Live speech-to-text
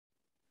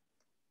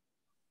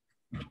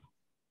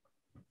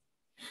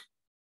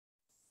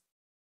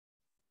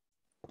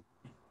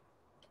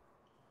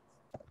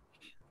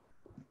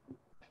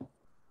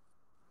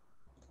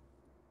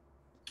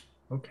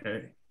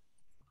Okay.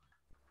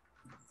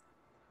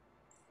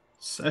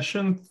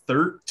 Session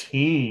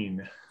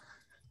 13.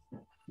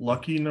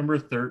 Lucky number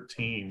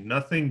 13.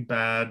 Nothing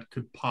bad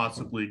could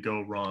possibly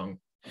go wrong.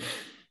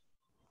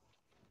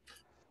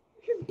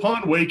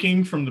 Upon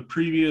waking from the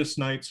previous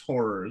night's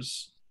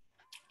horrors,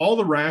 all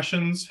the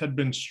rations had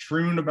been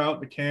strewn about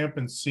the camp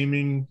and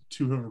seeming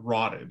to have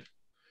rotted.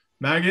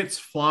 Maggots,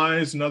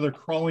 flies, and other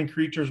crawling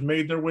creatures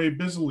made their way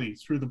busily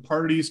through the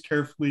party's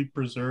carefully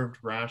preserved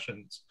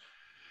rations.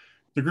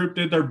 The group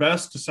did their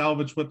best to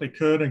salvage what they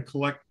could and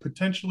collect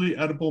potentially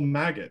edible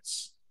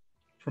maggots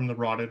from the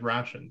rotted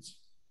rations.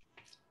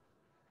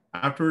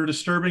 After a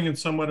disturbing and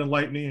somewhat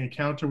enlightening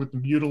encounter with the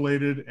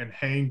mutilated and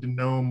hanged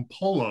gnome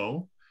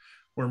Polo,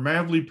 where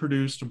Mavli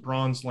produced a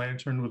bronze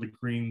lantern with a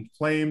green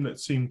flame that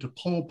seemed to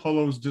pull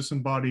Polo's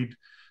disembodied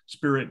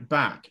spirit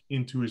back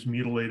into his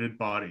mutilated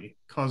body,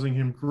 causing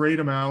him great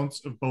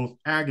amounts of both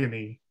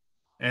agony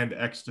and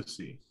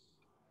ecstasy.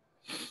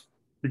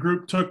 The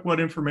group took what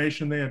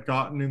information they had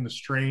gotten in the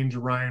strange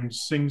rhymed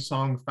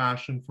sing-song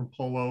fashion from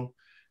Polo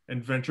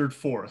and ventured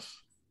forth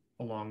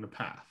along the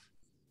path.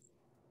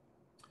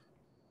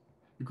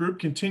 The group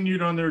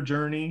continued on their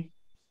journey,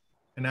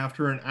 and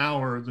after an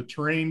hour, the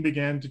terrain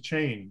began to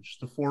change.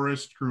 The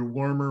forest grew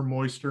warmer,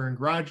 moister, and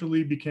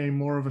gradually became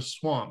more of a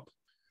swamp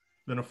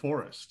than a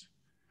forest.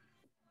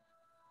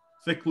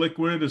 Thick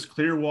liquid as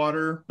clear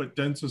water, but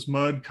dense as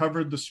mud,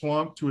 covered the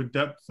swamp to a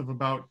depth of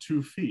about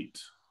 2 feet.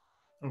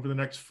 Over the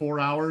next 4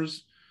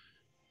 hours,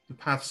 the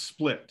path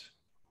split.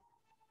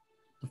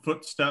 The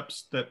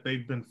footsteps that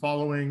they'd been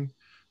following,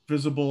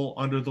 visible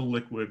under the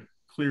liquid,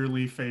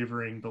 clearly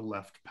favoring the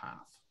left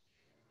path.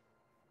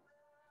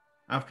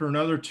 After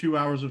another 2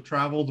 hours of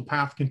travel, the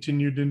path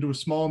continued into a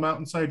small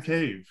mountainside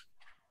cave.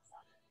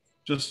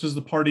 Just as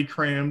the party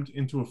crammed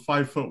into a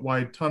 5-foot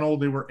wide tunnel,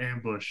 they were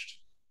ambushed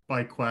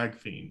by quag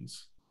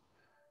fiends,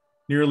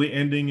 nearly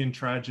ending in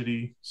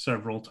tragedy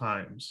several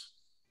times.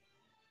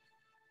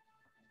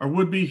 Our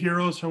would-be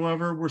heroes,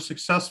 however, were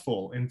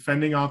successful in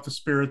fending off the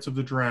spirits of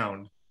the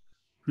drowned,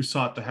 who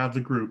sought to have the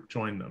group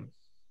join them.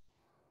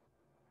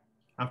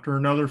 After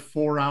another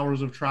 4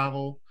 hours of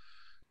travel,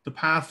 the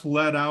path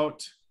led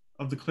out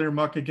of the clear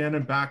muck again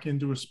and back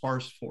into a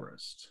sparse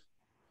forest,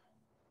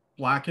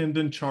 blackened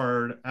and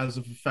charred as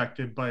if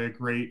affected by a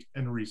great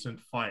and recent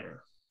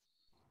fire.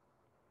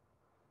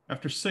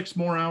 After 6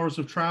 more hours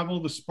of travel,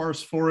 the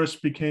sparse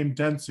forest became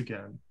dense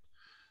again,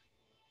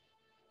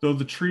 though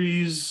the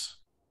trees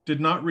did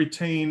not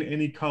retain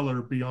any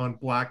color beyond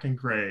black and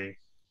gray,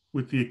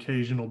 with the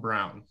occasional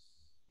brown.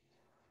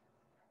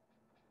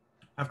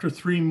 After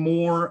 3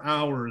 more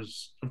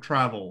hours of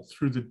travel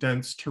through the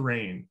dense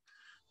terrain,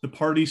 the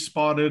party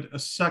spotted a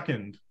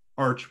second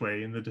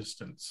archway in the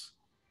distance.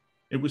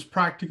 It was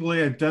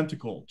practically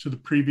identical to the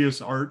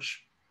previous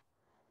arch,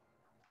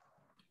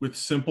 with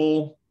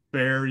simple,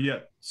 bare,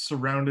 yet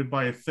surrounded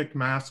by a thick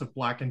mass of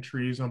blackened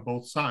trees on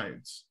both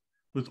sides,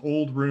 with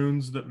old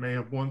runes that may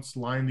have once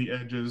lined the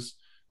edges,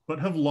 but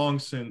have long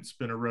since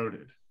been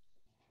eroded.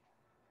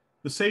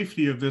 The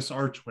safety of this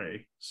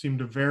archway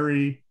seemed a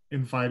very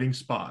inviting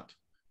spot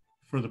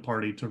for the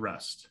party to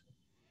rest.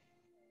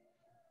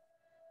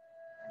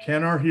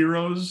 Can our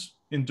heroes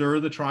endure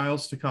the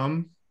trials to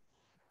come?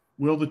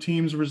 Will the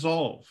team's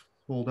resolve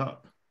hold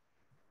up?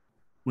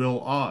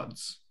 Will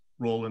odds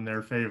roll in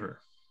their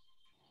favor?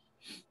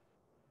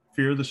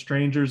 Fear the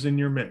strangers in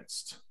your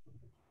midst.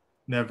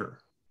 Never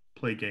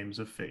play games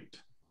of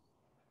fate.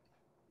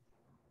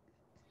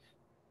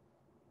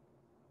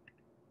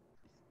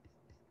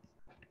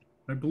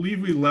 I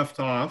believe we left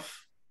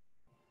off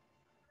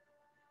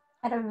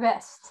at a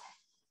rest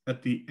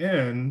at the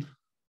end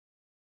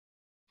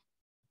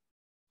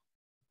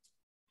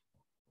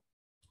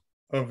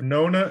of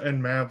Nona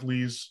and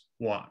Mavli's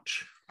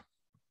watch,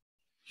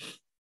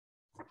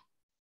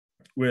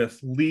 with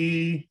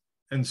Lee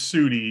and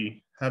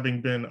Sudi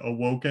having been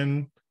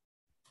awoken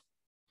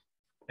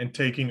and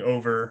taking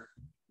over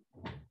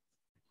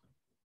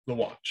the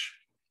watch.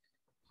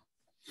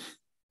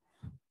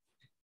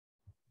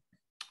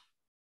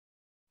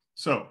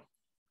 So,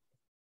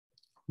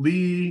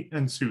 Lee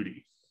and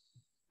Sudi,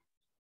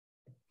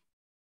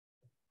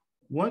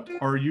 what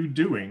are you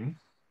doing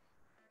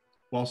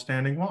while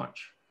standing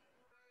watch?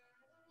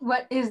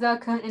 What is the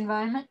current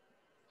environment?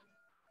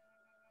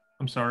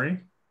 I'm sorry?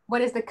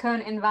 What is the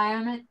current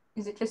environment?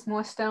 Is it just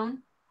more stone?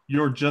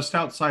 You're just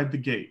outside the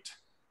gate.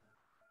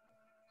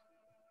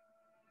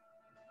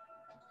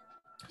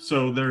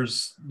 So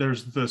there's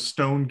the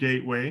stone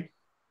gateway,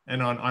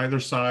 and on either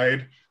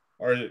side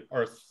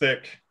are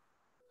thick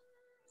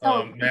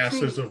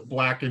masses of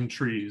blackened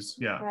trees.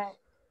 Yeah. Right.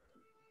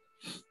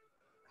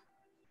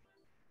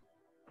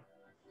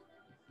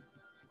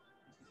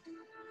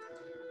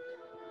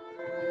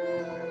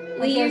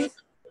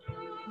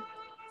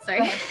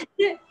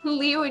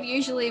 Lee would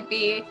usually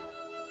be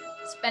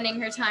spending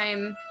her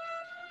time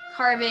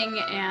carving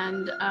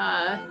and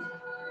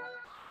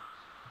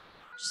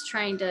just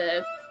trying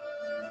to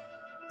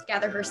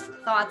gather her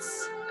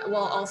thoughts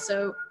while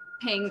also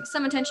paying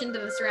some attention to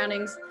the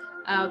surroundings,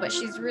 but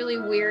she's really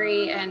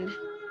weary and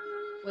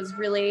was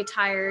really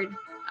tired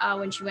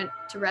when she went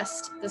to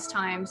rest this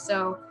time.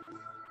 So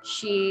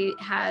she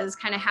has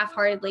kind of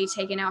half-heartedly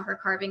taken out her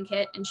carving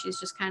kit, and she's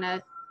just kind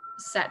of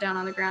sat down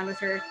on the ground with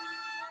her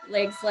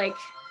legs like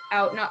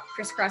out, not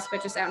crisscross,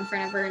 but just out in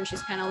front of her, and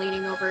she's kind of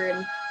leaning over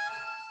and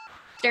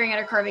staring at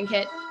her carving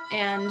kit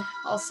and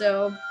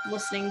also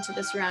listening to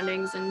the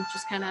surroundings and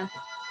just kind of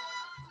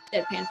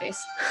deadpan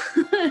face.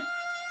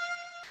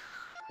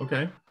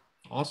 Okay,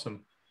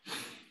 awesome.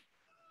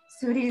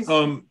 Sudi's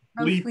Lee,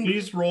 mostly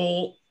please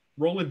roll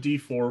a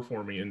d4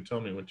 for me and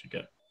tell me what you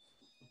get.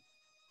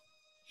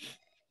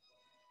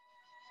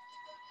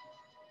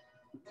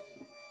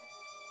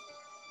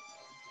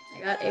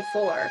 I got a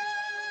 4.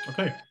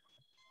 Okay.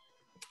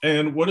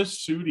 And what is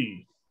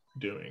Sudi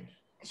doing?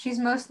 she's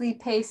mostly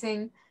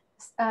pacing.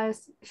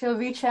 She'll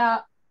reach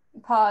out,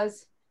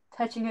 pause,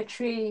 touching a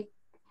tree.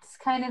 It's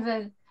kind of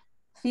a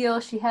feel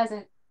she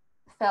hasn't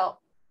felt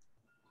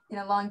in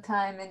a long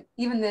time, and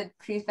even the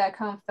trees back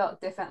home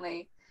felt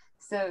differently.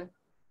 So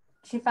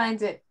she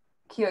finds it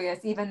curious,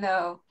 even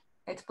though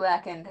it's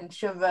blackened, and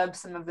she'll rub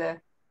some of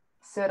the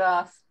soot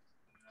off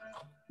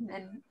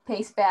and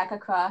pace back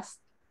across,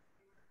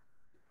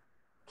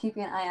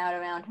 keeping an eye out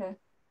around her.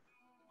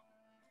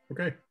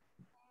 Okay.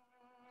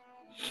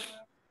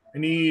 I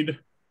need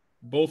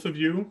both of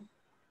you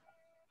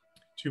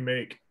to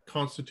make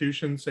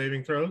Constitution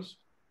saving throws.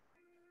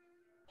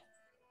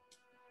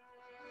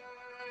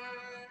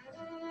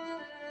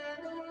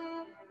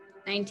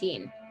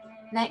 $19.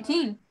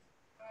 19.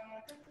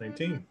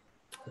 19.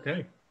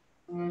 Okay.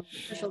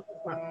 Official.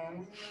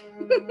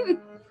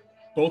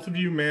 Both of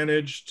you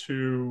managed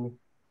to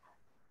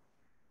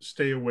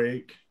stay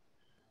awake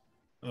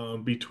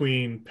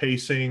between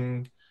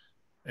pacing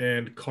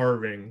and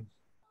carving.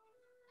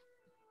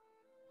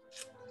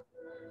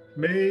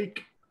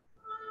 Make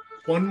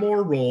one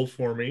more roll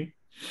for me.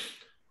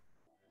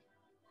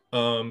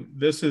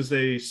 This is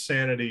a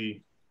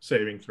sanity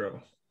saving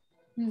throw.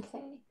 Okay.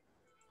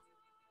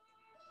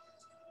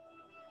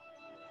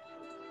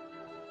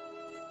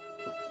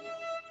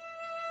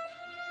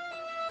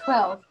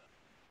 $12.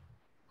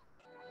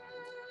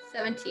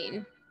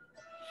 17.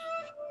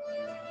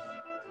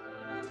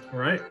 All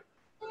right.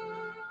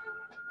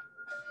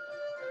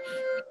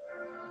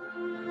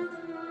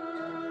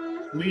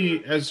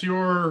 Lee, as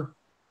you're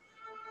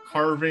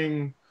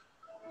carving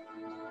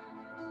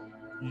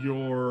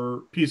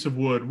your piece of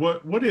wood,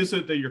 what is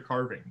it that you're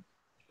carving?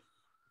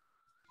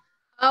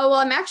 Oh, well,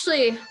 I'm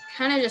actually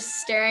kind of just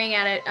staring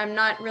at it. I'm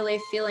not really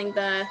feeling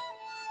the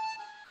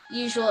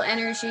usual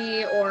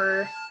energy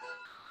or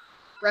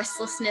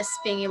restlessness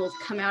being able to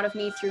come out of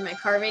me through my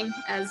carving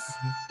as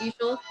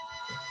usual.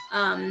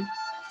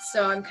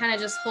 So I'm kind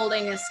of just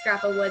holding a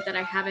scrap of wood that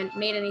I haven't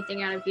made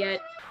anything out of yet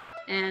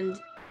and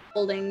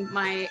holding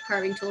my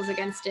carving tools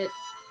against it.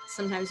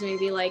 Sometimes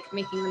maybe like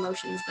making the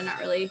motions, but not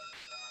really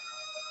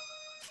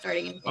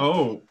starting anything.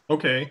 Oh,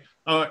 okay.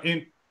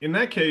 In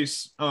that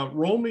case,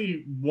 roll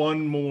me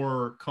one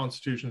more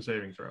Constitution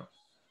saving throw.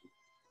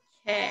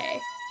 Okay.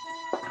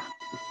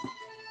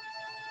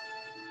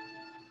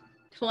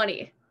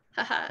 20.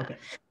 Haha. Okay.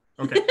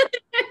 Okay.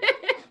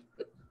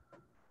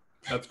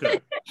 That's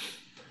good.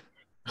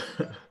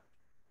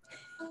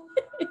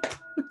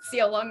 See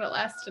how long that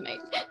lasts tonight.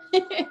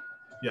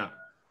 Yeah.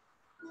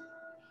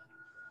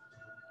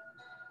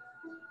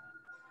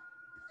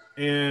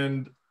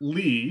 And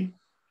Lee,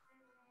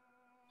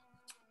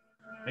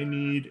 I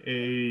need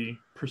a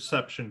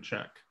perception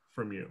check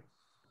from you.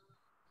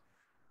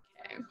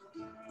 Okay.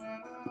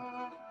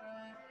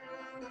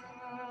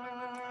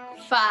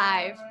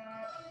 5.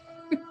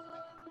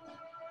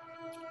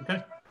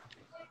 Okay.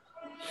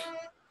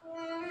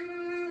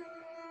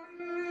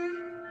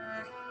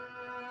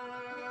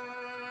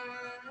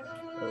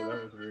 Oh,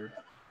 that was weird.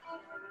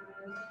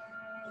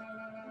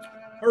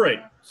 All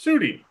right,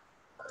 Sudi.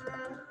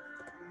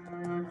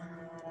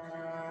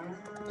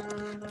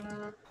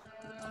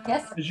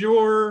 Yes?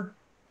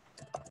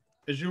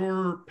 As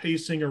you're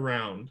pacing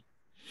around,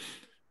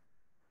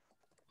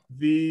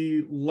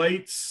 the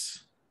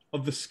lights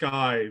of the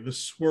sky, the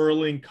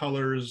swirling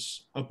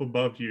colors up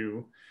above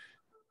you,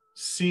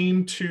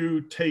 seem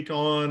to take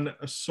on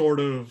a sort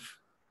of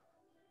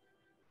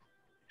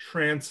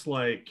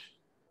trance-like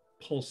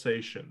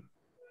pulsation.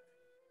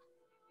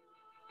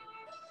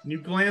 And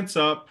you glance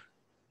up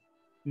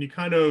and you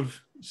kind of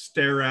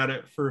stare at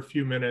it for a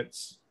few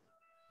minutes.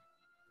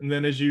 And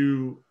then as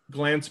you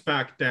glance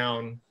back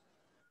down,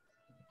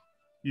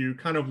 you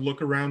kind of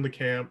look around the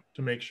camp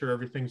to make sure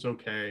everything's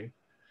okay.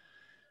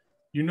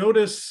 You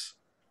notice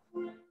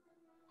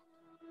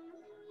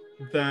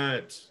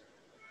that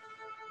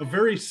a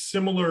very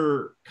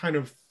similar kind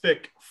of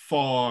thick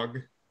fog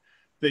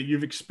that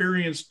you've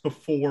experienced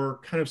before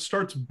kind of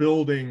starts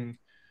building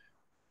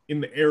in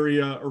the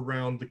area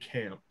around the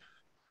camp.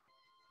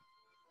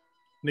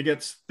 And it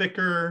gets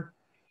thicker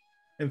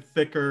and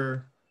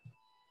thicker.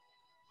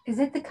 Is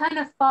it the kind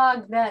of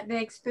fog that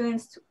they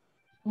experienced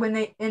when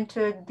they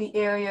entered the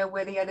area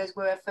where the others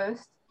were at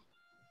first?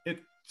 It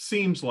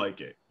seems like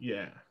it,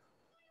 yeah.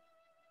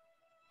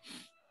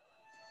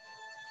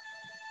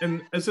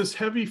 And as this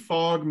heavy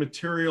fog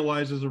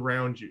materializes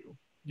around you,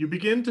 you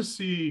begin to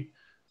see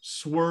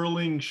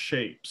swirling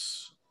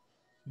shapes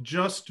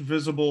just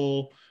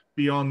visible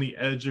beyond the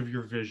edge of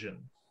your vision,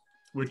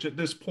 which at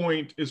this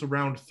point is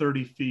around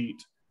 30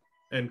 feet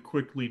and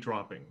quickly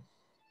dropping.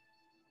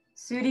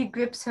 Sudi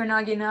grips her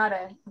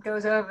naginata,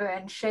 goes over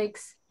and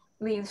shakes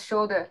Lee's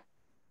shoulder.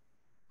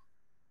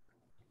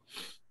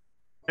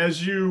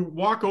 As you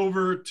walk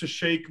over to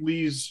shake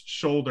Lee's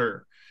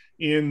shoulder,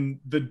 in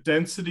the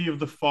density of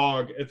the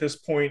fog at this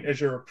point, as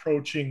you're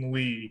approaching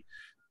Lee,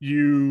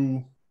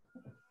 you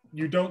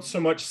don't so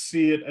much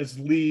see it as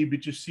Lee,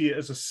 but you see it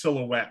as a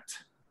silhouette.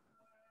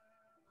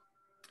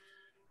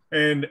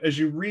 And as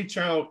you reach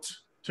out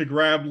to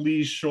grab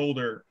Lee's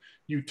shoulder,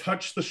 you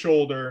touch the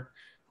shoulder,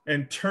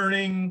 and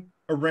turning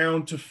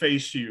around to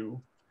face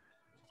you,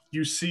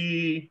 you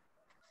see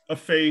a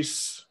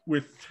face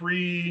with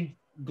 3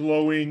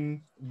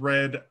 glowing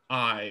red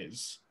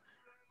eyes.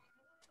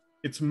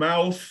 Its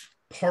mouth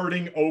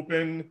parting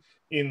open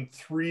in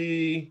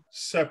 3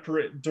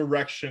 separate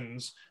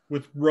directions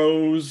with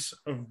rows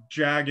of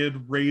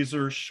jagged,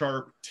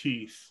 razor-sharp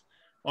teeth.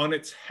 On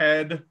its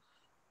head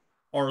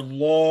are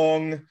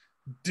long,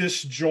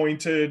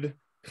 disjointed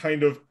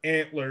kind of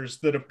antlers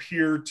that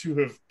appear to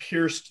have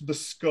pierced the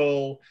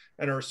skull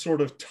and are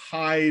sort of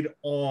tied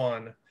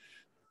on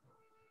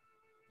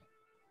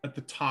at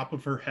the top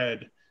of her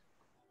head.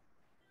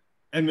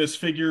 And this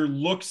figure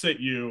looks at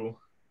you.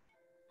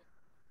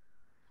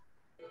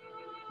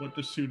 What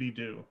does Sudi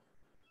do?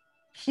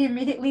 She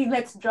immediately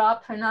lets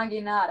drop her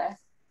naginata.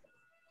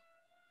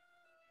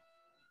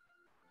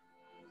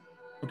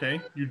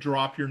 Okay, you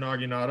drop your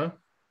naginata.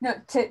 No,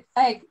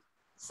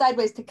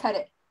 sideways to cut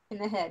it in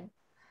the head.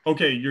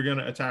 Okay, you're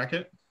gonna attack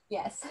it?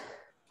 Yes.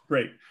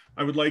 Great.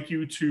 I would like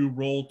you to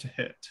roll to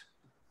hit.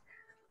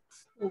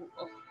 Ooh.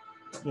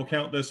 We'll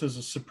count this as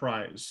a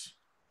surprise.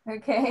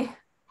 Okay.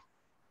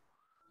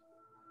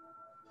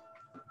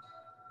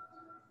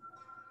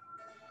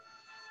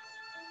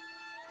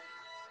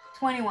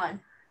 $21.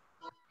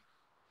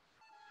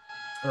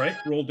 All right,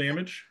 roll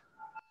damage.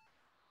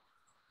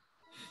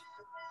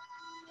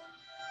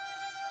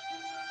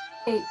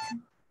 8.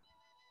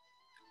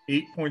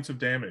 8 points of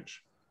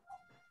damage.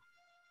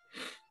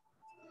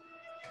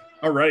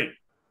 All right.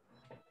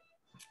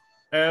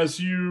 As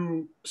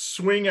you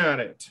swing at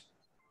it,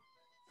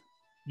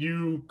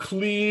 you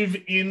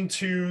cleave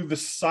into the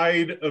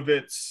side of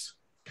its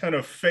kind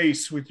of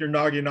face with your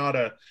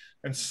naginata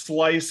and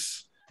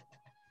slice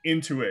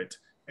into it,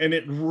 and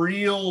it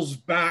reels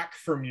back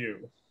from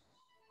you.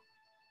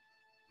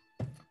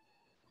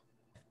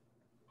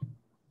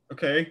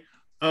 Okay.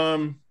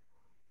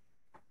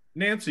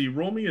 Nancy,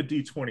 roll me a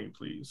d20,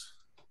 please.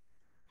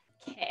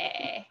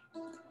 Okay.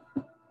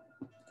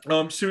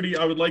 Sudi,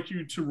 I would like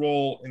you to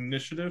roll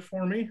initiative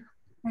for me.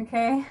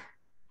 Okay.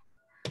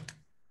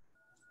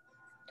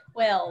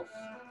 12.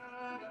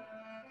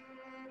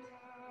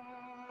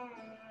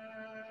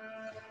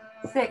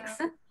 6.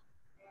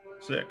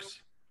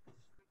 6.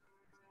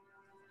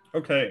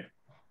 Okay.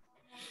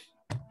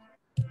 All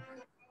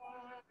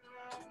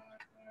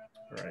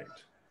right.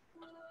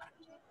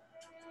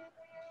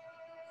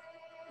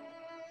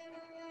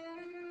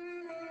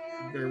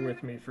 Bear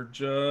with me for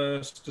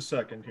just a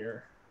second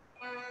here.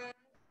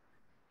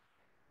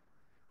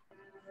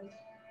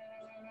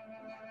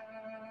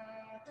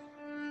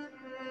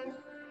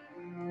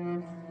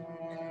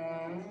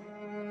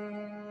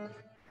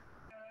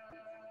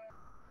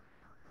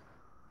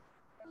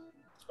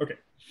 Okay.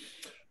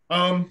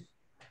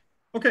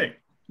 Okay,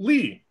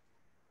 Lee.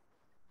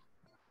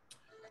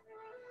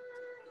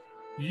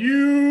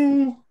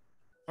 You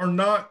are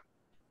not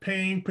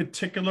paying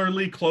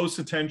particularly close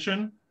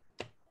attention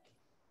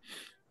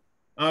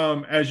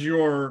as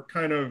you're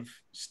kind of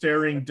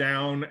staring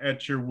down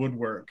at your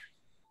woodwork.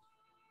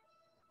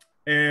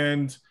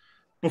 And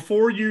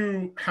before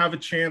you have a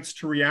chance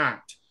to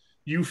react,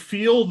 you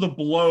feel the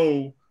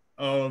blow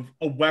of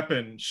a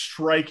weapon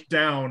strike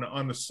down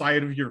on the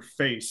side of your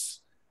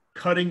face,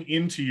 cutting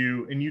into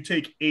you, and you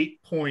take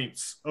 8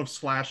 points of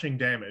slashing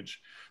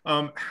damage.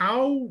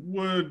 How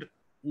would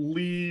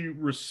Lee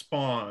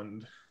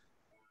respond?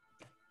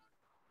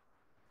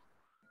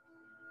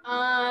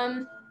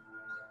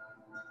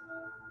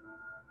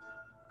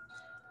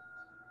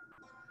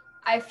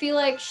 I feel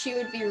like she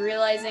would be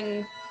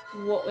realizing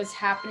what was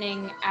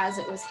happening as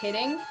it was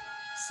hitting.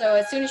 So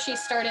as soon as she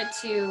started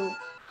to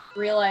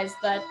realize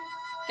that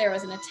there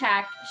was an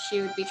attack,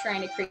 she would be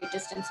trying to create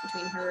distance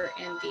between her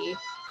and the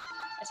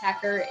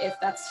attacker if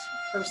that's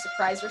her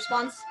surprise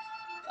response.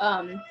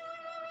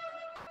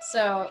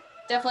 So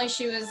definitely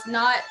she was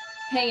not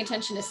paying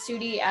attention to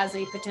Sudi as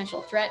a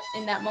potential threat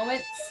in that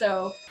moment.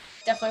 So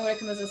definitely would have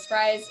come as a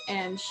surprise,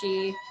 and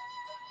she's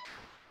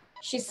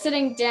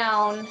sitting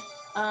down.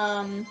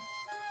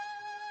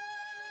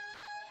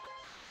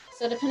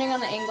 So depending on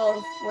the angle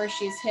of where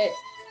she's hit,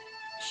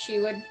 she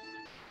would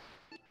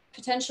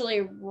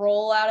potentially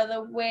roll out of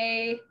the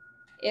way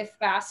if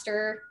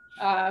faster,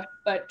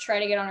 but try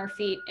to get on her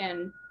feet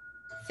and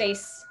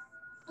face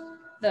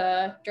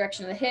the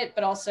direction of the hit,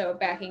 but also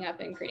backing up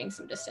and creating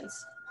some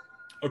distance.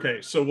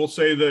 Okay, so we'll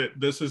say that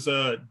this is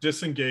a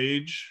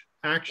disengage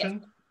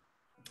action. Yes.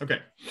 Okay.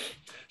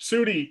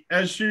 Sudi,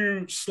 as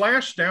you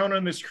slash down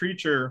on this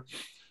creature,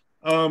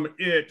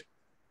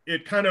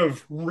 it kind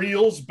of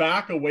reels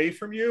back away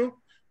from you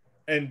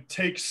and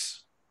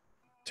takes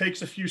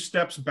a few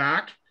steps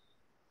back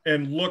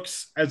and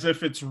looks as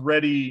if it's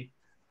ready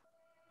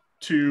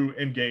to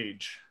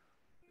engage.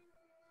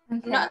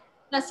 Okay. Not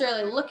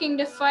necessarily looking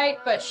to fight,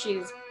 but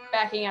she's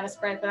backing out of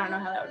surprise, but I don't know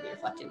how that would be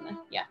reflected in the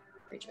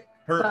creature.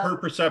 Her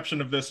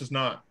perception of this is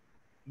not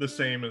the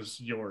same as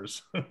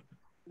yours.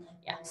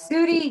 Yeah.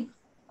 Sudi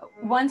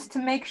wants to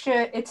make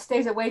sure it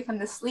stays away from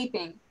the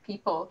sleeping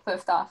people,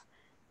 first off.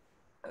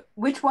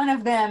 Which one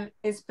of them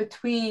is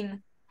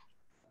between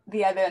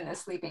the other and the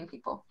sleeping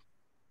people?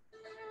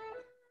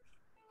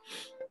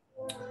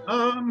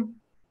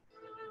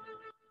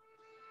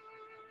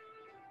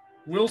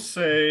 We'll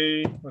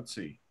say, let's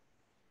see.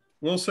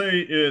 We'll say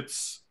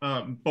it's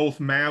both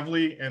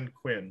Mavli and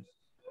Quinn.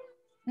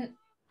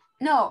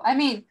 No, I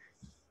mean,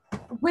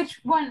 which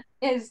one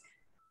is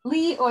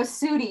Lee or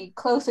Sudi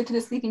closer to the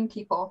sleeping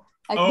people?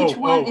 Like, which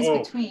one is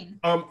between?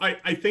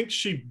 I think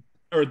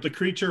the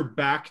creature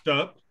backed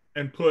up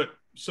and put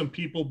some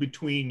people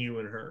between you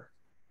and her.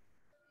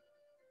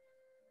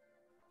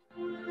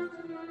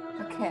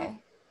 Okay.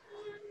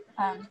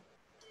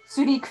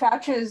 Sudi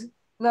crouches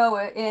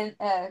lower in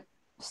a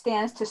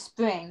stance to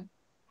spring,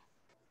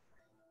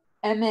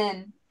 and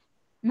then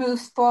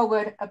moves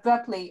forward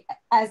abruptly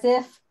as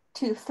if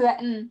to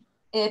threaten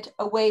it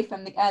away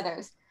from the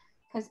others.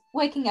 Because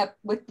waking up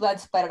with blood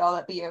splattered all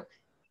over you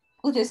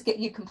will just get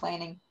you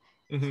complaining.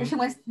 Mm-hmm. So she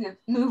wants to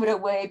move it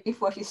away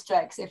before she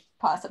strikes, if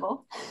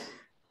possible.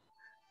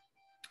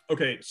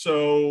 Okay,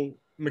 so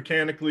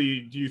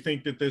mechanically, do you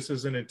think that this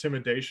is an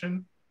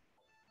intimidation?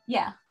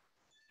 Yeah.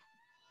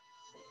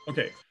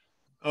 Okay.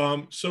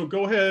 So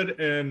go ahead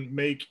and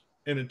make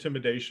an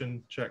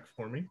intimidation check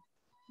for me.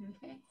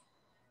 Okay.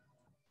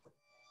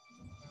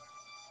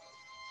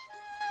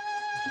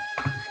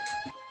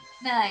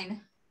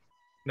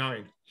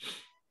 Nine.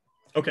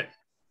 Okay.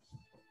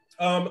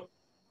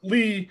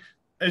 Lee,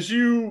 as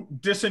you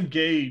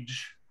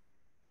disengage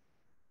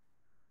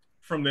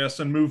from this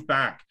and move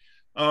back,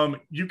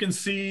 you can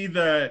see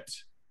that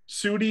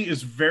Sudi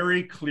is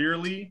very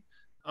clearly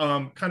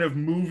kind of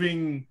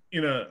moving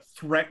in a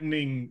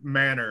threatening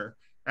manner,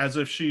 as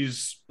if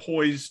she's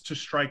poised to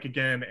strike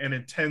again and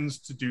intends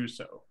to do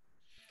so.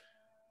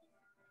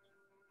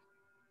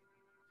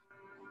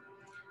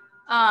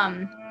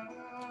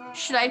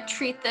 Should I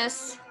treat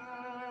this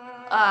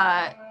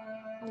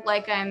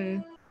like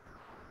I'm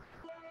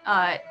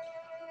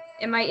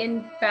am I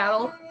in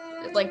battle,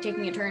 like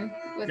taking a turn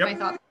with my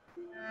thoughts?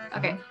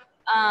 Okay.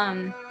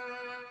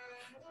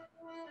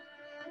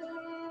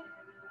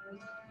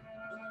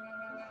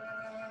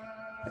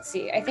 Let's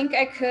see. I think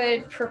I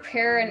could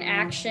prepare an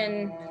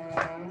action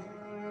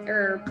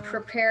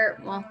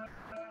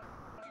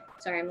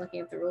sorry, I'm looking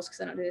at the rules because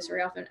I don't do this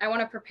very often. I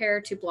want to prepare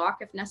to block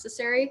if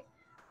necessary,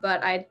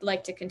 but I'd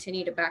like to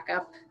continue to back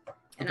up.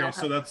 Okay,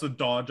 so that's a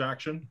dodge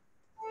action.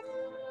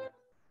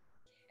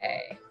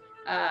 Okay.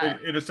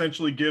 It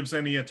essentially gives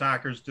any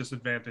attackers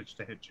disadvantage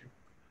to hit you.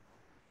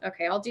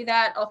 Okay, I'll do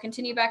that. I'll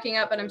continue backing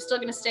up, but I'm still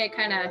going to stay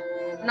kind of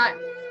not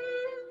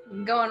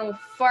going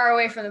far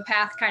away from the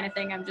path kind of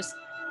thing. I'm just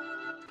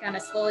kind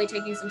of slowly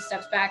taking some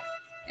steps back,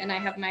 and I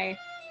have my,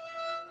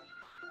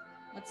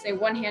 let's say,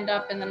 one hand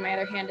up, and then my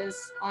other hand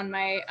is on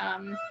my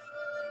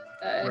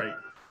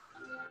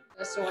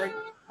the sword.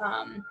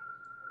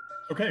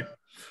 Okay.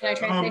 Can I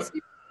try and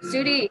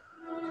say,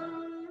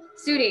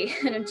 Sudi,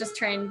 and I'm just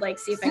trying like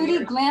see if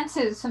Sudi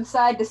glances from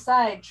side to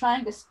side,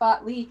 trying to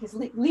spot Lee, because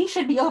Lee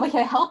should be over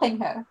here helping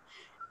her.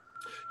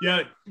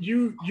 Yeah,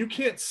 you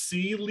can't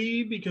see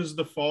Lee because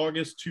the fog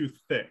is too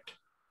thick.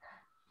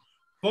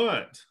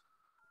 But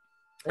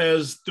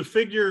as the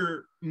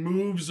figure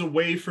moves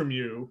away from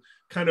you,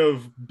 kind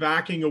of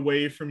backing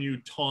away from you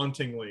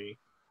tauntingly,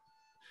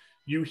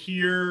 you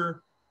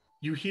hear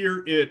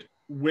it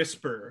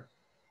whisper,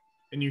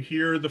 and you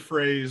hear the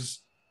phrase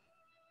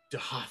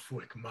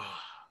 "Dahafwik Ma,"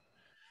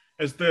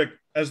 as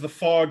the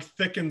fog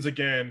thickens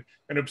again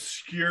and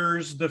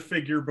obscures the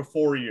figure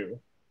before you.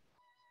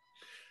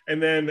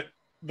 And then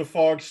the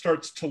fog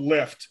starts to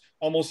lift,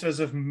 almost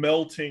as if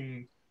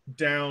melting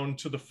down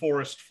to the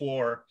forest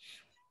floor.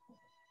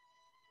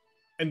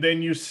 And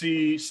then you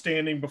see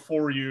standing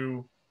before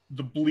you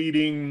the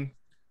bleeding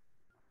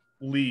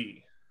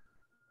Lee.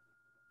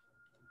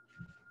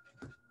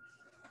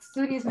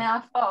 Sudi's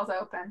mouth falls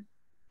open.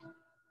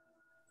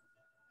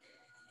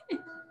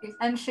 He's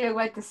unsure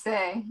what to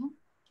say.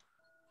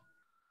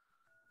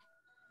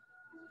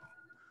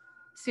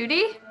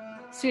 Sudi?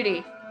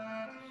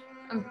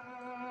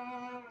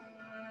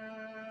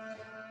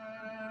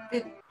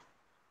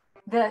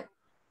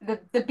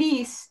 The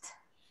beast.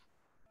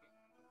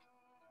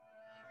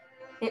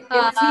 It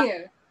was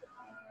here.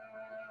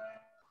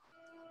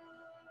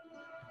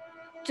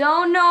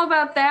 Don't know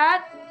about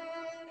that.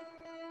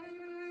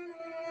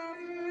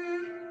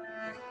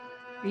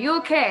 Are you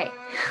okay?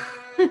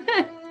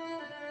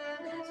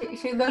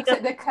 She looks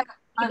at the cut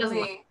on doesn't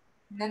look- Lee,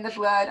 and then the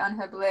blood on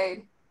her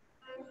blade,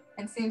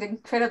 and seemed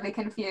incredibly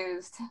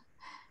confused.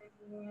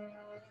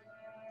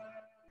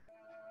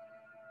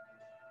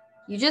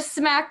 You just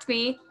smacked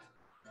me.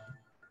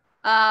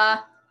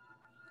 Well,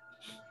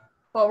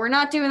 we're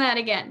not doing that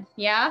again,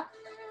 yeah?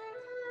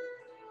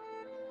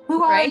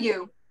 Who are Right?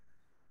 you?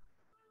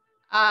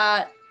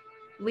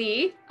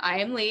 Lee. I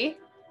am Lee.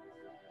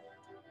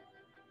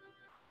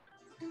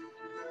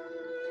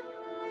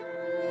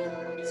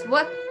 So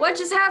what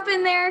just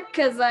happened there?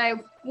 Because I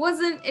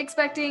wasn't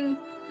expecting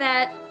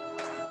that.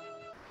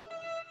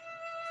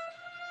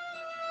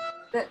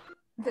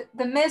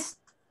 The mist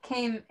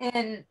came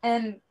in,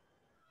 and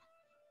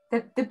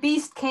the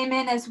beast came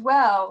in as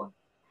well.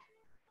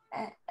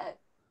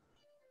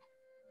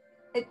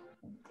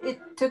 It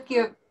took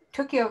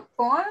your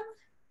form.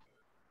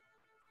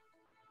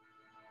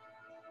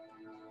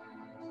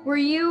 Were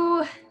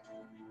you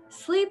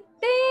sleeping?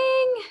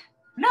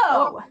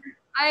 No.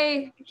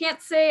 I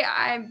can't say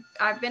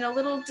I've been a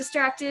little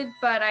distracted,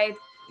 but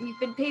you've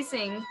been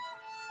pacing.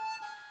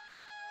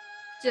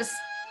 Just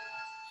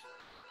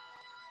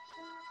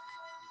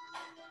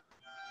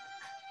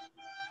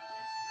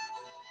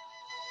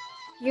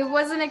you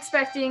wasn't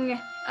expecting.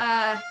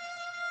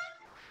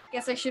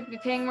 Guess I should be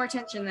paying more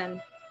attention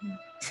then.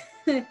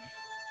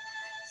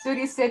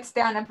 Sudi sits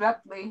down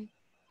abruptly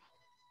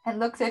and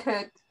looks at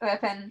her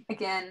weapon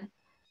again,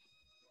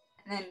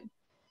 and then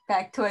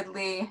back toward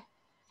Lee.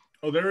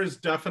 Oh, there is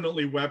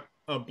definitely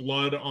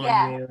blood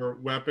on your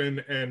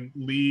weapon, and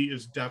Lee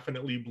is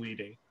definitely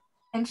bleeding.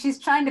 And she's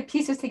trying to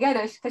piece it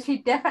together because she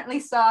definitely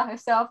saw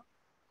herself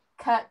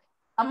cut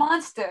a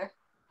monster.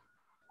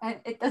 And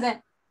it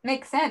doesn't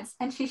make sense.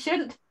 And she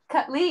shouldn't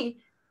cut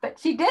Lee, but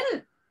she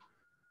didn't.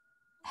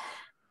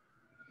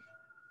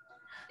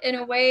 In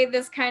a way,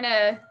 this kind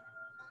of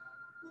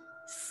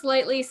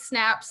slightly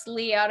snaps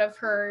Lee out of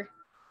her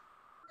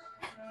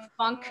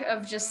funk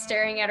of just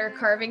staring at her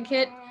carving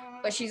kit,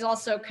 but she's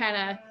also kind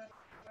of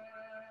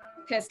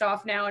pissed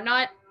off now.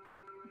 Not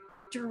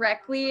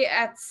directly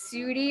at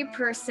Sudi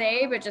per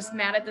se, but just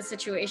mad at the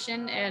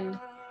situation, and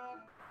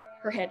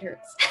her head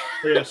hurts.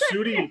 Yeah,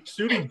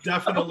 Sudi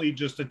definitely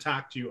just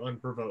attacked you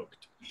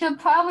unprovoked. She'll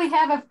probably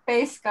have a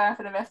face scar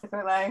for the rest of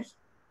her life.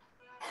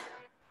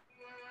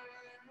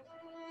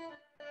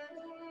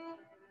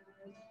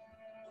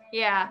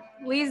 Yeah,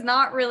 Lee's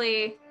not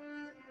really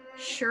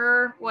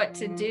sure what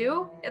to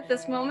do at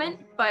this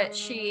moment, but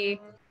she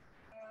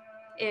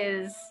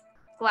is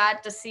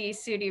glad to see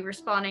Sudi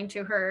responding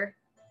to her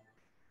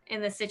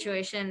in this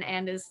situation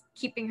and is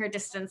keeping her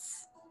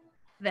distance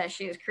that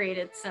she has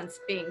created since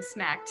being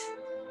smacked,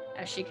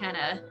 as she kind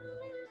of,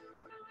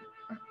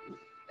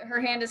 her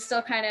hand is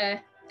still kind of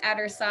at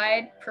her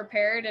side,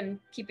 prepared and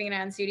keeping an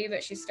eye on Sudi,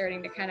 but she's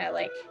starting to kind of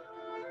like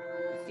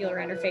feel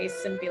around her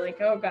face and be like,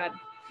 oh God,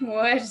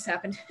 what just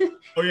happened?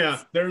 Oh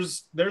yeah,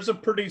 there's a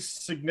pretty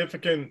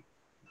significant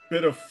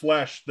bit of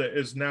flesh that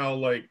is now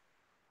like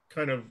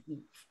kind of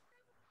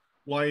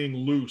lying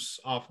loose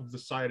off of the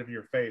side of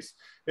your face.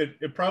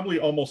 It probably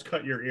almost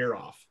cut your ear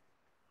off.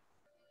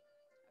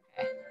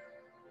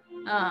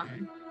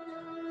 Okay.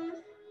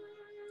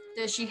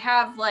 Does she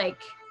have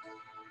like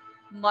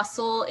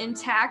muscle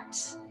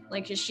intact?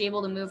 Like, is she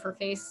able to move her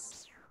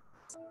face?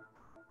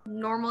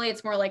 Normally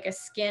it's more like a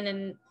skin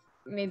and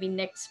maybe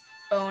nicked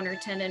bone or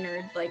tendon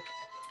or like.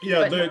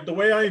 Yeah, the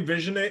way I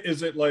envision it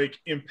is it like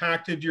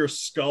impacted your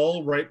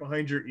skull right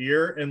behind your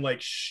ear and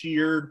like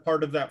sheared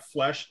part of that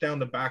flesh down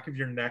the back of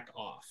your neck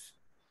off.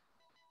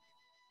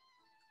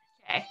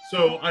 Okay.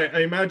 So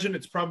I imagine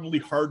it's probably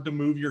hard to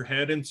move your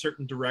head in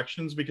certain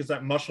directions because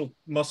that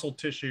muscle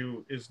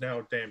tissue is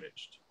now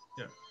damaged.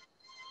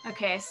 Yeah.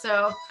 Okay,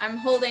 so I'm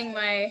holding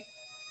my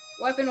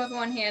weapon with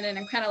one hand and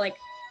I'm kind of like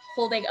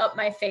holding up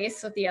my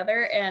face with the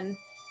other, and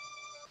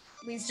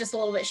Lee's just a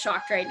little bit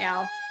shocked right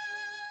now.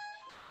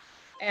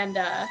 And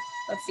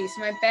let's see, so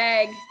my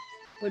bag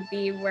would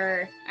be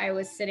where I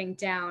was sitting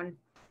down.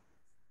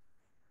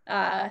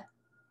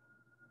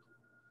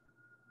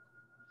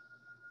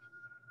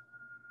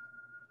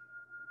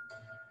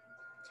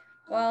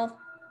 Well,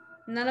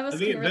 none of us I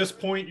think can at this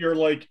point you're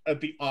like at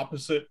the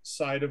opposite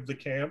side of the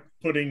camp,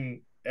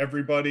 putting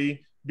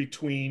everybody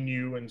between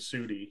you and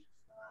Sudi.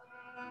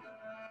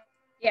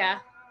 Yeah.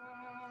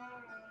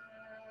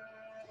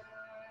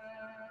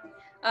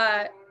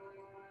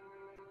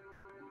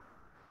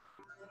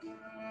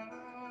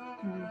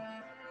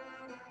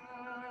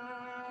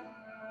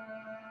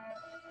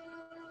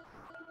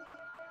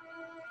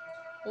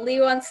 Lee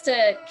wants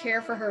to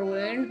care for her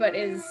wound, but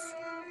is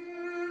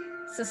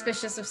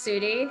suspicious of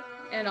Sudi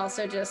and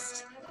also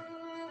just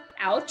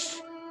ouch.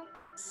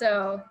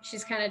 So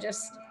she's kind of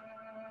just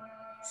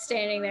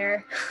standing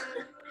there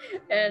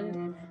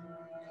and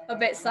a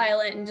bit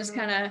silent and just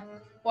kind of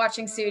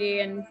watching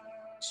Sudi, and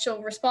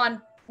she'll respond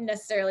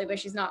necessarily, but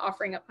she's not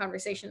offering up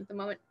conversation at the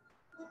moment.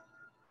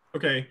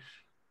 Okay.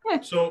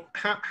 So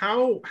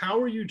how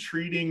are you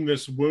treating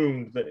this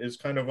wound that is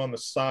kind of on the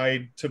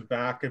side to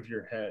back of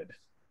your head?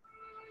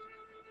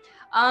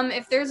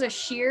 If there's a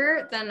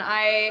shear, then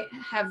I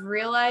have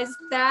realized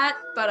that,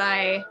 but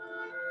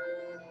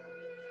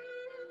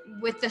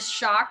with the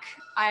shock,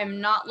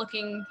 I'm not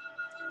looking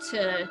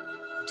to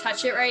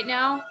touch it right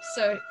now.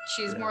 So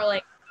she's more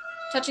like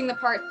touching the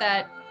part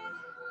that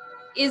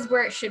is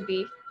where it should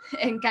be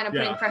and kind of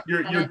putting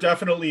pressure on you're it.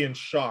 definitely in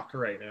shock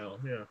right now.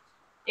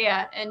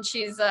 Yeah, and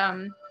she's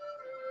kind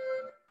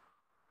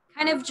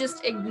of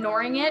just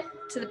ignoring it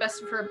to the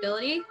best of her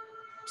ability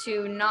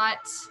to not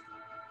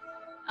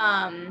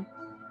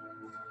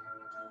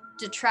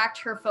detract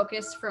her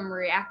focus from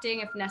reacting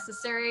if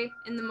necessary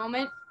in the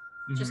moment.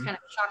 Just kind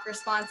of shock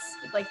response.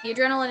 Like the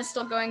adrenaline is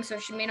still going, so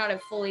she may not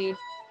have fully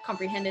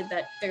comprehended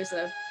that there's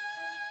a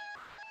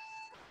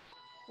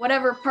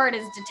whatever part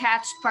is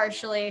detached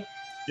partially.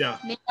 Yeah.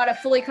 May not have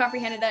fully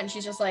comprehended that, and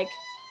she's just like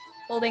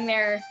holding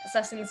there,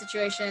 assessing the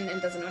situation,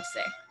 and doesn't know what to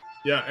say.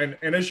 Yeah,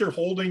 and as you're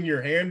holding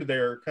your hand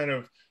there, kind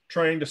of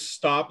trying to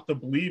stop the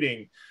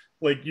bleeding,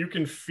 like you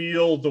can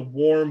feel the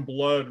warm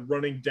blood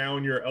running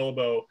down your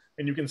elbow,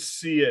 and you can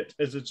see it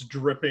as it's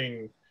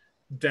dripping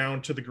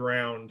down to the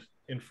ground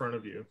in front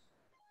of you.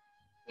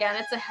 Yeah,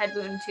 and it's a head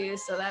wound too,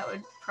 so that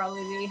would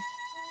probably be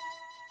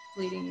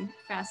bleeding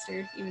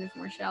faster, even if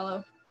more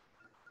shallow.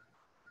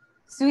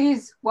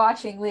 Sudi's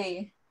watching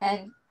Lee,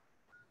 and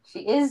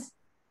she is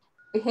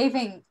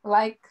behaving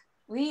like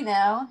Lee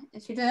now,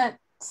 and she does not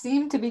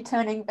seem to be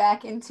turning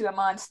back into a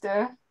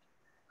monster.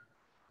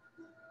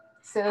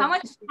 So how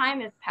much time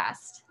has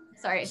passed?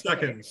 Sorry.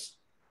 Seconds.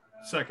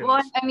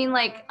 Well, I mean,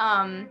 like,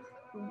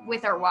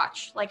 with our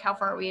watch, like, how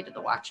far are we into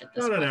the watch at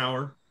this point? About an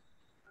hour.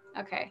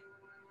 Okay.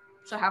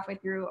 So halfway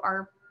through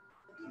our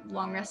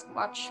long rest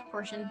watch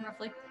portion,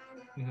 roughly.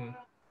 Mm-hmm.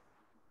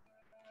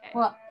 Okay.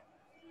 Well,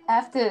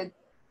 after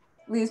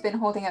Lee's been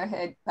holding her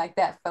head like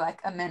that for like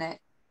a minute,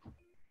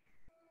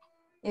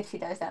 if she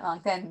does that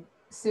long, then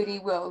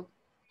Sudi will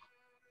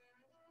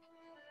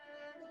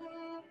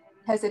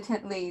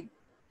hesitantly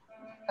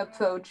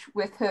approach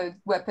with her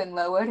weapon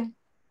lowered.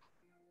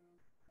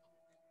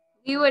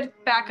 You would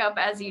back up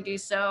as you do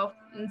so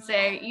and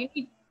say,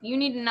 you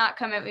need to not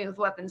come at me with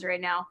weapons right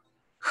now.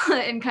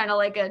 In kind of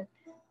like a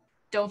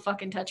don't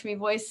fucking touch me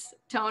voice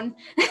tone.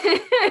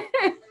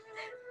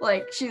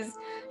 Like she's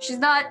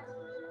not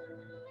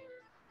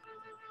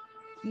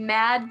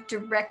mad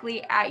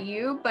directly at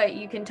you, but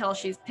you can tell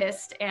she's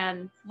pissed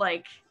and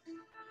like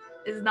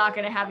is not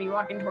gonna have you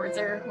walking towards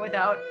her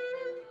without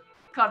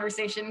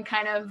conversation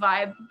kind of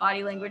vibe,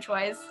 body language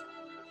wise.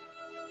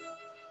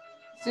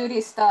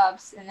 Sudi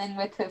stops, and then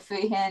with her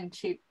free hand,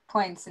 she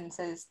points and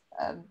says,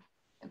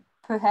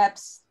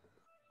 perhaps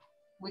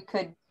we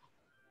could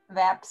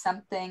wrap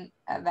something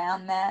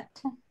around that.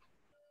 Do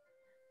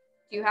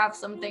you have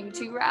something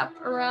to wrap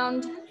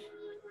around?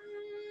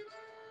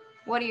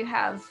 What do you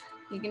have?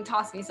 You can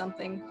toss me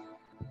something.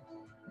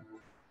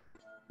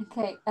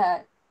 Okay,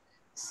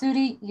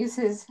 Sudi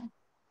uses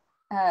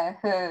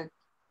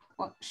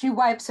she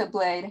wipes her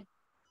blade,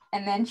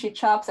 and then she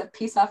chops a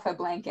piece off her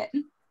blanket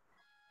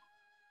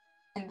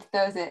and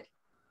throws it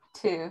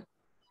to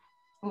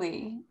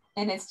Lee.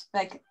 And it's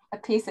like a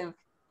piece of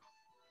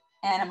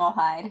animal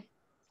hide.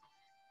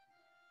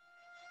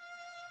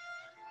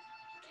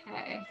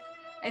 Okay.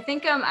 I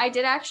think I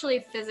did actually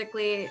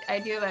physically, I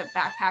do have a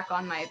backpack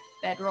on my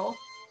bedroll.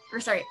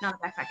 Or sorry, not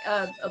a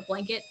backpack, a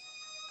blanket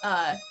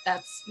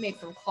that's made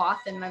from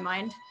cloth in my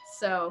mind.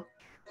 So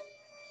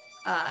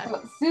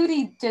Well,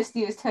 Sudi just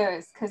used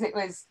hers because it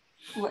was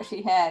what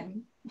she had.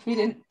 She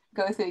didn't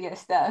go through your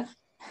stuff.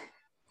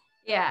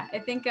 Yeah, I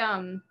think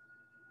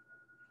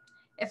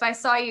if I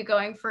saw you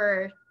going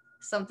for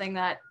something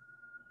that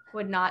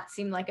would not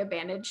seem like a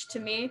bandage to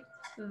me,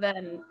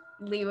 then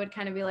Lee would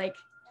kind of be like,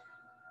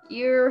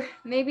 you're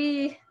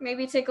maybe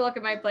take a look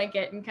at my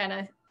blanket and kind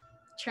of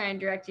try and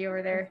direct you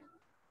over there.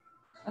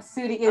 Well,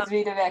 Sudi is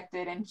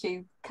redirected, and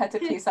she cuts a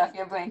piece off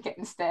your blanket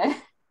instead.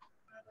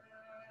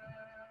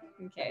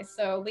 Okay,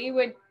 so Lee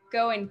would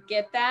go and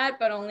get that,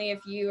 but only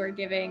if you are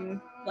giving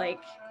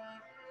like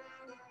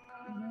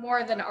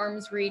more than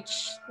arm's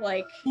reach,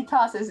 like He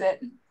tosses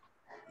it.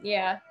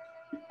 Yeah.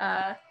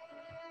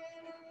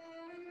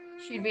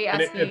 She'd be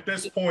asking. And at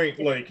this point,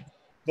 like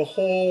the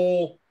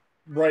whole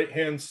right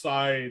hand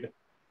side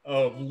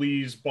of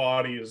Lee's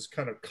body is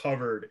kind of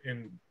covered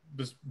in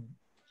this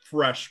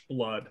fresh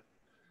blood.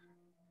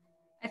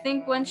 I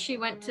think once she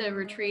went to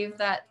retrieve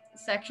that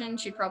section,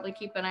 she'd probably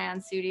keep an eye on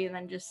Sudi and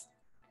then just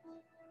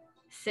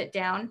sit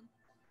down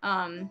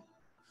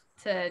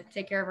to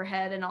take care of her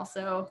head, and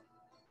also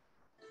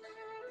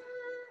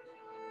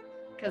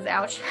because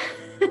ouch.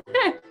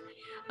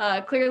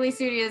 Clearly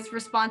Sudi is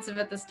responsive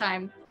at this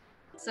time.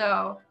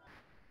 So,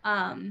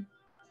 well,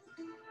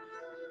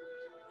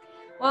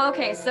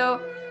 okay,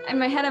 so in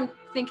my head I'm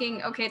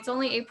thinking, okay, it's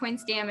only 8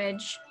 points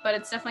damage, but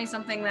it's definitely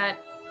something that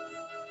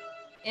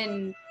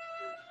it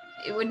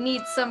would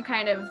need some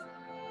kind of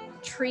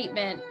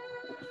treatment.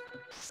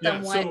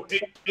 Somewhat. Yeah,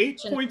 so eight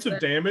points of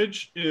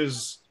damage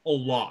is a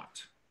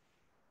lot.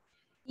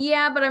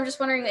 Yeah, but I'm just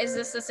wondering, is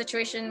this a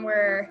situation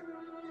where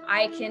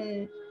I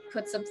can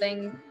put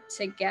something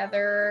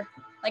together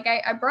Like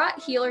I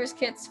brought healer's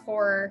kits,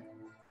 but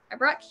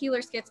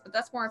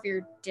that's more of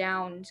your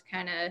downed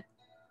kind of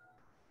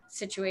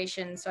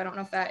situation. So I don't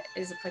know if that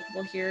is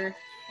applicable here.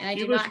 And I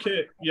healer's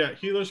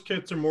healer's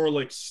kits are more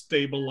like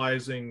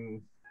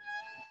stabilizing.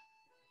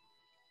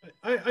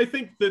 I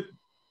think that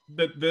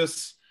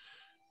this,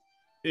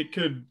 it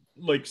could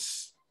like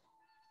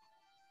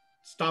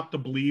stop the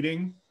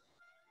bleeding.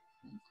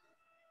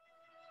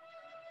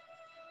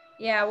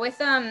 Yeah,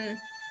 with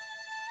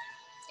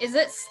is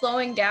it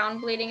slowing down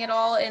bleeding at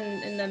all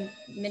in the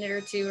minute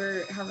or two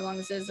or however long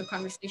this is of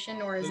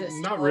conversation, or is it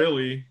not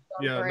really?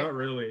 Yeah, not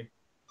really.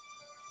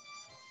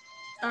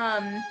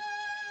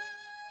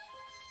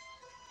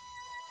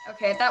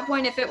 Okay, at that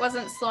point, if it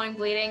wasn't slowing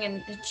bleeding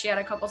and she had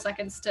a couple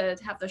seconds to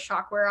have the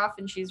shock wear off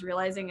and she's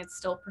realizing it's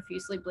still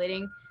profusely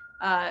bleeding,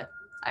 I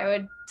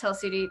would tell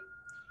Sudi,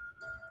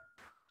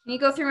 can you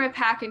go through my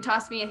pack and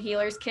toss me a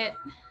healer's kit?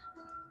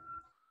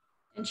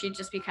 And she'd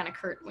just be kind of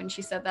curt when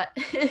she said that.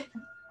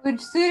 Would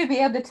Sudi be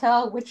able to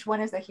tell which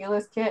one is the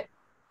healer's kit?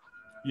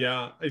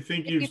 Yeah, I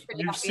think you've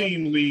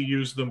seen Lee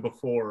use them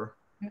before.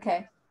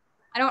 Okay.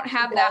 I don't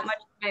have that much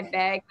in my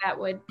bag that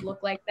would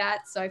look like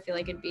that, so I feel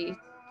like it'd be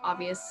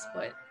obvious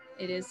what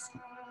it is.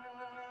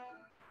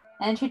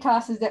 And she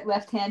tosses it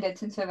left-handed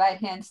since her right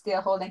hand's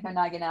still holding her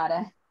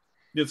naginata.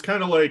 It's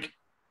kind of like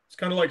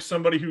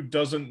somebody who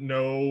doesn't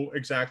know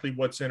exactly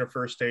what's in a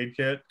first aid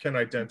kit can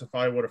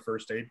identify what a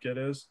first aid kit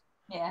is.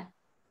 Yeah.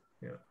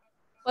 Yeah.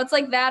 Well, it's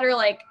like that or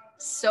like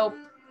soap,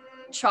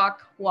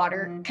 chalk,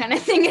 water kind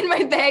of thing in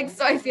my bag.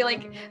 So I feel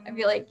like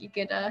you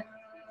could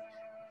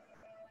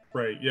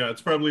Right. Yeah.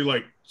 It's probably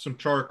like some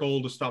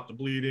charcoal to stop the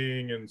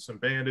bleeding and some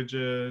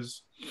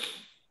bandages.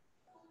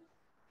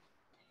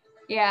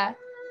 Yeah.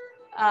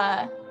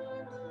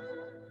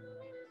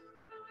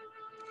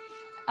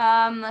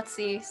 Let's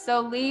see.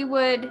 So Lee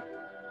would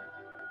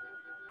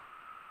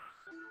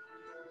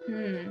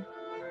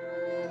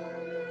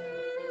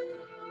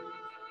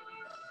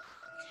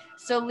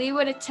So Lee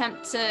would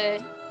attempt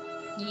to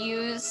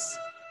use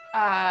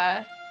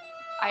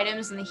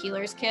items in the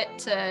healer's kit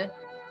to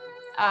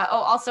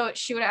also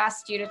she would have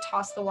asked you to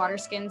toss the water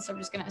skin, so I'm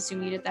just gonna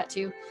assume you did that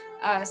too.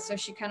 So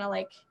she kind of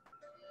like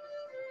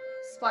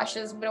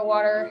splashes a bit of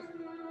water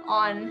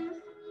on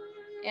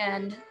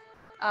and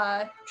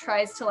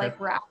tries to like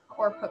wrap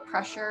or put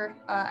pressure.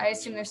 I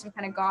assume there's some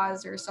kind of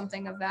gauze or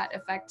something of that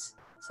effect.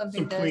 Some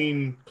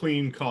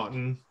clean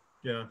cotton.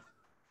 Yeah.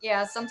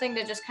 Yeah, something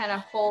to just kind of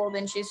hold,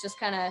 and she's just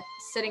kind of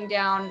sitting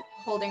down,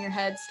 holding her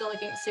head, still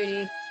looking at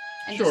Sudi,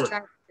 and just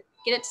trying to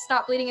get it to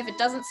stop bleeding. If it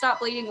doesn't stop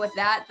bleeding with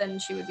that, then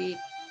she would be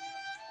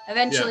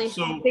eventually. Yeah,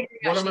 so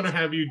what I'm going to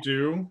have you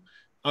do,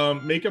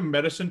 make a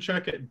medicine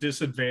check at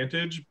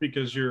disadvantage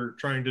because you're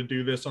trying to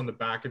do this on the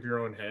back of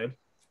your own head.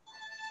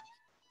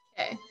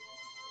 Okay.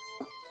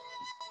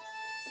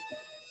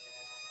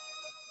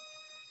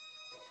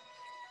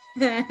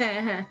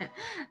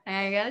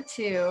 I got a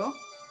 2.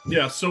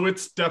 Yeah, so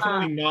it's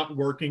definitely not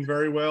working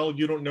very well.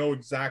 You don't know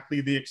exactly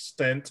the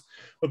extent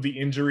of the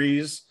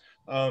injuries.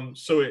 You've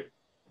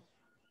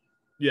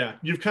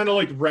kind of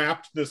like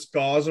wrapped this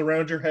gauze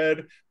around your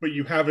head, but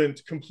you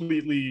haven't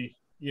completely,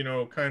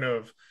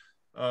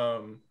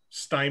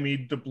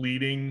 stymied the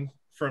bleeding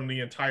from the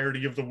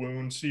entirety of the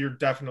wound. So you're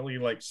definitely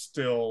like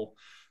still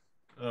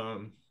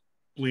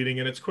bleeding,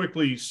 and it's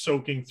quickly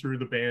soaking through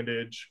the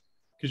bandage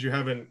because you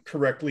haven't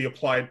correctly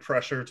applied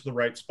pressure to the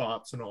right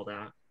spots and all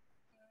that.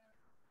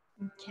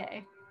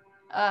 Okay.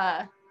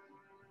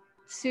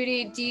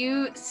 Sudi, do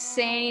you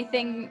say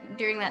anything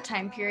during that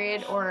time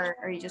period, or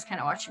are you just kind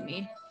of watching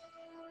me?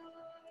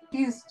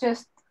 She's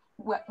just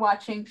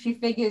watching. She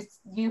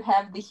figures you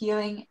have the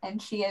healing and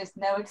she has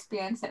no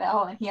experience at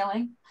all in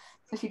healing.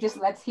 So she just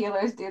lets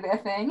healers do their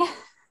thing.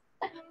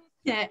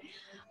 Yeah.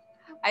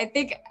 I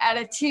think at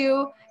a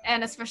 2,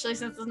 and especially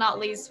since it's not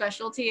Lee's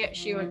specialty,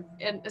 she would,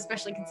 and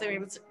especially considering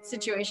the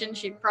situation,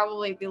 she'd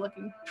probably be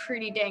looking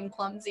pretty dang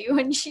clumsy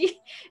when she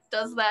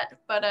does that.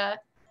 But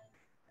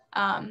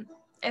I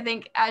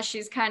think as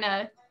she's kind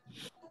of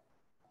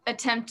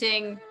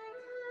attempting,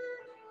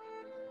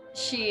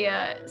 she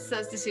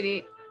says to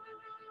Sudi,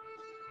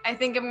 I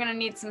think I'm gonna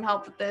need some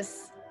help with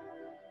this,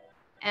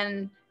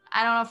 and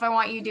I don't know if I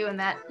want you doing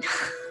that.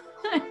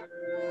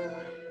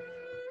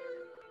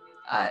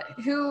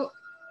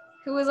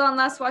 Who was on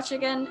last watch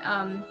again?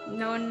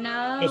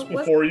 Nona. Just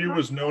before you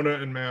was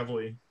Nona and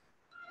Mavli.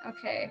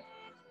 Okay.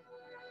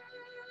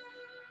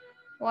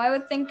 Well, I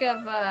would think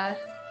of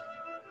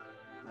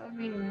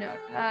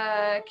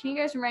can you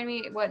guys remind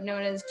me what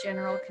Nona's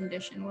general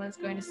condition was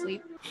going to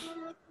sleep?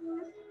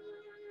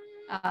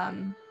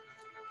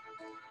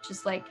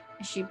 Just like,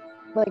 is she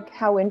like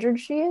how injured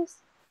she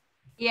is?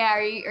 Yeah,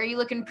 are you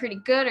looking pretty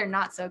good or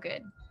not so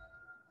good?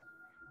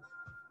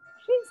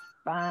 She's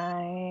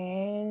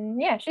fine.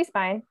 Yeah, she's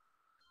fine.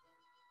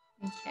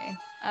 Okay.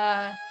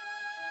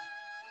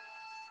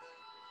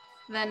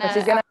 Then but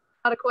she's gonna have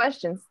a lot of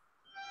questions.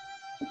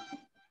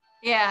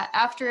 Yeah,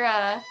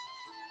 after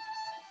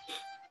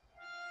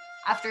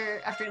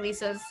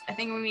Lisa's, I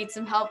think we need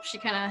some help. She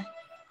kind of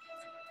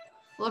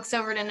looks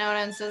over to Nona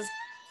and says,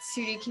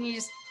 Sudi, can you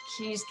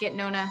just get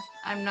Nona?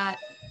 I'm not.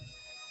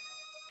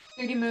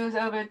 Sudi moves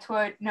over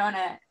toward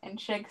Nona and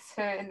shakes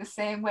her in the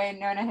same way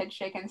Nona had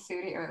shaken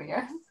Sudi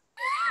earlier.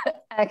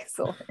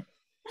 Excellent.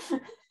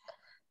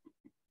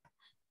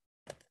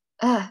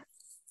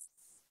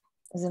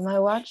 Is it my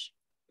watch?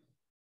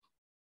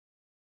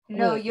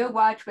 No, Wait. your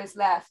watch was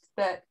left,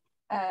 but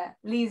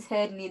Lee's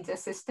head needs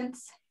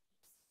assistance.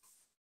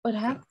 What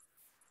happened?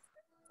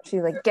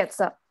 She like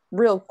gets up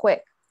real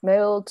quick, maybe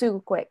a little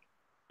too quick.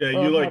 Yeah,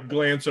 you like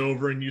glance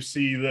over and you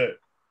see that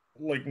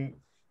like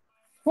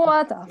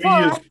What the Lee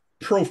fuck? is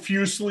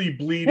profusely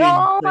bleeding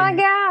Oh my from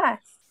god!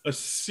 a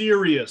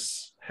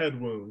serious head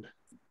wound.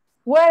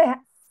 What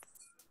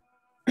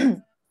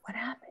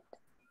happened?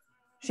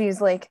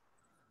 She's like,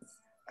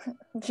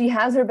 she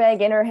has her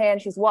bag in her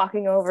hand. She's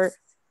walking over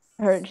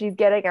her. She's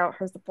getting out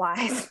her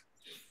supplies.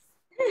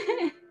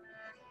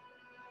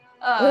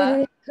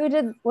 Who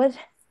did what?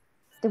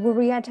 Were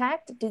we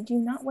attacked? Did you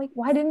not wake?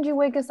 Why didn't you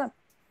wake us up?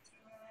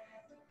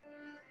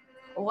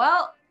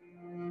 Well,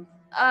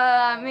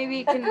 maybe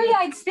you The can.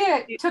 three-eyed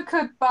spirit took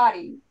her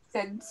body,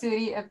 said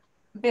Sudi a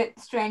bit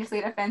strangely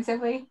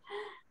defensively.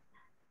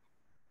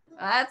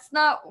 That's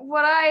not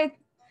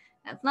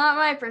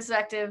my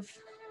perspective.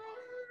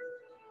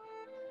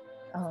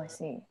 Oh, I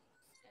see.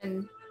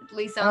 And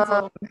Lee sounds a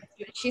little when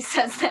she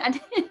says that.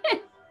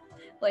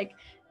 Like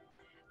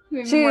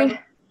maybe more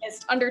like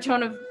pissed,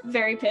 undertone of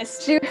very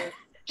pissed.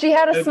 She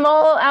had a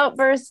small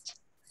outburst.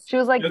 She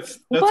was like, that's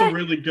what? a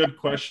really good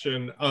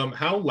question.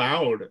 How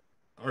loud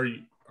are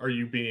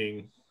you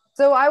being?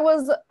 So I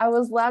was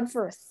loud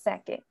for a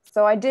second.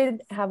 So I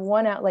did have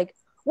one out like,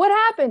 what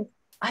happened?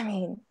 I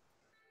mean,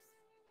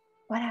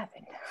 what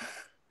happened?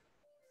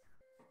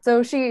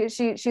 So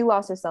she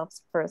lost herself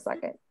for a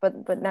second,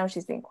 but now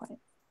she's being quiet.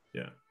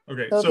 Yeah.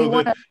 Okay. So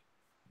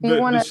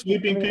the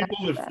sleeping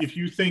people, if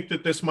you think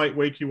that this might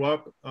wake you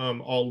up,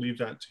 I'll leave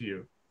that to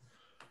you.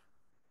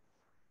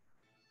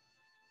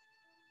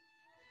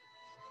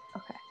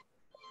 Okay.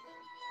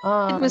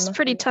 It was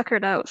pretty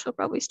tuckered out. She'll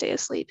probably stay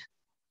asleep.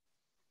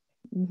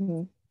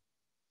 Mm-hmm.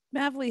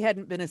 Mavli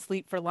hadn't been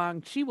asleep for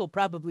long. She will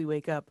probably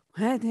wake up.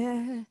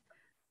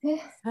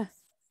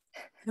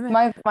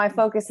 My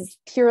focus is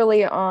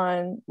purely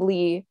on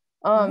Lee.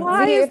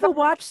 Why Lee, is the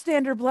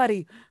watchstander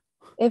bloody?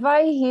 If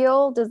I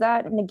heal, does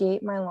that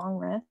negate my long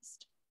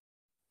rest?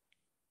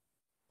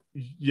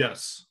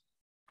 Yes.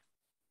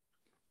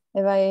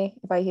 If I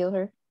heal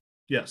her?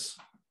 Yes.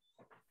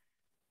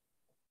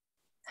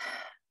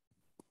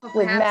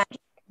 With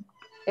magic.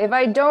 If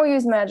I don't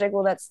use magic,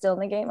 will that still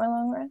negate my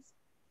long rest?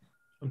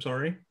 I'm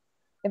sorry?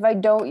 If I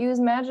don't use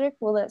magic,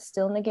 will that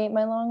still negate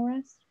my long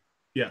rest?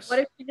 Yes. What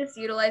if she just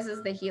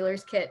utilizes the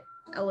healer's kit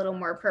a little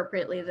more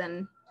appropriately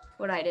than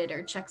what I did,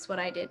 or checks what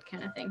I did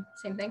kind of thing?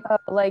 Same thing?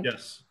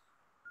 Yes.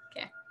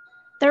 Okay.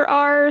 There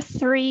are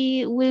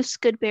 3 loose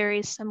good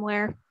berries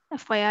somewhere,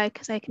 FYI,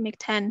 because I can make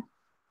 10.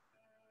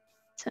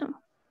 So.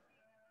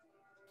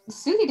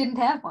 Sudi didn't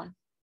have one.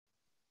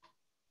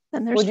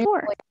 Then there's Would you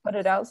 4. Put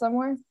it out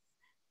somewhere?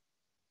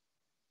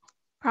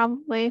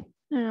 Probably. I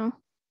don't know.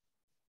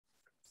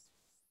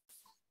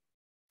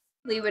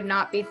 Lee would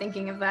not be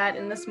thinking of that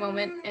in this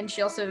moment, and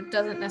she also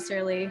doesn't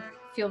necessarily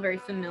feel very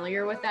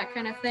familiar with that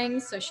kind of thing,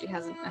 so she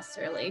hasn't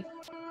necessarily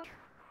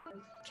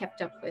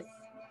kept up with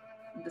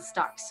the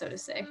stocks, so to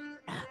say.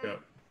 Yeah.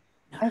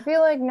 I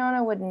feel like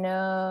Nona would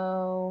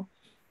know.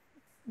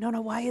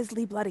 Nona, why is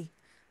Lee bloody?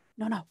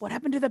 Nona, what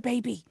happened to the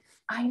baby?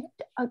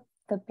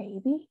 The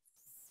baby?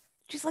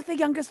 She's like the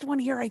youngest one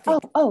here, I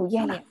think. Oh,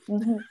 yeah, yeah.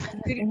 Mm-hmm.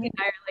 Sudi and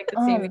I are like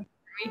the same age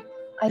for me.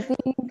 I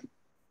think,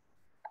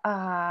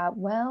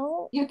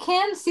 well... You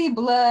can see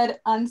blood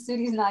on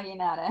Sudi's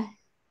Naginata.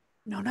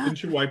 Nona?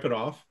 Didn't you wipe it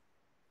off?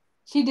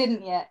 She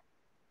didn't yet.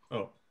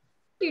 Oh.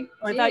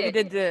 I thought you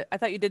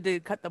did to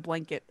cut the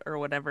blanket or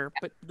whatever,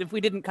 but if we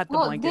didn't cut the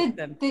blanket,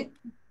 then...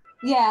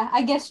 Yeah,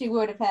 I guess she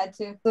would have had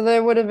to. So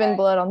there would have been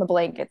blood on the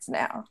blankets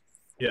now.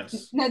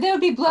 Yes. No, there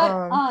would be blood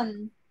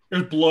on...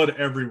 There's blood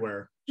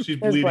everywhere. She's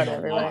bleeding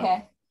a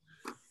lot.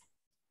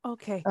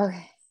 Okay.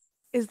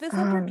 Is this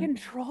under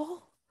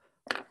control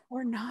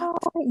or not?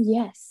 Oh,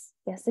 yes.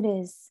 Yes, it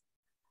is.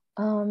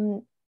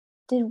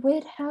 Did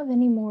Wit have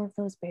any more of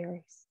those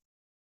berries?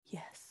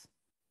 Yes.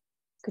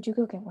 Could you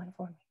go get one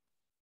for me?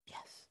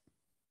 Yes.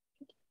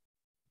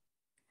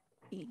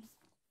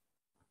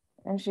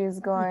 And she's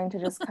going to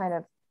just kind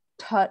of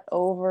tut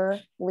over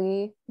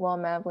Lee while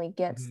Mavli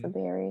gets the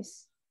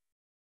berries.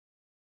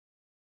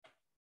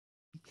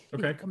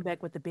 Okay. Come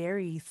back with the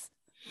berries.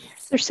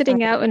 They're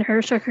sitting out in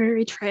her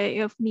charcuterie tray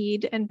of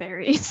mead and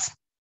berries.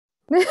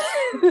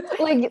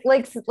 like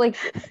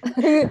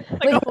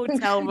a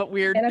hotel, but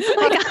weird.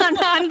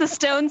 Like on the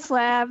stone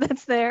slab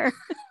that's there.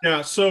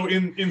 Yeah. So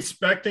in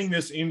inspecting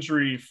this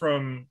injury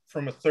from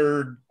a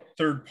third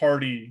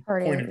party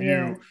point of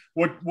view,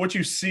 what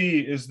you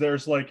see is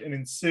there's like an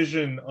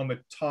incision on the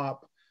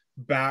top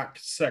back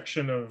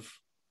section of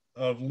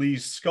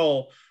Lee's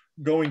skull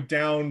going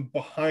down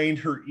behind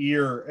her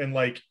ear and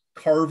like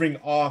carving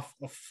off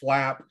a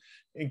flap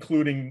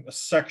including a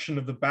section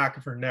of the back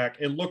of her neck.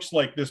 It looks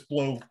like this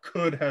blow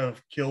could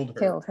have killed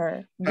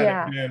her.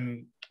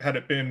 Had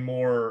it been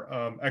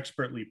more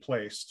expertly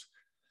placed.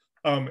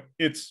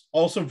 It's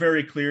also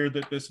very clear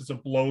that this is a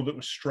blow that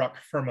was struck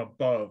from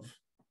above.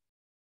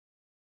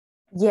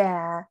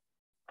 Yeah.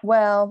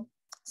 Well,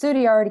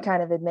 Sudi already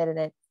kind of admitted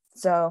it.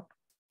 So,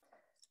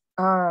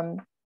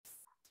 And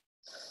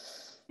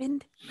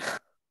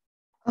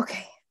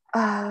okay.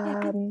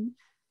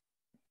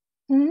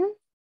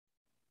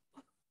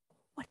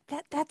 what?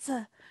 That's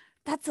a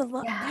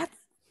lot. Yeah.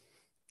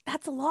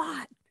 That's a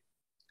lot.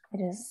 It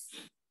is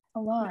a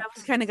lot. I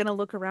was kind of gonna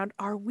look around.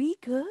 Are we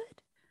good?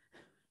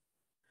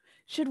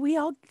 Should we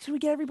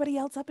get everybody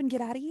else up and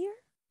get out of here?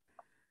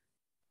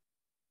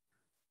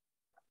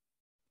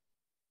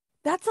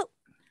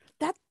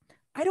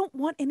 I don't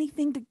want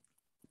anything to.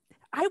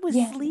 I was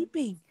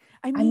sleeping.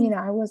 I mean,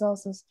 I was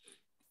also.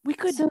 We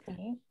could.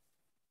 Sudi,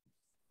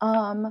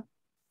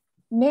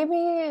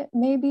 maybe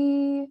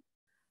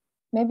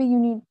you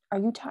need. Are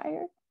you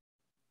tired?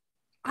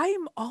 I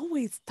am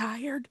always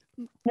tired.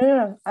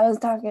 No. I was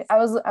talking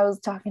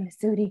to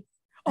Sudi.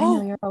 I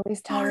know you're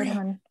always tired, sorry.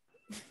 hon.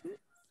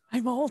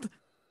 I'm old.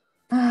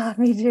 Ah,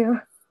 me too.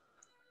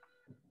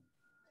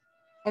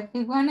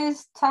 Everyone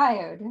is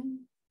tired.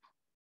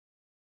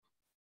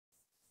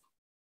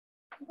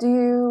 Do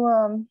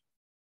you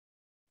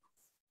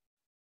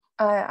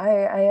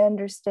I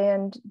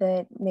understand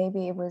that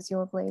maybe it was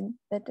your blade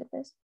that did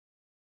this.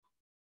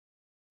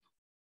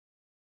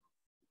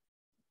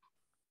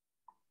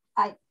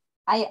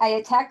 I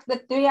attacked the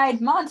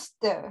three-eyed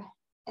monster,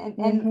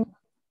 and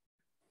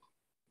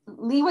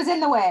Lee was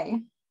in the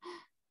way.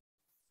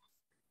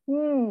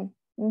 Well,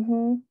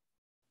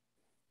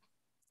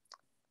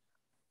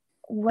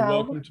 You're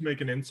welcome to make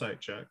an insight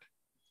check.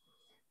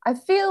 I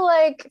feel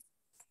like,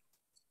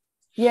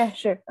 yeah,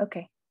 sure,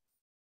 okay.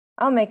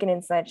 I'll make an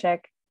insight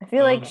check. I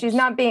feel like she's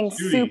not being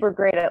super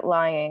great at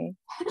lying.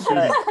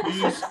 But...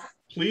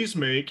 please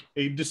make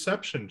a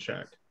deception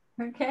check.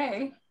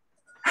 Okay.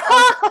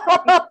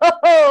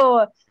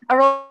 Oh, I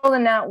rolled a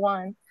nat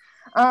 1.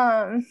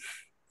 So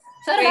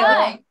did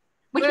I,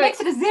 which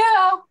makes it a 0.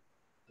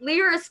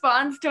 Lee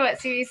responds to what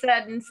Sudi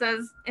said and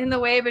says, "In the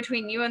way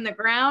between you and the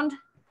ground."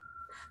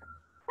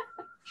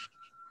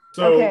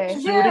 So okay.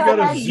 Sudi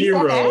got a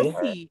 0.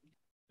 And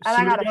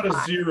I got a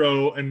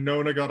 0, and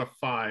Nona got a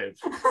 5.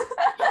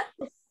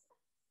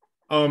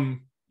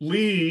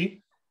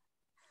 Lee,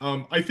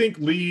 I think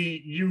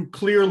Lee, you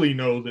clearly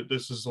know that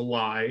this is a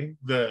lie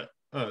that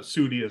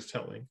Sudi is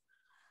telling.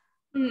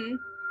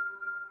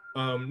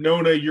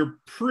 Nona, you're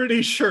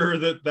pretty sure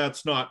that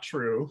that's not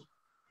true.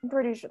 I'm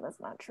pretty sure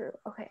that's not true.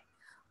 Okay.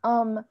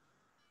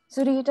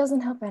 Sudi, it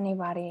doesn't help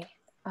anybody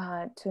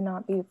to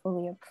not be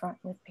fully upfront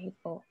with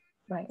people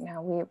right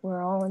now.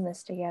 We're all in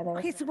this together.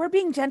 Okay, so we're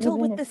being gentle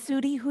with the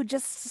Sudi who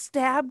just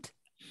stabbed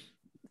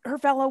her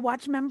fellow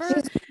watch member.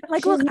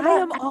 Look, I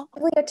am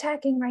actively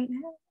attacking right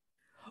now.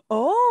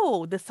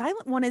 Oh, the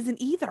silent one isn't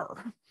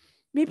either.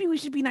 Maybe we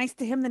should be nice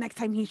to him the next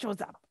time he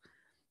shows up.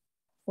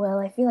 Well,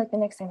 I feel like the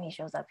next time he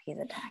shows up, he's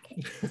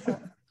attacking.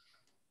 So.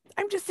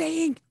 I'm just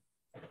saying,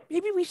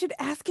 maybe we should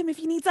ask him if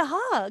he needs a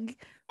hug.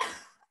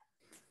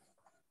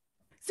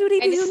 Sudi,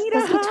 do you need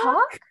a hug? Does he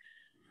talk?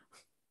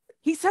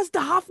 He says the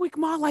Hofwick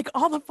Ma like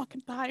all the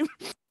fucking time.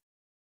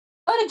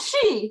 What did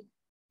she?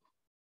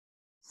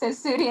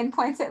 Says Sudi and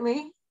points at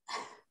Lee.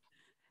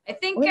 I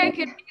think I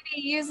could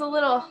maybe use a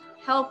little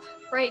help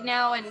right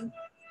now, and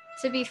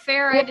to be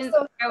fair, I didn't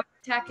think I was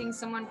attacking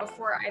someone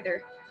before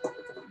either.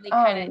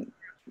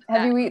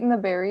 Have you eaten the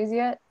berries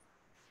yet?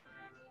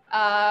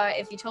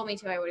 If you told me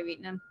to, I would have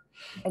eaten them.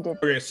 I did.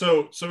 Okay,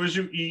 so as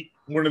you eat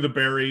one of the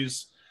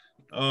berries,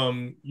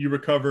 you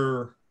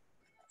recover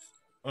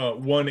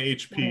 1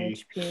 HP. 1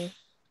 HP.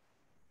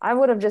 I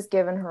would have just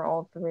given her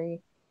all 3.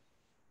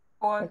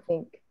 4. I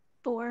think.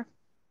 4.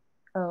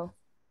 Oh.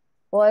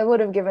 Well, I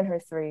would have given her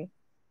 3.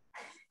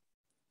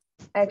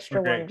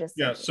 Extra 1 just.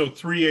 Yeah, so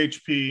 3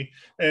 HP.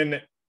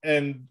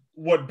 And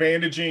what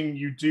bandaging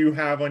you do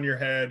have on your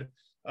head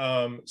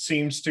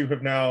seems to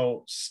have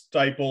now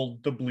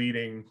stifled the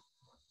bleeding.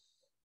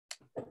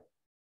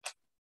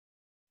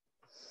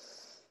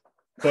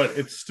 But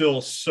it's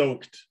still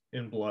soaked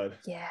in blood.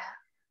 Yeah.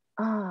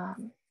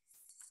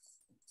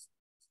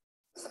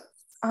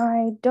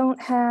 I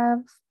don't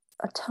have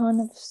a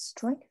ton of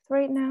strength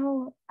right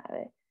now.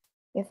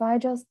 If I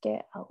just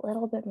get a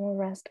little bit more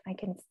rest, I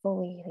can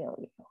fully heal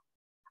you.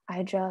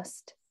 I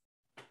just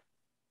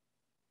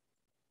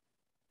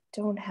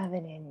don't have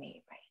it in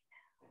me right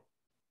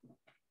now.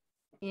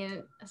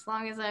 Yeah, as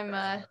long as I'm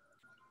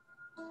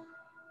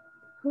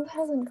Who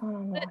hasn't gone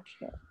on watch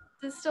yet?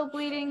 Is it still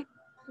bleeding?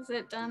 Is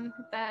it done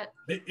with that?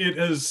 It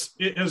has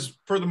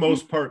for the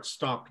most part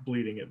stopped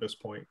bleeding at this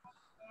point.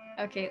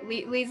 Okay,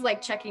 Lee's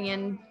like checking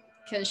in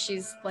because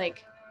she's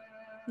like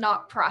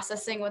not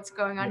processing what's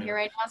going on here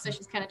right now, so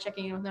she's kind of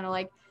checking in with Nona,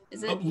 like,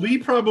 is it? Lee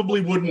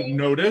probably wouldn't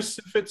notice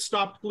if it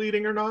stopped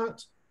bleeding or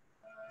not.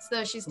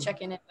 So she's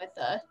checking in with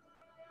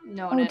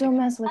Nona. Oh, don't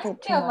mess with I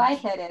it too feel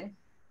much. lightheaded.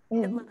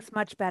 It looks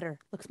much better.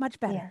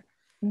 Yeah.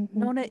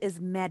 Nona is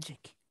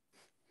magic.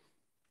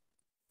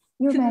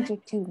 You're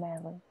magic too,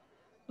 Madeline.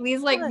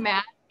 Lee's like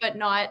mad, but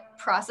not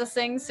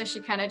processing. So she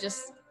kind of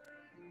just,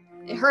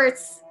 it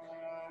hurts.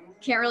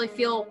 Can't really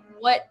feel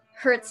what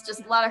hurts,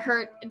 just a lot of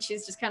hurt. And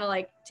she's just kind of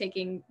like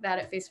taking that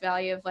at face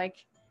value of like,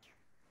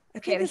 I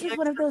think this is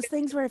one of those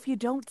things where if you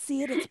don't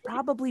see it, it's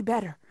probably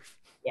better.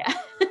 Yeah.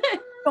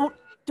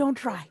 Don't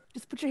try.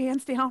 Just put your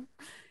hands down.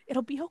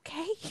 It'll be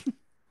okay.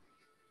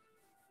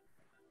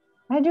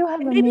 I do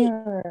have a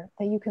mirror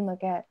that you can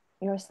look at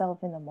yourself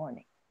in the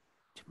morning.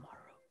 Tomorrow.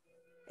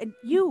 And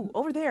you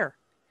over there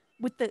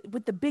with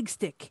the big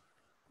stick,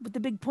 with the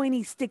big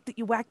pointy stick that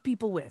you whack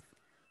people with.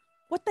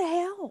 What the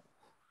hell?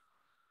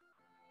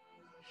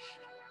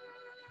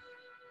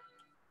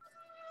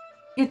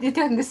 You're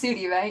talking to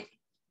Sudi, right?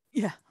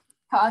 Yeah.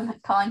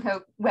 Calling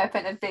her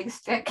weapon a big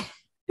stick.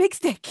 Big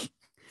stick.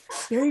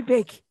 Very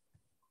big.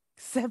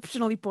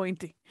 Exceptionally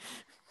pointy.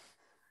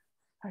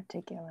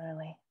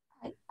 Particularly.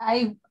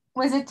 I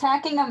was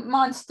attacking a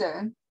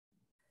monster.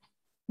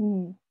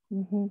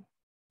 Mm-hmm.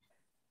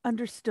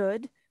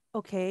 Understood.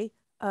 Okay.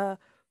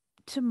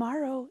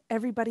 Tomorrow,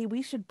 everybody,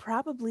 we should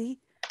probably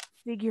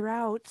figure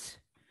out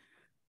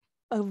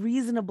a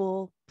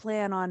reasonable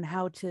plan on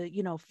how to,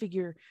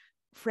 figure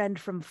friend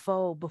from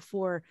foe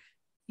before,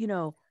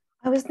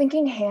 I was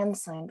thinking hand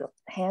signs, like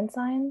hand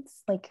signs.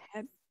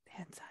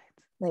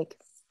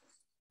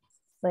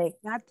 Like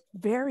Not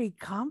very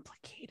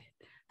complicated.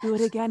 Do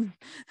it again.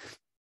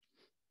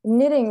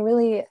 Knitting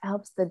really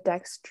helps the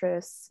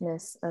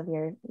dexterousness of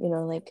your,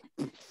 like.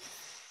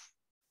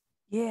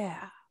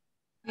 Yeah.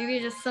 Maybe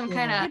just some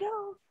kind of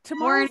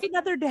tomorrow's warning.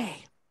 Another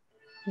day.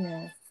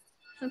 Yeah.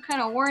 Some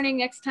kind of warning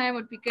next time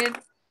would be good.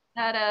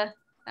 That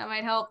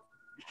might help.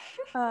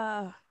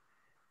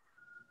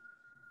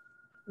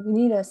 We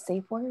need a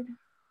safe word.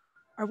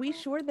 Are we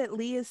sure that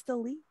Lee is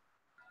still Lee?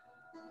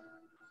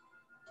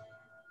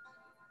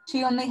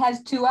 She only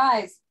has 2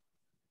 eyes.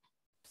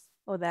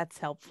 Oh, that's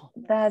helpful.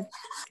 That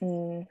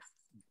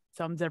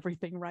sums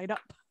everything right up.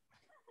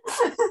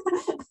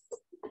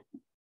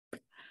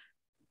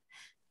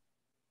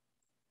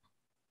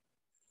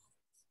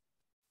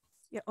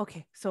 Yeah,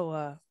 okay.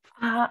 So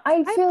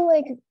I feel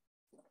like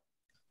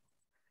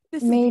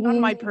this is beyond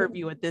my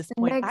purview at this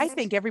point. I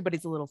think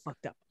everybody's a little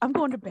fucked up. I'm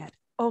going to bed.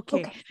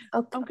 Okay.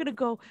 I'm gonna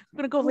go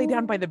lay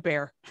down by the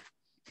bear.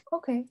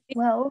 Okay.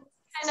 Well,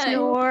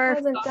 Snore.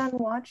 hasn't done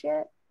watch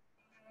yet.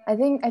 I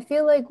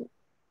feel like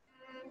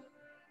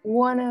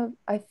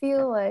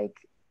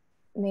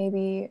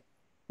maybe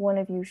one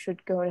of you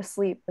should go to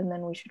sleep and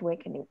then we should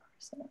wake a new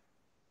person.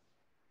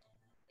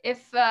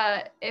 If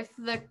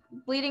the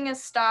bleeding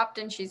has stopped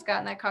and she's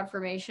gotten that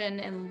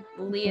confirmation and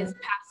Lee is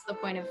past the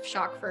point of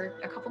shock for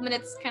a couple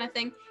minutes kind of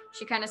thing,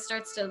 she kind of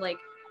starts to like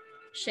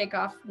shake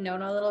off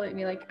Nona a little bit and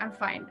be like, I'm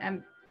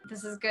fine.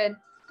 This is good.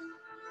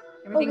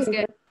 Everything's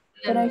good.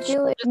 But I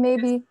feel like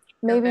maybe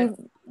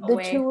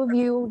the two of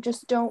you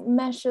just don't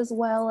mesh as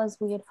well as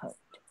we had hoped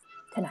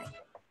tonight.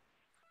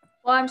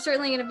 Well, I'm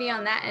certainly going to be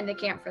on that end of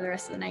camp for the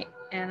rest of the night,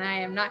 and I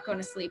am not going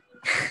to sleep.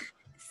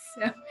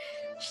 So,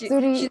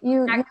 Sudi,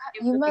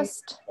 you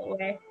must.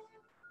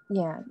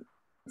 Yeah,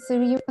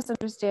 Sudi, you must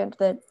understand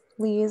that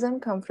Lee is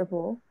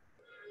uncomfortable,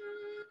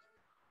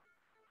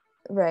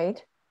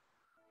 right?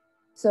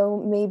 So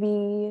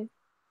maybe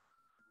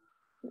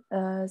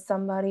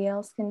somebody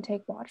else can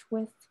take watch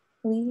with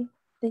Lee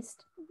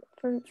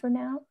for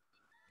now.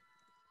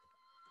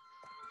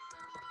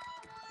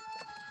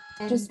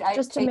 And just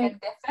to take make a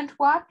different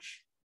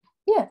watch.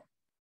 Yeah.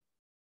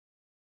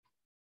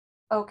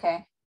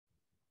 Okay.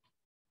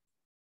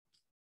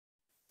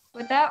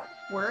 Would that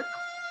work,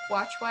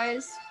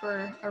 watch-wise,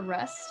 for a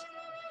rest?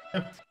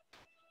 Yeah.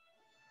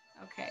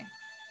 Okay.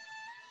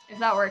 If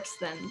that works,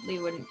 then Lee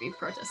wouldn't be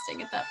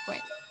protesting at that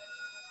point.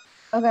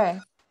 Okay.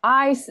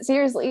 I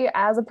seriously,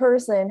 as a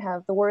person,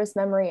 have the worst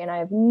memory, and I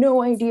have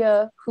no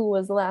idea who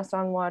was last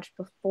on watch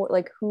before,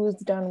 like who's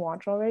done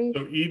watch already.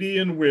 So Edie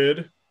and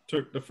Wid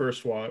took the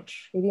first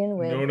watch. Edie and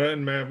Wid. Nona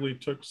and Mavli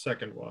took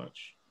second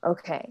watch.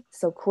 Okay,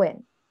 so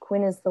Quinn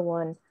is the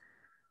one.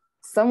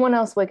 Someone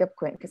else wake up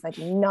Quinn, because I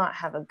do not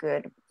have a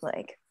good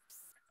rapport.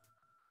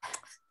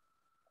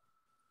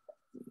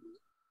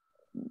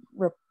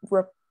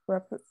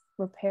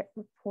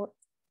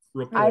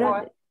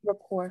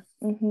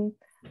 Mm-hmm.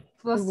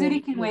 Well,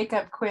 Sudi can wake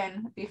up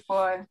Quinn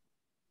before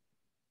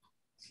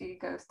she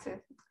goes to.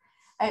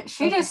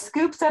 She just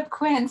scoops up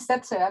Quinn and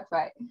steps her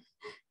upright.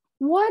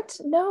 What?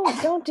 No,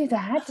 don't do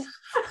that.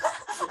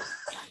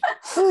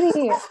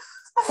 Sudi,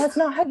 that's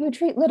not how you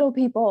treat little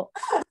people.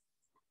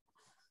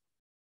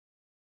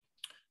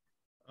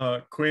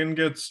 Quinn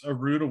gets a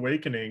rude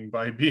awakening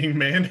by being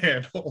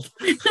manhandled.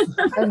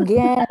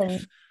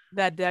 Again.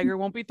 That dagger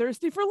won't be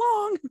thirsty for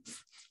long.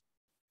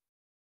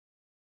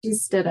 She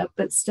stood up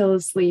but still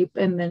asleep,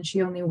 and then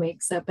she only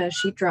wakes up as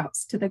she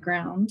drops to the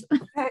ground.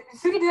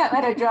 Sudi did not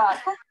let her drop.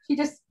 She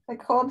just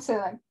holds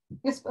her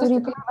you're supposed Sudi,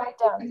 to put her back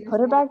down. Put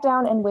her back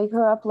down and wake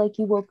her up like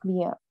you woke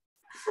me up.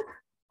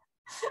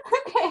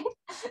 Okay.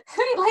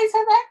 Sudi lays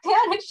her back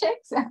down and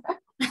shakes her.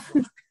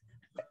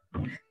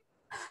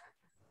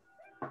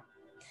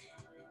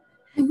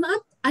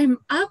 I'm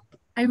up.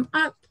 I'm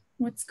up.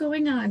 What's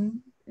going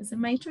on? Is it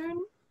my turn?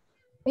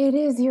 It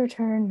is your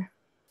turn.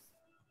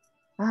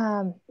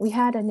 We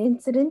had an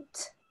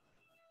incident.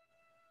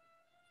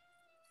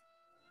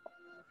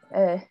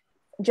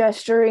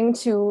 Gesturing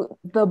to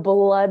the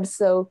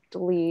blood-soaked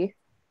Lee.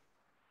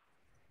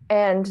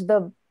 And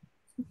the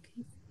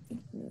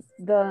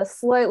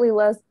slightly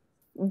less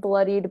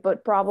bloodied,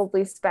 but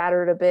probably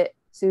spattered a bit,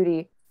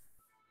 Sudi.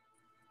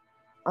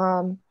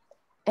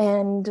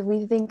 And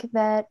we think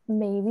that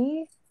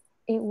maybe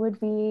it would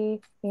be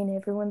in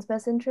everyone's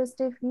best interest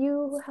if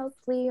you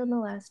helped Lee on the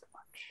last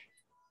watch.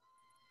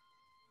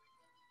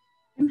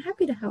 I'm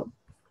happy to help.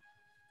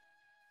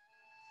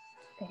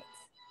 Thanks.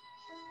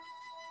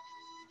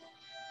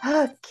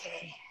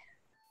 Okay.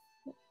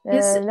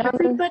 Is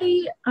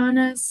everybody on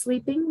a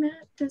sleeping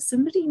mat? Does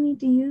somebody need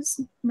to use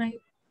my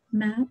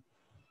mat?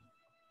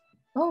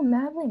 Oh,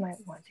 Madly might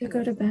want to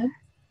go to bed.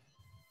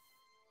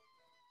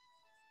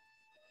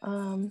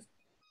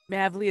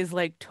 Mavly is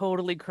like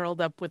totally curled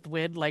up with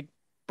Wid, like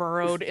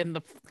burrowed in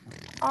the.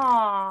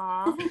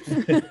 Aww.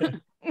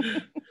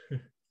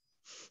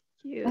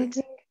 Cute. I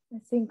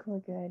think we're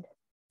good.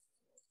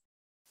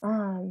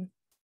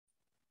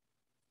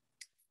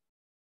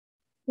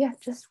 Yeah,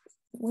 just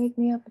wake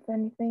me up if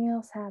anything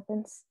else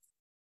happens.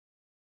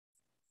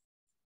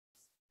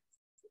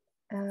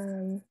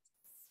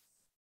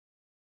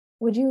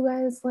 Would you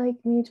guys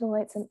like me to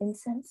light some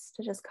incense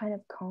to just kind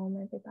of calm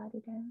everybody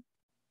down?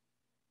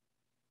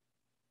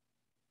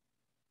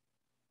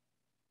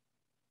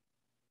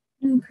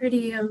 I'm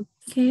pretty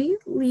okay.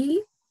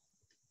 Lee?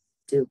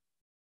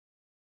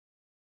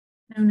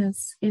 Known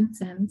as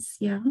incense,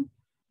 yeah.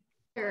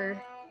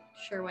 Sure,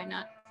 why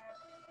not?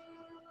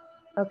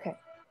 Okay.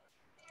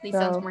 Lee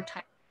sounds more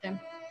tired than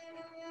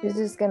him.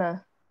 She's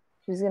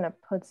gonna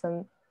put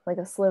some, like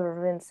a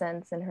sliver of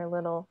incense in her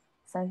little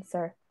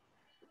censer.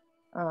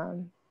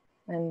 And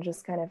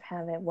just kind of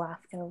have it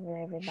waft over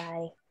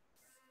everybody.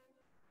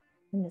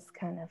 And just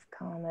kind of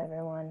calm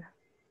everyone.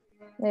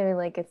 Maybe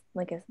like an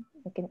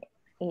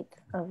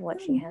eighth of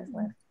what she has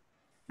left.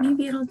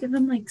 Maybe it'll give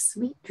them like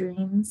sweet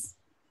dreams.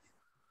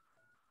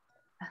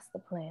 That's the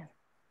plan.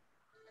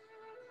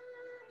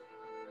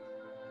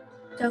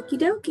 Doki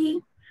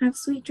doki. Have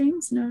sweet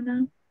dreams,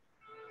 Nona.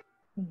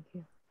 Thank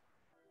you.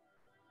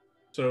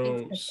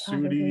 So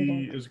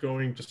Sudi is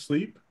going to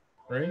sleep,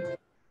 right?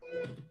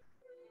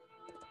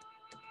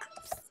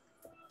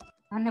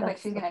 I don't know what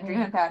she's gonna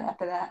dream about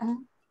after that.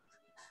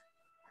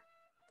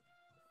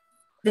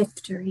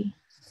 Victory.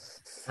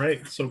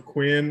 Right. So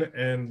Quinn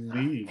and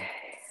Lee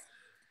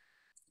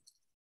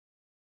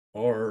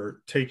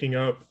are taking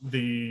up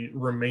the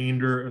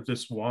remainder of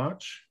this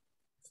watch.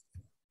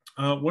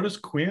 What is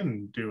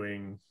Quinn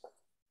doing?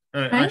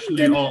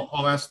 Actually,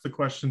 I'll ask the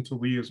question to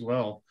Lee as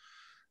well.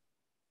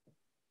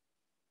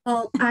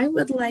 Well, I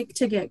would like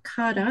to get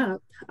caught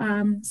up.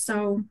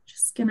 So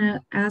just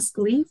gonna ask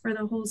Lee for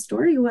the whole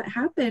story. What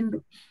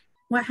happened?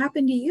 What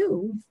happened to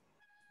you?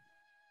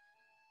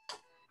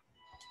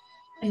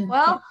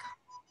 Well,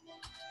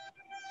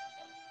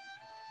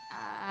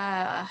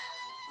 I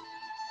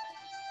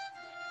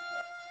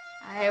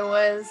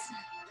was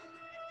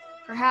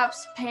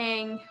perhaps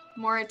paying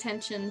more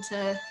attention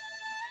to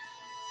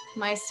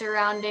my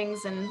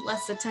surroundings and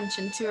less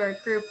attention to our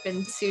group,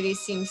 and Sudi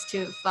seems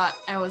to have thought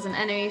I was an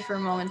enemy for a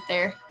moment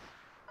there.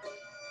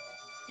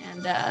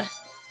 And that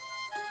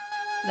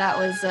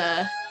was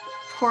a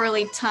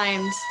poorly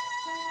timed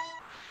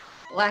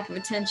lack of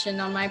attention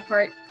on my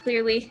part,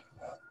 clearly.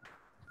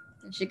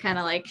 And she kind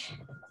of like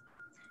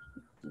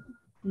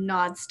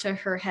nods to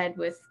her head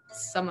with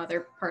some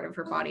other part of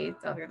her body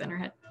other than her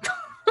head.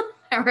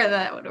 However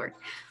that would work.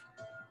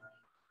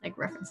 Like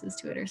references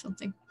to it or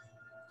something.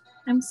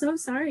 I'm so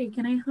sorry.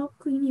 Can I help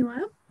clean you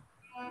up?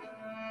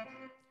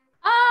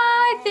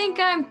 I think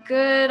I'm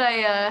good.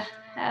 I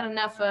had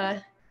enough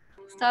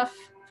stuff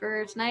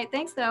for tonight.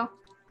 Thanks though.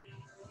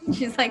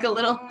 She's like a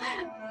little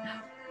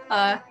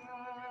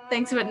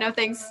thanks but no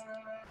thanks.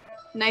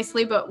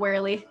 Nicely but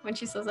warily when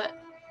she says that.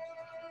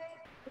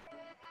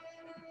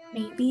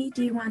 Maybe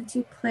do you want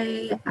to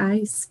play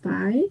I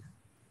Spy?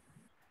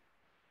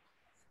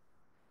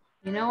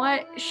 You know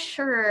what?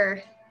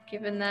 Sure.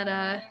 Given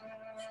that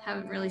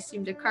haven't really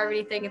seemed to carve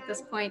anything at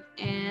this point,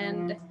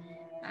 and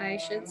I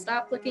should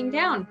stop looking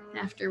down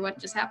after what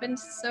just happened.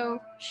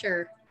 So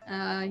sure,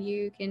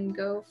 you can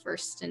go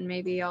first, and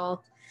maybe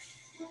I'll.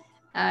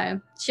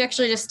 She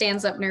actually just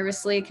stands up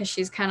nervously because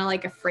she's kind of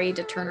like afraid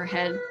to turn her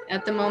head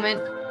at the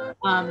moment.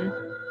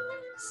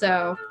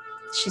 So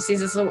she sees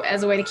this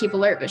as a way to keep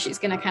alert, but she's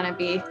gonna kind of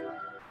be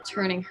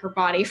turning her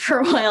body for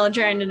a while and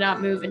trying to not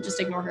move and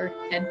just ignore her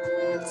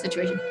head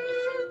situation.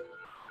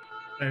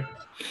 Okay.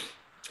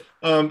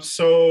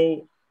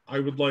 So I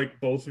would like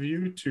both of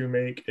you to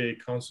make a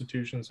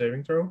Constitution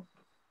saving throw.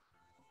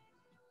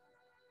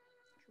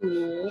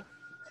 Cool.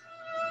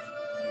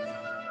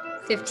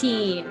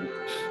 15.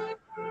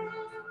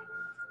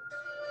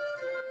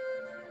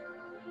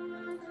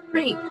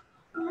 Great.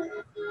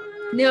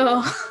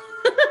 No.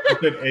 You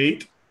said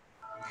 8?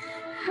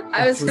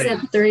 I was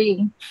said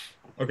 3.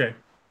 Okay.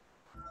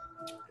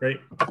 Great.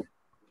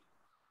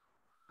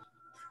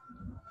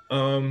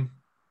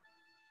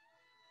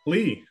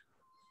 Lee,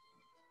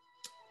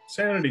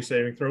 sanity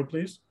saving throw,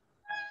 please.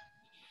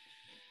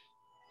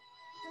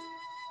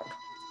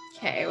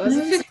 Okay, When was I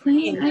a was 15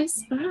 playing I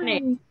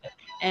Spy.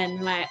 and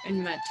my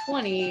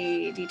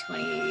 20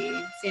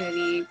 d20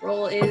 sanity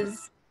roll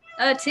is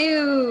a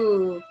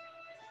 2.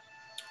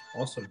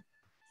 Awesome.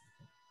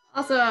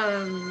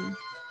 Awesome.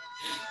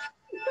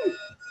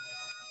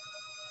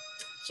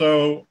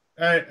 So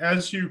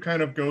as you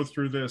kind of go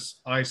through this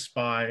I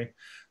Spy,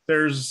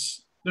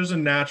 there's a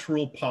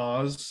natural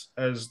pause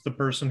as the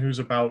person who's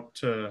about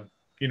to,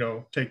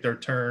 take their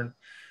turn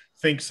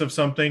thinks of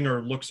something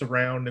or looks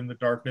around in the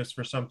darkness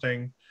for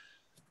something.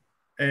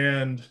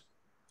 And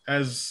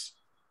as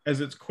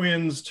it's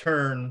Quinn's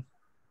turn,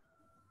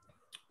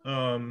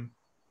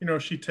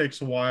 she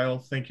takes a while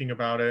thinking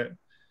about it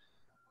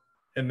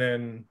and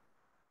then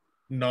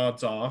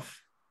nods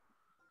off.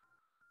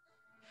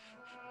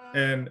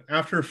 And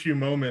after a few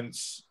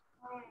moments,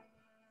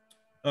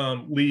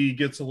 Lee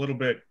gets a little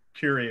bit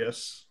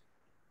curious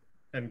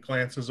and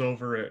glances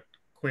over at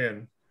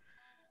Quinn,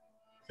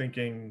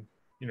 thinking,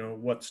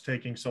 what's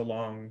taking so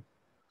long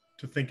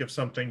to think of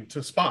something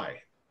to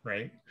spy,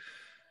 right?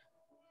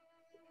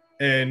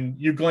 And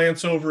you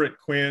glance over at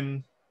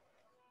Quinn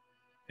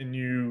and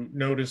you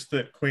notice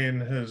that Quinn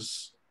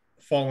has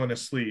fallen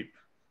asleep.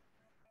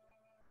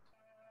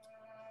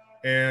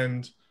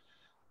 And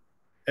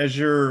as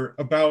you're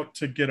about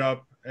to get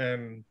up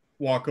and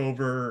walk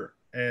over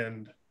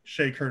and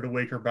shake her to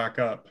wake her back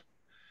up,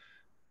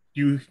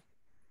 you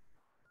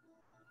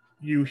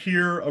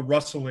hear a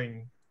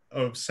rustling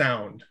of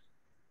sound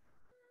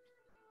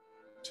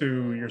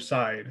to your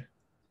side.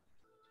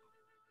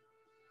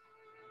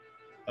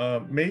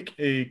 Make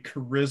a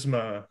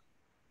charisma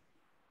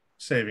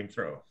saving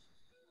throw.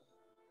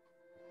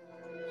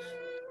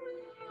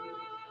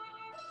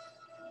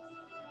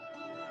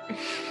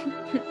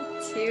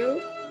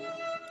 Two.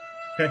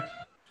 Okay.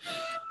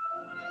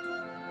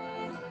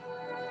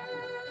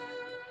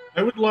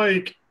 I would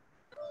like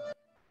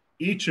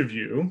each of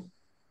you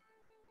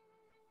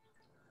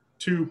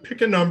to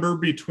pick a number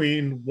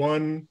between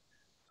 1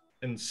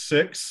 and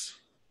 6.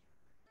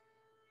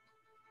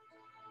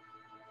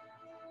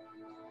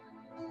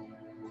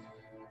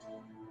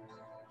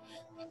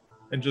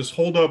 And just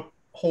hold up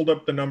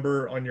the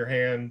number on your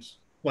hand,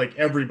 like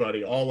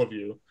everybody, all of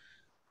you,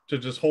 to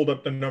just hold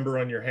up the number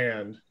on your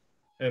hand.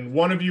 And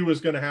one of you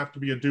is going to have to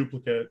be a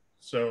duplicate.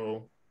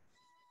 So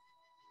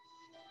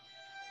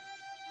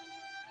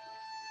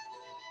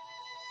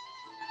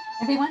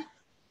Everyone?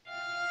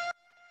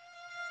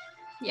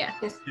 Yeah.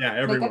 Just yeah, make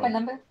everyone. up a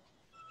number.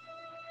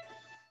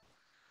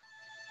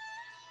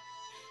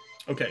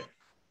 Okay.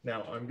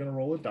 Now I'm going to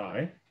roll a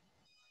die.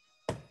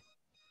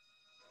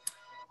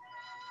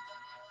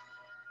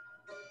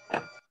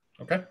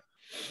 Okay.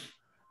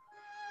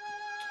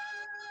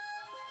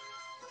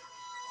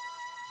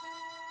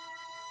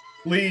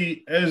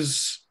 Lee,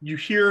 as you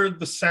hear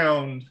the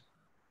sound,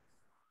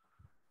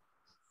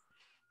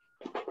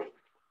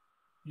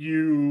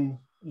 you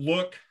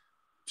look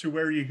to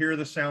where you hear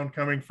the sound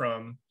coming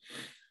from,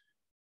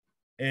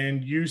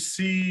 and you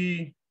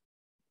see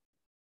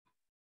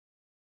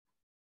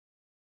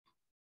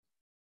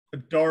a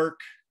dark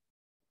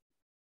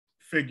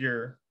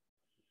figure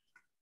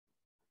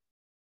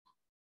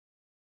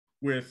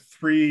with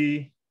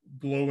 3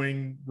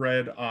 glowing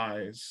red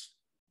eyes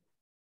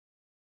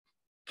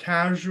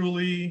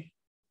casually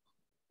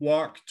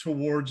walk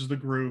towards the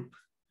group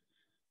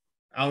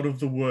out of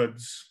the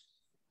woods.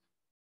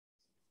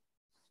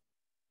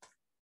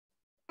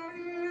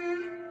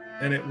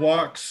 And it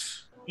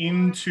walks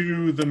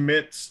into the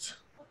midst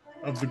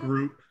of the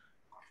group.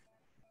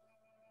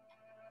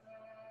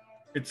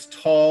 Its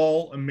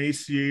tall,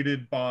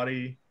 emaciated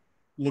body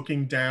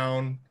looking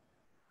down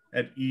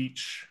at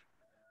each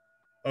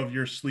of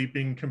your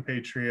sleeping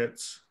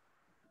compatriots.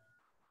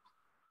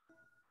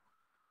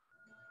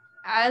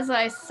 As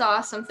I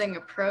saw something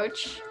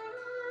approach,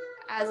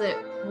 as it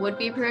would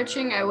be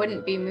approaching, I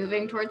wouldn't be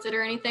moving towards it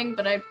or anything,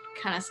 but I'd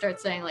kind of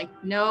start saying like,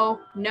 no,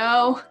 and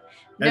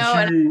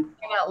I'm saying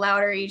out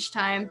louder each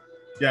time.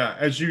 Yeah,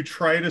 as you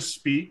try to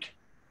speak,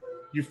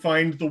 you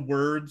find the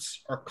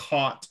words are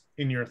caught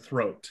in your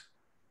throat.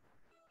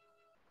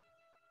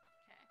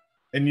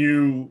 And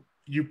you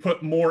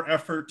put more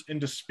effort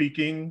into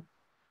speaking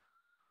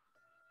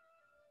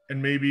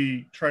and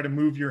maybe try to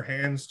move your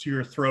hands to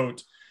your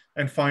throat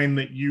and find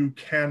that you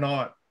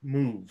cannot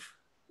move.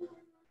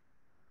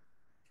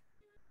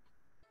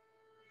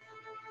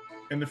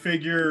 And the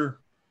figure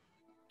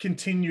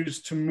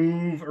continues to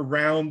move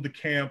around the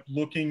camp,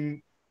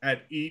 looking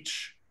at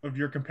each of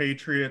your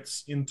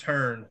compatriots in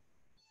turn.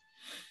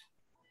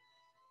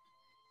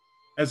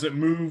 As it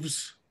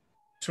moves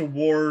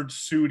towards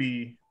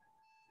Sudi,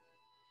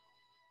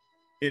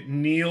 it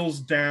kneels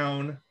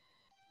down,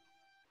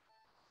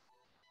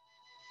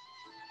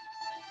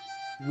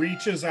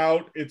 reaches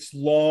out its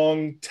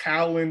long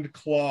taloned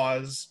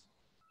claws,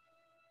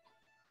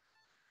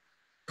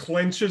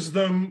 clenches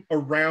them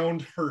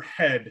around her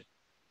head,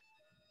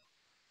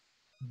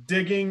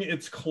 digging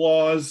its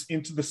claws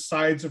into the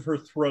sides of her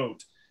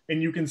throat.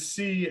 And you can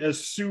see as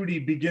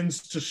Sudi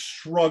begins to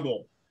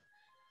struggle,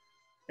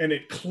 and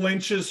it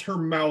clenches her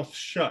mouth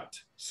shut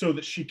so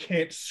that she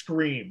can't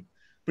scream.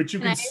 But you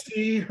can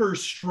see her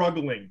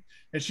struggling,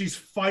 and she's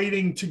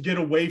fighting to get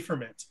away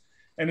from it.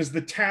 And as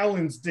the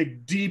talons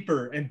dig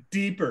deeper and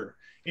deeper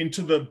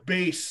into the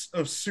base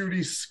of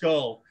Sudi's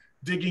skull,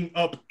 digging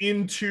up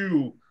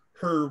into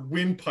her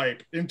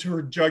windpipe, into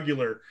her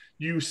jugular,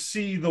 you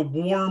see the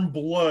warm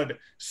blood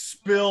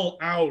spill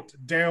out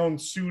down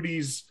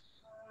Sudi's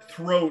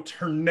throat,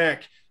 her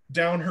neck,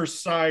 down her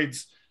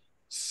sides,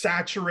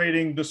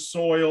 saturating the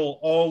soil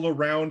all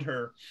around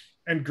her.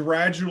 And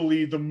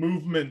gradually the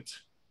movement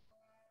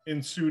in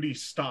Sudi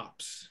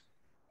stops.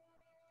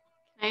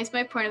 Can I use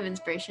my point of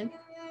inspiration?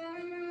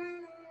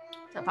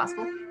 Is that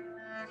possible?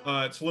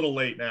 It's a little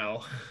late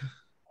now.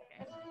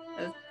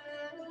 Okay.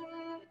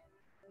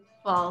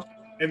 Well,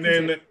 and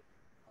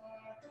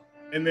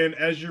then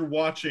as you're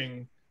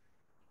watching,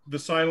 the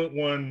Silent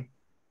One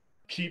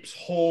keeps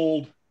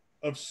hold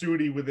of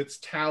Sudi with its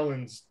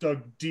talons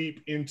dug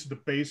deep into the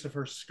base of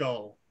her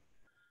skull,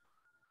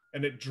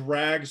 and it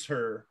drags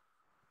her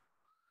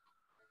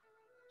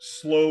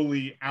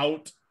slowly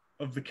out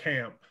of the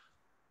camp.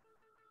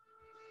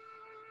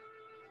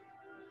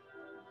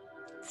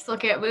 Still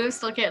can't move,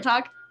 still can't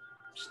talk?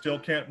 Still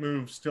can't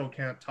move, still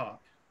can't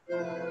talk.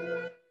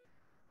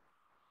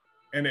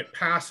 And it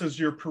passes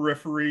your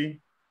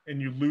periphery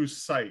and you lose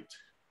sight.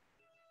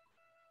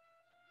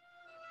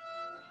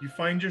 You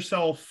find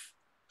yourself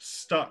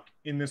stuck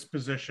in this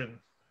position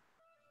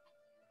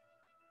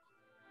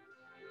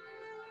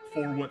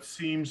for what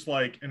seems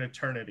like an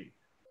eternity,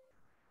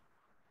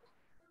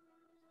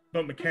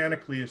 but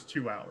mechanically is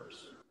 2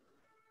 hours.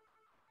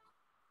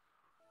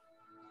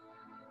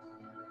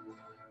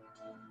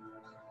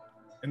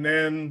 And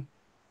then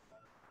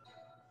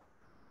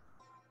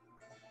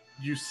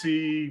you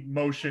see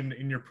motion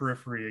in your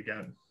periphery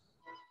again.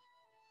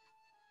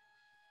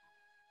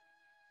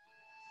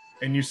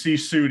 And you see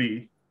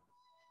Sudi,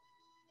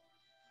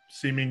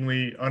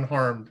 seemingly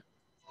unharmed,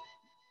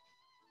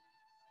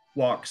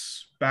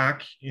 walks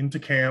back into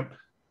camp,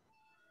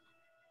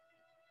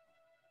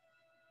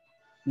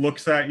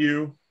 looks at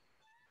you,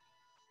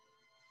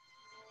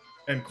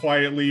 and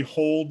quietly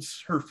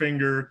holds her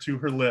finger to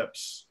her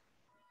lips,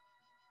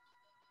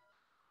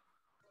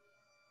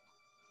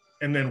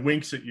 and then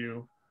winks at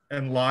you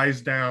and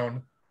lies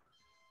down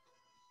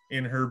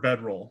in her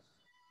bedroll.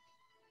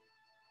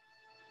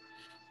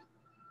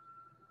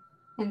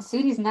 And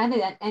Sudi's never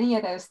done any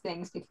of those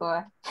things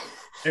before.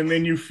 And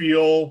then you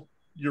feel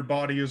your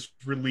body is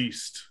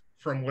released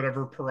from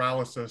whatever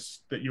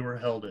paralysis that you were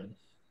held in.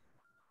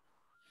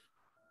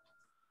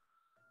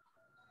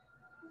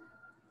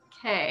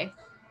 Okay,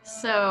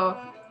 so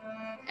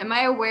am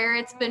I aware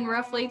it's been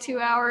roughly 2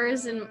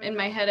 hours? In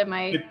my head, am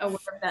I aware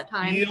of that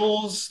time? It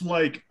feels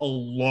like a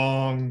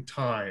long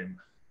time.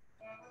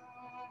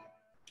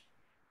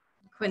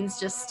 Quinn's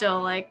just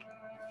still like,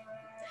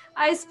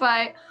 I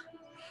spy.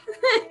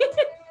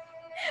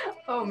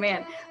 Oh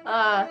man.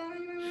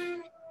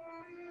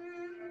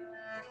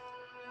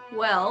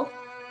 Well,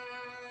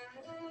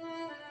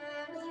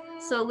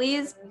 so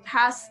Lee's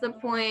past the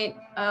point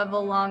of a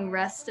long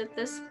rest at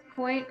this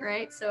point,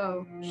 right?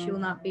 So she will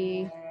not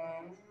be.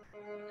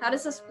 How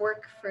does this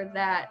work for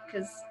that?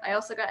 Because I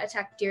also got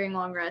attacked during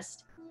long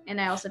rest, and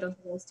I also don't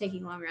think I was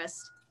taking long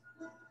rest,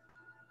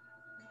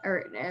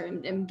 or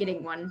I'm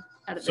getting one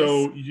out of this.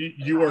 So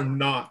you are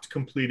not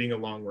completing a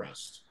long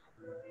rest.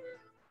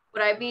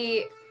 Would I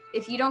be,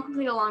 if you don't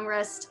complete a long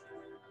rest,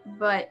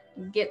 but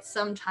get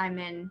some time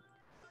in,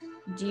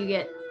 do you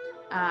get,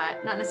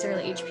 not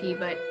necessarily HP,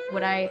 but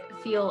would I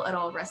feel at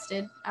all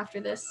rested after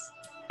this?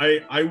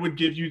 I would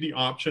give you the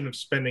option of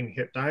spending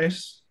hit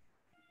dice,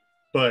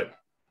 but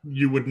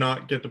you would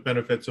not get the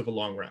benefits of a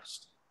long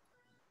rest.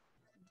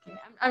 Okay.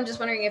 I'm just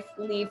wondering if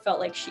Lee felt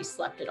like she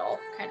slept at all,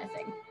 kind of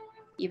thing,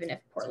 even if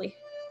poorly.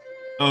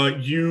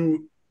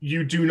 You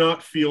do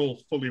not feel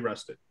fully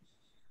rested.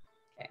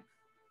 Okay.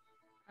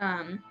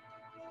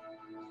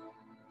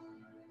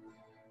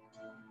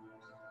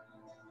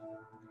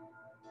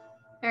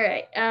 All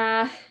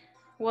right.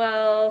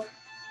 Well,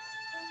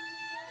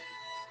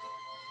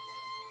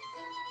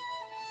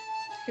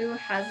 who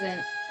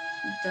hasn't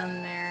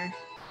done their?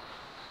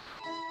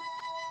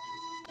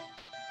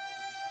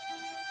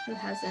 Who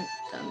hasn't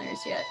done theirs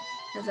yet?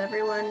 Has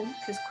everyone?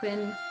 Because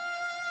Quinn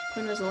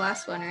was the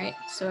last one, right?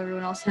 So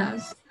everyone else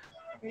has.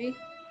 Ready?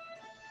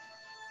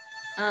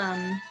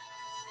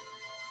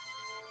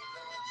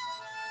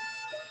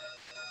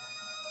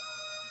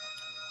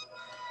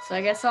 So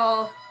I guess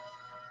I'll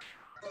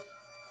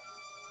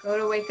go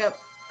to wake up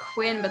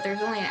Quinn, but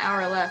there's only an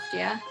hour left,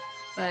 yeah?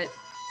 But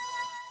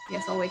I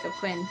guess I'll wake up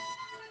Quinn.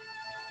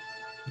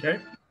 Okay.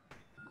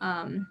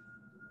 And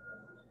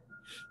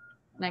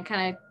I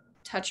kind of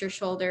touch her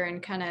shoulder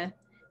and kind of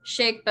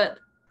shake, but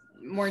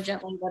more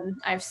gently than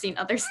I've seen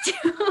others do.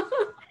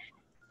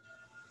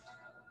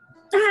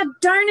 Ah,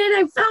 darn it,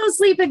 I fell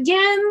asleep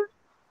again.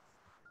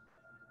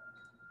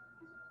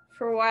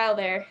 For a while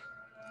there.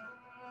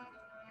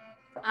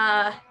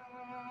 Are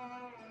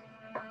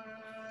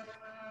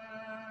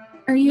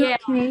you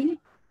okay?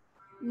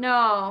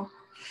 No.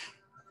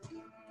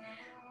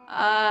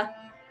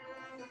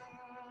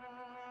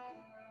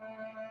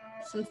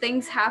 Some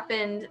things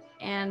happened,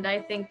 and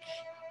I think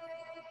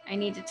I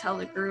need to tell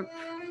the group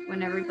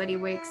when everybody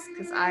wakes,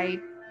 because I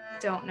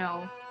don't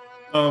know.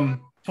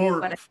 For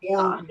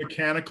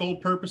mechanical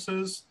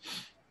purposes,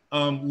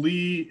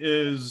 Lee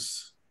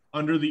is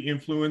under the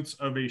influence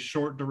of a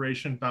short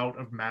duration bout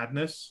of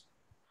madness.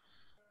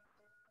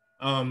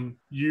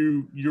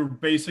 You're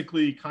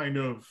basically kind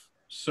of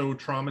so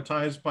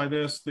traumatized by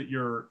this that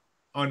you're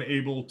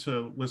unable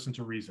to listen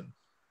to reason.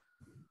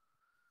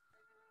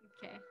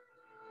 Okay.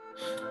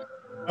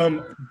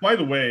 By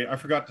the way, I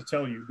forgot to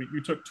tell you, but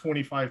you took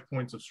 25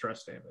 points of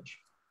stress damage.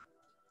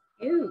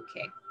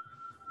 Okay.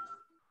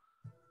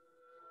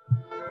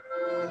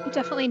 You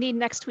definitely need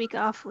next week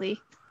off, Lee.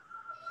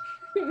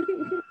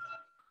 That'd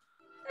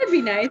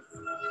be nice.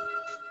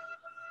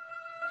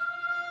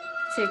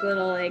 Take a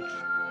little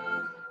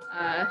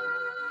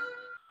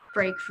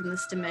break from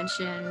this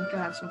dimension, go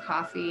have some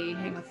coffee,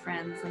 hang with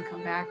friends, then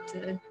come back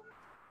to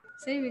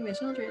saving the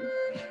children.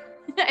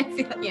 I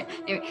feel anyway.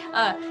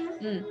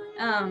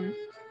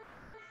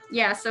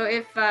 Yeah. So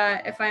if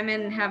I'm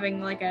in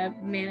having like a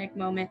manic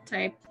moment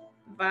type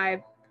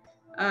vibe,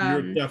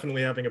 you're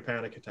definitely having a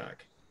panic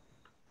attack.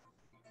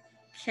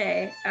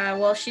 Okay.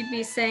 Well, she'd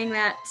be saying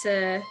that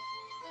to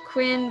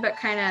Quinn, but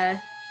kind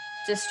of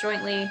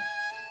disjointly,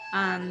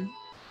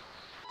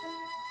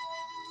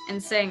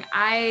 and saying,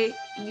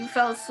 you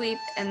fell asleep,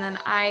 and then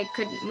I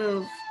couldn't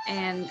move,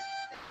 and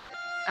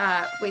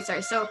wait,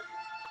 sorry. So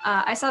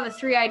I saw the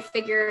three-eyed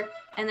figure,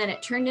 and then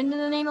it turned into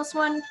the nameless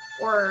one,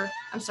 or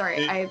I'm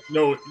sorry,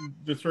 no,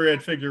 the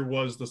three-eyed figure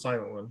was the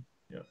silent one.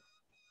 Yeah.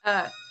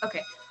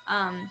 Okay.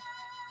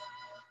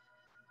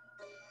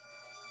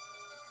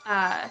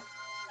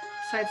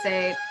 So I'd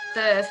say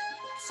the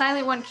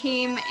silent one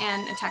came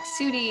and attacked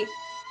Sudi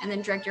and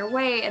then dragged her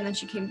away, and then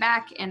she came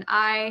back, and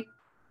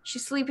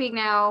she's sleeping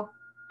now,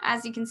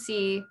 as you can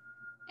see,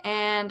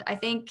 and I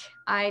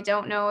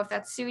don't know if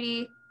that's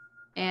Sudi,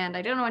 and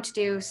I don't know what to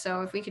do,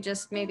 so if we could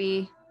just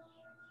maybe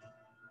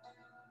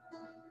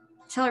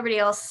tell everybody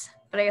else,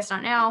 but I guess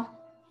not now.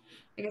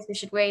 I guess we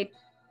should wait.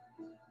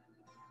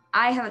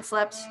 I haven't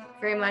slept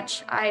very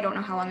much. I don't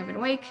know how long I've been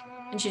awake.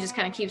 And she just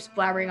kind of keeps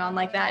blabbering on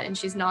like that, and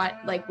she's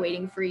not like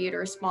waiting for you to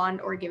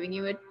respond or giving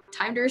you a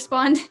time to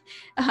respond.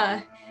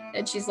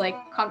 And she's like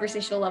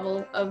conversational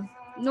level of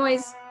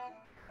noise,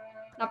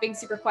 not being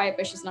super quiet,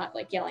 but she's not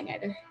like yelling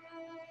either.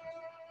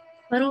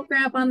 Little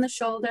grab on the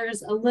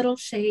shoulders, a little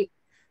shake.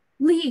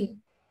 Lee,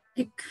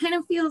 it kind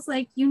of feels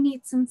like you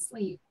need some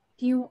sleep.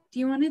 Do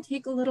you want to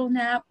take a little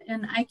nap,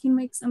 and I can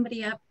wake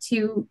somebody up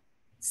to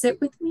sit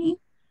with me?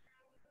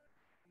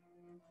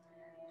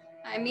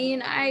 I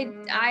mean,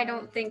 I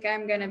don't think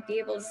I'm gonna be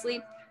able to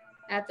sleep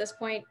at this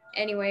point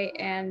anyway,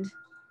 and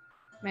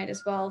might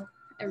as well.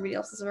 Everybody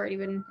else has already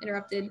been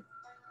interrupted.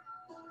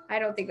 I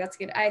don't think that's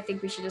good. I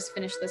think we should just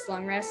finish this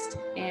long rest,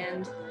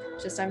 and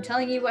I'm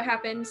telling you what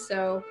happened,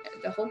 so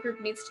the whole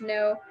group needs to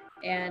know,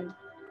 and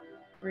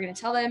we're gonna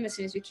tell them as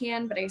soon as we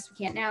can, but I guess we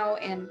can't now,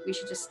 and we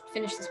should just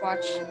finish this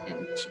watch.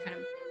 And she kind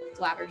of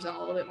blabbers on a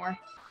little bit more.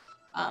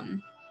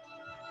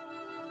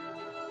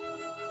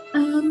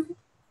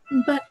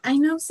 But I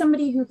know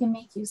somebody who can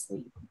make you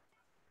sleep.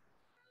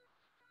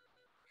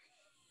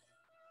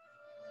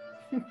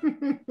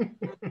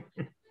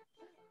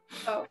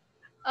 Oh,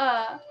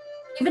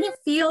 even if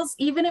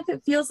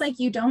it feels like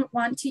you don't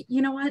want to,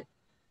 you know what?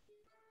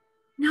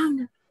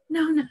 No.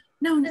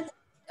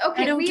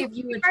 Okay, I don't give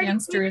you a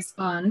chance to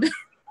respond.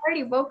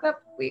 Already woke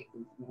up.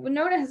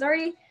 Nona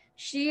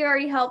she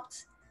already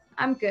helped.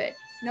 I'm good.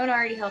 Nona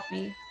already helped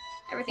me.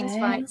 Everything's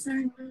fine.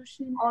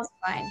 All's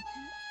fine.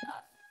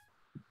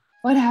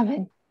 What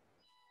happened?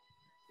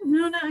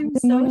 Nona, I'm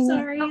so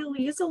sorry.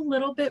 Lee's a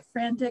little bit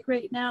frantic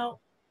right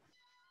now.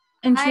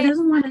 And she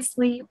doesn't want to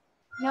sleep.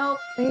 No,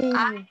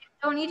 I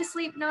don't need to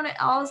sleep. Nona,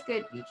 all is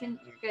good. You're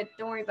good.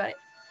 Don't worry about it.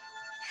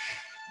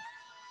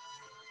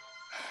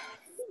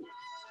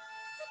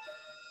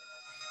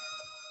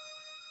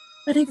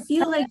 But I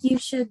feel like you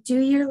should do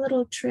your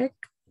little trick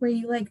where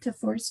you like to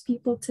force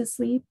people to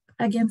sleep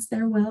against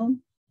their will.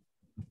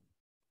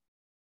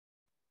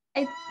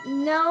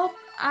 No,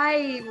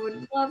 I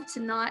would love to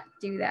not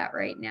do that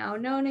right now.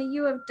 Nona,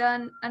 you have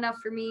done enough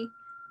for me.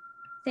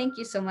 Thank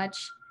you so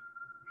much.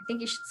 I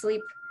think you should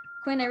sleep.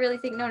 Quinn, I really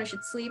think Nona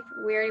should sleep.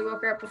 We already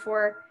woke her up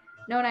before.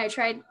 Nona,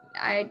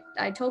 I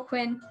told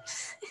Quinn.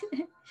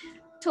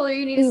 Told her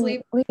you need to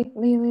sleep.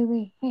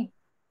 Lee. Hey.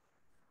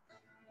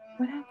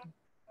 What happened?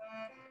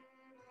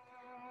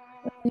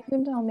 You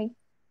can tell me.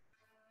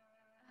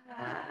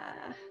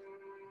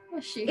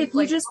 If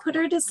you just put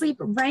her to sleep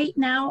right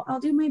now, I'll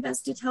do my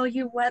best to tell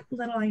you what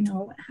little I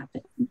know what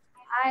happened.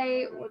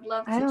 I would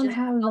love to. I don't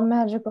have the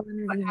magical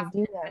energy to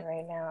do that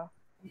right now.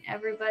 When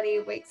everybody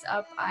wakes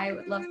up, I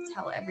would love to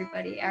tell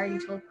everybody. I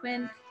already told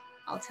Quinn.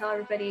 I'll tell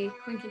everybody.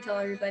 Quinn can tell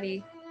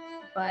everybody.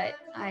 But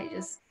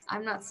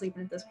I'm not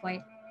sleeping at this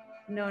point.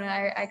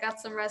 Nona, I got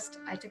some rest.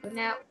 I took a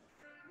nap.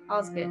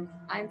 All's good.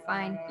 I'm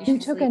fine. You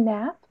took sleep. a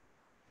nap?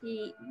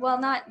 Well,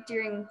 not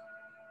during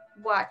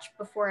watch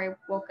before I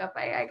woke up.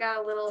 I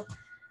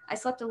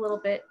slept a little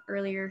bit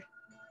earlier.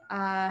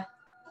 And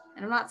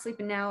I'm not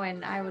sleeping now,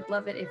 and I would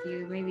love it if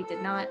you maybe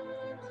did not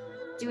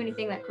do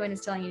anything that Quinn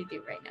is telling you to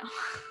do right now.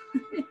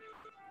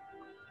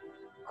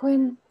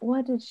 Quinn,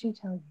 what did she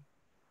tell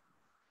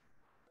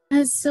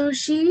you? So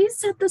she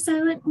said the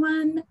silent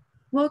one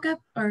woke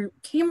up or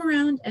came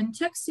around and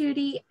took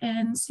Sudi,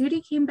 and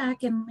Sudi came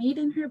back and laid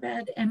in her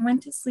bed and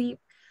went to sleep.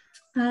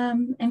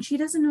 And she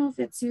doesn't know if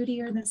it's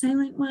Sudi or the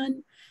silent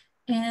one.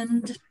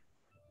 And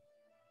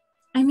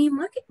I mean,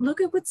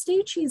 look at what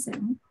state she's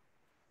in.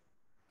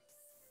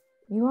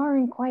 You are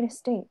in quite a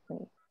state,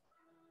 Lee.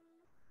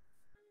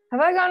 Have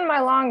I gotten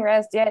my long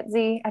rest yet,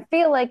 Z? I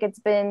feel like it's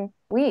been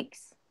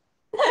weeks.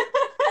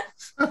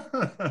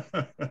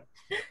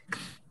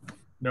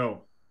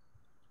 No.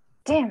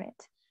 Damn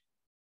it.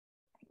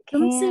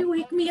 Don't say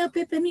wake me up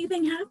if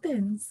anything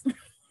happens.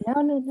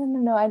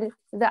 No.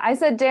 I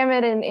said damn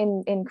it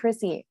in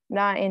Chrissy,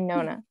 not in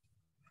Nona.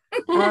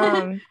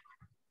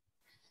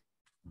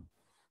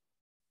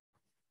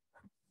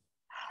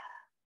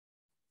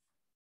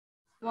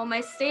 Well,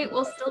 my state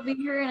will still be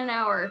here in an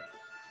hour,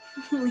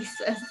 Lee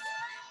says.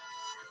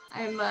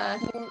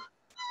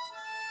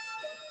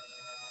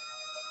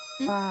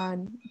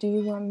 Do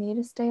you want me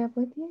to stay up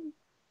with you?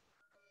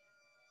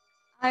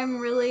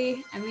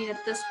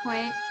 At this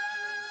point,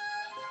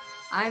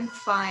 I'm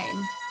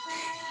fine.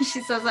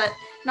 She says that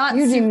not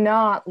you do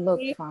not look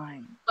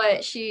fine.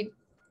 But she's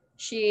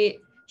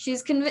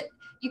convinced.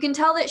 You can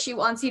tell that she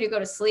wants you to go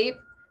to sleep,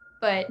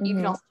 but you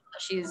can also tell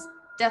she's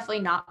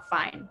definitely not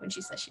fine when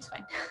she says she's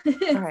fine.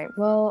 All right.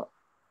 Well,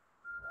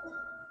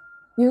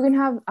 you can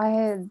have.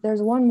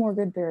 There's one more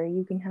good berry.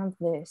 You can have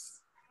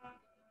this.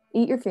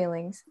 Eat your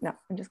feelings. No,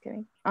 I'm just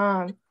kidding.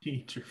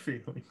 Eat your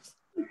feelings.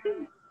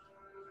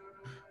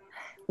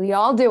 We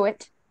all do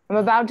it. I'm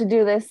about to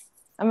do this.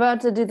 I'm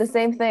about to do the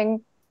same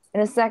thing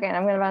in a second.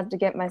 I'm about to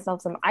get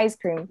myself some ice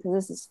cream because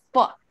this is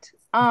fucked.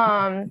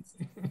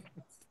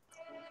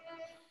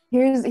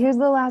 Here's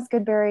the last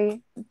good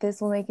berry.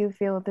 This will make you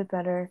feel a bit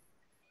better.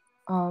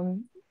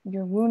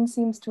 Your wound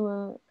seems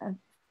to have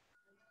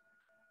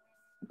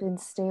been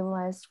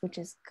stabilized, which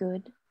is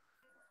good.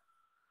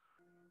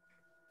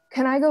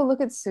 Can I go look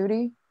at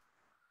Sudi?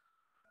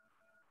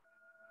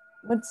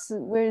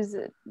 Where is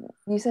it?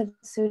 You said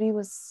Sudi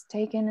was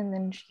taken and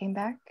then she came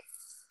back?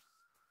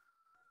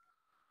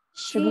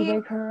 Should we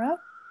wake her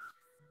up?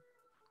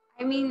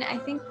 I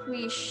think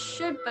we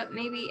should, but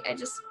maybe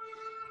it's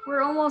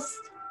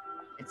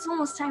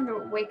almost time to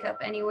wake up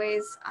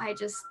anyways. I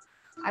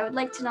would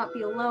like to not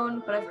be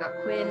alone, but I've got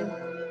Quinn.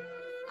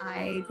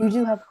 You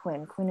do have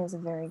Quinn. Quinn is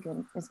very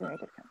good company.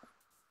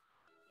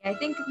 I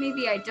think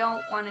maybe I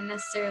don't want to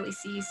necessarily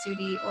see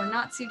Sudi or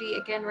not Sudi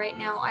again right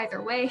now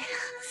either way.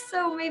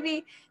 So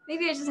maybe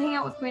I just hang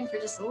out with Quinn for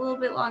just a little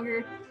bit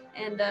longer,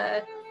 and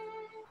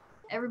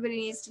everybody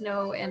needs to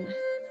know, and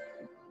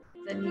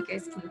then you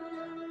guys can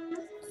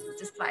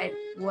decide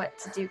what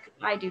to do.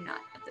 I do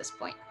not at this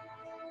point.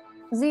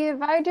 Z,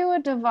 if I do a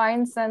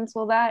divine sense,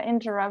 will that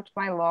interrupt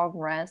my long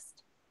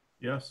rest?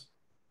 Yes.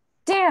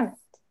 Damn it.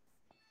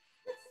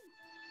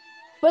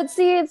 But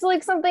see, it's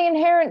like something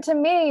inherent to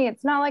me.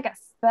 It's not like a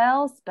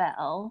spell.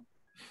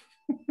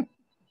 It's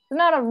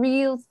not a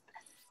real spell.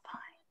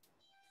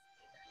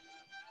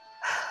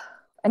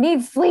 I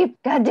need sleep.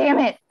 God damn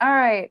it. All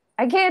right.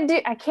 I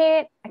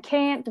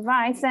can't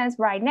divine sense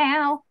right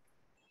now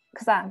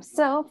because I'm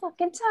so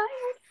fucking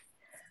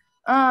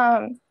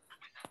tired.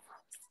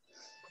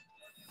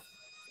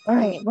 All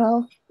right.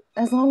 Well,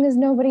 as long as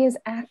nobody is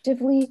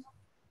actively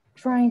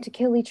trying to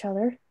kill each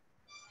other,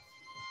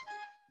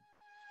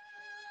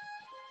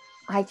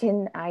 I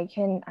can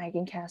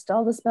cast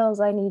all the spells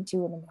I need to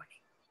in the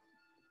morning.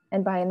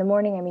 And by in the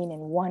morning, I mean in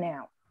 1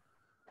 hour.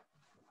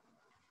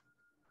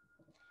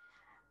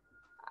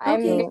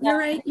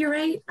 Okay, you're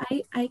right.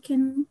 I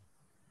can.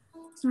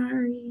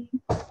 Sorry.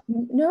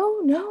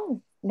 No.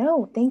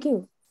 Thank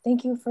you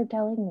for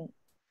telling me.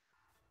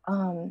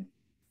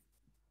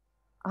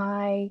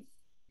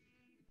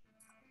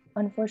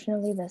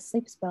 Unfortunately, the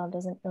sleep spell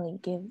doesn't really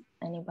give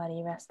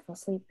anybody restful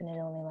sleep, and it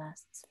only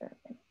lasts for a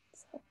minute.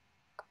 So,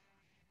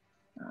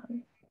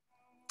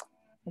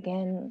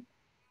 again,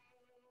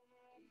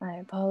 I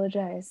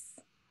apologize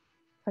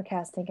for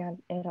casting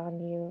it on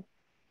you.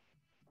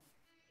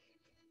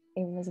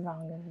 It was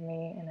wrong of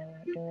me, and I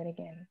won't do it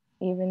again.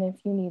 Even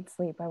if you need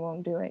sleep, I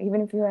won't do it.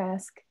 Even if you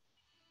ask,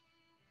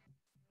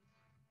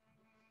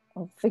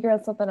 I'll figure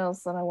out something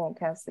else, and I won't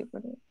cast sleep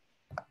with you.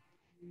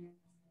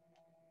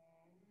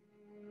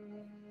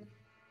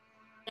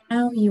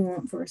 Now you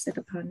won't force it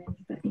upon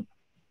anybody.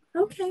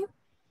 Okay,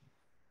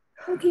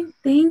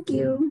 thank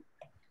you.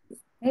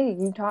 Hey,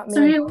 you taught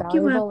me a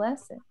valuable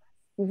lesson.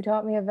 You've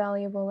taught me a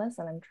valuable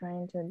lesson. I'm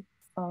trying to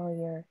follow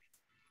your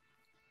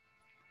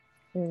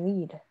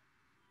lead.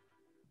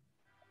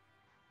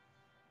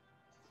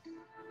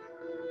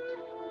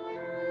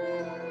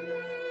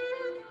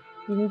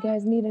 Do you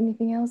guys need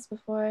anything else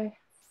before I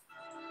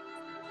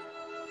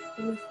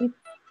go to sleep?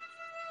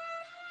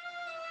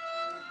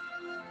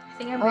 I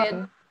think I'm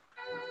good.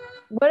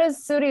 What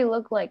does Sudi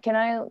look like? Can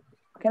I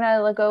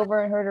look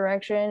over in her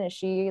direction? Is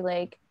she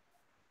like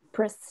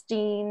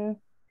pristine,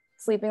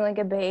 sleeping like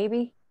a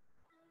baby?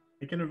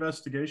 Make an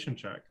investigation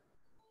check.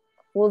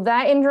 Will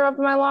that interrupt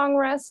my long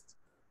rest?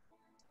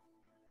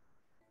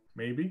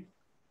 Maybe.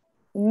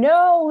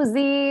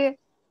 Nosy.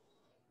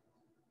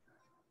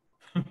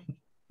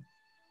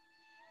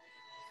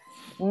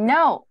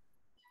 No.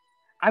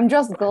 I'm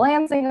just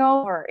glancing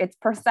over. It's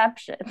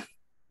perception.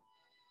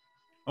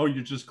 Oh,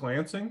 you're just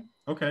glancing?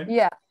 Okay.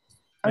 Yeah.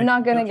 I'm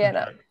not going to get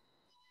up. Check.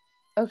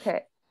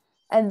 Okay.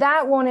 And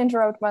that won't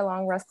interrupt my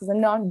long rest because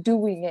I'm not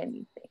doing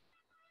anything.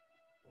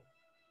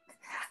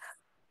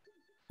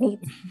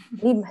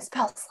 Need my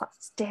spell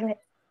slots, damn it.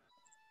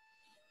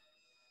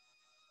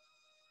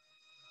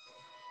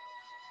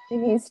 It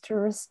needs to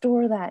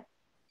restore that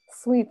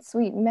sweet,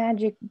 sweet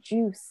magic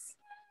juice.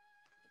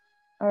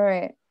 All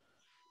right.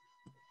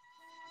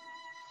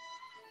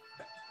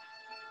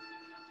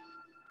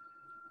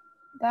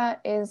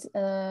 That is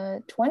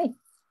 20.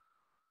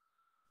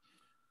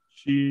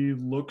 She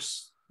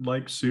looks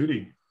like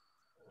Sudi.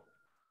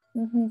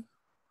 Mm-hmm.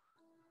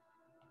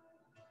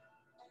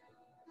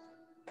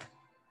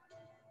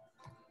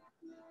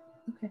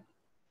 Okay.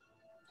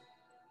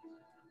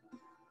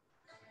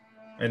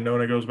 And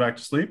Nona goes back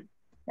to sleep?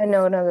 And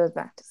Nona goes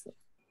back to sleep.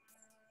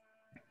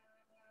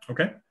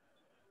 Okay.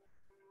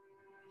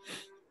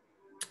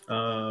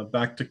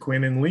 Back to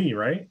Quinn and Lee,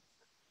 right?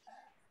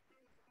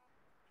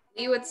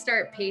 Lee would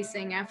start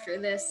pacing after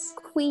this.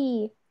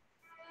 Quee.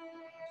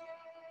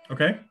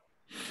 Okay.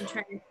 I'm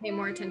trying to pay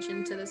more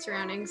attention to the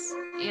surroundings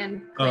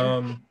and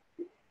Quinn.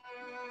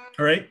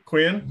 All right,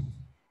 Quinn.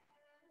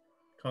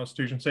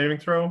 Constitution saving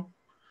throw.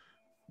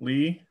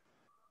 Lee.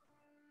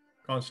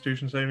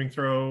 Constitution saving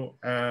throw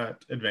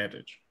at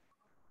advantage.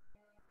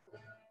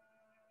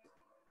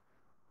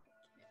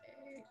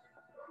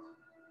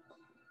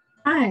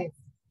 Hi.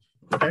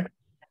 Okay.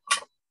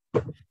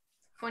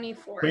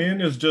 24.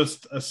 Quinn is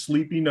just a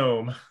sleepy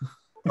gnome.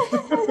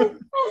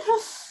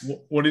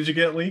 What did you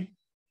get, Lee?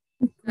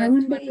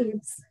 Growing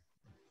babes.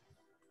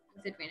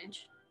 With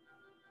advantage.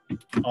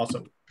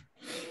 Awesome.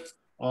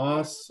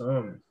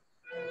 Awesome.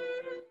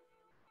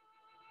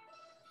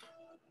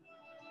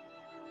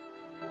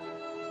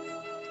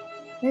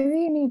 Maybe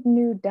you need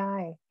new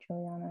dye,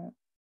 Juliana.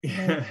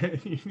 Yeah,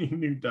 you need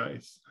new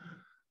dice.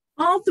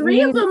 All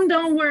three of them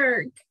don't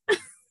work.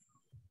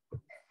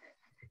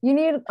 You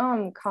need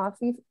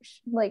coffee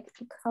like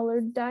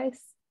colored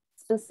dice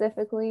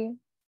specifically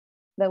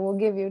that will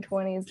give you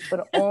 20s,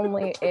 but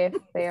only if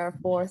they are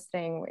for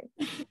staying awake.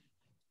 Okay,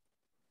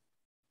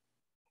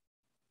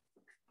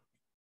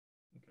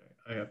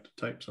 I have to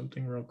type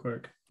something real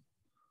quick.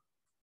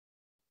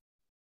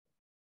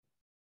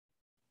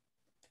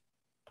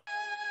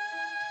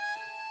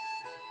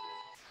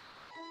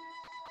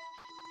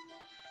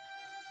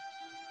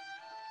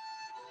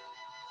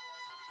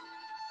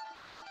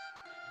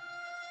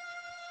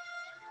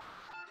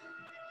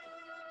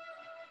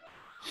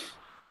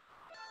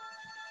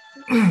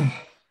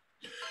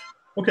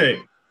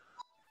 Okay.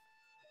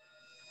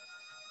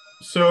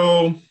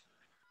 So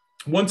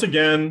once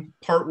again,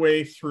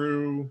 partway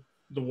through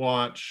the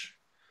watch,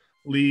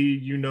 Lee,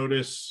 you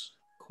notice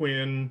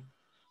Quinn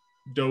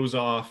doze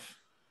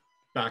off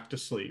back to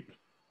sleep.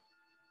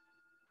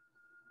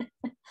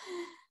 As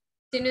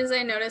soon as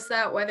I notice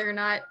that, whether or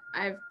not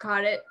I've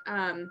caught it,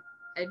 I'd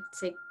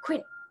say,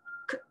 Quinn,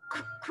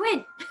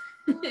 Quinn,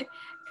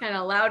 kind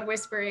of loud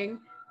whispering.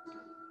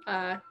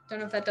 Don't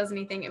know if that does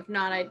anything. If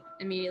not, I'd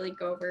immediately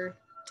go over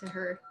to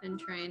her and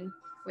try and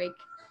wake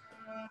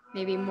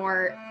maybe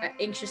more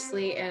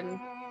anxiously, and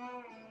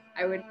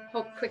I would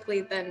hope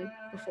quickly than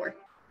before.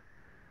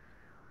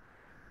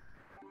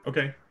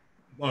 Okay.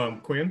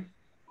 Quinn?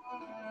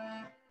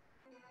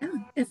 Yeah,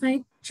 if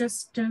I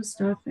just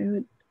dozed off,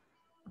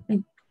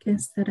 I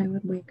guess that I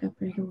would wake up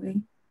right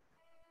away.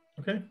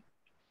 Okay.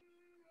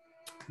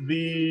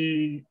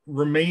 The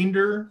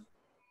remainder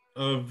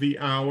of the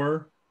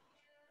hour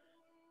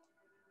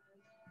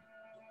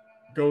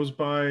goes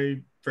by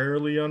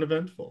fairly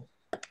uneventful.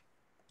 Do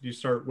you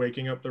start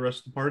waking up the rest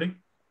of the party?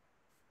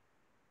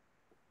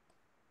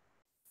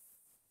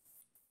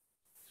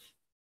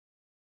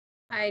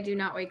 I do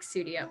not wake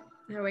Sudi up.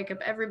 I wake up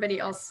everybody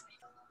else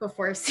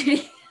before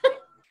Sudi.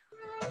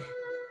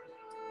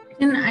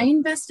 Can I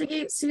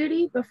investigate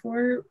Sudi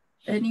before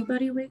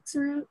anybody wakes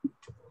her up?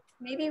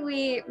 Maybe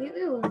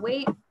we'll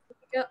wake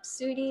up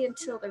Sudi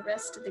until the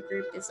rest of the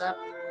group is up,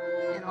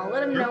 and I'll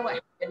let them know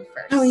what happened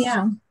first. Oh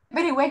yeah.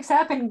 But he wakes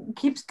up and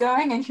keeps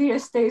going, and she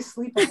just stays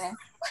sleeping there.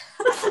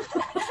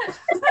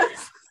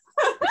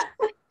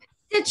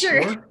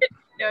 Stitcher. Sure.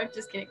 No,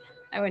 just kidding.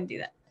 I wouldn't do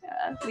that.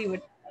 We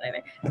wouldn't do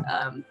that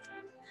either.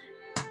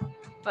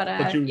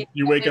 But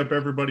you wake up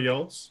everybody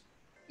else?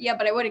 Yeah,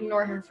 but I would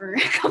ignore her for a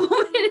couple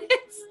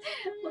minutes.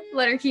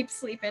 Let her keep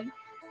sleeping.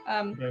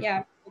 Okay.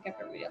 Yeah, wake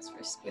up everybody else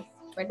first.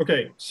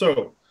 Okay,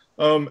 so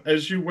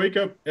As you wake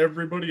up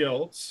everybody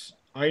else,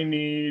 I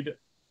need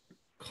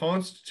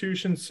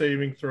Constitution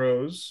saving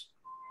throws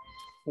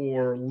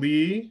for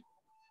Lee.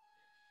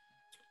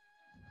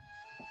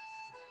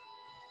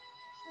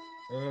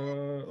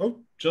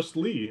 Just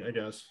Lee, I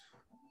guess.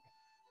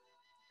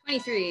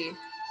 23.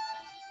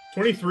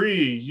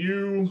 23.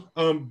 You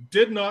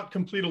did not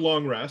complete a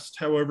long rest.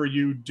 However,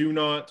 you do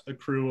not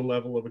accrue a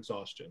level of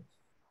exhaustion.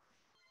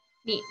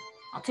 Neat.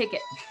 I'll take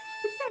it.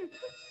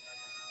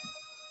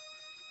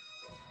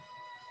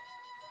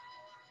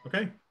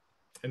 Okay.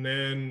 And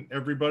then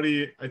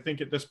everybody, I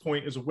think at this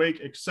point, is awake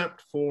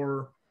except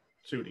for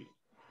Sudi.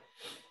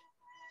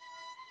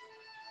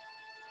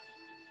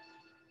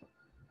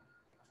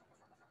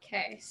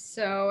 Okay,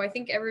 so I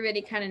think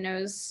everybody kind of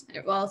knows.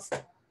 Well,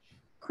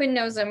 Quinn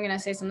knows I'm going to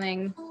say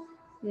something.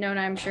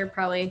 Nona, I'm sure,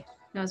 probably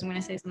knows I'm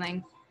going to say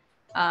something.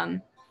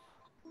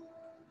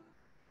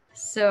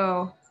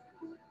 So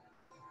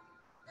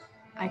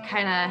I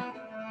kind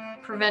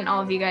of prevent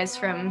all of you guys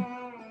from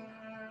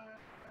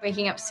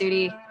waking up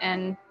Sudi,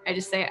 and I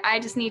just say, I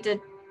just need to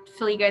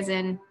fill you guys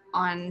in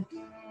on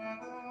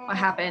what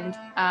happened.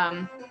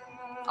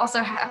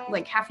 Also, half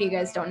of you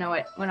guys don't know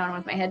what went on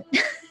with my head.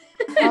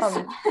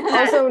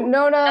 Also,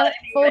 Nona,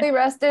 fully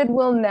rested,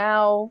 will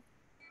now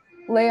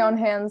lay on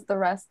hands the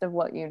rest of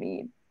what you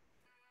need.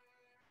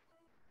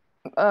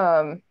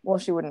 Well,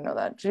 she wouldn't know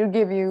that. She'll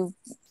give you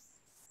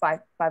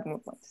five more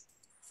points.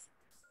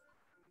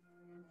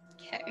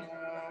 Okay.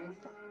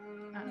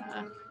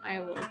 I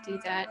will do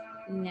that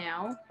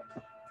now.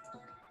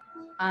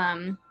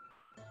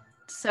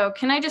 So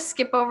can I just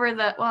skip over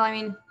the? Well, I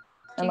mean,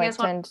 do you guys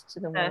tend to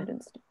the wound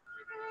and stuff.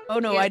 Oh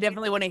no, I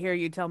definitely want to hear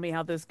you tell me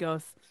how this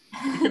goes.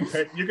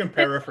 You can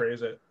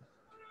paraphrase it.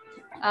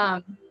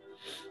 Well,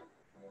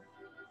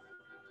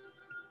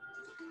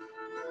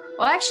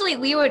 actually,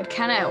 Lee would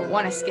kind of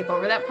want to skip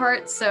over that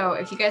part. So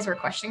if you guys were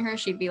questioning her,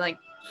 she'd be like,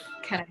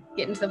 kind of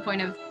getting to the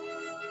point of,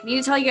 I need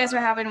to tell you guys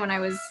what happened when I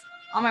was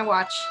on my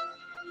watch.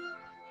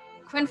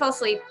 Quinn fell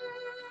asleep.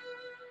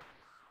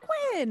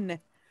 Quinn!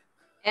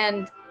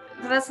 And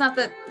that's not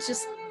the,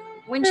 just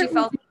when she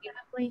fell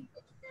asleep.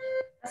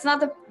 That's not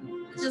the,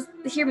 just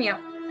hear me out.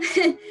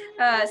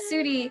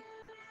 Sudi,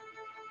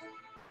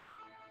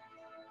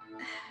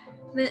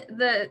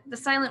 the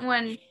silent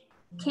one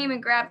came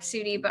and grabbed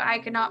Sudi, but I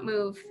could not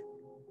move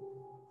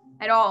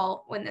at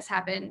all when this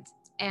happened.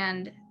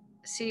 And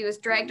Sudi was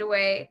dragged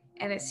away,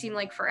 and it seemed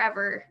like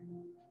forever.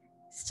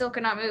 Still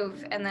could not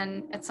move. And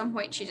then at some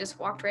point, she just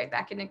walked right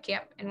back into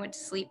camp and went to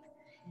sleep.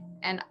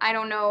 And I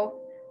don't know.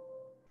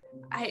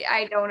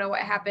 I don't know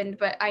what happened,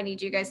 but I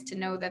need you guys to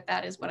know that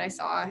that is what I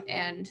saw.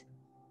 And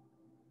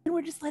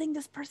we're just letting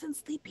this person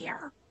sleep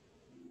here.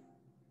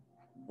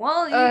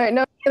 Well, all right,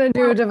 no, I'm gonna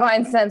do a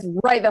divine sense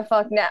right the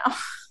fuck now. I'm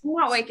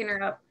not waking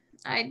her up.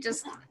 I'm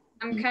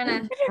kind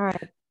of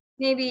right.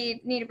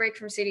 Maybe need a break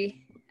from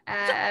Sudi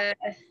right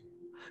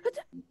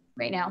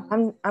now.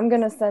 I'm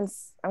gonna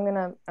sense. I'm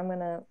gonna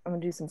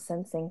do some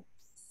sensing,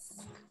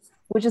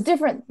 which is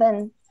different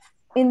than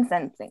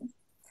incensing.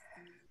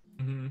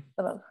 Mm-hmm.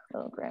 Little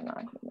grandma,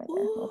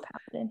 little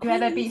paladin. You'd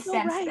rather be so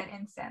sensed right. than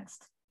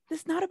incensed.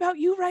 This is not about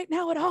you right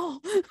now at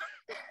all.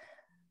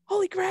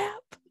 Holy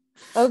crap.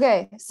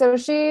 Okay, so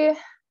she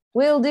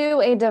will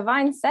do a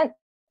divine sense.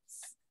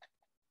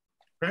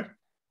 Okay.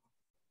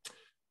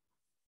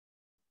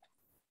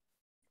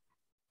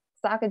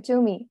 Sock it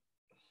to me.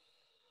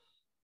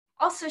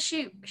 Also,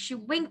 she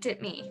winked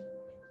at me.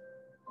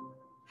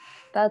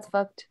 That's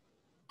fucked.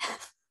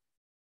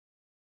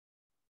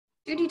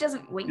 Sudi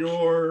doesn't wink.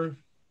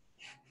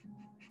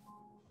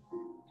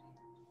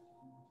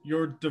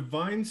 Your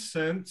divine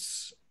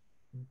sense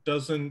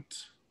doesn't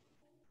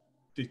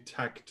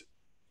detect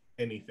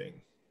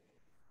anything.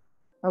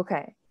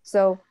 Okay,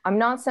 so I'm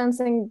not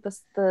sensing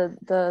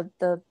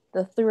the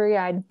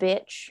three-eyed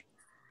bitch,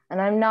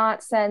 and I'm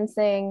not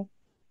sensing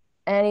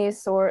any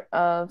sort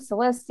of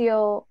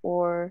celestial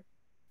or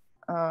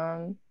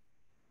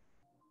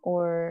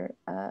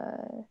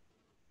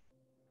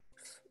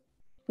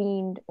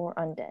fiend or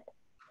undead.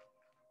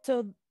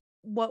 So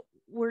what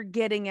we're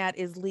getting at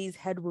is Lee's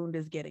head wound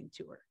is getting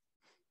to her.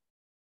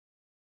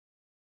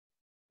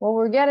 What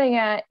we're getting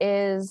at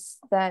is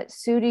that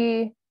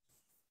Sudi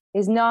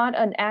is not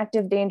an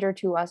active danger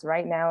to us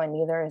right now, and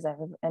neither is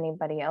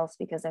anybody else,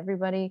 because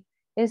everybody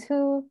is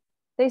who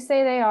they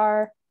say they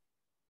are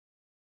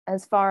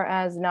as far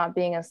as not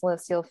being a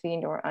celestial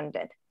fiend or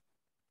undead.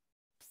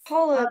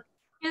 Hold up.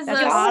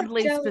 That's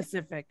oddly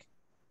specific.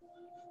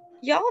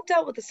 Y'all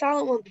dealt with the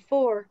silent one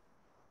before.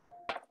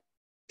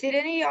 Did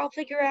any of y'all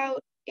figure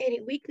out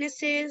any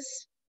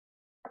weaknesses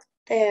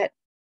that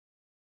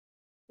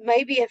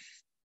maybe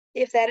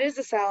if that is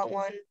a silent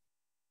one,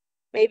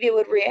 maybe it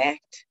would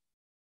react?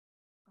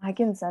 I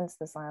can sense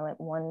the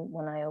silent one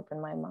when I open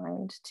my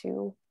mind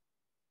to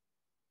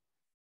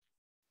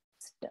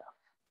stuff.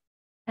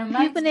 And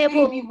might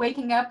be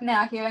waking up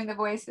now, hearing the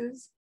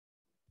voices.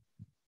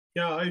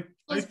 Yeah,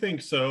 I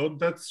think so.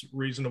 That's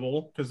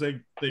reasonable because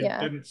they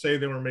didn't say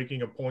they were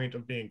making a point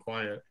of being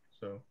quiet.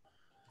 So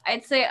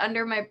I'd say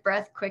under my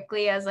breath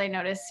quickly as I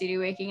notice Sudi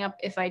waking up,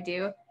 if I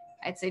do,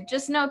 I'd say,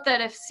 just note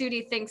that if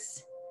Sudi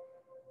thinks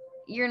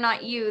you're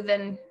not you,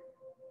 then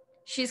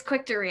she's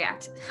quick to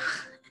react.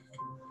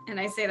 And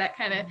I say that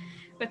kind of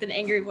with an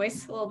angry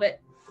voice a little bit.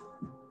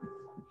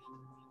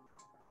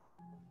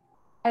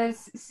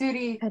 As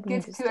Sudi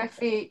gets to her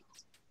feet,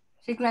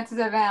 she glances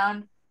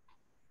around.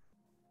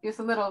 It's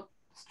a little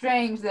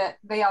strange that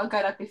they all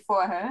got up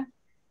before her.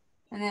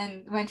 And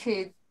then when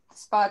she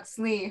spots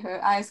Lee,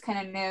 her eyes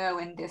kind of narrow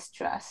in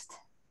distrust.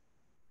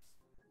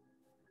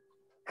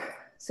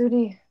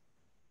 Sudi,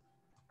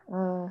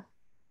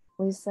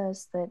 Lee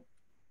says that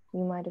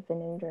you might have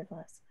been injured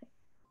last night.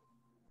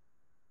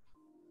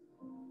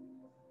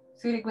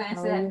 Sudi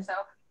glances at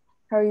himself.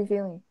 How are you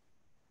feeling?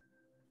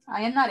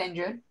 I am not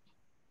injured.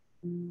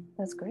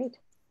 That's great.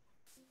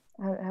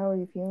 How are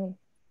you feeling?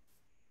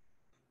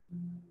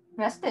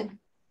 Rested.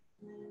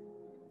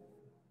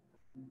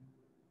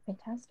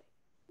 Fantastic.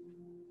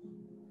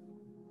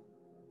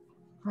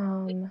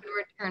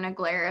 Return a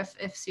glare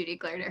if Sudi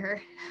glared at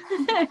her.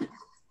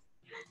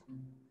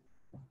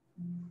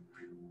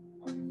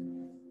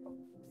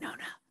 No.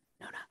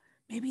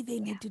 Maybe they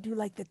need to do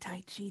like the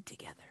Tai Chi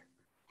together.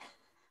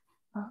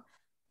 Oh,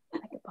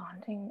 like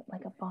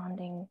a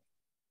bonding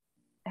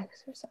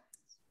exercise.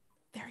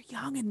 They're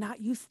young and not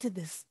used to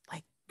this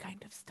like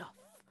kind of stuff.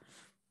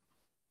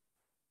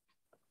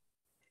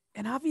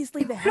 And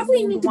obviously the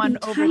probably need to be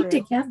tied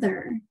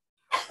together.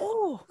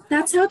 Oh,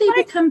 that's how they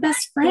become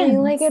best friends.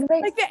 Like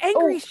the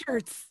angry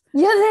shirts.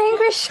 Yeah, the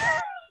angry shirts.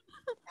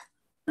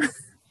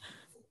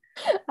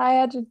 I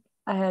had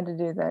to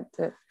do that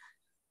too.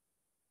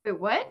 Wait,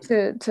 what?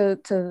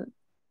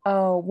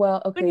 Oh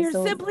well, okay. When your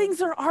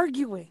siblings are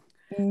arguing,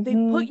 they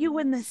put you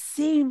in the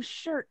same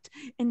shirt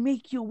and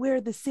make you wear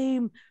the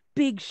same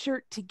big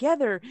shirt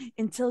together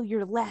until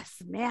you're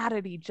less mad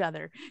at each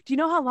other. Do you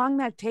know how long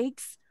that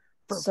takes?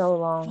 So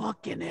long.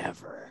 Fucking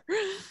ever.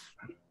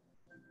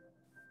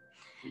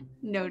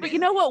 No. But you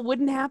know what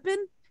wouldn't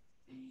happen?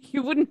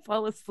 You wouldn't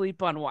fall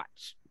asleep on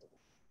watch.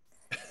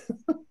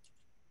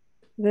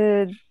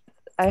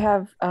 I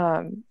have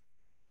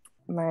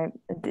my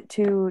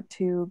two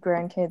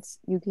grandkids,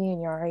 Yuki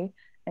and Yari,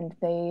 and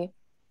they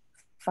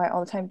fight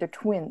all the time. They're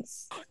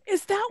twins.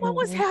 Is that what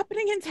was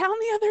happening in town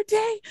the other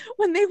day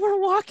when they were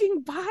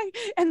walking by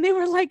and they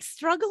were like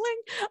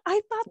struggling?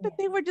 I thought that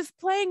they were just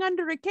playing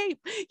under a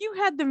cape. You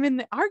had them in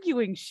the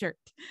arguing shirt.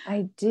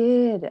 I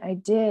did.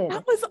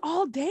 That was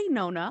all day,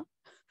 Nona.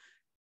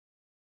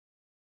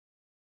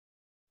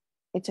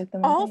 It took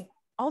them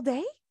all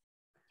day?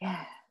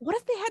 Yeah. What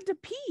if they had to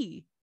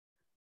pee?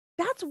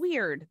 That's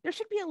weird. There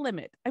should be a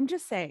limit. I'm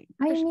just saying.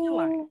 I didn't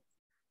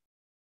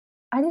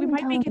we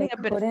might be getting a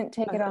bit couldn't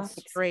take it off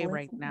stray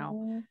right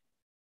now.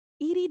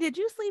 Edie, did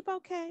you sleep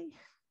okay?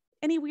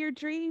 Any weird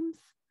dreams?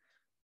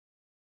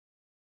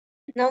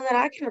 None that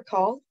I can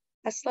recall.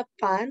 I slept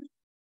fine.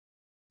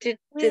 Did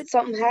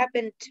something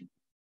happen to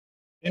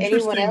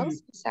anyone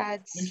else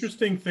besides?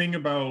 Interesting thing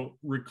about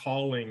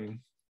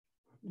recalling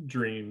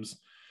dreams.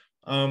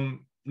 None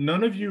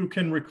of you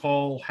can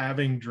recall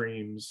having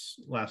dreams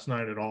last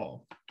night at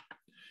all.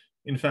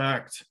 In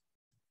fact,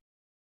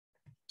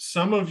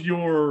 some of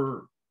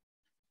your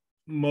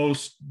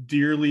most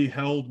dearly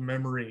held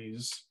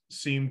memories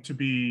seem to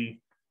be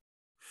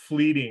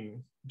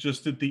fleeting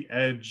just at the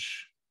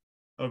edge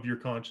of your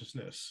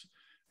consciousness,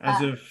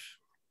 as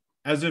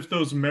if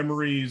those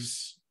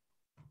memories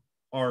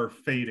are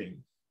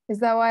fading. Is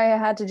that why I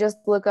had to just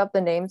look up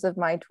the names of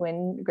my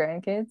twin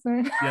grandkids?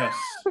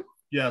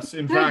 Yes.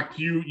 In fact,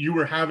 you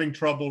were having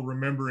trouble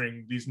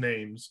remembering these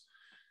names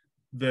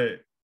that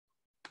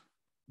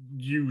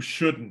you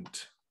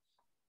shouldn't.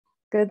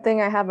 Good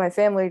thing I have my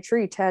family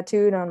tree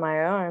tattooed on my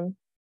arm.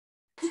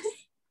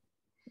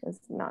 It's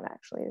not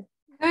actually.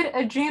 Could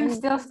a dream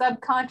still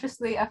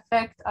subconsciously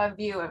affect our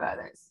view of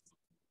others?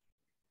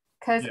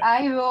 Because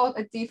I rolled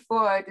a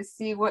d4 to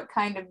see what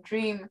kind of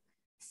dream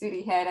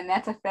Sudi had, and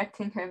that's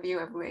affecting her view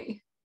of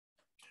Lee.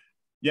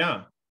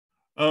 Yeah.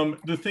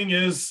 The thing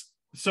is,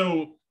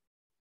 so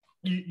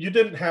you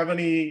didn't have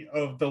any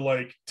of the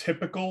like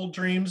typical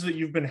dreams that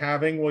you've been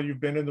having while you've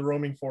been in the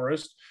roaming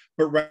forest,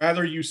 but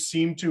rather you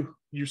seem to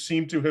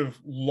have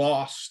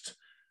lost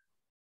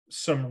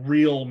some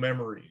real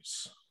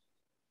memories.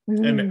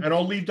 And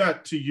I'll leave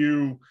that to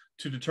you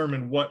to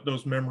determine what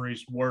those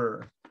memories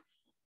were,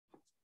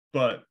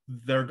 but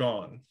they're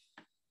gone.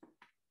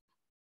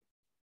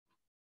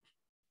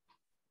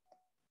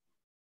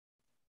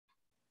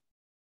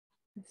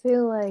 I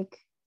feel like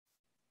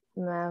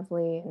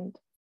Mavli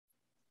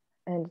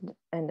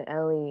and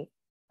Ellie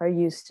are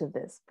used to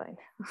this by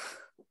now.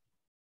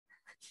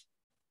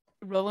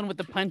 Rolling with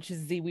the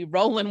punches, Z. We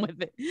rolling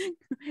with it.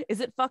 Is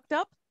it fucked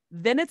up?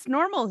 Then it's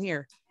normal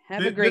here.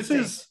 Have a great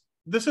day.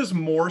 This is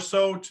more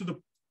so to the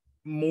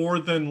more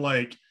than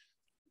like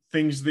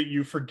things that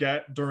you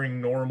forget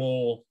during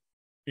normal,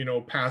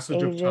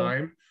 passage of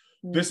time.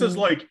 This is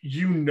like,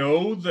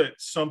 that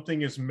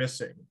something is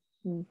missing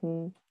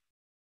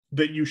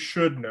that you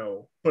should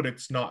know, but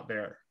it's not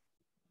there.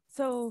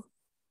 So,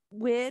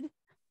 Wid,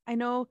 I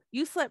know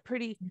you slept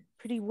pretty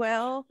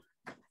well.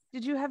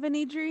 Did you have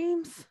any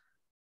dreams?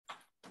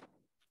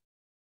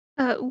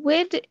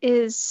 Wid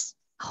is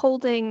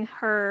holding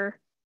her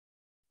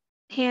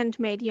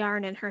handmade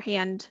yarn in her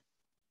hand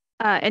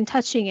and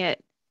touching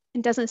it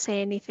and doesn't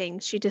say anything.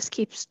 She just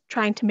keeps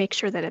trying to make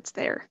sure that it's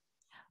there.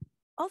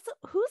 Also,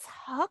 who's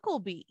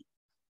Huckleby?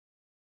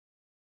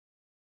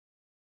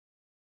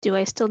 Do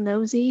I still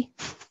know Z?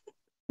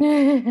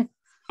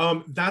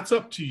 That's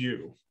up to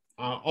you.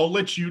 I'll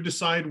let you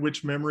decide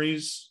which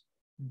memories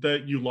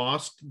that you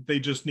lost. They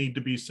just need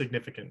to be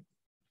significant.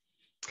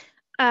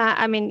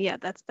 I mean, yeah,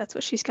 that's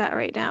what she's got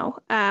right now.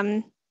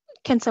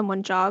 Can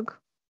someone jog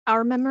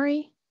our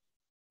memory,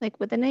 like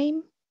with a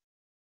name,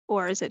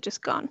 or is it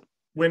just gone?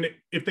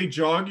 If they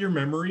jog your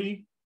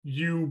memory,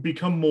 you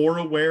become more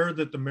aware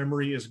that the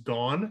memory is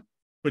gone,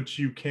 but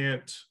you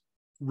can't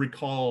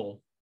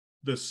recall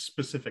the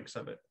specifics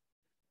of it.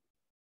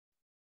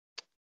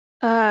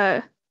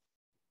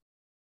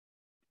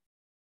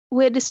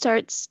 Wid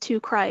starts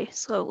to cry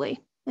slowly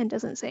and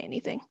doesn't say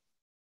anything.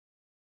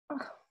 I'm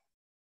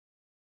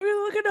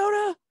gonna look at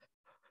Nona.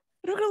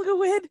 I'm gonna look at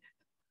Wid.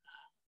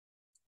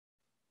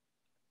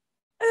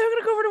 And I'm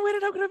gonna go over to Wid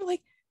and I'm gonna be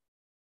like,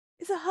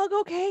 is a hug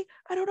okay?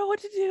 I don't know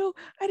what to do.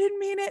 I didn't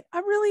mean it.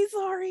 I'm really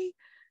sorry.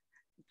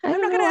 I'm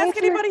not gonna ask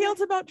anybody else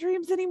about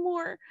dreams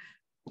anymore.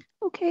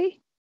 Okay.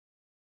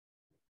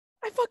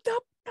 I fucked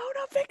up.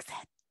 Nona, fix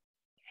it.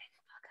 You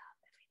didn't fuck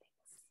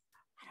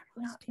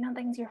up.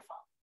 Nothing's your fault.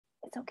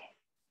 It's okay.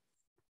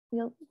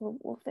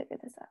 We'll figure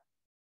this out.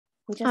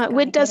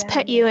 Wid does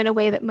pet you in a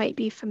way that might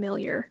be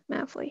familiar,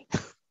 Mavly.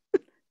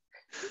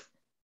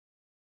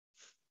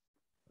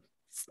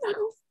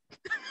 Snuggles.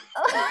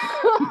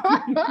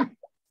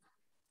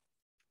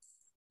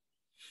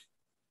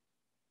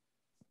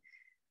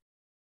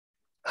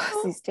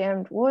 These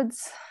damned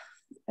woods,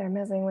 they're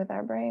messing with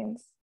our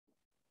brains.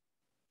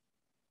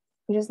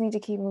 We just need to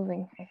keep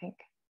moving, I think.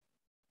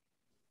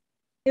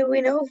 Do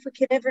we know if we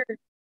can ever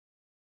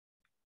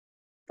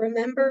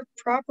remember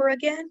proper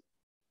again?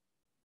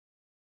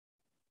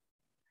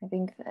 I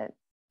think that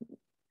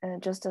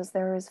just as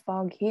there is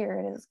fog here,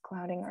 it is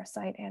clouding our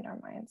sight and our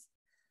minds.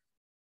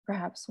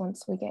 Perhaps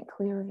once we get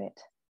clear of it,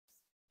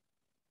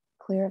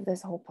 clear of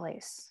this whole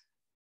place,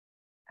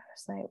 our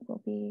sight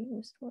will be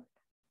restored.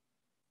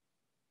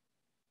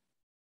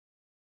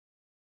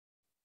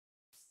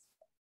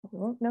 We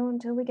won't know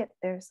until we get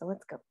there, so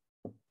let's go.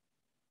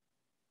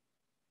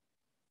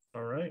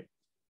 All right.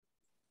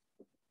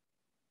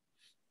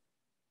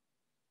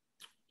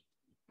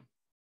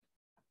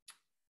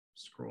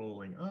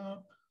 Scrolling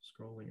up.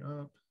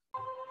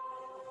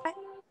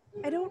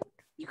 I don't,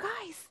 you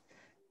guys,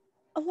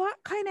 a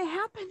lot kind of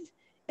happened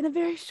in a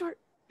very short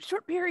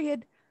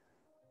period.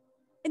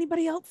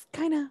 Anybody else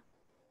kind of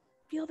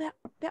feel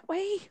that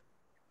way?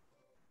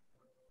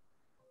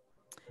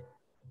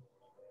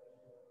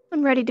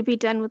 I'm ready to be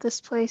done with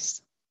this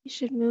place. We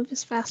should move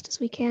as fast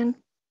as we can.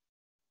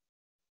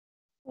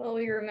 Well,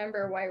 we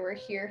remember why we're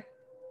here,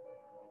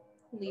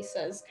 Lee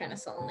says kind of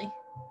sullenly.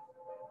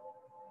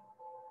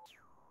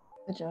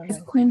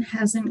 If Quinn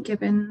hasn't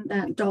given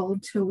that doll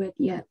to it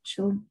yet,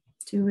 she'll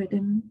do it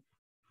in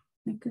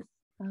like a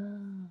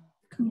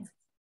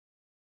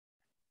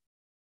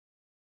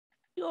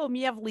Oh,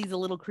 Mavly's a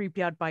little creeped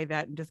out by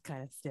that and just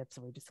kind of steps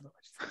away just a little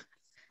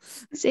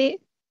bit. See,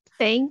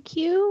 thank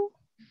you.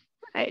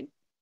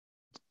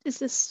 Is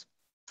this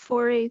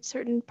for a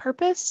certain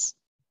purpose?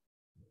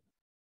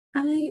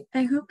 I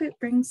hope it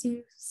brings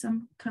you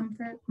some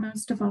comfort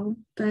most of all,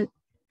 but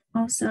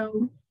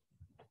also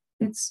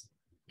it's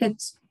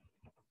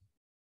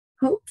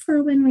hope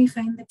for when we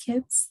find the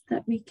kids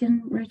that we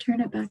can return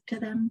it back to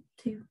them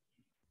too.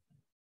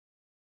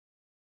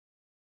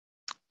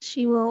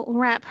 She will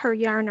wrap her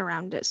yarn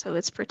around it so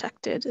it's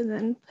protected and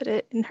then put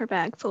it in her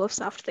bag full of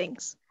soft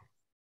things.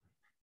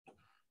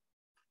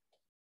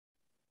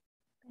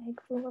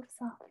 Bag full of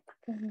soft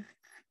things.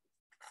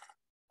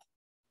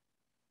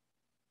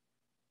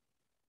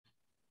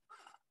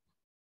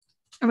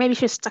 Or maybe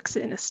she just tucks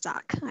it in a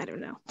sock. I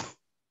don't know.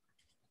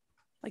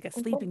 Like a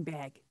sleeping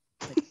bag.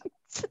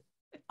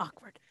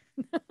 Awkward.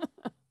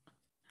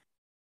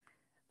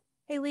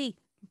 Hey, Lee.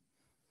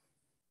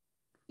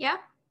 Yeah?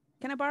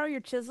 Can I borrow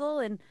your chisel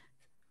and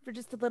for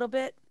just a little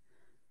bit?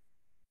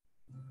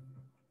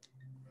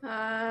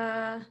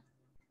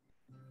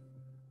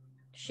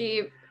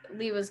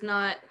 Lee was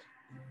not.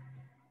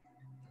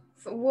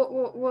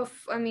 What?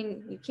 I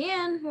mean, you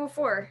can. What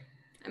for?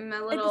 I'm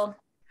a little.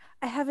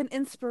 I have an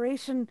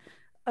inspiration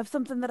of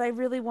something that I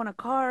really want to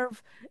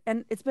carve,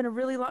 and it's been a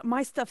really long.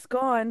 My stuff's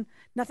gone.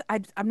 Nothing.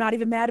 I'm not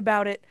even mad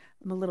about it.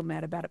 I'm a little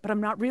mad about it, but I'm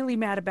not really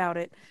mad about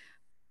it.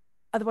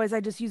 Otherwise, I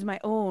just use my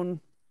own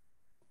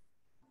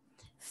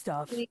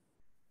stuff.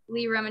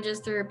 Lee rummages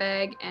through her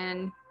bag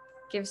and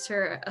gives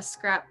her a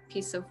scrap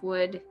piece of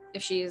wood,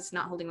 if she's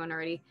not holding one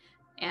already,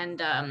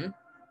 and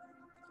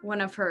one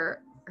of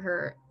her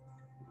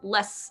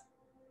less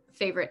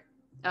favorite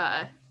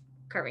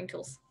carving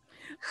tools.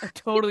 I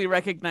totally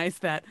recognize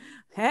that.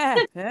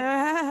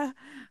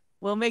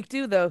 We'll make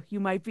do though. You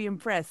might be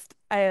impressed.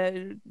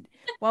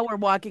 While we're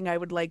walking, I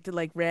would like to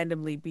like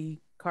randomly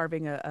be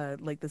carving a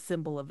like the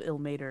symbol of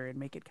Ilmater and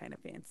make it kind of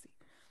fancy.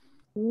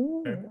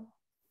 Ooh.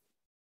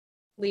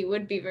 Lee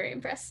would be very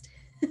impressed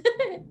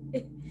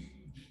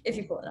if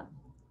you pull it off.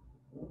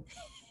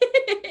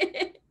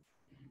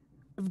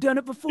 I've done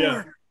it before.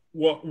 Yeah.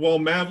 While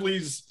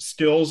Mavli's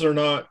skills are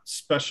not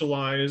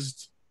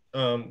specialized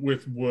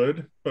with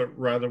wood, but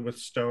rather with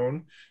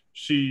stone,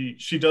 she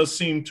does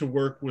seem to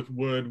work with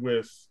wood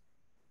with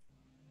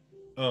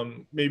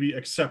maybe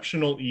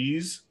exceptional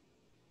ease,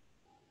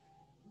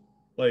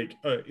 like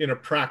in a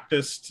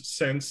practiced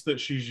sense that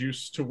she's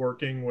used to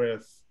working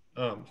with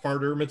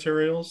harder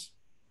materials.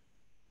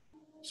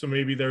 So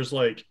maybe there's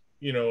like,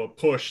 a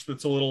push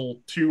that's a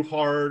little too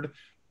hard,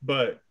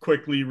 but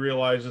quickly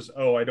realizes,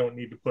 oh, I don't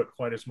need to put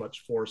quite as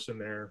much force in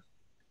there.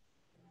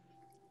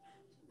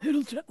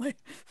 It'll gently.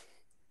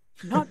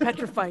 Not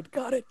petrified.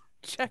 Got it.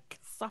 Check.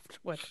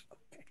 Softwood.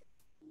 Okay.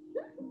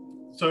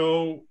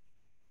 So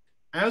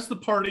as the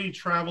party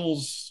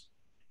travels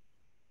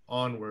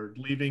onward,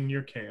 leaving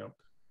your camp,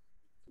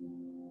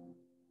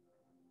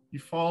 you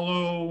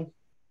follow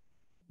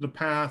the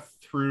path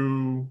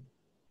through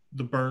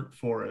the burnt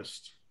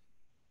forest.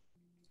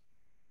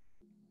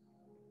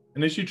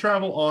 And as you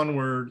travel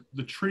onward,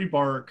 the tree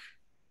bark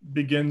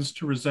begins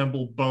to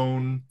resemble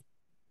bone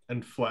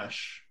and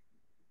flesh,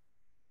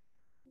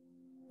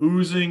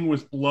 oozing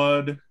with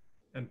blood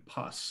and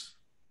pus.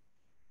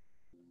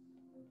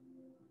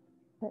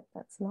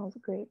 That smells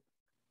great.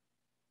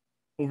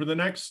 Over the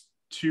next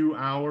 2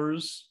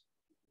 hours,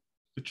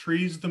 the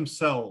trees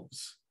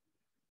themselves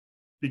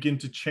begin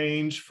to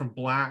change from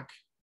black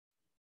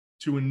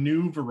to a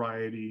new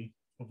variety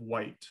of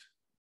white,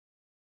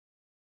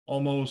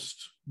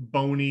 almost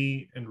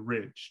bony and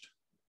ridged,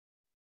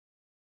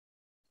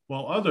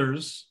 while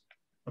others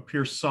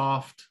appear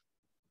soft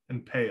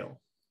and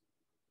pale.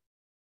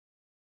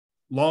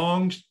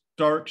 Long,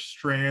 dark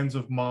strands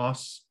of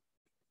moss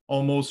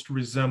almost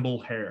resemble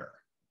hair.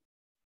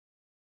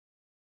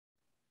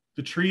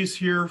 The trees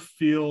here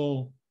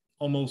feel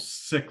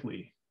almost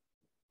sickly,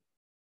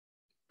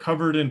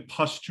 covered in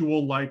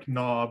pustule-like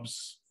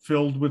knobs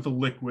filled with a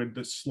liquid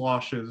that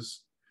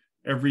sloshes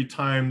every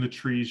time the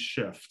trees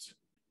shift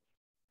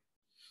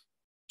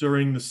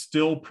during the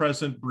still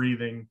present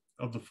breathing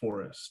of the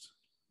forest,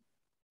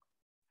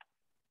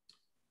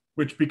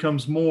 which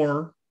becomes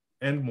more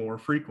and more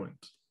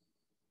frequent.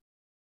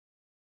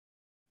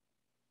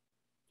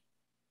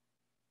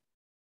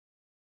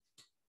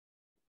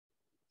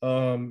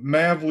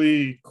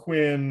 Mavli,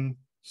 Quinn,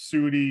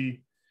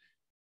 Sudi,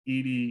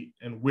 Edie,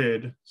 and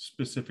Wid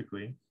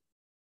specifically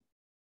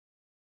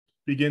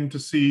begin to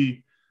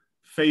see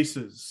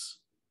faces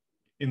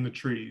in the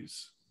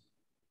trees.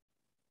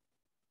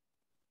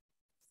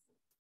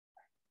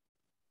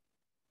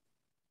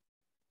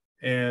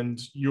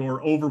 And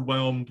you're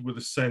overwhelmed with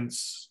a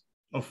sense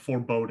of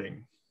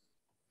foreboding.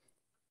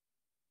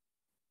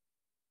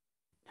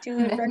 Do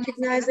we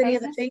recognize any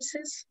of the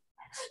faces?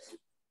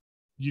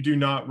 You do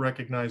not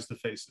recognize the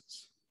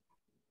faces,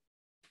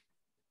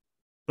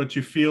 but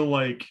you feel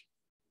like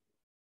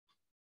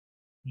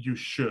you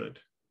should.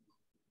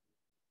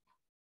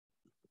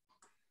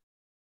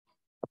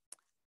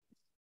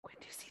 When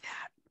do you see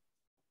that?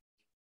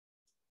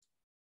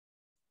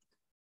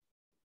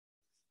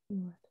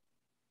 What?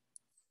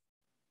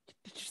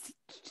 Did you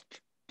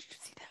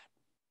see that?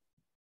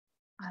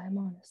 I'm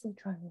honestly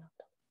trying not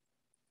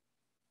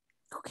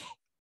to. Okay.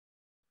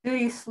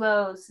 Judy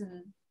slows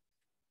and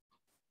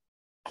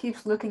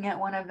keeps looking at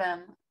one of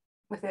them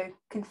with a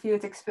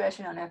confused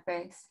expression on her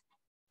face.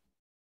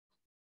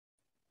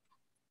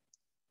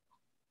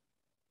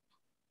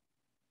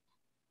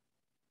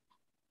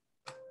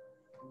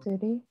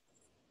 Judy,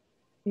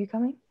 are you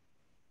coming?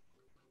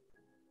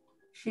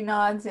 She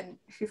nods and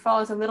she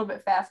follows a little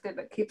bit faster,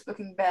 but keeps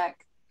looking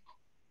back.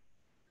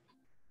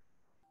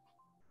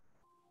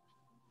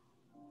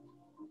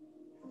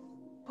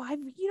 Well, I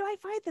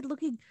find that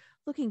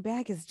looking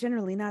back is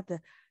generally not the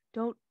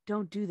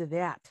don't do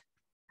that.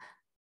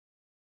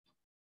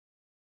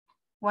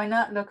 Why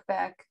not look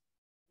back?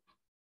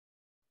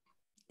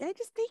 I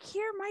just think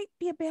here might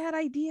be a bad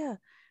idea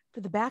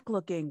for the back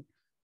looking,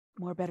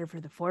 more better for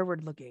the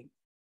forward looking.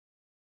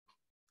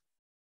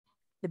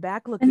 The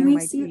back looking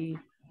might be.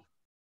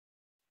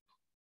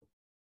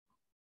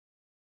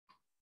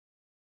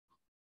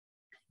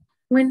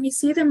 When we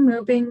see them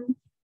moving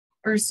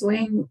or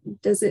swaying,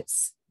 does it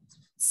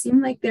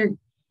seem like they're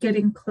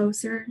getting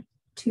closer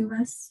to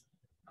us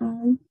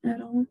all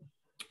at all?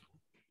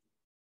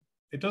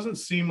 It doesn't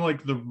seem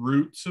like the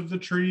roots of the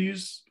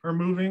trees are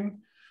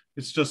moving.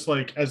 It's just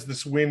like as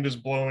this wind is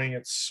blowing,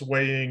 it's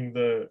swaying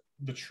the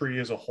tree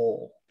as a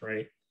whole,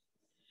 right?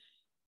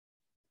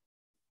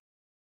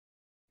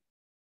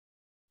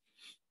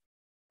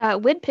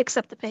 Wid picks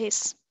up the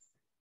pace.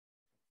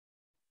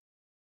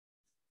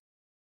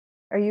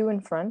 Are you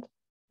in front?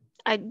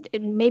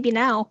 Maybe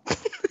now.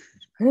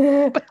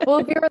 Well,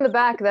 if you're in the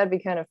back, that'd be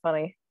kind of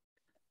funny.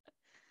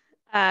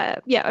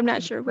 Yeah, I'm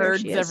not sure where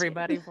Urges she is,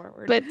 everybody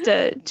forward.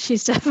 but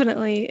she's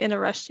definitely in a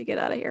rush to get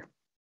out of here.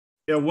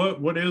 Yeah,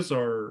 what is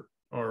our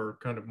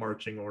kind of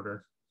marching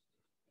order?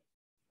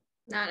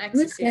 Not I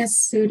would ecstasy.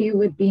 guess Sudi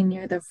would be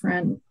near the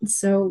front,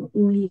 so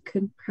we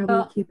could probably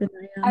Well, keep an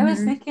eye on I was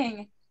her.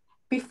 thinking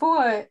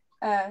before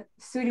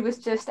Sudi was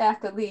just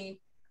after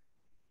Lee,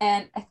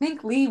 and I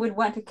think Lee would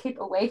want to keep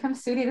away from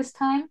Sudi this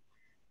time,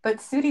 but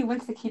Sudi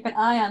wants to keep an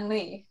eye on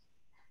Lee.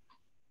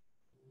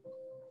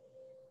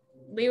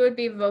 Lee would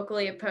be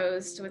vocally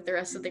opposed with the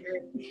rest of the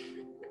group.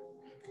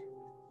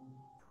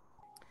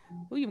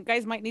 Well, you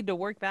guys might need to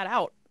work that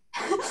out.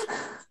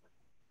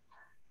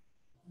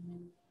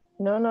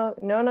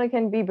 Nona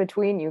can be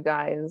between you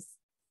guys.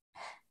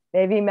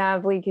 Maybe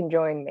Mavli can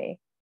join me.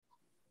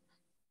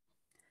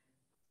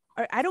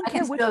 I don't I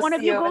care can which still one of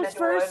see you over goes the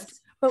first,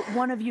 doors. but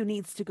one of you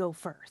needs to go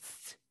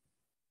first.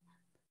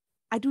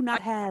 I do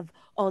not have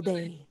all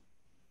day.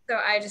 So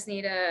I just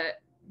need a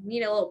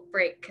little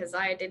break because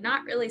I did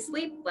not really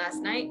sleep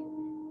last night.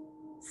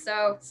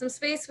 So some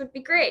space would be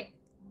great.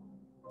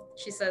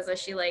 She says as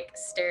she like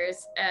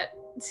stares at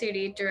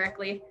Sudi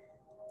directly.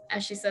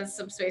 As she says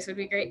some space would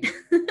be great.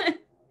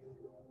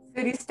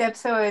 Sudi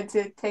steps forward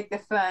to take the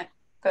front,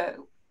 but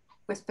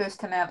whispers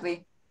to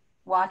Mavli,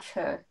 "Watch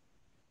her.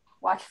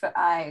 Watch for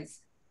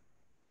eyes."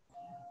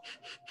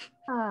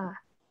 Ah,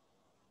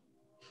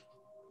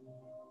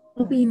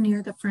 I'll be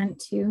near the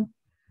front too.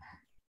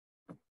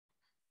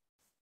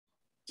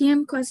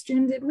 DM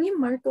question, did we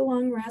mark a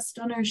long rest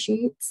on our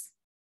sheets?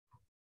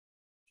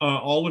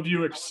 All of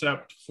you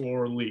except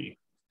for Lee.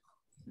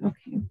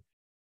 Okay.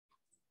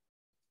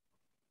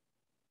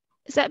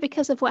 Is that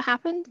because of what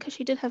happened? Because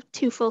she did have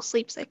 2 full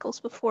sleep cycles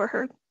before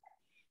her.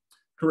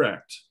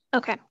 Correct.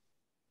 Okay.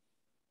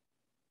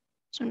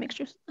 Just want to make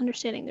sure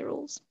understanding the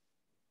rules.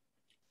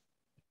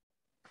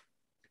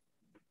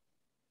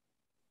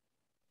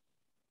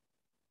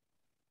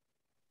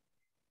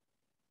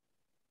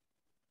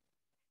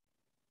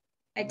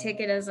 I take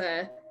it as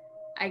I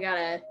got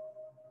a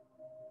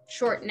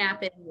short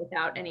nap in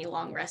without any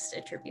long rest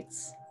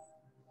attributes.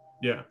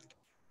 Yeah.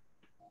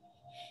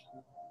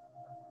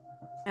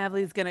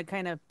 Avli's gonna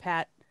kind of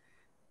pat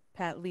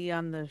Lee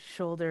on the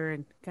shoulder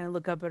and kind of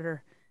look up at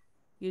her.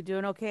 You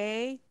doing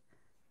okay?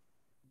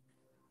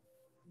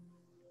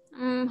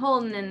 I'm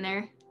holding in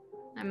there.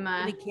 I'm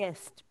Really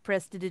kissed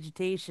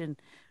prestidigitation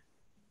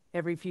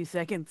every few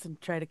seconds and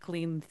try to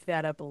clean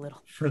that up a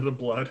little. For the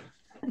blood.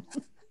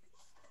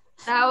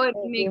 that would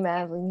thank make you,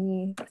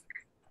 Mavli.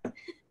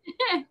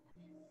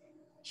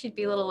 she'd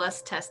be a little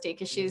less testy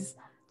because she's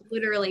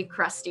literally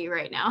crusty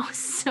right now.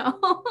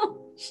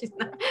 So she's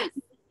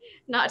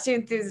not too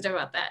enthused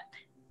about that.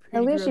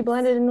 At least she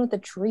blended in with the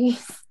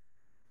trees.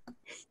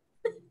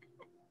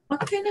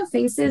 What kind of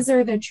faces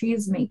are the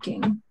trees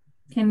making?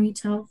 Can we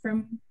tell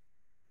from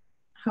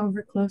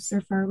however close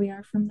or far we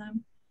are from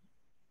them?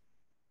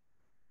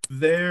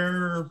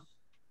 They're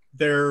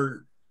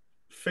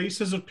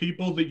faces of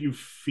people that you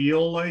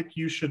feel like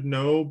you should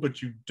know,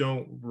 but you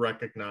don't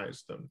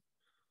recognize them.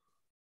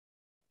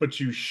 But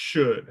you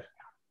should.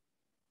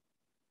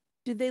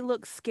 Do they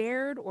look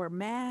scared or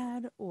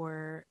mad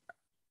or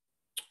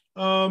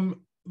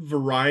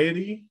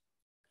Variety.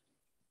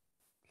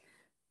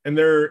 And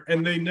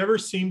they never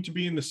seem to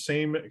be in the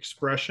same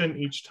expression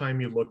each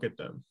time you look at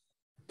them.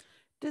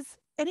 does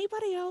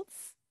anybody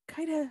else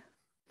kind of,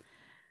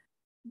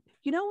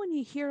 you know, when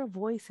you hear a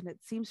voice and it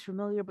seems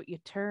familiar, but you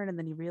turn and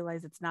then you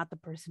realize it's not the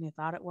person you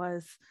thought it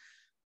was?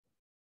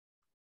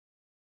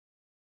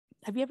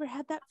 Have you ever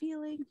had that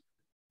feeling?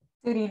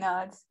 Sudi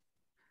nods.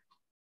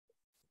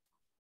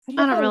 I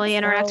don't really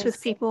interact Smells.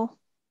 with people.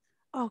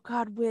 Oh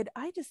God, Wid,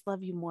 I just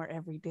love you more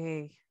every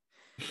day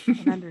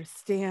and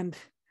understand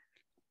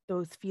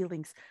those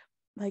feelings.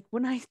 Like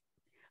when I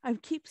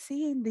keep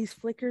seeing these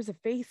flickers of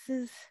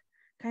faces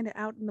kind of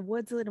out in the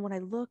woods, and when I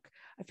look,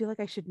 I feel like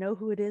I should know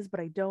who it is, but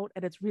I don't.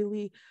 And it's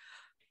really,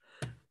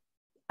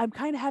 I'm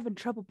kind of having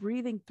trouble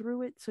breathing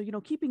through it. So, you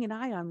know, keeping an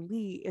eye on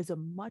Lee is a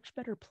much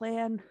better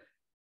plan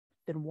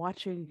than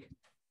watching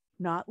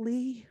not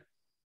Lee.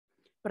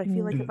 But I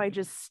feel like if I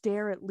just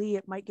stare at Lee,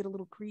 it might get a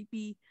little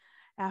creepy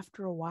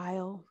after a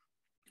while.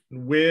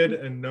 Wid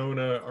and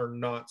Nona are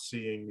not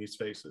seeing these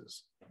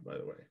faces, by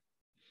the way.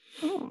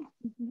 Oh.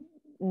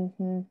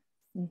 Mm-hmm.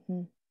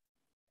 Mm-hmm.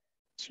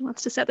 She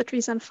wants to set the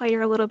trees on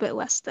fire a little bit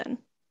less then.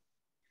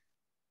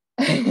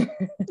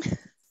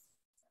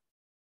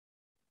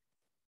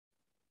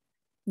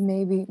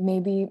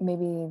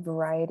 maybe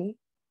variety.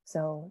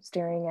 So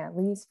staring at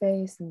Lee's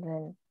face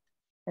and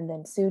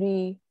then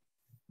Sudi,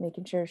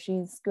 making sure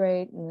she's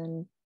great,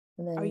 and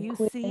then Are you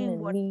Quinn seeing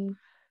and what? Lee.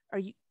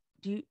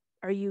 Do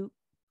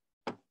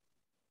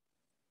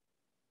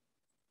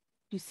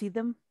you see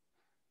them?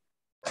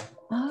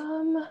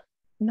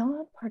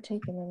 Not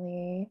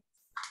particularly,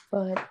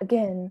 but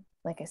again,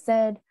 like I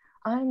said,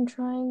 I'm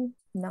trying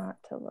not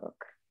to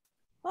look.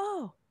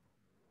 Oh,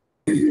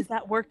 is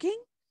that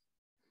working?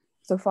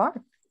 So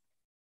far.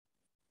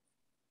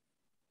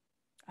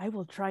 I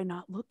will try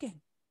not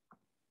looking.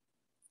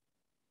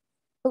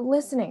 But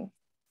listening.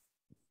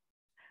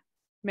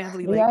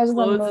 Madly The like eyes of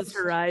the closes most-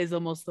 her eyes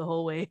almost the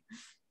whole way.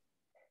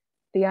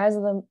 The eyes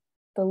are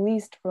the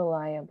least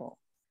reliable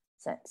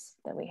sense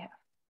that we have.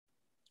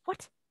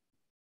 What?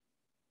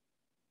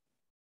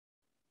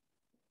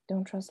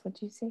 Don't trust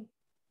what you see.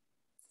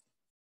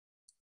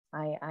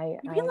 You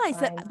realize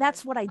that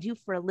that's what I do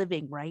for a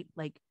living, right?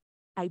 Like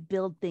I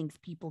build things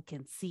people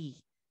can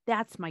see.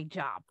 That's my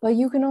job. But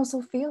you can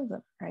also feel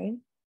them, right?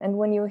 And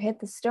when you hit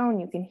the stone,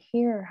 you can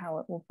hear how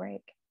it will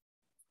break.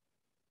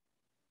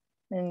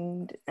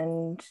 And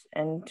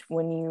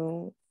when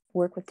you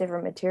work with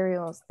different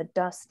materials, the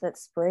dust that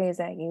sprays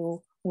at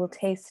you will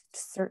taste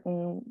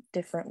certain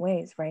different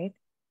ways, right?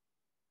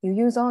 You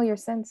use all your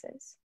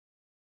senses.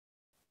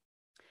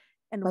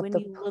 And But when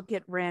the- you look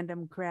at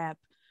random crap,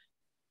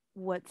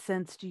 what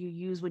sense do you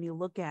use when you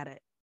look at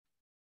it?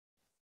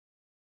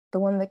 The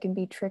one that can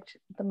be tricked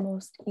the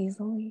most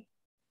easily.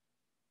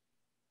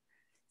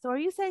 So are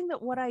you saying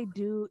that what I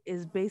do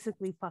is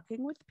basically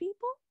fucking with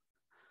people?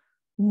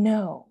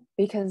 No,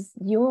 because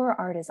your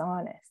art is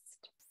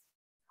honest.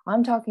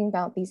 I'm talking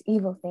about these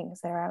evil things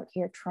that are out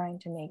here trying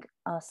to make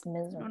us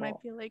miserable. And I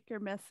feel like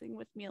you're messing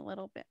with me a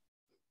little bit.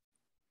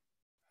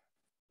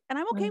 And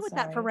I'm okay I'm with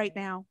that for sorry. right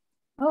now.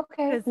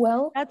 Okay, 'Cause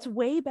well, that's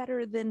way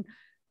better than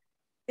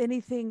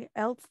anything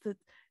else that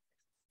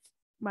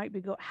might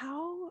be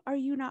how are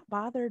you not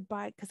bothered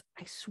by, because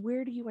I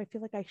swear to you, I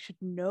feel like I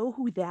should know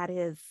who that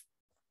is.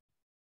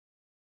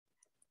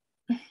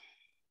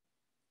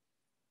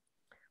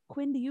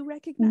 Quinn, do you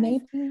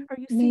recognize? Are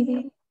you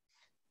seeing?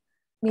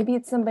 Maybe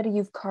it's somebody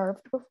you've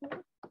carved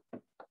before.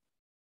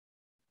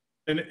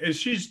 And as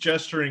she's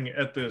gesturing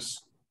at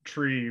this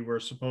tree where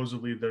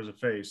supposedly there's a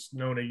face,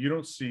 Nona, you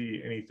don't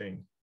see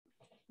anything.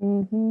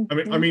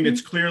 I mean,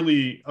 it's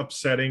clearly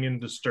upsetting and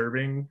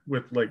disturbing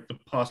with like the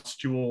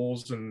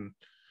pustules and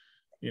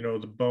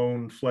the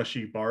bone,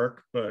 fleshy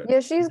bark. But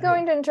Yeah, she's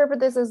going to interpret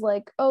this as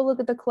like, oh, look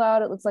at the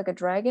cloud; it looks like a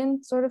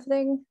dragon, sort of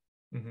thing.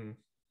 Mhm.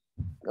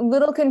 A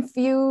little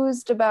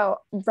confused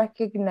about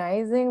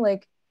recognizing,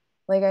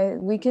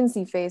 we can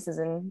see faces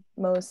in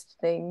most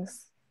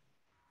things.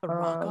 A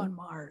rock on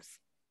Mars.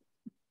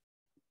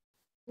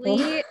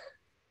 Lee,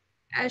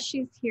 as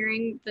she's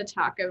hearing the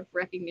talk of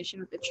recognition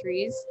with the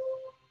trees,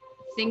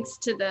 thinks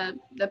to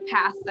the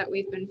path that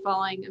we've been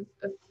following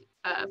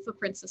of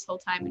footprints this whole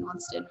time and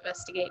wants to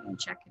investigate and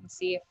check and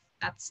see if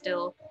that's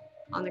still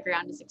on the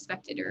ground as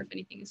expected or if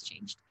anything has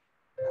changed.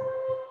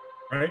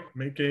 All right,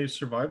 make a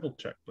survival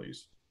check,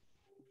 please.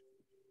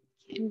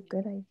 Ooh,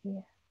 good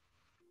idea.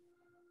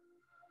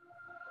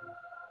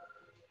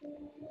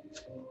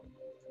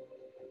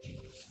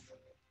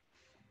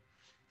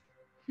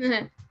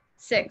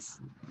 Six.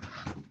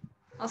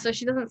 Also,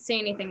 she doesn't say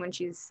anything when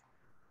she's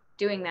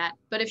doing that,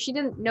 but if she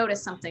didn't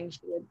notice something, she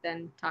would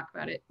then talk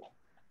about it.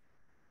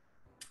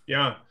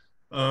 Yeah.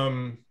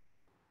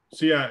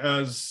 So yeah,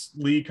 as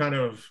Lee kind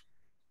of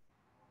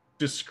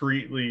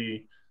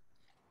discreetly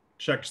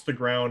checks the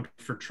ground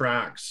for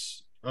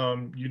tracks,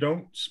 you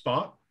don't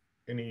spot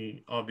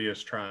any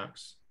obvious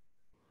tracks.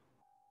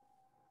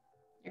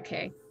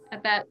 Okay.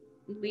 At that,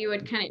 Lee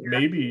would kind of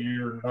Maybe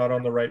you're not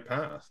on the right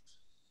path.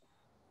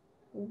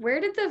 Where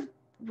did the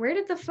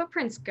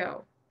footprints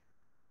go?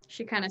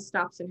 She kind of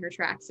stops in her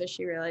tracks as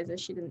she realizes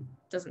she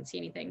doesn't see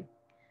anything.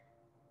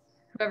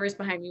 Whoever's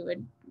behind me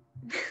would.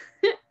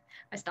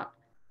 I stopped.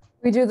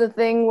 We do the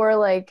thing where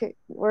like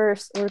we're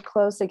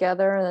close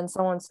together and then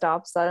someone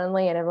stops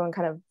suddenly and everyone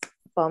kind of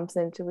bumps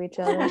into each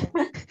other.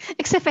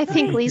 Except I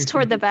think Lee's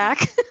toward the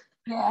back.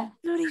 Yeah.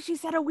 Duty, she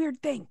said a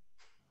weird thing.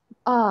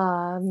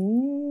 I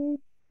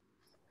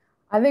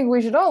think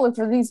we should all look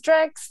for these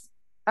tracks.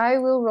 I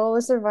will roll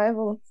a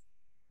survival.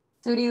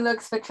 Sudi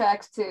looks for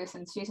tracks too,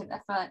 since she's in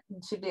the front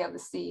and should be able to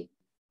see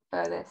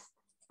furthest.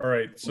 All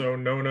right, so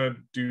Nona,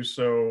 do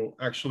so.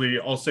 Actually,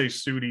 I'll say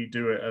Sudi,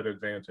 do it at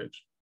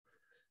advantage.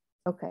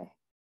 Okay.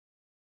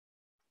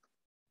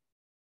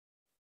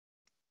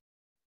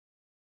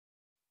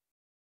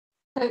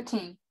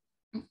 $13.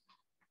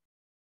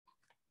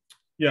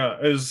 Yeah,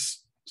 as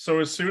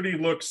Sudi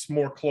looks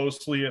more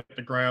closely at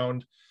the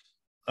ground,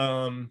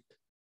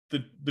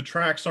 the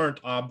tracks aren't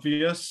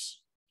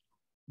obvious,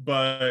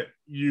 but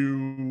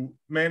you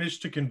manage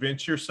to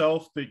convince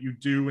yourself that you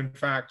do in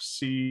fact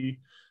see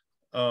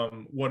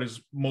what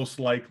is most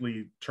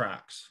likely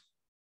tracks.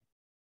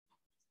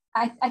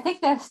 I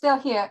think they're still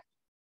here.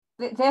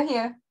 They're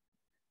here.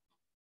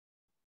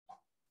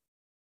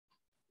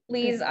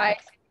 Lee's eyes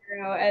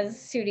narrow as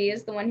Sudi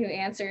is the one who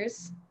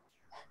answers.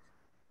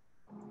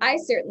 I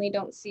certainly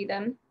don't see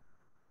them.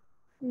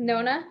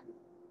 Nona?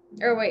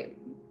 Or wait,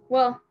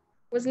 well,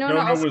 was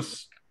Nona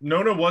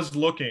Nona was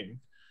looking.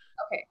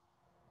 Okay.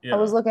 Yeah. I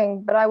was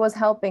looking, but I was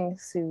helping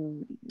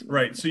Sudi.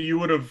 Right, so you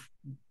would have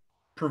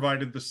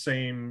provided the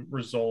same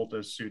result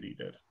as Sudi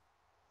did.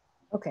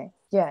 Okay,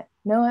 yeah.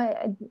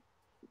 No,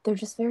 they're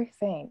just very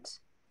faint.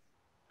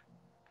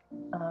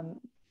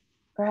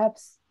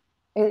 Perhaps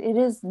it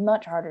is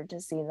much harder to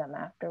see them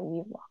after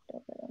we've walked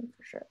over them,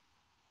 for sure.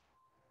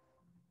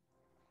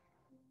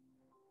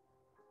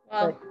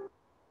 Well,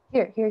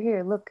 but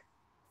here, look.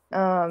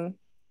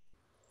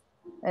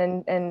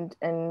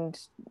 and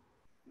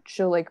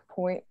she'll like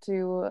point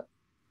to.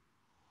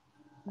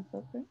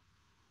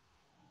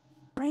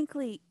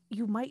 Frankly,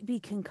 you might be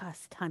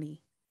concussed,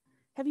 honey.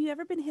 Have you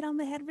ever been hit on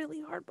the head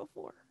really hard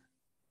before?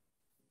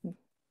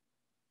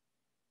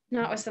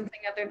 Not with something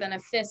other than a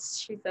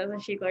fist, she says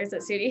as she glares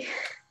at Sudi.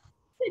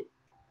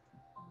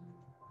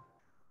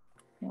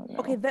 Oh, no.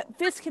 Okay, that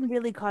fist can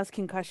really cause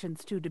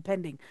concussions too,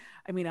 depending.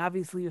 I mean,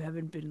 obviously you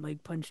haven't been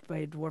like punched by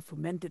a dwarf who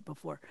meant it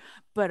before,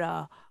 but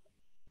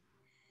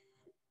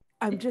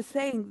I'm just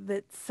saying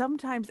that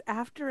sometimes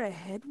after a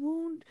head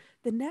wound,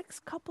 the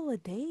next couple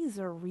of days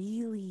are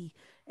really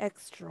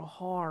extra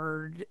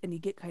hard, and you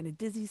get kind of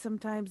dizzy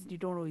sometimes, and you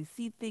don't always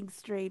see things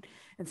straight,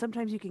 and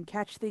sometimes you can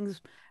catch things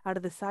out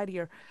of the side of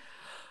your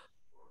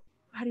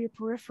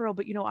peripheral.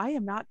 But I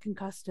am not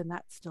concussed, and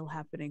that's still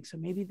happening. So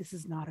maybe this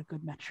is not a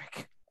good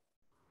metric.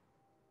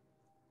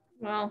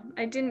 Well,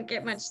 I didn't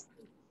get much,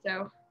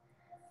 so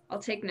I'll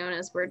take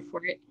Nona's word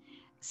for it.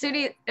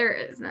 Sudi, or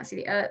it's not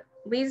Sudi,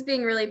 Lee's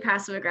being really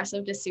passive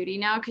aggressive to Sudi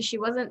now because she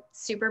wasn't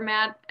super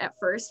mad at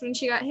first when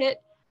she got hit,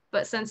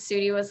 but since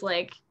Sudi was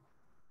like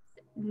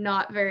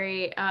not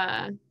very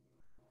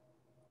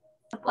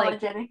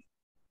Apologetic.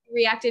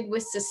 reacted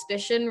with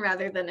suspicion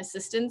rather than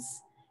assistance,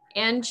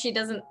 and she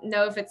doesn't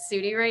know if it's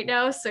Sudi right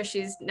now, so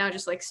she's now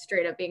just like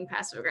straight up being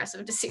passive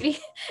aggressive to Sudi.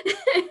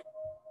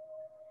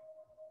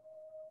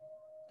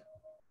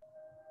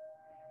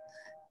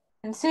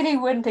 And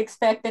Sudi wouldn't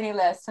expect any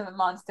less from a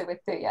monster with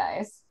 3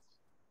 eyes.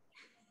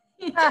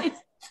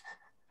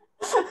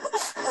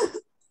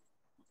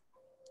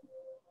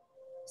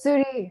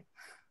 Sudi,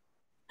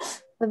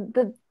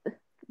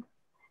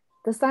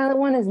 the silent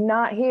one is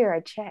not here. I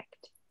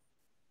checked.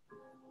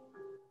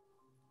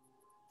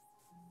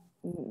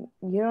 You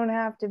don't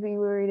have to be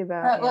worried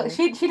about Well, him.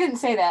 she didn't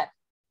say that.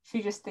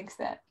 She just thinks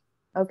that.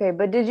 Okay,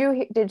 but did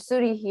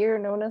Sudi hear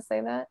Nona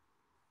say that?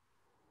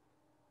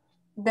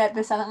 That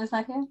the silent one's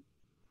not here?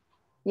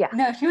 Yeah.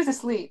 No, she was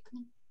asleep.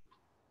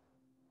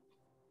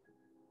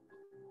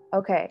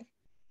 Okay.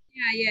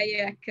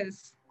 Yeah,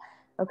 because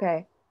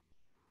Okay.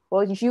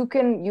 Well, you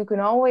can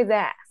always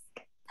ask.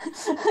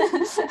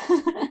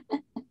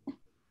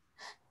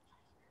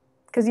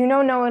 Because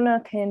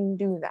Nona can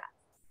do that.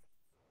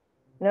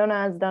 Nona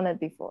has done it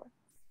before.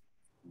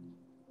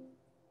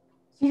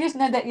 You just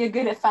know that you're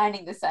good at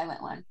finding the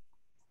silent one.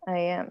 I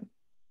am.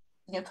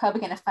 You're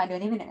probably going to find her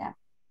any minute now.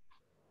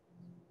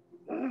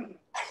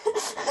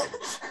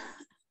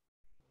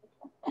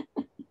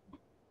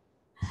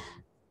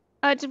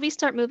 Did we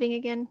start moving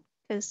again?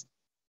 Because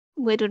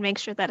Lyd would make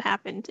sure that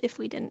happened if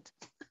we didn't.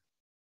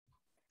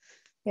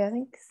 Yeah, I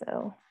think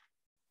so.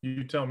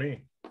 You tell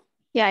me.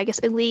 Yeah, I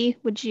guess Lee,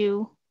 would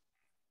you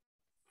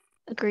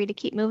agree to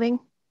keep moving?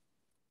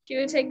 she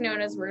would take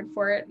Nona's word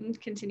for it and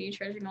continue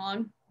trudging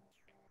along.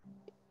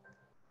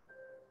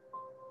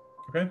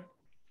 Okay.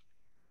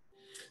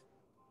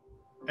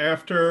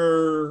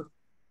 After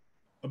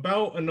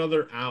about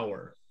another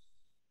hour,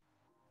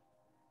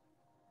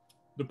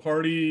 the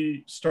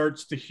party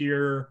starts to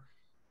hear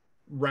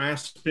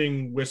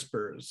rasping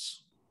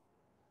whispers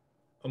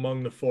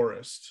among the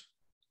forest.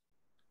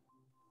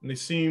 And they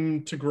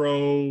seem to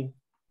grow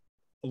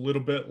a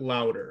little bit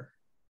louder,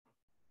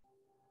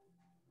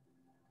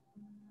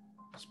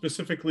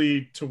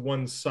 specifically to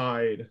one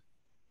side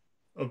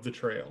of the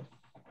trail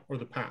or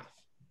the path.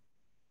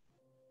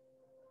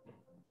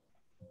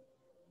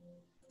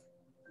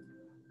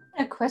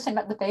 A question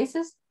about the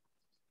faces.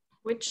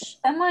 Which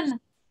Someone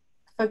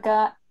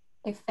forgot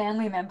a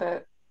family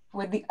member.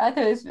 Would the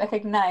others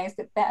recognize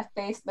that that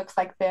face looks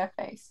like their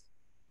face?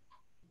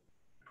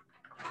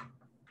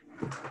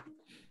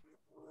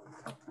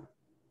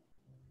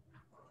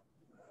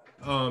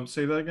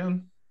 Say that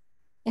again.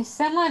 If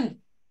someone,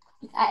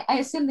 I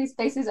assume these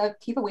faces are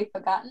people we've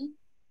forgotten.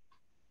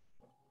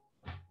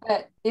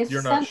 But if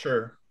You're not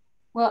sure.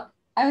 Well,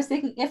 I was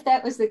thinking if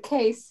that was the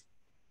case,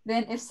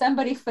 then if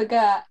somebody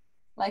forgot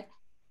like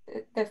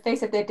the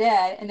face of their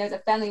dad and there's a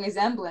family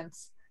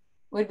resemblance,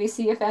 would we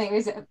see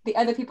the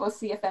other people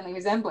see a family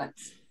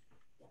resemblance?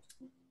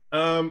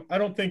 I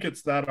don't think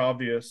it's that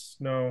obvious.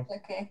 No.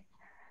 Okay.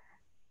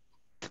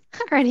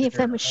 Are any of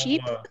them a Here,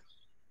 sheep? I'll,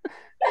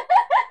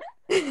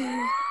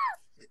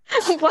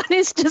 One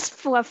is just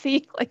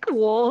fluffy, like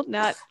wool,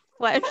 not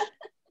flesh.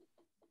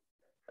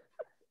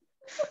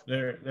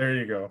 there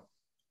you go.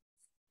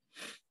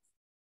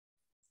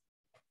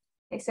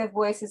 Okay, so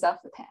voice is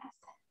off the path.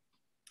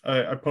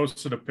 I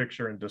posted a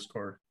picture in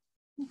Discord.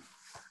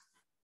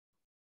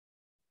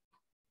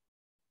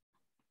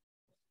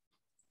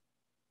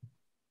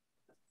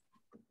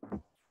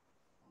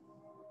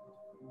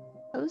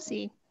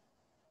 Cozy.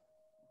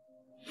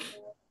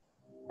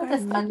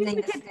 That's a fun Maybe thing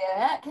we to could- stare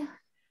at.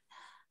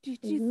 Do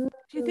you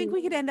think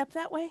we could end up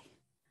that way?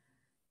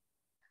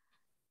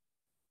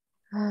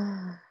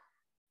 I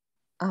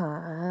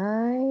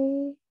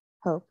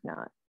hope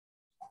not.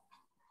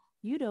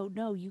 You don't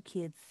know. You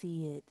can't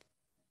see it.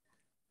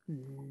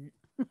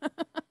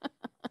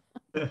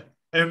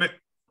 And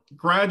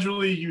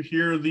gradually you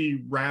hear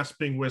the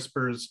rasping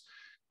whispers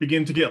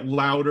begin to get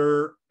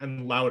louder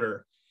and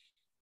louder.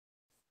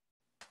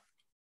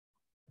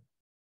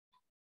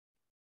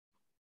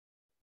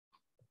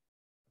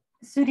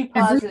 Sudi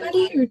pauses.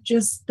 Everybody or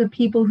just the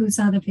people who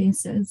saw the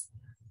faces?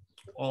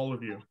 All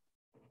of you.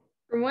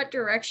 From what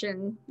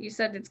direction? You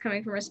said it's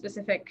coming from a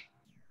specific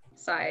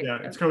side. Yeah,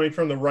 it's coming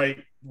from the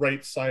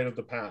right side of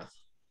the path.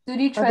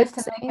 Sudi tries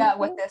to make out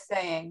what they're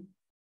saying.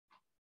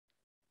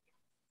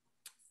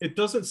 It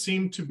doesn't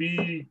seem to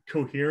be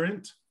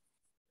coherent,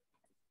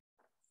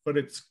 but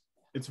it's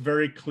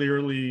very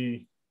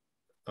clearly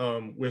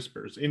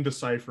whispers,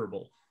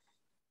 indecipherable.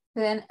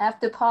 Then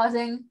after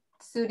pausing,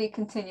 Sudi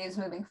continues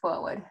moving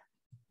forward.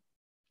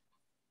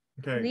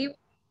 Okay. Lee would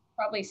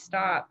probably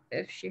stop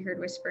if she heard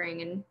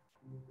whispering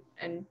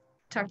and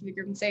talk to the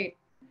group and say,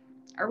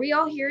 "Are we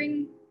all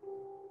hearing?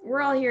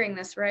 We're all hearing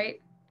this, right?"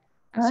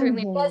 I'm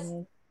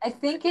certainly. I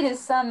think it is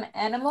some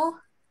animal.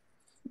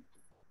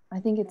 I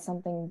think it's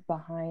something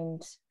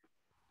behind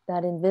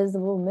that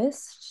invisible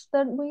mist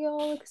that we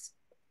all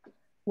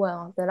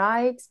that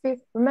I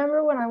experienced.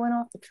 Remember when I went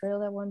off the trail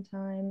that one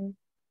time?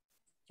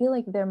 I feel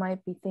like there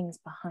might be things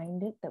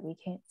behind it that we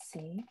can't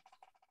see.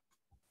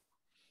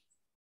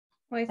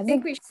 Well, I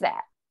think we should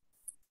that.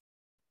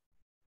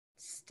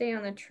 stay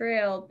on the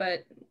trail,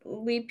 but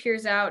Lee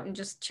peers out and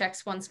just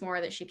checks once more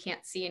that she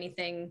can't see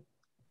anything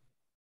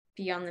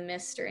beyond the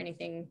mist or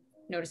anything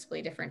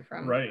noticeably different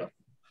from right.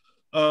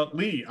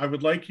 Lee, I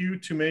would like you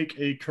to make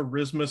a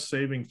charisma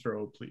saving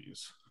throw,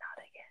 please.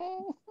 Not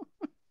again.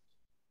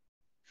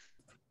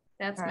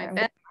 That's All my right,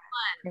 best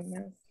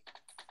one.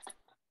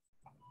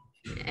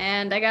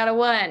 And I got a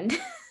 1.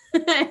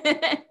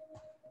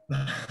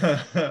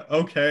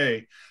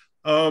 Okay.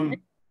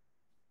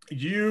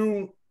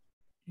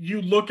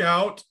 You look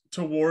out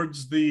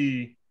towards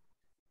the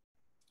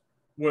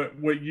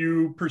what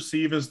you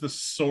perceive as the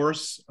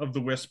source of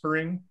the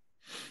whispering.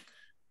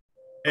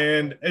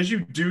 And as you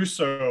do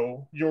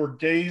so, your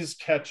gaze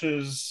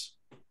catches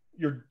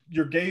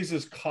your gaze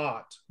is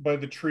caught by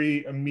the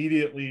tree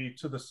immediately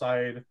to the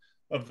side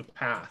of the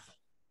path.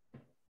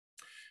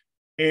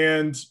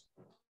 And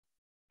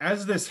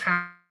as this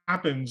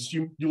happens,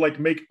 you like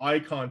make eye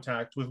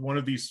contact with one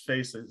of these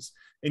faces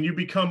and you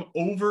become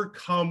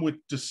overcome with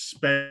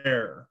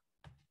despair.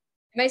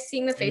 Am I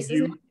seeing the faces?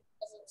 I wasn't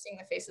seeing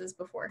the faces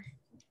before.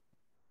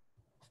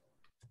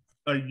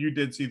 You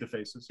did see the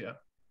faces, yeah.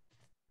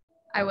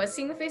 I was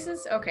seeing the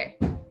faces? Okay.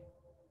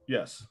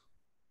 Yes.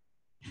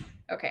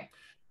 Okay.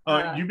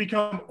 You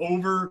become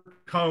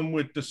overcome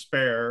with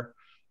despair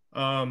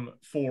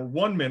for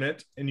 1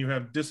 minute, and you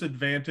have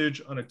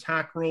disadvantage on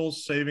attack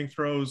rolls, saving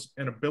throws,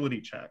 and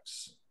ability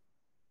checks.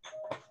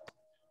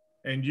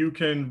 And you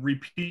can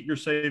repeat your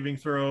saving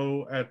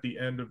throw at the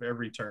end of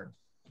every turn.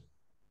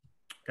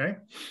 Okay?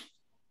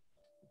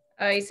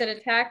 You said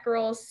attack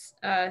rolls,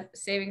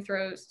 saving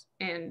throws,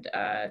 and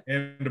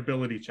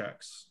ability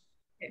checks.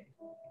 Okay.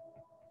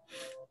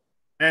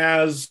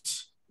 As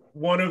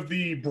one of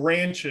the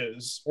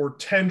branches or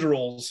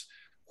tendrils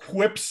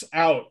whips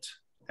out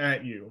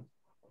at you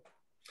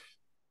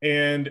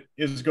and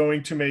is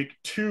going to make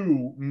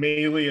 2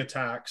 melee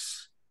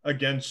attacks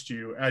against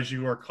you as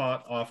you are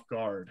caught off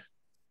guard.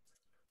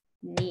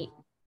 Neat.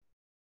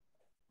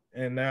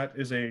 And that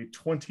is a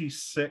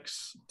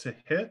 26 to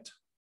hit.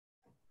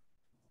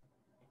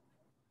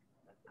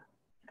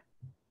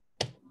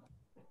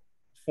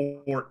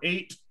 For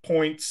 8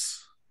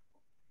 points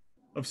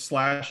of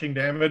slashing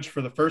damage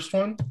for the first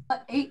one.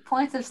 8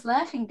 points of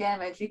slashing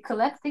damage. You're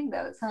collecting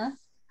those, huh?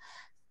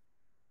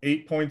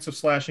 8 points of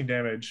slashing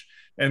damage.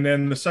 And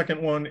then the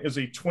second one is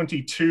a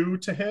 22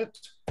 to hit.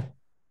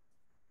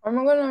 I'm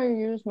gonna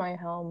use my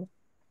helm.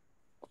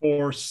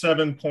 For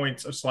 7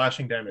 points of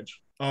slashing damage.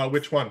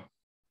 Which one?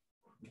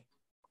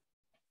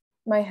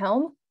 My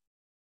helm?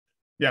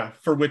 Yeah,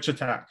 for which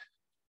attack?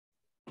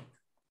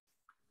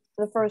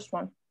 The first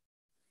one.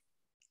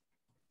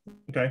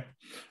 Okay.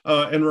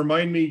 And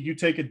remind me, you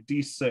take a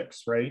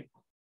D6, right?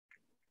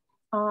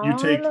 You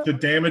take the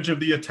damage of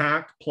the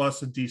attack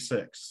plus a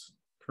D6,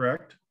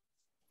 correct?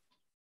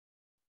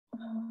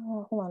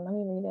 Hold on, let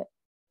me read it.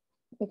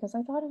 Because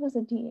I thought it was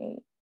a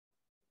D8.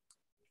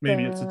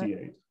 Maybe it's a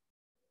D8.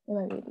 It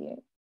might be a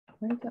D8.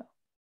 Where'd it go?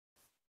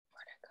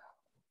 Where'd it go?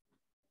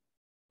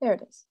 There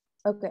it is.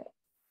 Okay.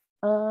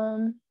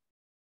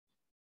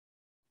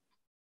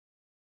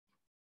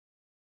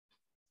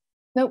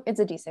 Nope, it's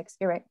a D6.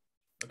 You're right.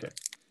 Okay.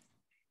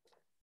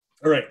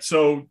 All right.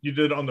 So you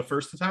did on the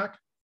first attack?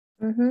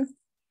 Mm-hmm.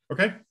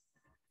 Okay.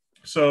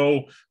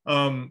 So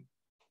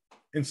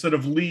instead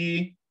of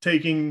Lee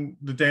taking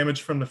the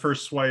damage from the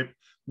first swipe,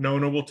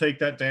 Nona will take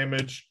that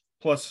damage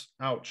plus,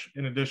 ouch,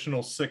 an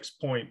additional 6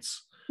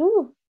 points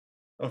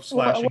of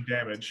slashing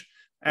damage.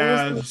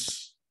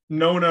 As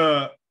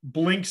Nona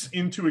blinks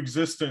into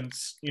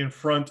existence in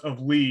front of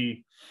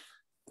Lee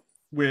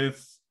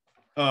with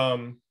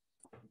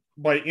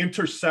by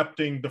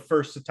intercepting the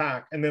first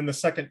attack, and then the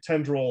second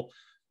tendril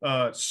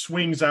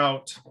swings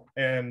out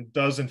and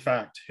does in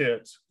fact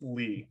hit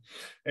Lee.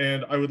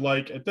 And I would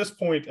like at this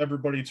point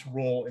everybody to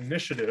roll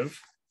initiative,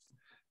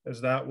 as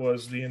that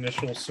was the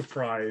initial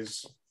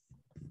surprise.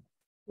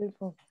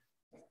 Beautiful.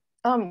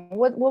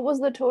 What was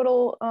the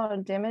total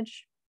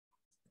damage?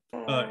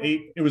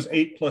 8. It was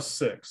 8 plus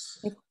 6.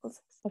 8 plus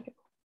 6. Okay.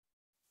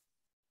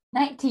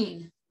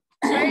 19.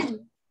 Sorry,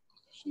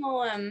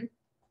 additional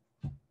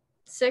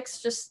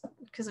 6, just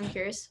because I'm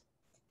curious.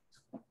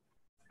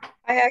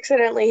 I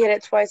accidentally hit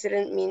it twice. I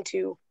didn't mean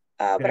to,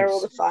 but I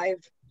rolled a 5.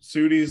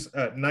 Sudi's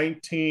at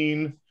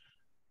 19.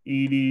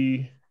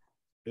 Edie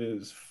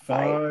is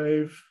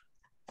 5.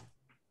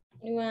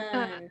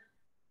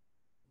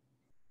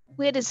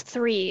 Lid is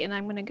 3, and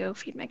I'm gonna go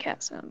feed my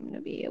cat, so I'm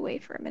gonna be away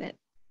for a minute.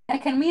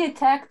 And can we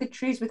attack the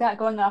trees without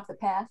going off the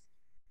path?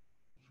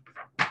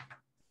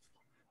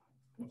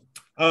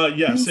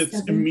 Yes, it's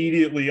 27.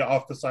 immediately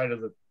off the side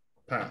of the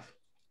path.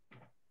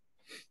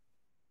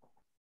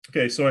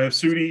 Okay, so I have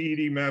Sudi,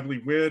 Edie, Madly,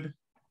 Wid.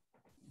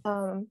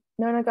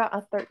 Nona got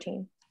a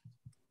 13.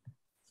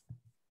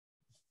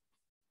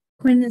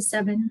 Quinn is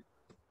 7.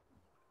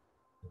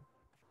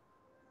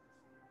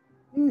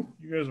 You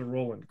guys are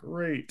rolling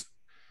great.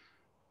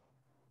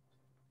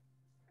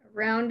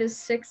 Round is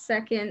 6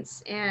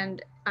 seconds,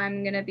 and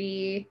I'm gonna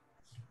be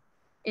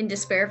in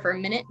despair for a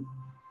minute.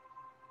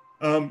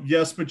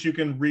 Yes, but you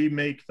can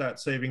remake that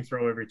saving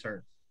throw every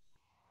turn.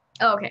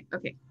 Oh, okay.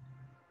 Okay.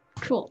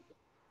 Cool.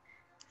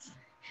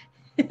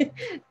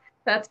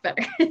 That's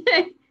better.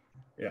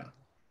 Yeah.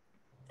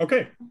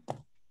 Okay.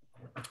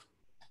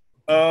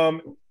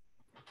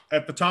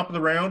 At the top of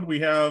the round,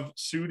 we have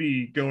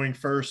Sudi going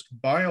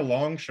first by a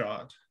long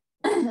shot.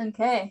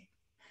 Okay.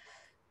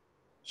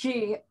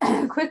 She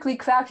quickly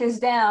crouches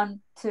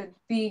down to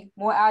be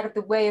more out of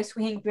the way of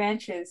swinging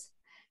branches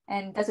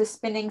and does a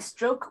spinning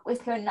stroke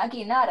with her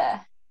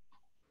naginata.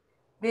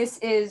 This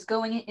is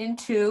going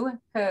into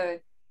her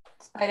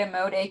spider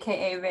mode,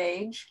 aka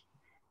rage,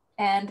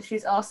 and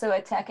she's also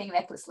attacking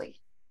recklessly.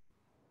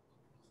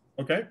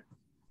 Okay.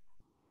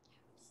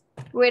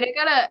 Wait,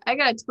 I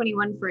got a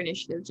 21 for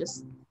initiative.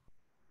 Just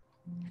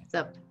heads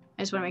up.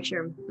 I just want to make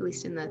sure I'm at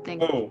least in the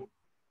thing. Oh,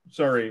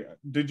 sorry.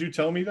 Did you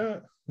tell me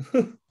that?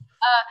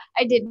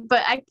 I did,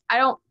 but I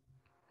don't.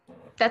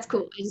 That's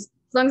cool. As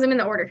long as I'm in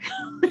the order.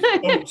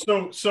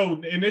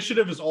 So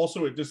initiative is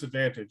also at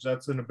disadvantage.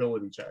 That's an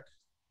ability check.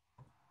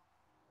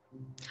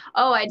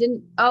 Oh, I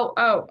didn't. Oh,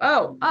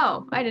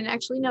 I didn't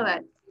actually know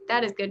that.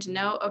 That is good to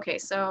know. Okay,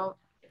 so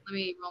let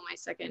me roll my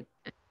second.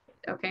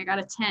 Okay, I got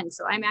a 10,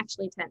 so I'm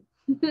actually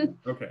 10.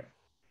 Okay.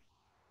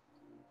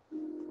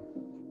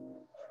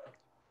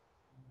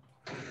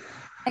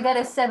 I got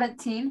a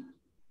 17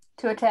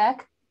 to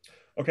attack.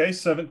 Okay,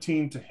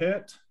 17 to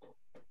hit.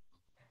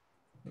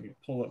 Let me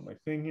pull up my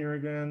thing here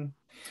again.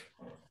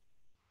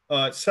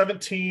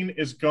 17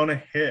 is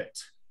gonna hit.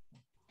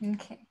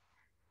 Okay.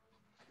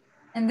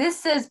 And this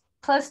says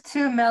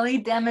 +2 melee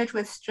damage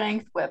with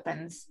strength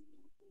weapons.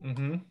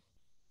 Mm-hmm.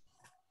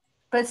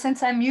 But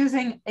since I'm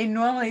using a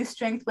normally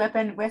strength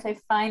weapon with a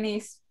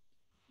finesse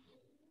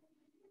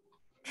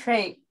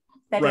trait,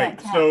 that Right.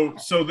 doesn't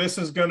count. So this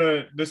is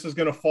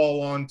gonna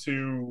fall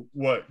onto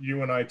what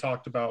you and I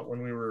talked about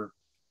when we were,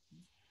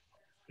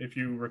 if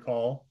you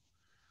recall.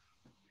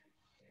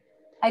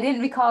 I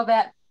didn't recall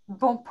that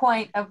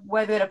point of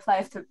whether it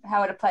applies to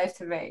how it applies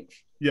to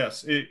rage.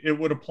 Yes, it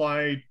would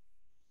apply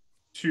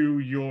to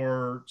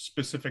your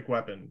specific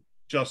weapon,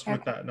 just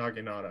with that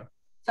naginata.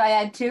 So I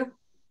add 2.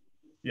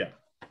 Yeah.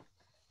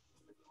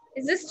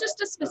 Is this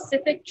just a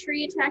specific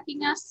tree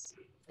attacking us?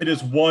 It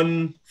is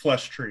one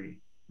flesh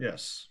tree.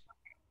 Yes.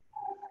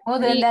 Well,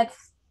 then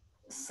that's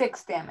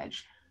 6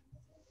 damage.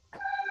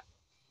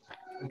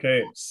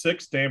 Okay,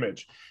 6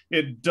 damage.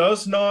 It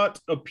does not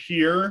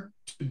appear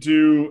to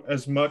do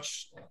as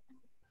much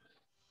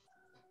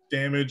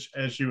damage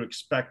as you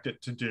expect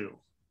it to do.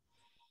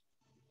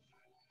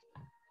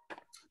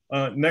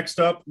 Next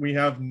up, we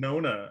have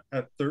Nona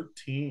at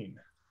 13.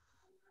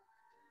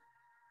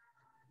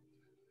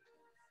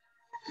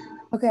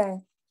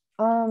 Okay.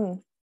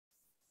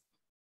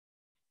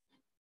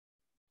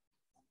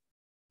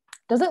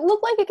 Does it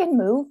look like it can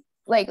move?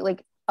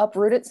 Like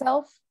uproot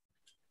itself?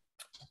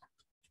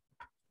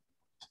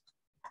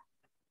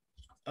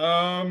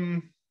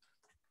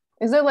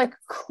 Is there like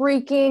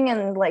creaking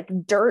and like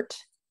dirt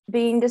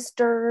being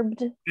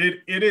disturbed?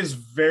 It is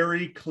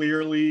very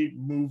clearly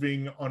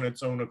moving on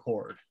its own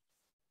accord.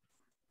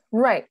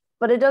 Right,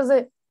 but it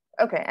doesn't.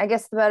 Okay, I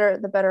guess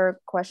the better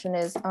question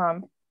is,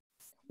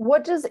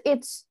 what does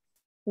its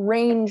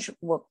range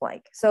look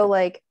like? So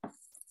like,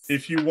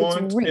 if you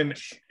want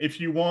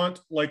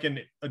like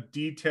a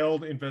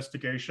detailed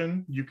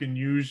investigation, you can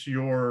use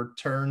your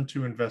turn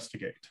to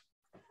investigate.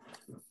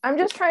 I'm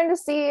just trying to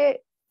see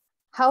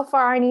how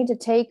far I need to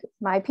take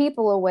my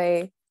people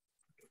away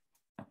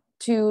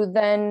to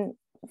then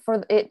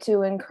for it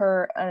to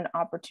incur an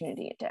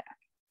opportunity attack.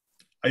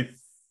 I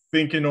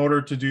think in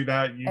order to do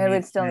that, you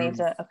would still need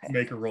to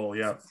make a roll.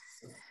 Yeah.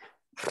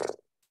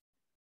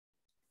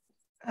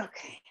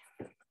 Okay.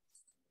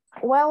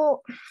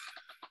 Well,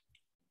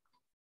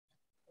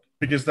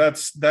 because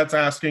that's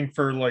asking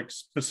for like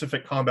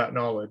specific combat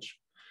knowledge.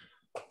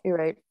 You're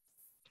right.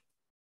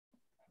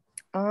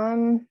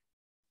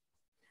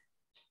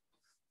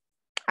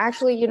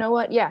 Actually, you know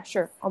what? Yeah,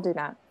 sure. I'll do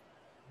that.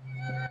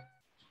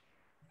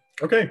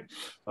 Okay.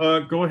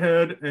 Go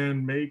ahead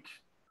and make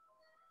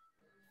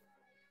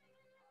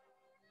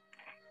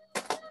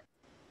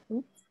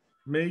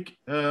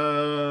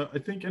I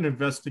think an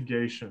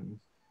investigation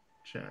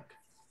check.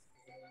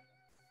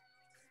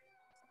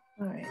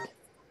 All right.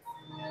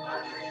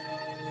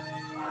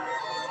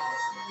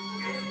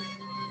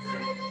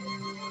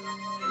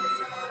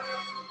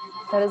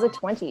 That is a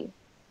 20.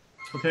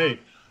 Okay.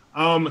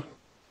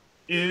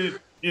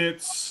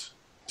 Its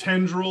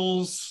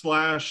tendrils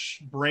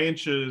slash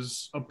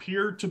branches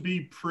appear to be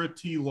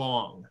pretty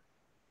long.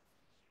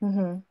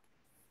 Mm-hmm.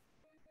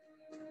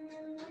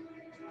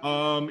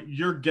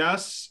 Your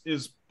guess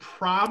is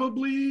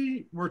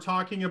probably we're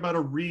talking about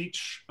a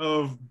reach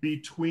of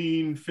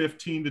between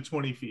 15 to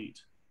 20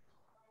 feet.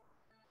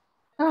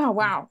 Oh,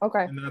 wow.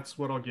 Okay. And that's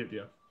what I'll give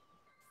you.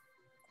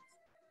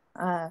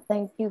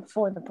 Thank you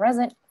for the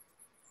present.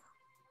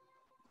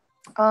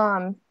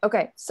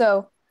 Okay,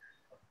 so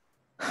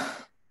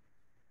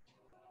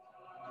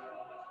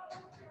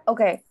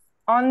okay,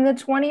 on the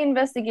 20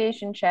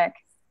 investigation check,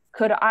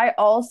 could I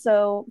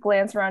also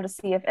glance around to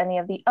see if any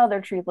of the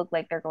other trees look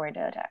like they're going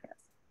to attack us?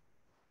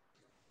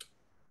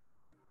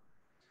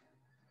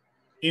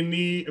 In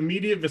the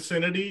immediate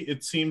vicinity,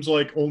 it seems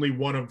like only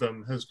one of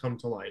them has come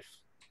to life.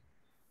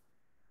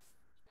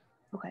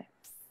 Okay.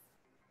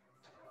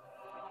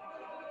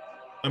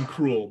 I'm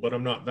cruel, but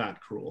I'm not that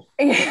cruel.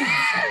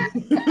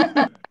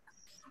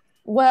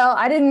 Well,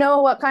 I didn't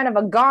know what kind of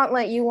a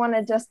gauntlet you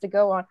wanted us to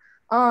go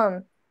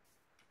on.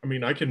 I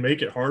mean, I can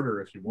make it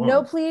harder if you want.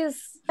 No,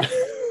 please.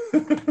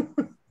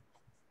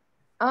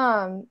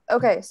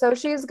 Okay, so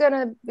she's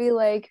gonna be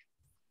like,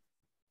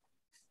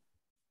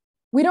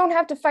 we don't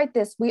have to fight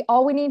this.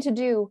 All we need to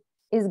do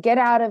is get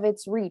out of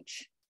its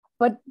reach.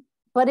 But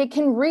it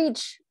can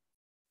reach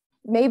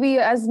maybe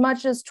as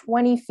much as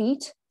 20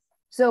 feet.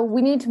 So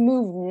we need to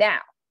move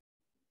now.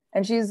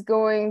 And she's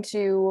going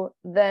to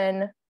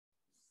then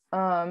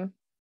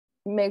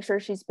make sure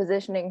she's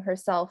positioning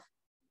herself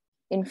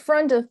in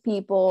front of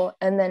people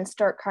and then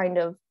start kind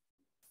of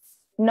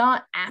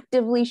not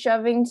actively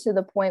shoving to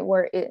the point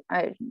where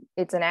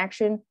it's an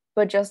action,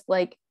 but just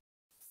like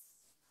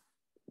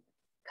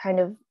kind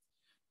of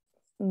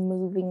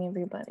moving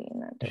everybody in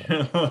that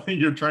direction.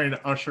 You're trying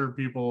to usher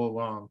people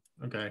along.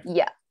 Okay.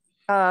 Yeah.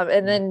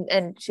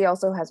 And she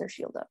also has her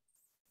shield up.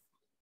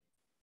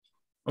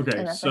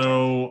 Okay,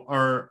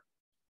 so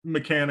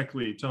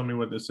mechanically, tell me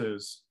what this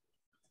is.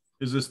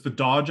 Is this the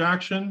dodge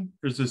action?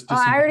 Or is this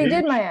disengage? I already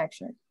did my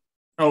action.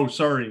 Oh,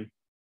 sorry.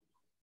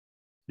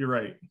 You're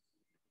right.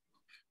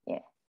 Yeah.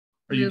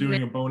 Are you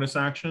doing a bonus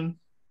action?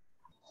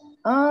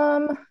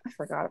 I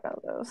forgot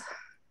about those.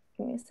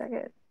 Give me a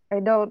second. I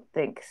don't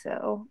think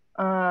so.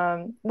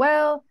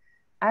 Well,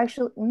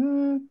 actually,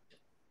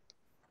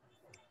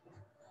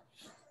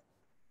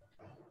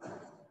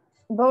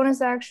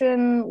 bonus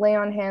action, lay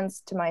on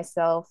hands to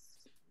myself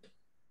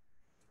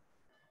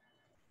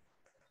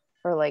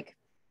for like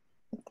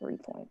 3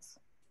 points.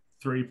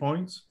 3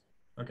 points?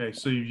 Okay,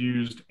 so you've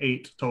used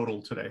 8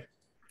 total today.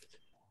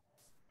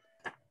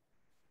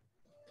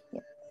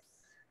 Yep.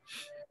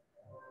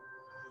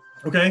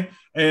 Okay,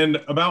 and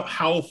about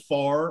how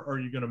far are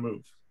you going to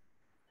move?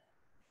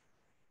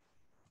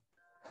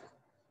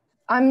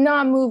 I'm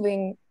not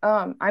moving.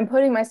 I'm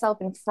putting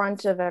myself in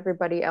front of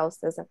everybody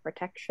else as a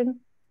protection.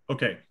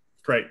 Okay,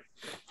 great.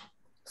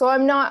 So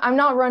I'm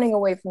not running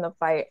away from the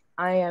fight.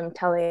 I am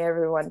telling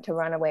everyone to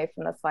run away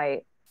from the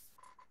fight.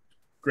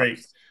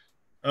 Great.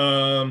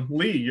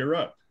 Lee, you're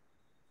up.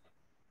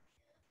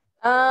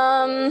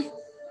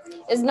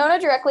 Is Nona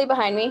directly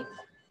behind me?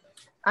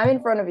 I'm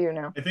in front of you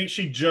now. I think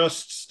she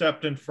just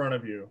stepped in front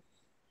of you.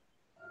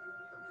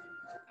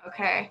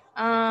 Okay.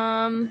 So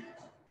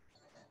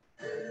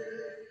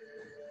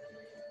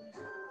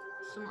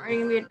I'm already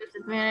gonna be at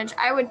disadvantage.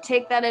 I would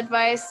take that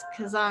advice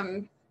because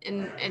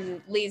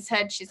in Lee's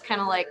head, she's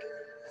kind of like,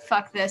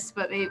 fuck this,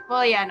 but maybe,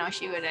 well, yeah, no,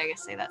 she would, I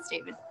guess, say that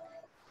statement.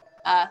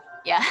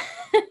 Yeah.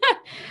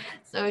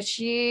 So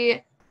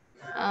she,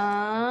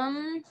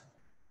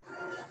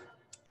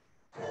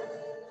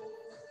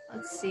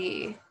 let's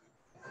see.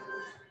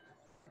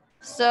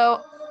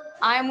 So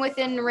I'm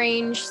within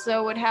range,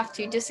 so would have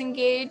to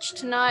disengage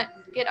to not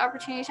get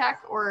opportunity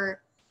attack,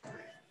 or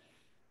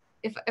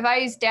if I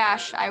use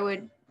dash, I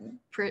would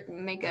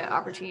make an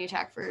opportunity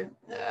attack for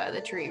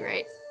the tree,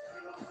 right?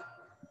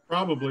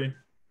 Probably.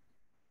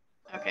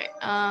 Okay,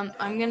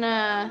 I'm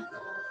gonna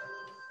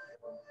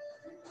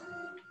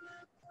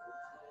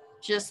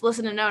just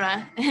listen to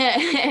Nona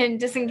and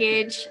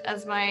disengage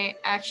as my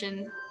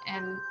action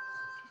and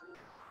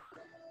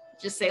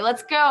just say,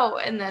 let's go.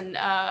 And then,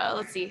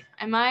 let's see,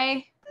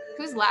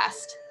 who's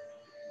last?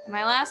 Am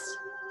I last?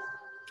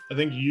 I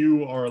think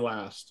you are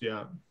last,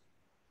 yeah.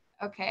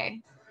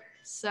 Okay,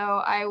 so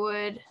I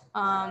would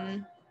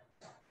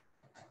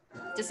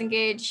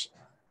disengage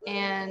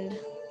and,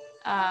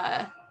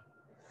 how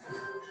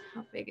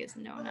big is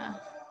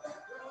Nona?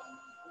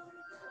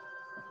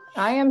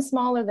 I am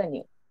smaller than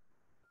you.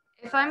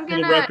 If I'm For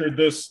the gonna... record,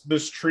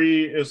 this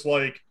tree is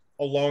like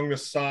along the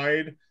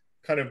side,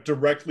 kind of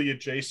directly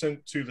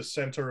adjacent to the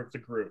center of the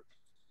group.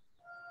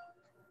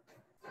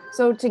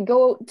 So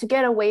to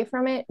get away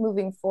from it,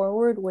 moving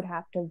forward would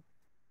have to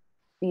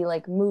be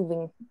like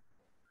moving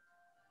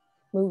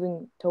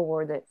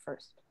toward it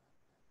first.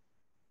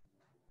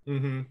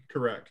 Mm-hmm.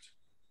 Correct.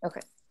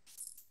 Okay.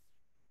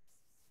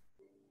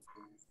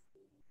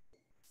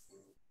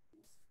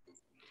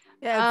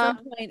 Yeah, at some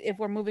point, if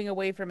we're moving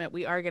away from it,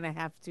 we are going to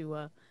have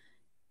to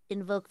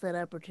invoke that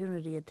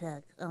opportunity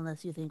attack,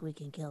 unless you think we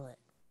can kill it.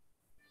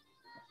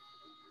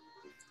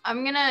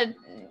 I'm gonna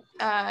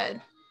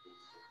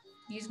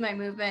use my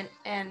movement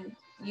and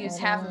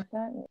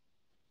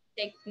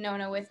take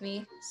Nona with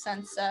me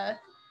since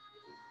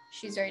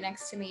she's right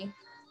next to me.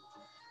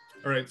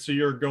 All right, so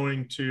you're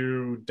going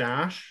to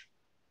dash.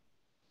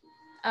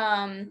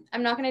 I'm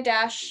not gonna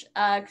dash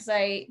because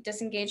I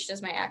disengaged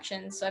as my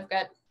action, so I've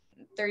got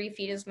 30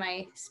 feet as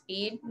my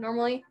speed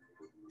normally.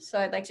 So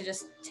I'd like to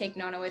just take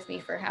Nona with me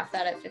for half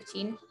that at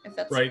 15, if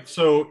that's right.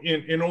 So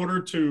in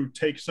order to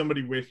take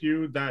somebody with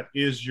you, that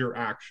is your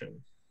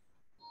action.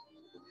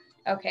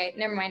 Okay,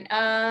 never mind.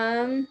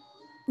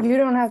 You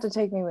don't have to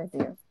take me with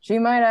you. She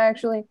might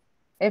actually,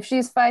 if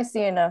she's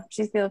feisty enough,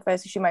 she's feeling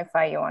feisty, she might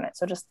fight you on it.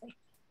 So just think.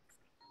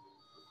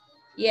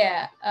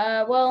 Yeah.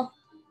 Well,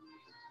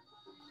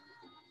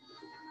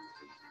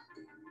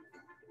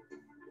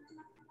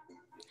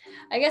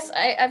 I guess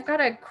I've got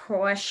a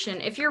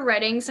question. If you're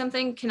readying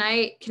something, can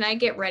I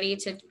get ready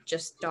to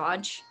just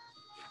dodge?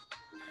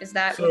 Would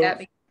that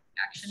be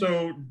action?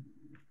 So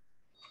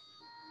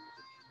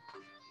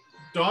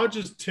dodge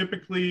is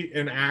typically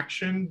an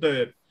action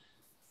that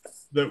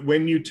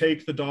when you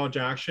take the dodge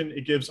action,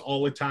 it gives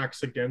all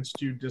attacks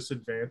against you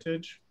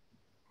disadvantage.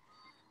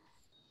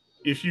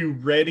 If you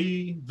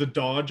ready the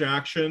dodge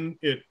action,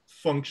 it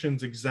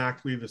functions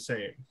exactly the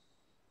same.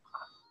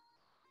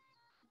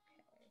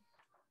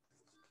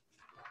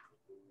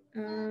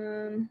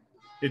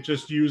 It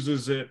just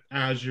uses it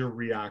as your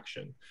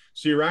reaction.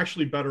 So you're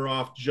actually better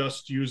off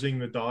just using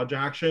the dodge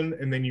action,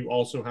 and then you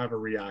also have a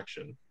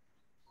reaction.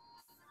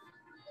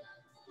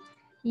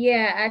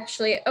 Yeah,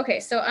 actually. Okay,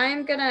 so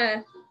I'm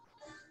gonna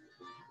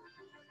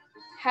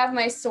have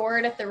my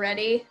sword at the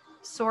ready.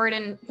 Sword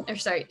and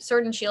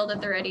shield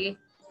at the ready.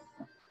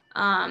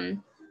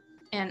 And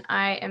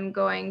I am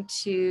going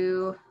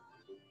to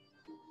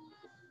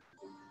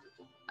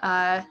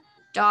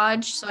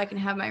dodge so I can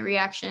have my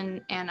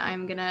reaction, and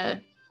I'm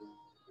gonna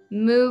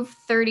move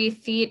 30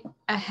 feet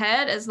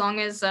ahead as long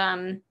as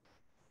I'm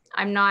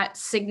not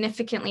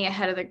significantly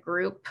ahead of the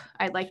group.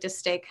 I'd like to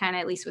stay kind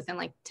of at least within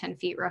like 10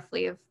 feet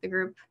roughly of the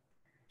group.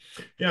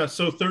 Yeah,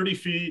 so 30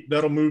 feet,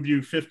 that'll move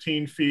you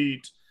 15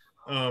 feet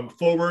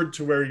forward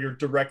to where you're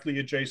directly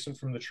adjacent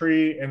from the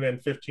tree, and then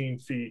 15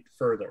 feet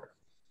further.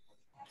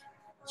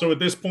 So at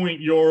this point,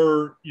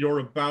 you're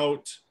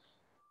about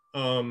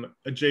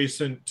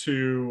adjacent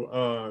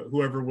to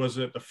whoever was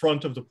at the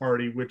front of the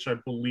party, which I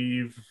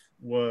believe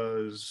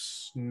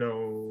was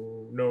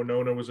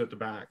Nona was at the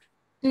back.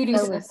 I'd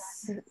like to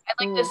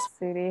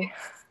Sudi.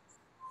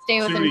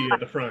 Stay within Sudi at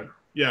the front.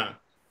 Yeah.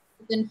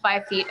 Within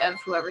 5 feet of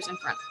whoever's in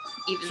front.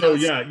 Even so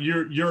yeah,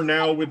 you're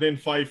now within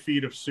 5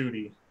 feet of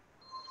Sudi.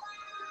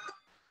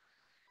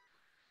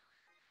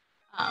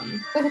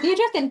 But if you're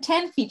just in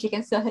 10 feet, she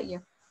can still hit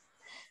you.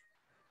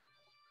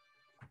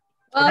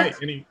 Okay,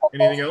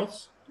 anything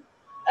else?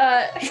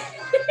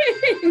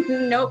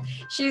 Nope.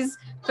 She's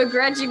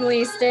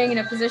begrudgingly staying in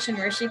a position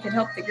where she can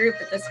help the group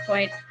at this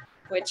point,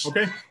 which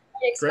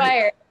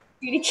expired.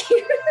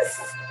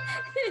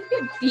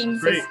 Being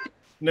great.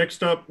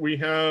 Next up, we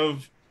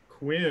have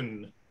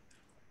Quinn.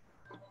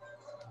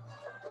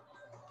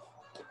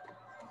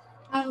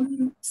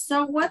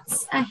 So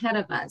what's ahead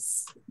of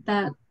us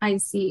that I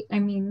see? I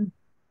mean,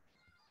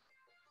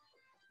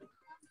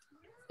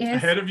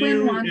 ahead of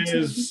you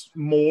is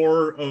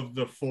more of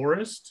the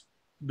forest,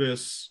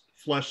 this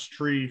flesh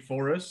tree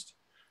forest.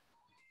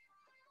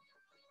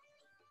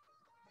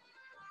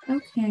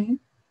 Okay.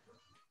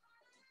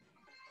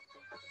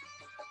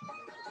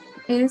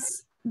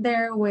 Is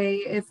there a way,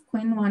 if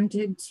Quinn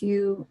wanted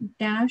to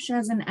dash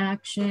as an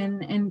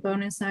action and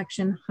bonus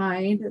action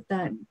hide,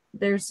 that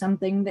there's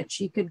something that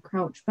she could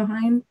crouch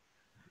behind?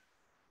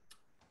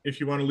 If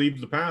you want to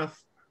leave the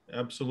path,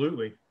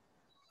 absolutely.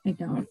 I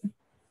don't.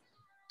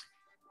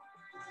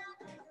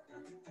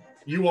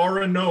 You are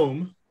a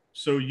gnome,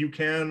 so you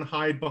can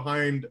hide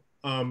behind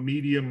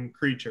medium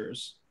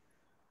creatures.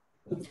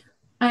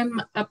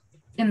 I'm up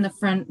in the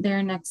front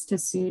there next to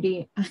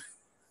Sudi.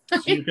 So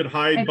you could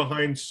hide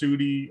behind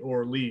Sudi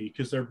or Lee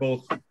because they're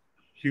both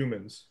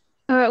humans.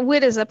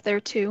 Wid is up there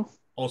too.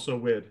 Also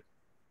Wid.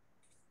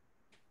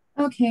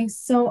 Okay,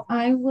 so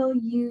I will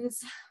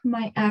use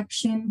my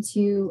action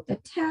to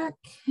attack,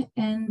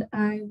 and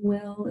I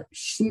will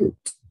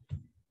shoot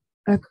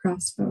a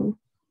crossbow.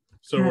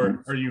 So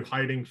are you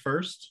hiding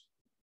first?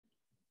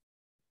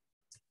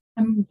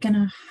 I'm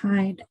gonna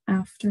hide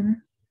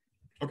after.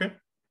 Okay.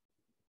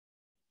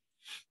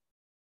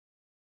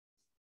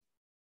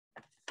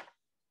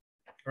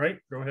 All right,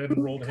 go ahead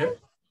and roll to hit.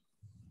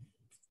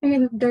 I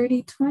get a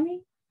dirty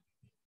 20.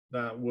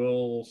 That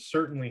will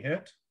certainly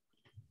hit.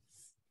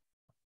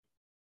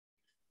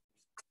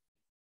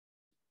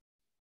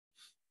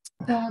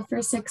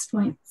 For 6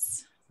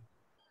 points.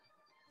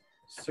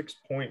 6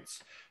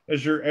 points.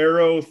 As your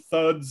arrow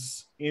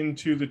thuds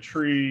into the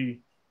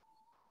tree,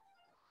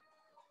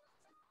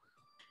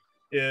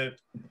 it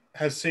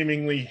has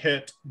seemingly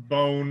hit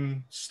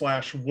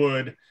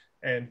bone/wood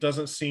and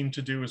doesn't seem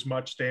to do as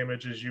much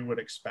damage as you would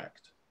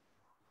expect.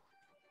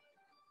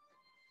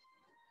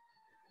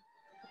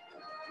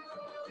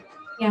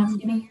 Yeah, I'm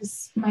gonna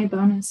use my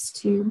bonus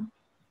to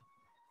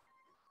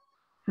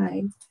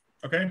hide.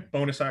 Okay,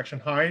 bonus action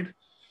hide.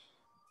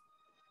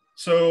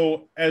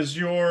 So as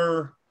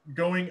you're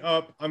going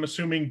up, I'm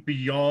assuming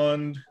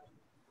beyond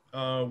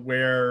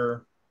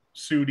where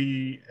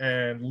Sudi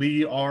and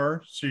Lee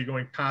are. So you're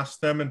going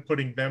past them and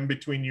putting them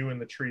between you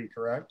and the tree,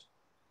 correct?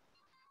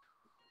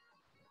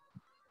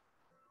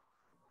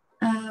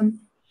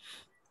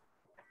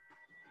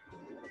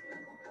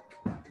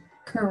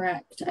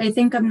 Correct. I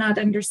think I'm not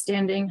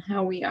understanding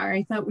how we are.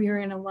 I thought we were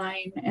in a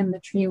line and the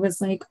tree was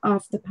like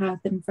off the path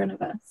in front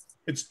of us.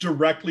 It's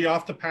directly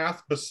off the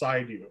path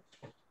beside you.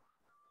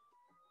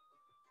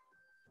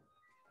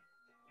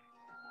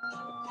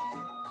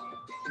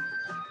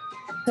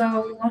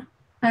 So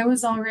I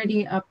was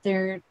already up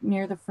there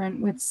near the front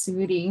with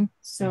Sudi,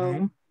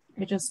 so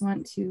I just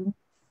want to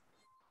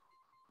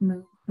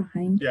move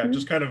behind Yeah, her.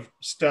 just kind of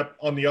step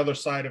on the other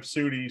side of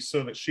Sudi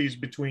so that she's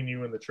between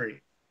you and the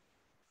tree.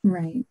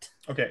 Right.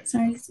 Okay.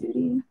 Sorry,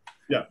 Sudi.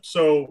 Yeah,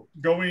 so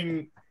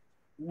going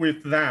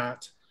with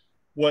that,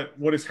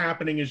 what is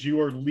happening is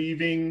you are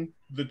leaving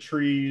the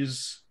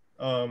tree's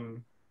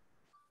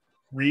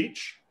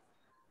reach,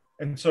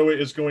 and so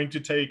it is going to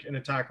take an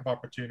attack of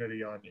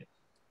opportunity on you.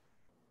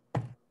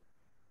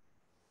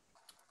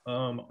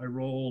 I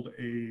rolled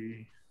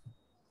a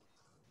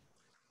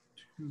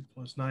 2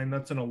 + 9.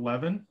 That's an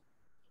 11.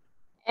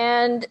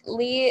 And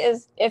Lee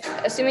is, if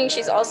assuming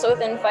she's also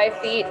within 5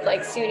 feet,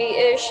 like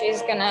Sudi is,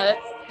 she's gonna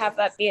have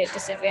that be at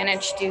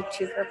disadvantage due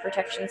to her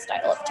protection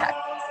style of attack.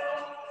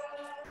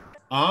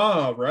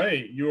 Ah,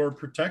 right. Your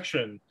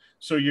protection.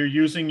 So you're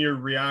using your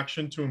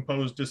reaction to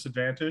impose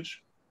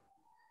disadvantage?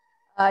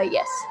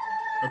 Yes.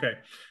 Okay.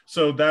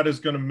 So that is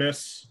going to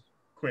miss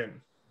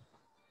Quinn.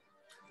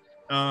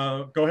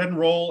 Go ahead and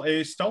roll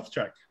a stealth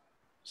check.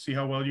 See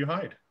how well you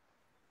hide.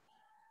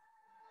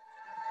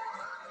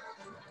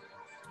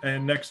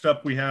 And next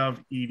up we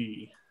have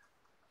Edie.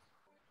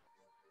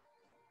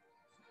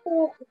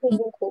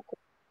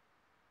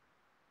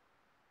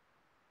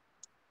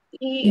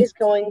 He is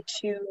going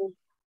to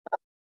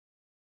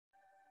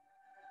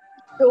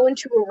go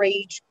into a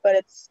rage, but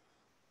it's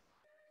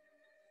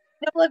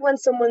like when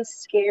someone's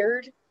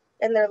scared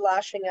and they're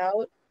lashing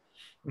out.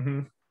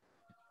 Mm-hmm.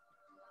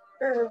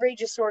 Her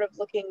rage is sort of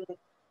looking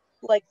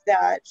like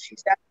that.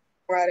 She's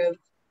more out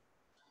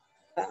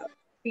of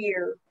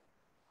fear.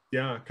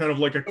 Yeah, kind of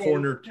like a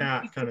cornered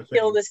cat kind of thing.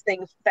 Kill this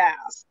thing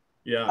fast.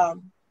 Yeah.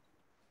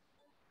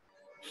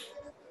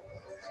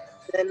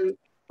 Then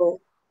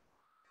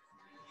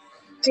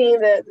seeing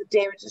the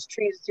damage this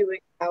tree is doing,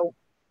 how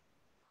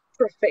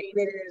profane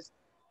it is,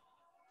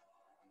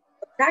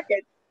 attack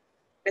it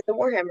with the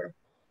warhammer.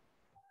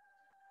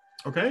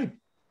 Okay.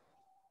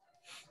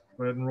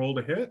 Go ahead and roll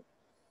to hit.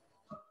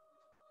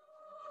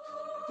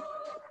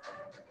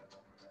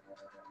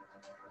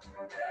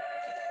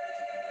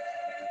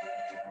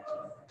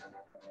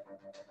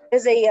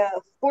 Is a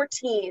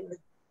 14.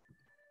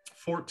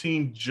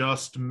 14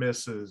 just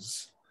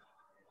misses.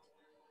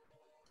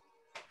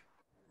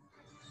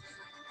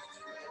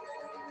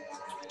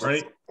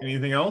 Right?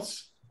 Anything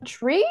else?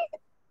 Tree?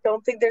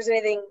 Don't think there's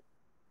anything.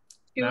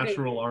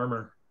 Natural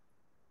armor.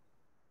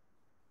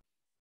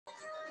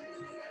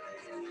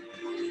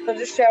 I'll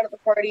just shout at the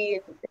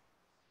party and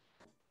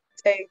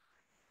say,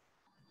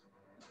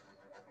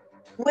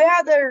 we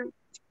either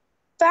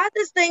fight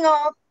this thing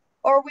off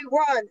or we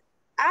run.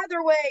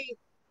 Either way,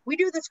 we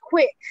do this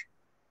quick.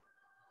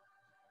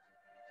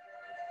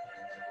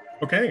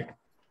 Okay.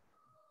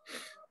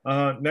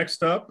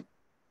 Next up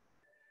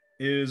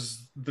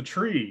is the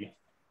tree.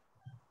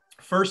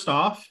 First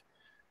off,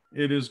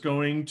 it is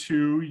going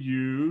to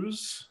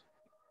use,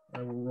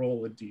 I will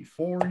roll a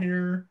d4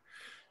 here,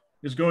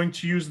 is going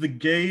to use the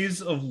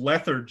Gaze of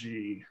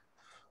Lethargy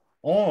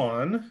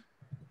on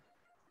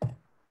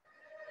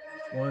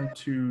 1,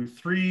 2,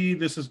 3.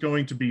 This is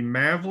going to be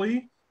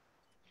Mavly.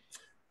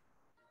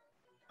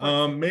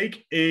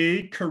 Make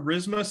a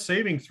charisma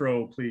saving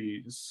throw,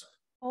 please.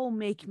 Oh,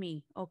 make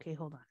me. Okay,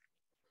 hold on.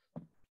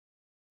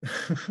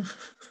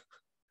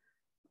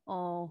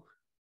 Oh.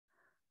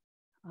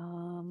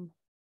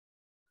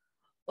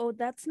 Oh,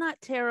 that's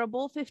not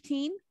terrible.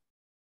 15?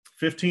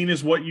 15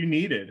 is what you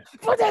needed.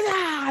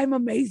 I'm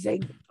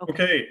amazing.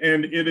 Okay,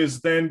 and it is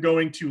then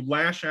going to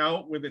lash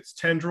out with its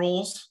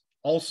tendrils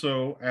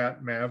also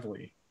at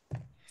Mavly.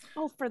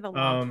 Oh, for the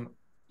love.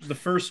 The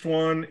first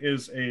one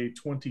is a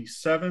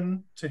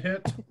 27 to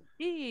hit.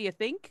 You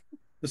think?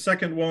 The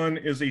second one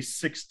is a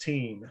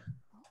 16.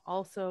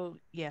 Also,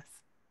 yes.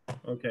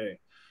 Okay.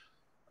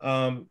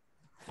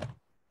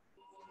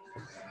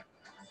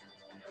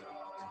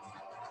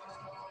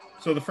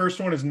 So the first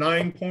one is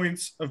 9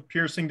 points of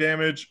piercing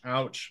damage.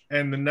 Ouch.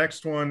 And the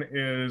next one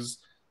is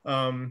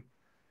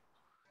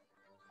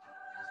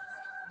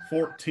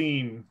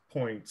 14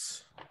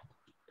 points.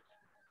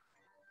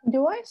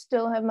 Do I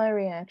still have my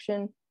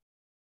reaction?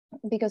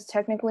 Because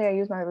technically I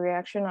use my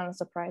reaction on a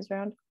surprise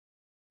round.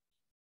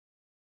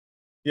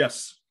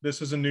 Yes,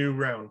 this is a new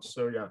round.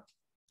 So yeah.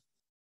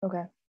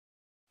 Okay.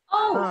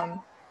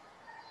 Oh,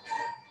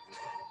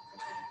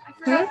 I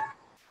forgot.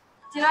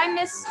 Did I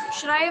miss?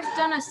 Should I have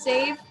done a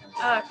save,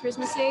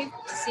 charisma save,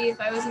 to see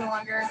if I was no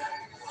longer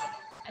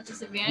at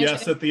disadvantage?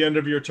 Yes, at the end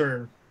of your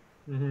turn.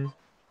 Mm-hmm.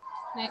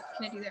 Can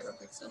I do that real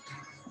quick still?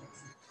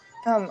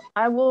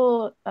 I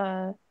will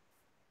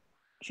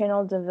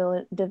channel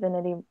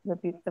divinity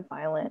rebuke the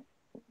violent,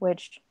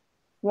 which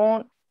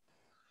won't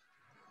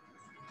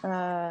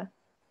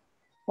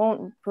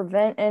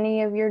prevent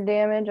any of your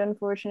damage,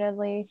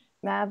 unfortunately,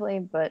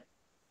 Mavly, but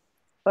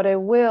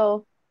it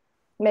will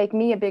make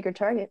me a bigger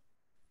target.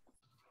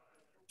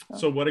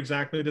 So what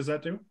exactly does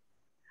that do?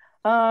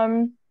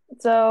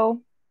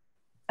 So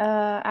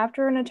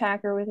after an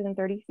attacker within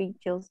 30 feet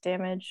deals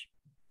damage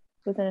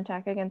with an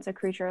attack against a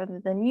creature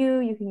other than you,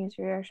 you can use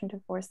your reaction to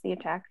force the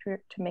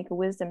attacker to make a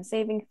wisdom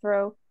saving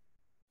throw.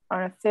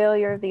 On a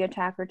failure, the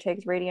attacker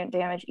takes radiant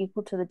damage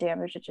equal to the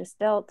damage it just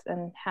dealt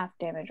and half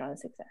damage on a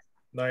success.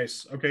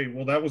 Nice. Okay,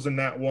 well, that was in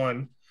that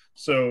one.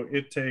 So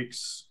it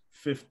takes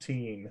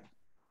 15.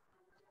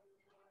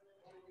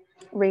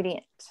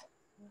 Radiant.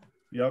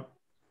 Yep.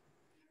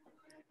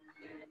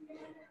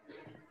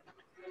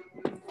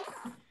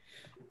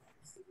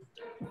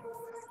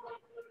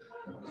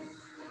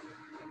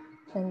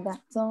 And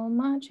that's all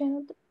my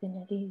channel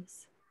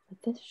divinities for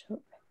this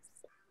short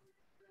rest.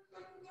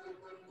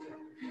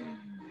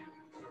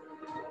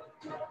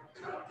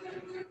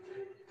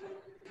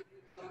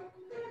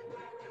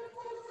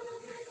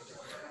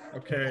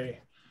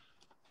 Okay.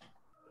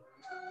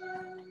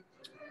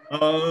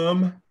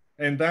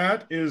 And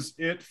that is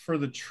it for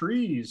the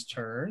tree's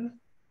turn.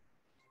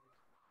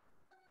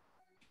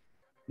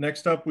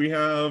 Next up, we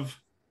have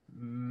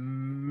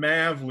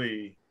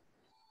Mavly.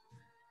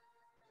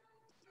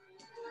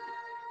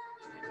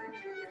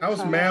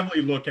 How's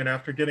Mavly looking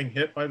after getting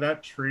hit by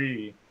that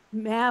tree?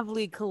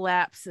 Mavly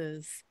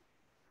collapses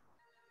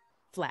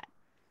flat.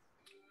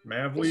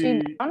 Mavly. Is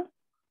she down?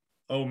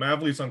 Oh,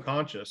 Mavly's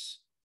unconscious.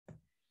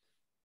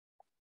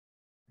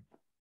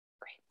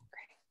 Great.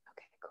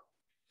 Okay, cool.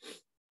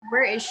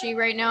 Where is she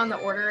right now in the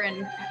order,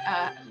 and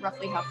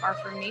roughly how far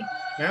from me?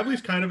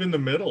 Mavly's kind of in the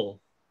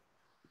middle.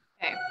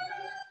 Okay.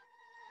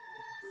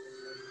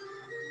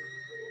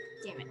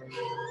 Damn it.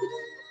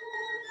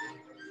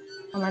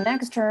 On my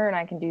next turn,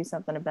 I can do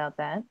something about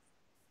that.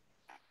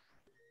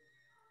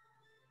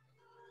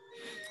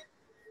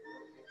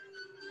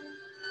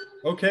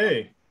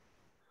 Okay.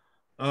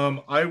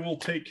 I will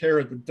take care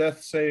of the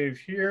death save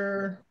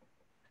here.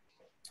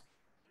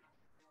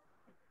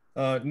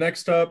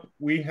 Next up,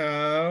 we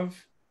have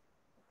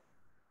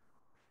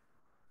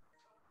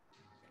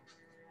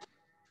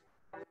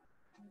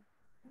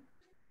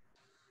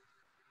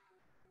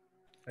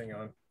hang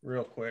on,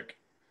 real quick.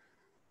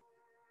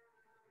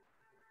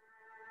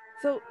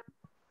 So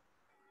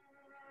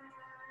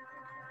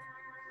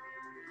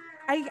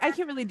I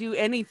can't really do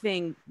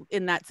anything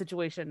in that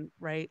situation,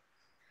 right?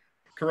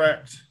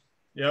 Correct.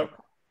 Yep.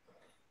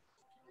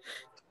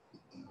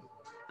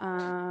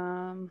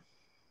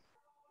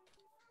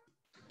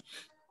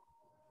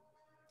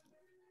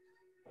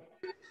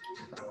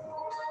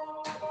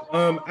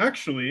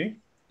 Actually,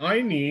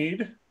 I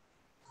need.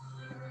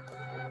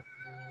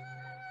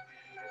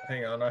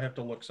 Hang on, I have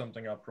to look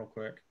something up real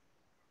quick.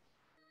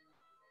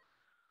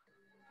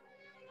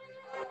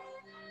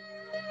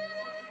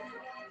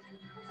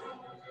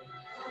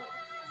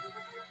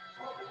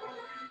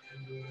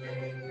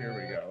 Here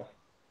we go.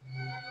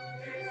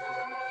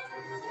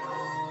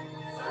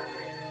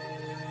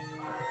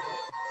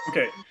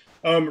 Okay,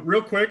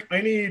 real quick,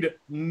 I need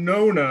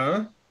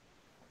Nona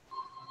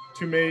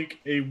to make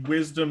a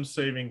wisdom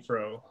saving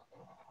throw.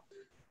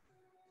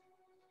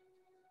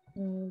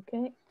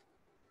 Okay.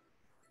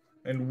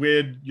 And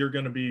Wid, you're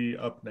going to be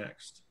up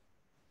next.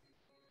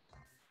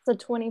 It's a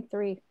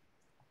 23.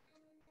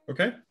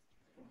 Okay.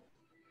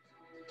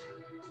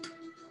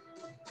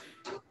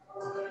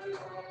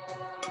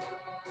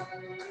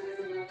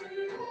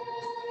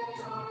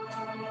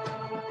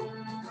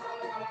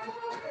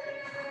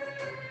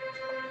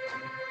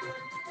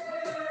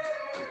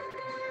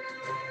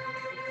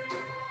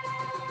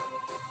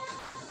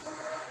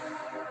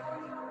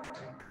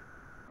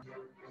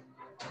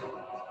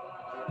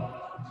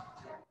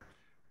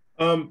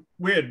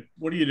 Wid,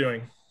 what are you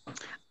doing?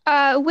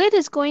 Wid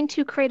is going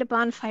to create a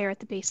bonfire at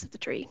the base of the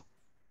tree.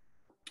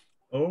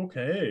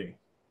 Okay.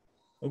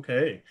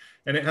 Okay.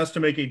 And it has to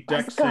make a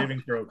dex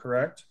saving throw,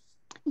 correct?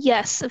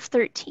 Yes, of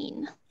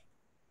 13.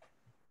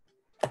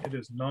 It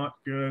is not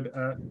good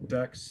at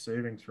dex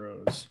saving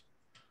throws.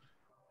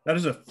 That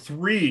is a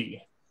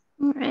 3.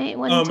 All right,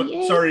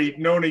 1d8. Sorry,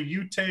 Nona,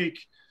 you take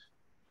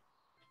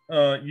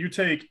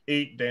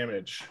 8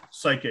 damage,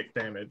 psychic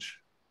damage.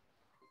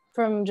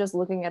 From just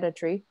looking at a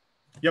tree?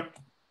 Yep.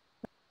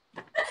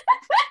 That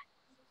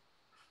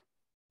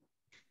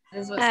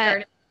is what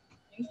started.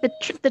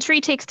 The tree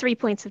takes 3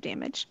 points of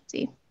damage.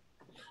 See?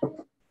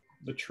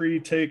 The tree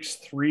takes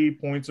 3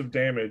 points of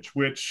damage,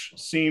 which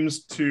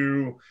seems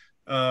to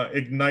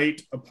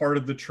ignite a part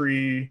of the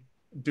tree,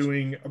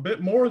 doing a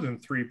bit more than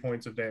 3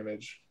 points of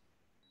damage.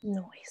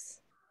 Nice.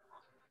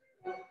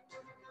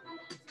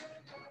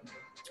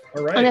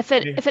 All right. And if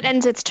it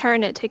ends its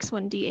turn, it takes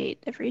 1d8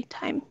 every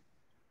time.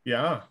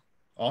 Yeah.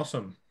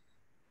 Awesome.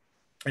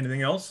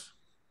 Anything else?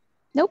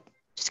 Nope.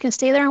 Just gonna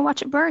stay there and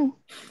watch it burn.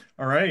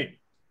 All right.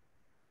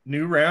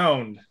 New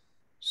round.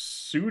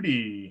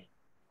 Sudi.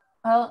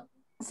 Well,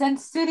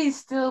 since Sudi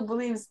still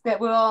believes that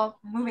we're all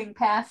moving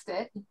past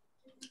it,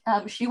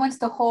 she wants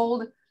to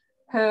hold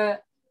her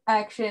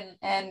action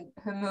and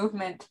her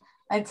movement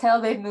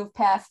until they've moved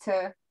past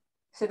her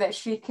so that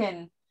she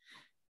can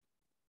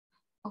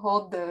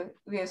hold the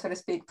rear, so to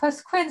speak.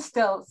 Plus, Quinn's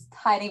still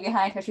hiding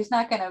behind her. She's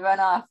not going to run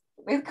off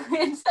with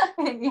Quinn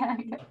hiding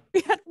behind her.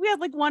 We had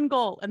like one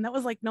goal, and that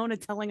was like Nona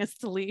telling us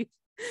to leave.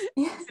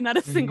 Yes. Not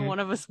a single one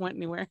of us went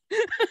anywhere.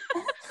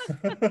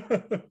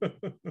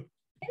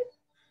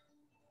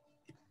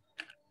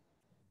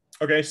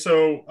 Okay,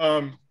 so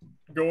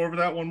go over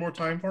that one more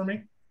time for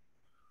me.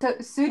 So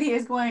Sudi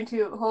is going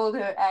to hold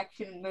her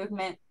action,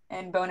 movement,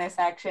 and bonus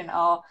action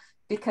all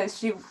because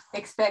she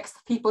expects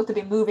people to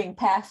be moving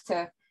past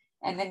her,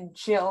 and then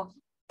she'll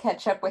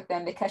catch up with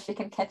them because she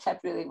can catch up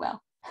really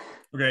well.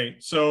 Okay,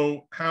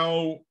 so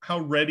how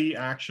ready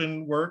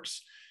action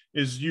works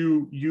is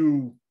you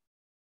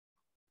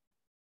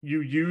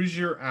use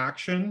your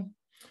action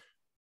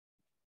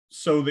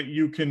so that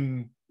you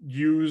can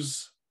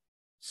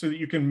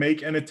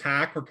make an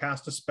attack or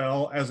cast a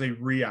spell as a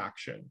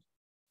reaction.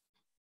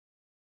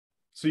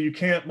 So you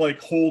can't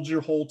like hold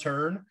your whole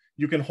turn.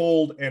 You can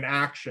hold an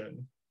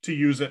action to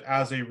use it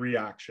as a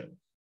reaction.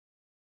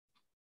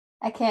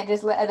 I can't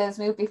just let others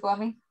move before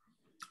me?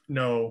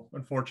 No,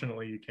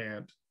 unfortunately you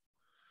can't.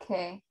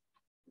 Okay.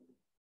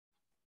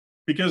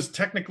 Because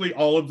technically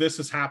all of this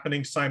is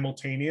happening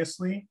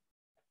simultaneously,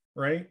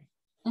 right?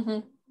 Mm-hmm.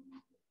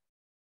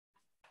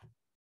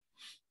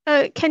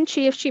 Can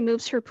she, if she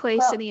moves her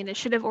place in the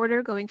initiative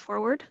order going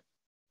forward?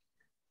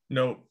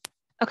 No.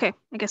 Okay,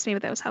 I guess maybe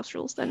that was house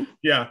rules then.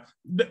 Yeah,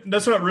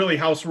 that's not really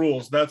house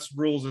rules. That's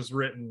rules as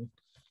written.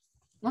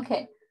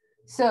 Okay,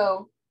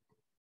 so,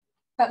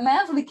 but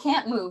Mavli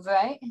can't move,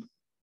 right?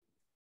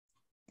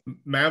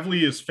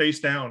 Mavli is face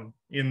down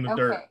in the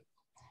dirt.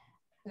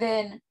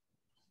 Then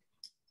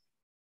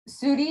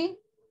Sudi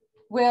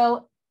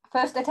will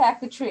first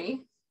attack the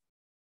tree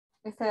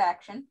with her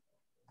action.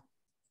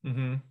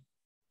 Mm-hmm.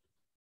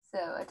 So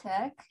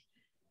attack.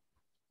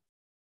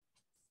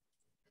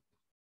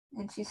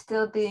 And she's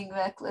still being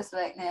reckless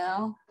right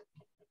now.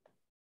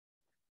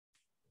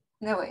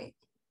 No, wait.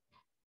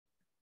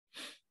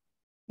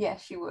 Yeah,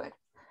 she would.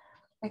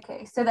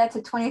 Okay, so that's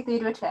a 23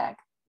 to attack.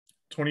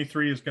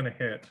 23 is going to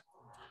hit.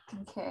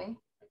 Okay.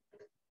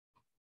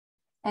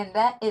 And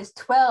that is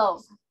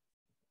 12.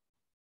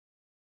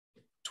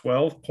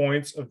 12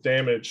 points of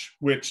damage,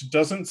 which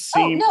doesn't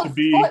seem to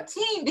be...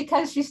 14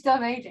 because she's still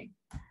raging.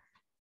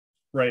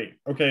 Right,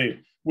 okay.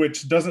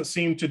 Which doesn't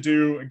seem to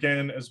do,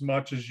 again, as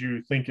much as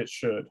you think it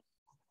should.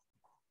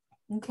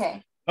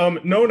 Okay.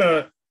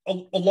 Nona,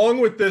 along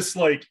with this,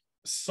 like,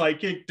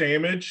 psychic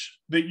damage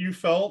that you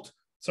felt,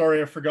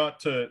 sorry, I forgot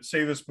to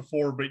say this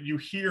before, but you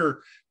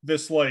hear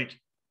this, like,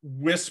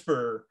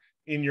 whisper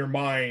in your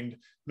mind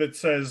that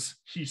says,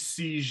 he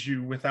sees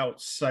you without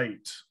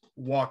sight,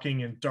 walking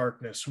in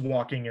darkness,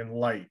 walking in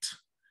light.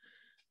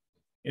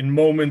 In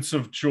moments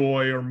of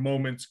joy or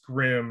moments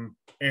grim,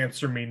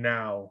 answer me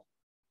now.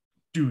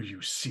 Do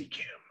you seek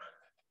him?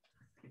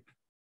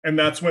 And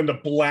that's when the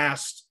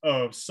blast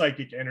of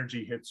psychic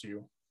energy hits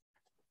you.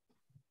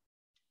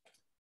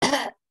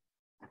 And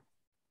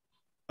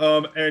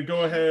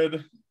go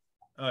ahead.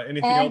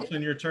 Anything else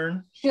in your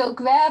turn? She'll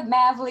grab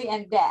Mavli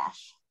and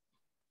dash.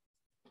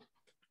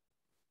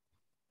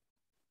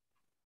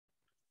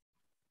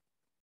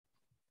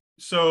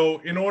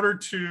 So in order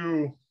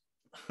to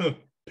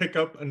pick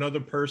up another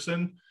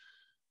person,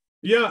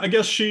 yeah, I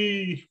guess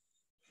she,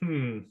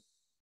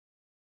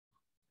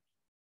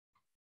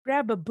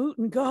 Grab a boot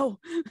and go.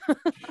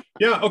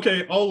 Yeah,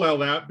 okay, I'll allow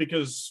that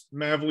because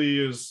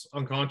Mavli is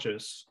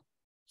unconscious.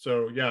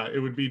 So yeah, it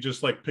would be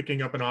just like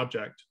picking up an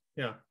object.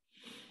 Yeah.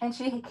 And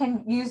she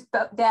can use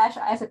dash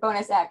as a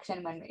bonus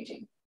action when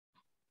raging.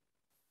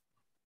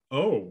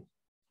 Oh,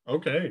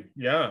 okay.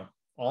 Yeah,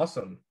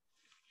 awesome.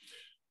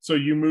 So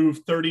you move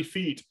 30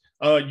 feet.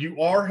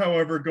 You are,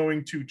 however,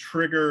 going to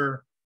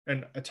trigger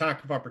an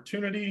attack of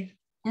opportunity.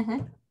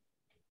 Mm-hmm.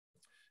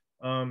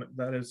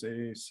 That is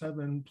a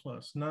 7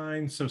 plus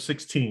 9, so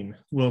 16.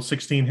 Will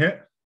 16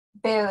 hit?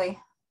 Barely.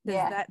 Does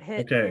that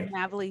hit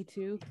Mavli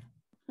too?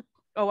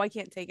 Oh, I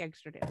can't take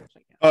extra damage.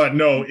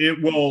 No,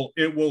 it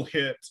will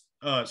hit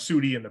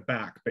Sudi in the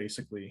back,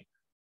 basically.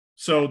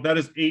 So that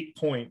is 8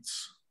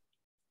 points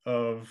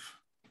of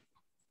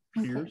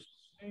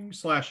piercing,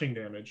 slashing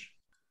damage.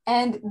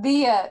 And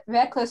the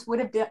reckless would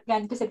have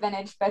done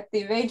disadvantage, but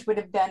the rage would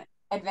have done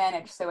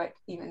advantage, so it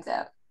evens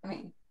out. I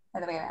mean,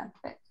 other way around,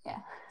 but yeah.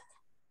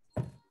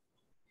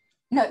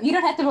 No, you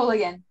don't have to roll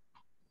again.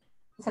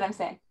 That's what I'm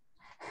saying.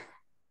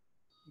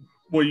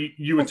 Well,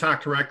 you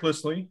attacked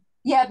recklessly.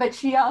 Yeah, but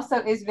she also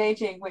is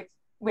raging,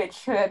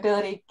 which her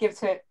ability gives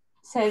her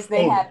says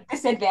they have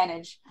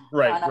disadvantage.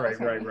 Right.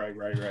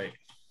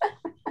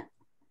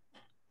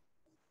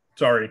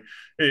 Sorry,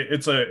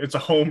 it's a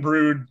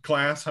homebrewed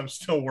class. I'm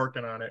still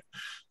working on it.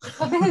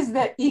 Well, this is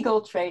the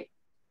eagle trait.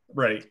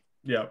 Right.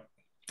 Yeah.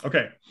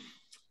 Okay.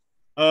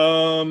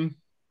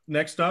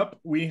 Next up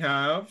we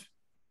have,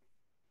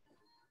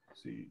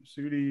 let's see,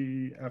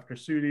 Sudi. After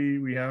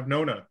Sudi, we have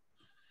Nona.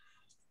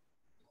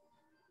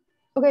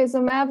 Okay,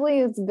 so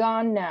Mavli is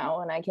gone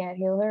now, and I can't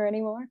heal her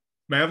anymore.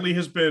 Mavli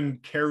has been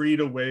carried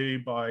away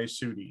by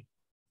Sudi.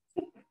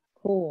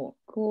 Cool.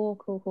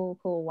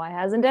 Why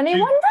hasn't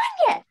anyone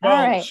run yet? Well,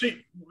 all right.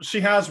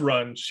 She has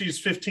run. She's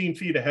 15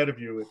 feet ahead of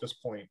you at this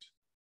point.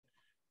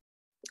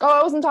 Oh,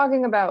 I wasn't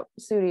talking about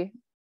Sudi.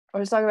 I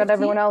was talking about 15?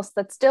 everyone else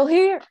that's still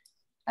here.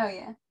 Oh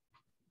yeah.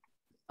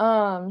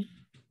 All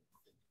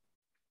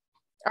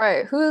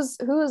right, who's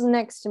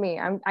next to me?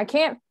 I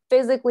can't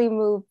forcibly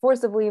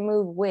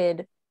move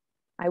Wid.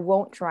 I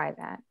won't try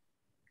that.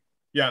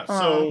 Yeah,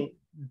 so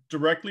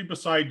directly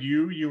beside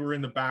you, you were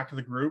in the back of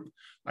the group.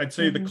 I'd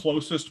say the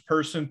closest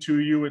person to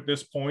you at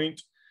this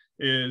point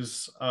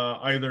is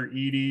either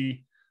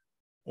Edie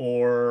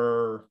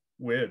or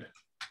Wid.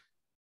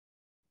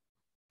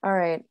 All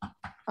right.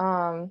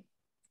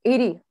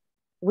 Edie,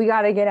 we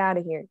got to get out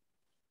of here.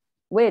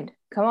 Wid,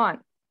 come on.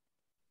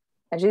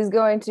 And she's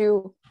going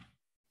to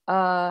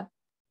try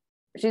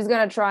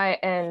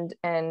and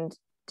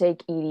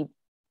take Edie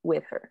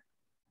with her.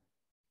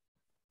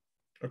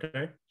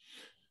 Okay.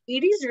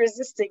 Edie's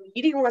resisting.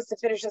 Edie wants to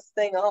finish this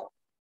thing off.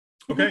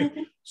 Okay,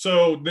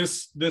 so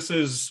this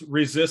is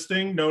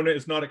resisting. Nona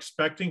is not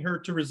expecting her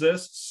to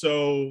resist,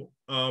 so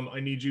I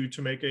need you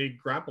to make a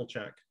grapple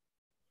check.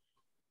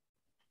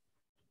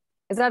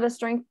 Is that a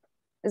strength?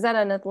 Is that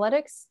an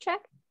athletics check?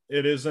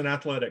 It is an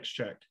athletics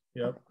check.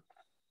 Yep.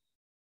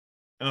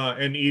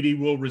 And Edie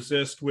will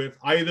resist with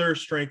either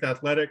strength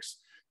athletics.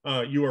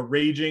 You are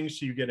raging,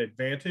 so you get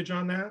advantage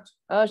on that.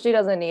 Oh, she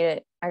doesn't need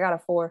it. I got a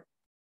 4.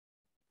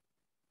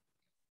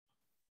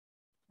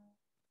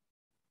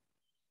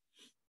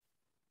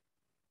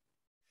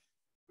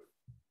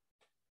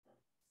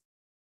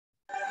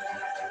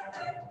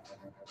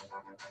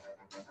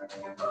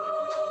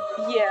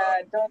 Yeah,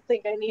 I don't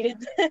think I needed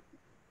that.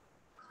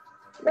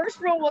 First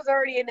roll was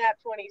already a nat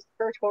 20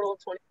 for a total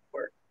of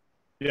 24.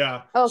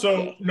 Yeah. Okay.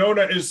 So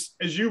Nona, as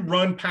you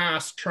run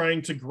past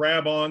trying to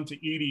grab on to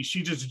Edie,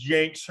 she just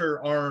yanks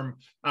her arm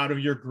out of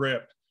your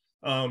grip,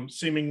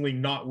 seemingly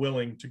not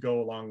willing to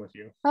go along with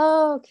you.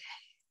 Okay.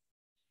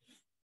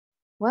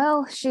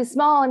 Well, she's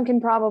small and can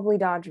probably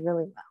dodge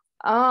really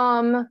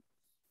well.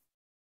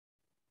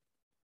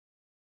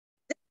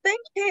 This thing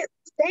can't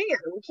stand.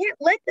 We can't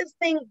let this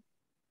thing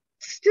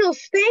still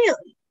stand.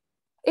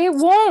 It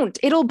won't.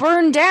 It'll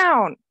burn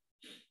down.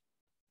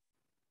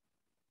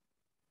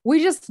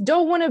 We just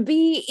don't want to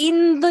be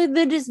in the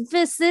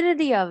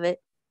vicinity of it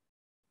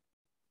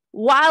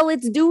while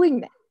it's doing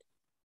that.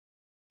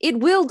 It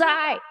will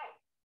die.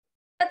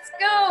 Let's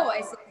go.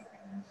 I say,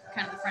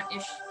 kind of the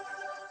front-ish.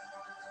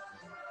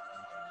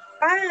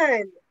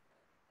 Fine.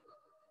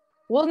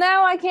 Well,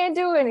 now I can't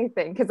do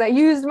anything because I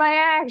used my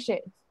action.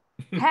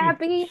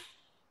 Happy?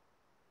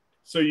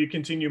 So you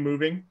continue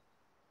moving?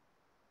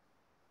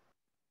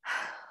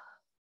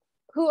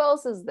 Who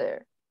else is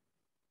there?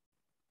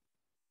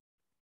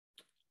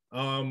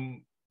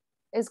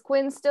 Is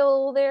Quinn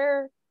still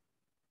there?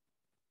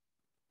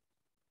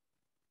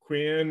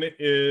 Quinn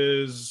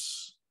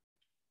is...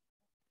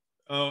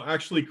 Oh,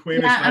 actually, Quinn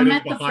is I'm hiding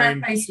at the front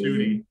behind by Sudi.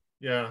 Susie.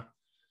 Yeah.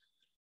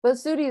 But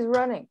Sudi's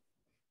running.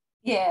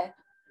 Yeah.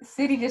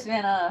 Sudi just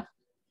ran off.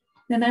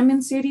 Then I'm in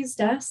Sudie's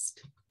desk.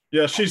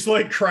 Yeah, she's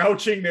like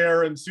crouching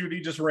there, and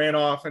Sudi just ran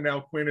off, and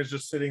now Quinn is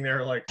just sitting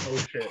there like, oh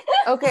shit.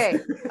 Okay,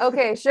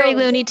 sure. Very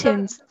Looney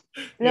Tunes.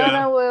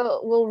 Nona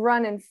will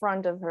run in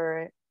front of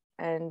her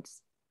and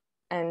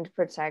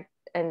protect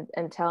and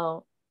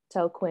tell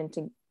Quinn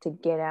to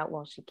get out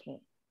while she can.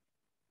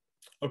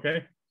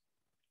 Okay.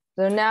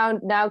 So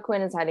now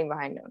Quinn is hiding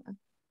behind Nona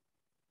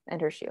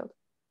and her shield.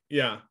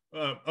 Yeah.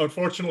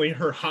 Unfortunately,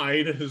 her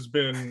hide has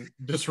been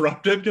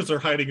disrupted because her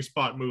hiding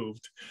spot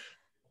moved.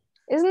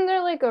 Isn't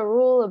there like a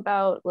rule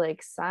about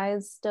like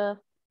size stuff?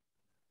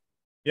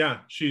 Yeah,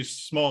 she's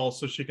small,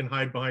 so she can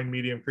hide behind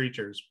medium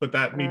creatures, but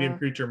that medium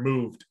creature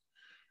moved.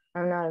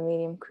 I'm not a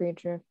medium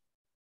creature.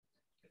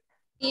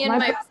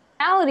 My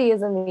personality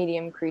is a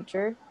medium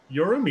creature.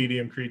 You're a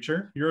medium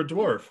creature. You're a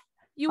dwarf.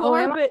 You Oh,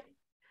 are, am I?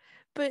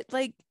 but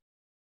like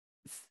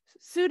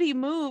Sudi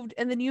moved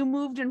and then you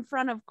moved in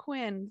front of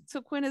Quinn.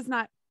 So Quinn is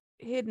not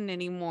hidden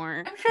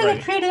anymore. I'm sure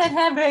the tree doesn't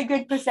have very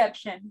good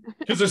perception.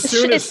 Because as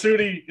soon as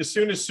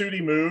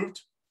Sudi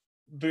moved,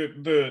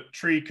 the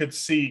tree could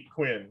see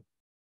Quinn.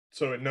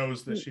 So it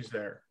knows that she's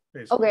there.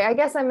 Basically. Okay, I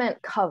guess I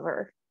meant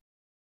cover.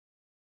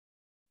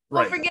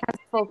 Right. Don't forget Has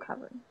full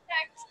cover.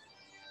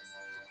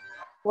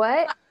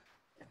 What?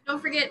 Don't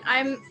forget,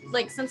 I'm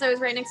like, since I was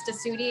right next to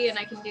Sudi and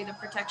I can do the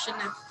protection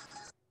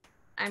if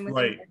I'm with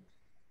Right.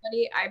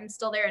 somebody, I'm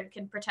still there and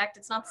can protect.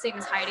 It's not the same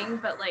as hiding,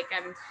 but like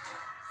I'm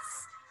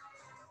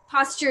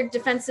postured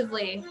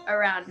defensively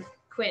around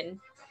Quinn,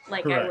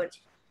 like I would Correct.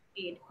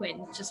 aid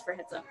Quinn, just for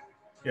heads up.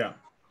 Yeah.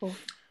 Cool.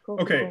 Cool.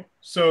 Okay. Cool.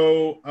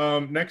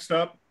 So next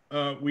up,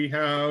 we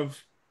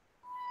have.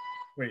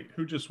 Wait,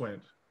 who just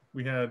went?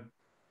 We had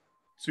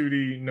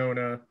Sudi,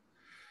 Nona.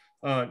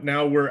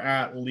 Now we're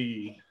at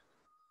Lee.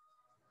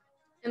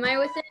 Am I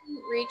within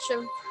reach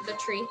of the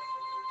tree?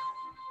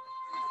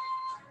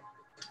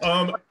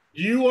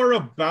 You are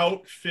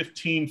about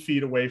 15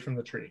 feet away from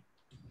the tree.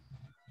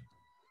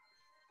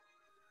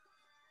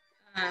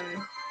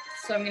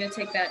 So I'm gonna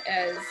take that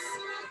as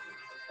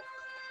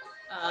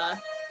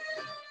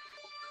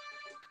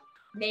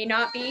may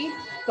not be,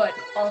 but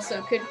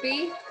also could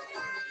be.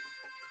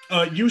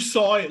 You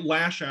saw it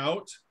lash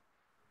out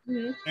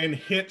Mm-hmm. and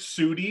hit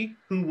Sudi,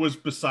 who was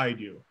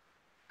beside you.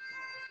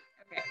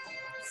 Okay,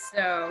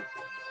 so,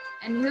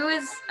 and who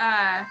is,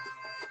 let's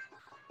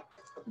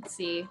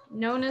see,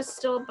 Nona's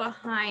still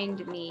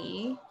behind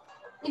me.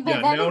 But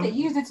Yeah, that now- means it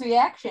used its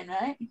reaction,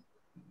 right?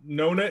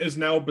 Nona is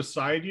now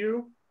beside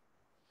you,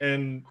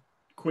 and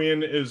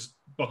Quinn is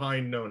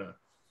behind Nona.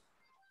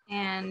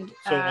 And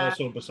So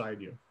also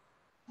beside you.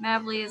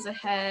 Mavli is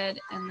ahead,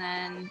 and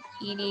then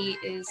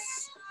Edie's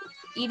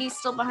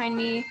still behind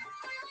me,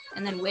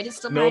 and then Wit is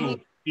still behind No,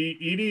 me.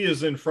 Edie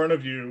is in front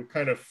of you,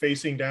 kind of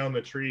facing down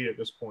the tree at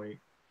this point.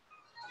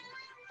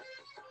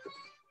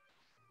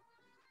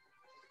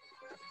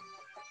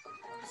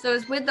 So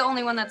is Wit the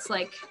only one that's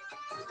like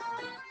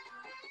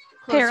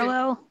closer,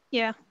 Parallel.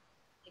 Yeah.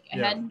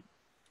 like, ahead?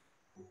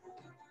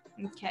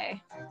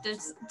 Okay.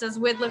 Does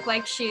Wit look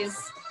like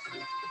she's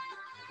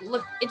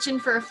itching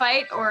for a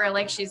fight, or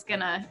like she's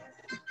gonna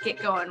get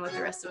going with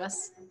the rest of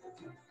us?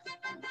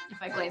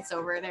 If I glance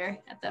over there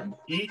at them.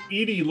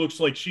 Edie looks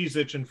like she's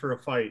itching for a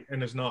fight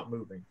and is not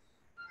moving.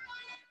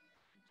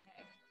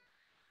 Okay.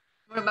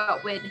 What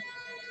about Wid?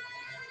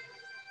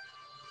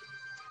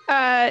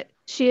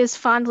 She is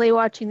fondly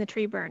watching the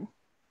tree burn.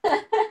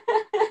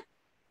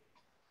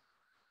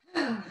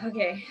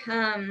 Okay.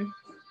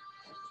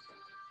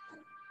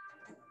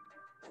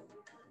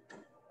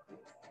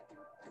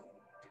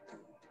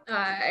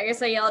 I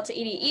guess I yell out to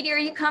Edie. Edie, are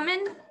you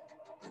coming?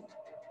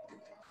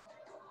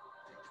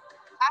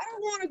 I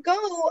don't want to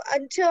go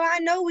until I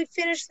know we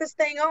finish this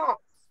thing off.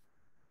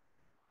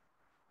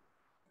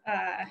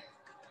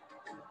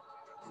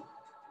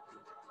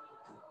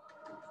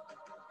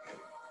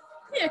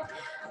 Yeah.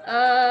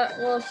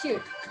 Well,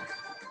 shoot.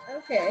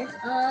 Okay.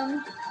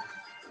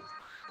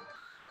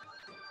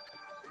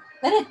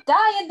 Let it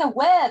die in the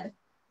web,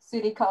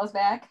 Sudi calls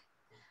back.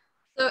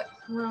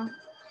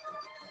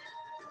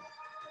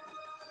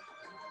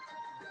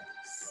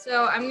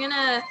 So I'm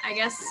gonna, I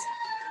guess,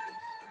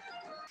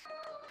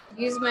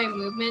 use my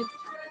movement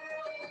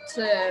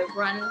to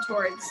run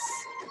towards,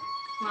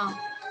 well,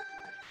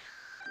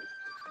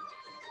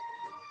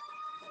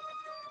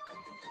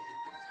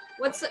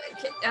 what's,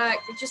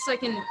 just so I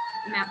can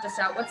map this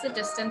out, what's the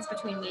distance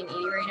between me and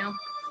Edie right now?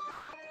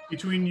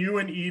 Between you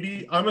and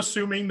Edie, I'm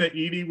assuming that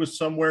Edie was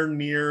somewhere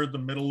near the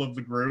middle of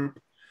the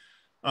group.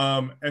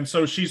 And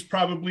so she's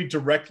probably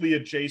directly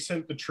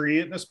adjacent the tree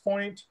at this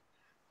point.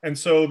 And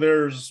so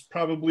there's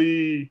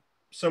probably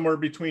somewhere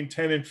between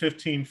 10 and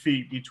 15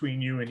 feet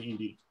between you and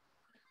Edie.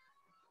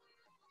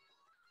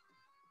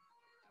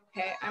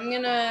 Okay, I'm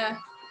gonna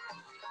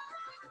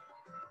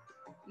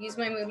use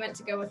my movement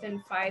to go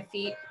within 5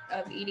 feet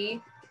of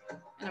Edie,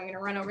 and I'm gonna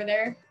run over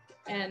there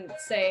and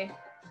say,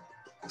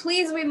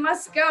 please, we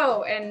must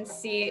go, and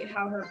see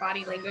how her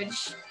body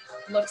language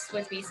looks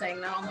with me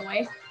saying that on the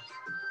way.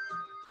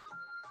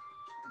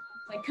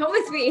 Like, come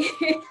with me.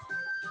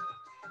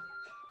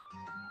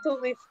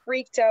 Totally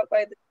freaked out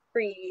by the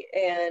tree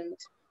and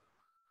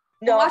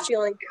not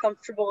feeling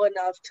comfortable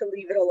enough to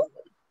leave it alone.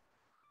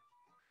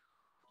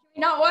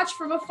 Not watch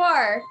from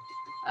afar.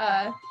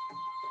 I'd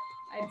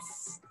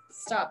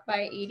stop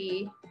by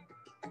Edie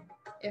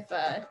if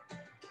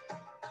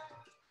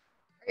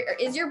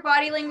is your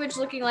body language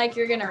looking like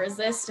you're gonna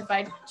resist if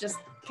I just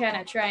kind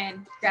of try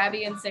and grab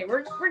you and say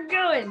we're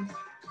going?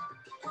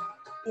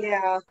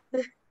 Yeah.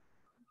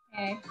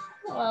 Okay.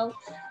 Well,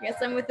 I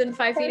guess I'm within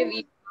 5 feet of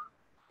Edie,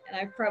 and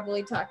I've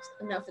probably talked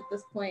enough at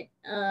this point.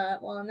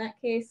 Well, in that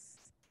case.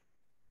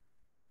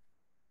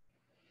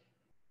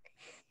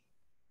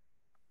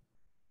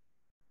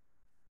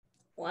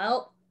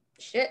 Well,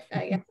 shit,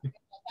 I guess I get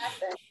back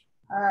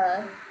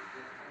then.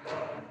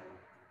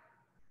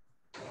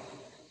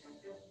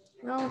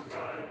 Well,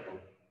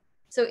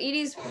 so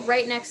Edie's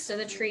right next to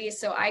the tree,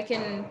 so I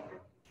can,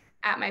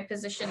 at my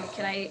position,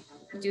 can I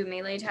do a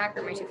melee attack,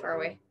 or am I too far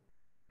away?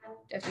 Do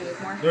I have to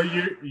move more? No,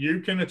 you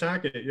can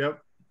attack it,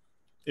 yep.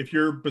 If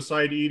you're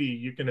beside Edie,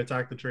 you can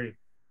attack the tree.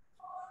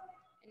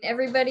 And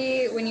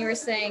everybody, when you were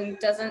saying,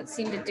 doesn't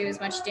seem to do as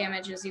much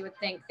damage as you would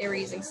think, they were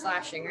using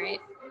slashing, right?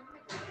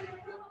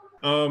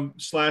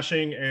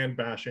 Slashing and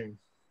bashing.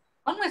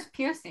 One was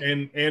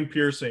piercing. And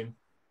piercing.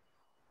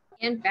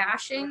 And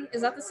bashing,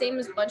 is that the same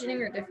as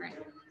bludgeoning or different?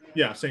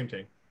 Yeah, same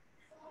thing.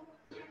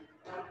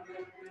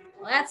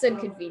 Well, that's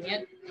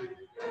inconvenient.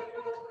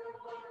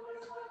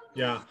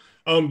 Yeah.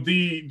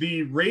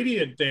 The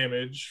radiant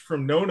damage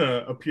from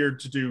Nona appeared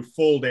to do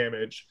full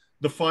damage.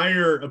 The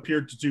fire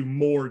appeared to do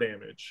more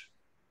damage.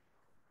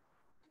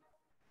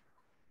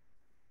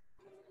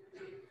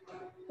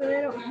 But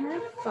I don't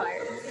have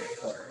fire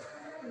or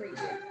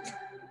radiant.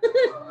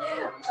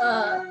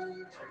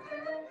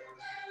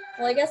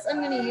 Well, I guess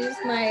I'm gonna use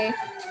my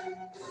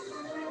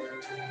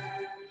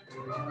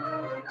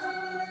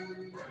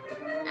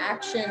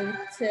action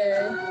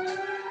to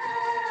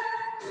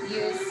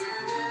use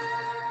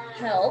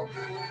help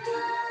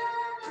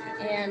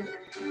and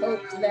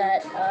hope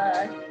that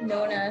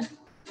Nona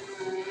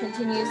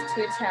continues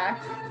to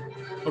attack.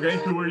 Okay,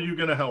 who are you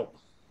gonna help?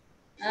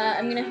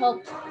 I'm gonna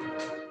help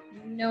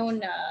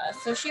Nona.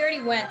 So she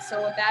already went,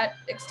 so would that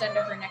extend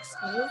to her next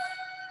move?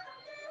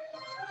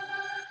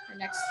 Her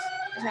next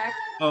attack?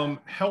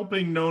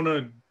 Helping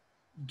Nona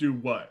do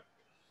what?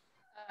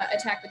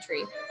 Attack the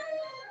tree.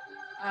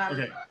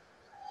 Okay.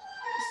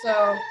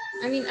 So,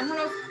 I mean, I don't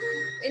know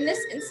if, in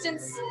this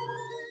instance,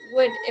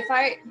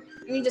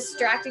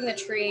 distracting the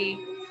tree,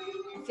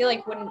 I feel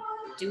like wouldn't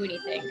do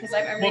anything, because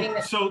I'm reading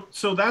this.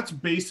 So that's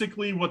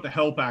basically what the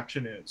help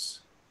action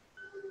is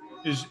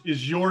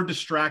you're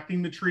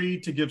distracting the tree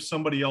to give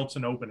somebody else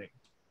an opening.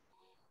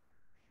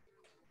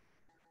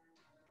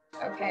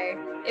 Okay.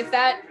 If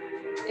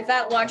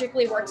that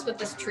logically works with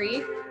this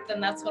tree, then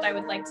that's what I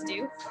would like to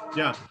do.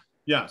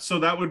 Yeah. So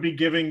that would be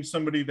giving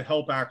somebody the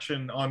help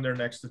action on their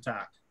next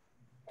attack.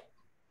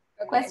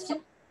 Okay.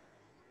 Question?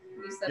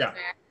 You said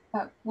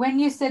Yeah. When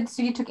you said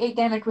so you took 8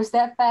 damage, was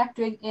that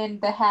factoring in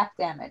the half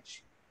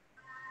damage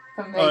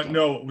from raging?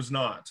 No, it was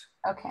not.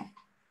 Okay.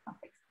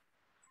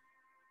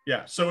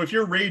 Yeah. So if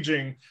you're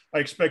raging, I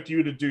expect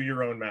you to do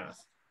your own math.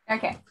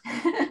 Okay.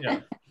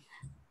 Yeah.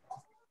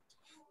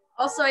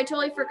 Also, I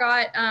totally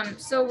forgot.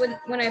 So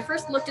when I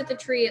first looked at the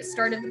tree, it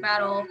started the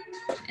battle,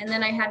 and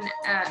then I had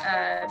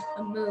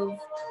a move.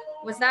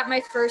 Was that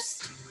my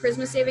first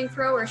charisma saving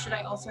throw, or should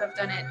I also have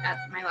done it at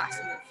my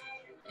last move?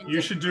 You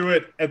should do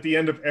it at the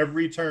end of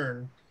every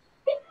turn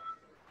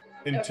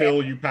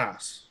until you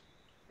pass.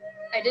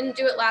 I didn't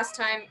do it last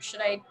time.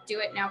 Should I do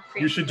it now?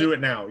 You should do it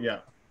now, yeah.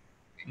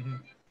 Mm-hmm.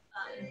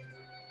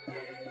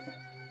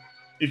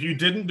 If you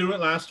didn't do it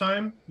last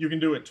time, you can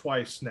do it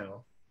twice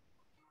now.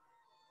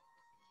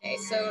 Okay,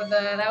 so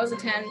that was a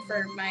 10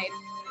 for my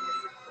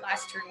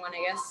last turn one,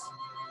 I guess.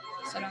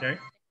 So I don't think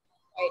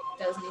it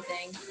does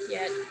anything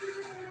yet.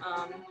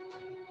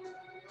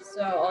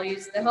 So I'll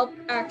use the help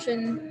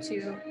action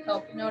to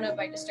help Nona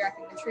by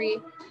distracting the tree.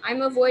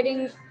 I'm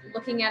avoiding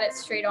looking at it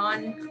straight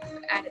on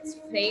at its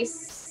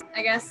face,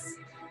 I guess.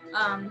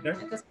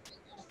 At this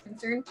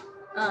concern.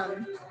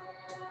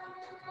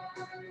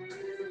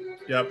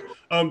 Yep.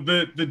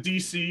 The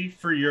DC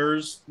for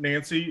yours,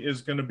 Nancy,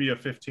 is going to be a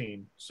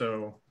 15.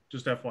 So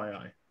just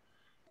FYI.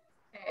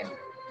 Okay.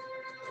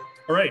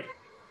 All right.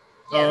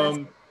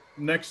 Yeah,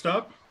 next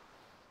up,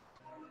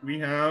 we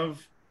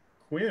have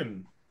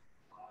Quinn.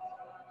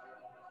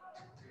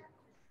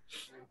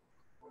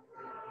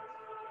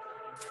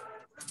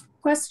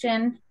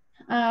 Question.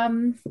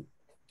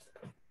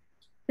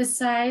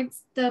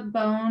 Besides the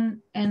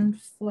bone and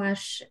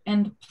flesh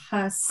and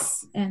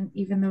pus, and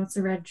even though it's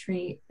a red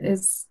tree,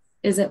 is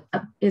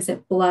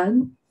it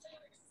blood?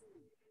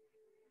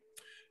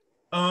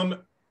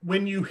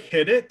 When you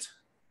hit it,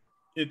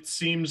 it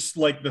seems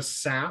like the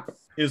sap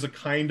is a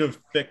kind of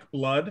thick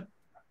blood,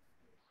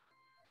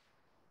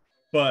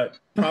 but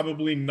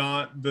probably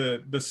not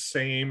the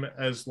same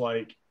as,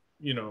 like,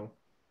 you know,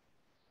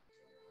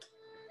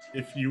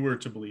 if you were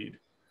to bleed.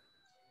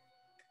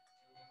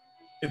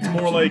 It's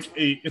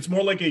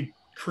more like a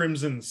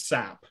crimson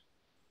sap.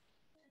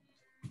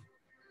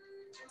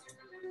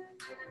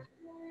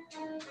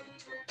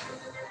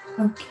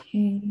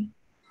 Okay.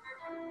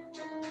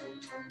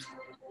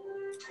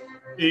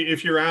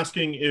 If you're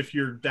asking if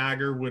your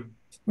dagger would,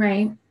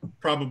 Right.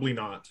 Probably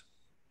not.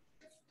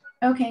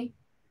 Okay.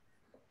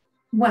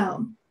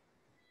 Well.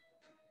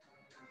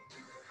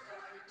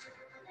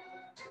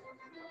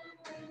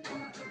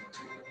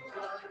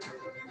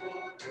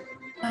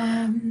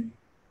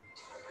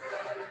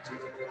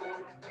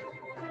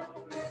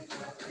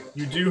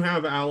 You do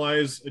have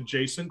allies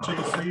adjacent to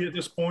the tree at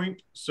this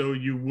point, so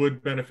you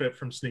would benefit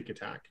from sneak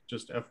attack,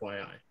 just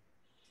FYI.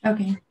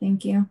 Okay,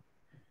 thank you.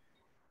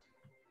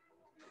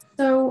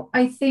 So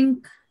I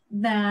think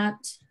that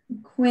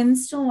Quinn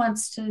still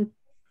wants to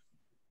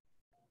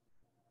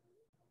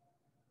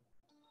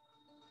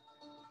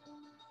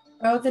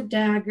throw the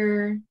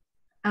dagger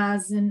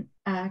as an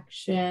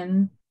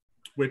action.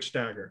 Which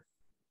dagger?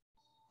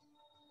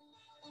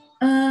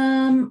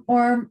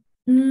 Or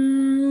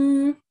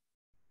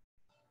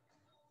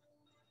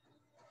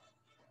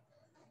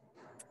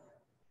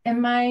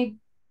am I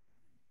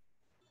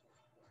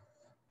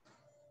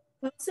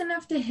close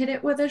enough to hit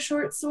it with a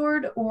short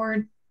sword,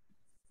 or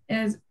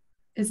is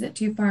it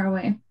too far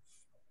away?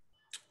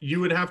 You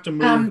would have to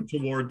move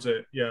towards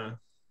it. Yeah.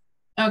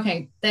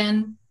 Okay,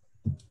 then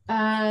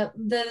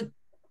the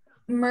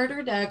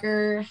murder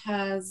dagger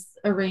has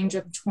a range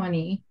of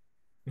 20.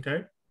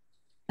 Okay.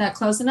 That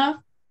close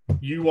enough?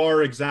 You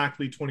are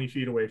exactly 20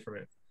 feet away from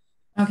it.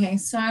 Okay,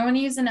 so I want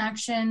to use an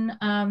action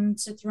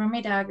to throw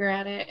my dagger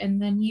at it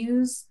and then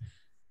use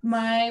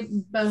my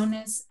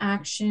bonus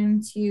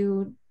action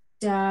to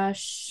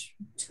dash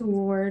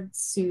towards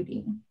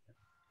Sudi.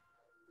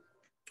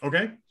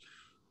 Okay.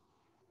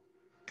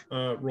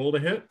 Roll to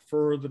hit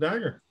for the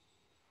dagger.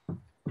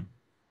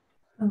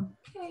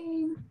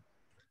 Okay.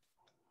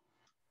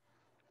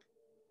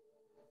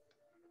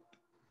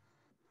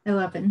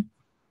 11.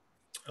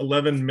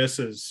 11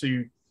 misses. So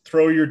you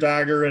throw your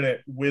dagger and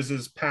it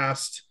whizzes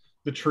past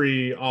the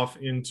tree off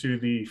into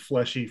the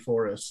fleshy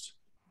forest.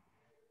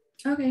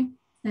 Okay,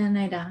 and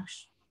I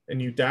dash.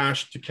 And you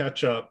dash to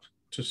catch up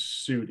to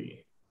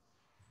Sudi.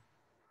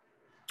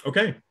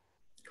 Okay,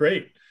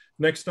 great.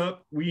 Next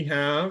up, we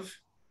have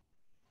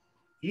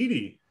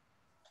Edie.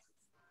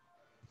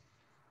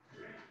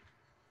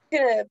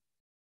 Gonna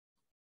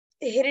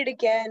hit it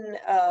again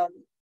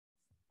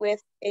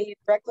with a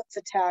reckless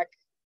attack.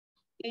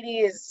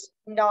 Edie is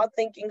not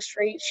thinking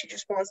straight. She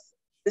just wants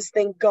this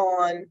thing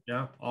gone.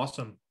 Yeah,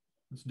 awesome.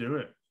 Let's do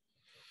it.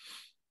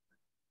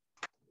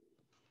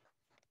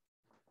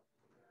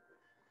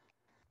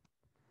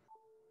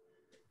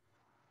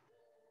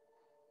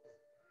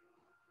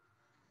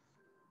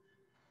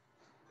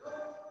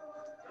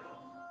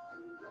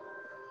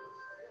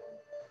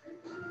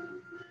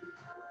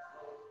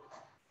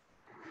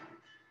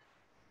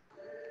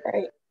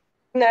 Right.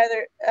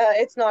 Neither.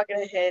 It's not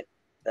gonna hit.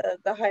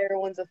 The higher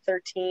one's a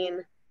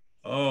 13.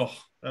 Oh,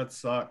 that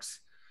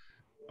sucks.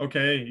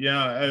 Okay,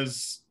 yeah,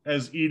 as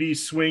Edie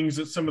swings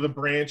at some of the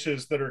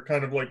branches that are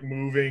kind of like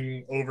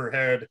moving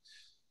overhead,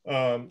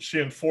 she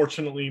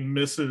unfortunately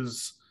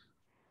misses.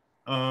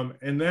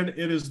 And then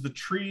it is the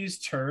tree's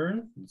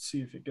turn. Let's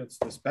see if it gets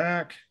this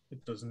back.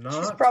 It does not.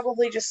 She's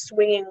probably just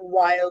swinging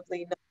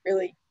wildly, not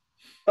really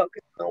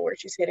focused on where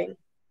she's hitting.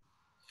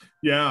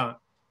 Yeah.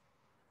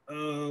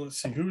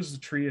 Let's see, who is the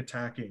tree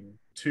attacking?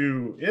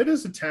 It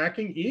is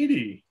attacking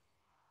Edie.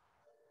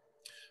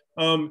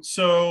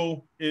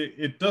 So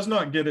it does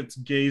not get its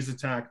gaze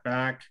attack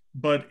back,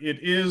 but it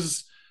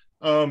is,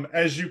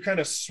 as you kind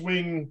of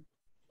swing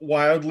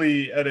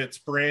wildly at its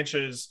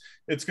branches,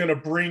 it's going to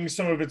bring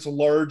some of its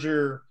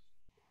larger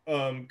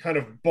kind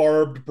of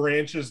barbed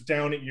branches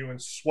down at you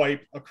and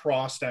swipe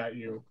across at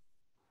you.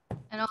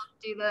 And I'll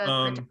do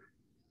the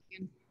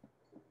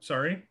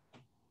sorry?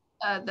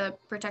 The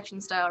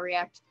protection style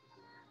react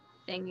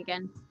thing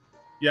again.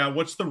 Yeah,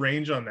 what's the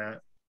range on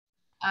that?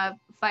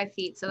 5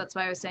 feet, so that's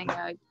why I was saying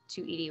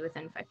to Edie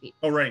within 5 feet.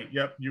 Oh, right.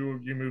 Yep,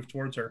 you move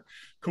towards her.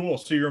 Cool.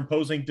 So you're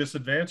imposing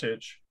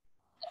disadvantage.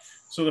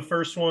 So the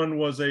first one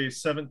was a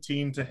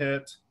 17 to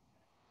hit.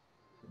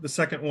 The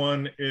second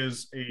one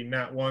is a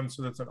nat 1,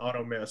 so that's an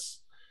auto miss.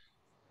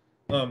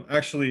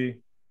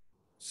 Actually,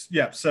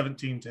 yeah,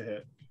 17 to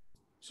hit.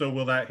 So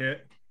will that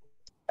hit?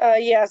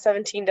 Yeah,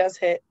 17 does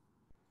hit.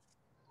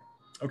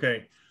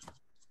 Okay.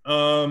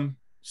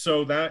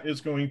 So that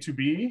is going to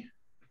be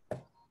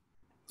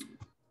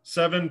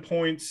 7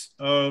 points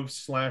of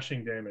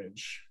slashing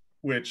damage,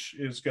 which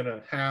is going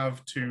to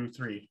have 2,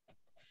 3.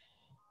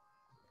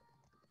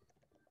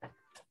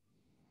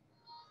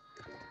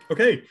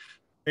 Okay,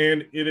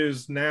 and it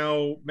is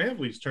now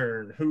Mavly's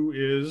turn, who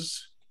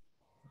is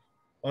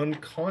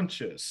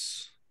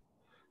unconscious.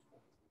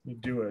 You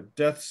do a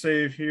death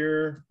save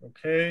here.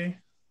 Okay.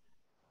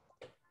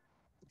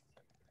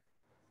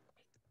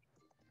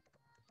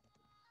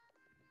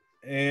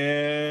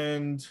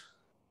 And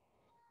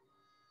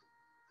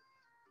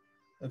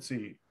let's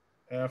see.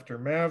 After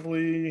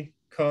Mavly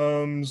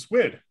comes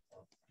Wid.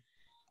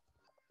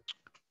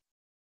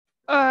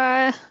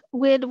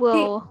 Wid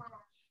will.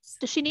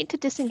 Does she need to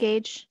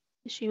disengage?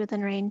 Is she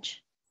within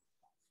range?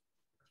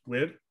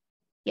 Wid?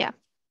 Yeah.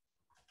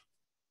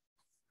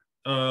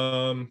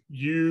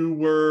 You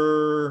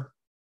were.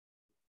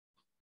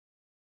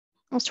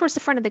 I was towards the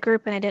front of the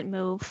group and I didn't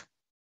move.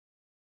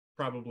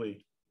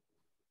 Probably.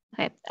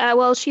 Okay.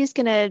 Well, she's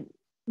gonna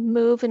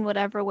move in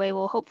whatever way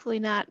will hopefully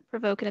not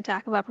provoke an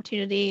attack of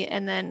opportunity,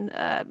 and then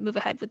move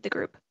ahead with the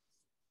group.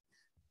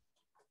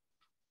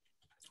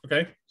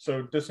 Okay,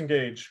 so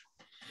disengage.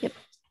 Yep.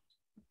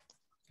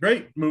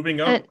 Great. Moving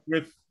up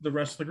with the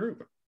rest of the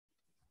group.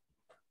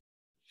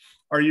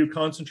 Are you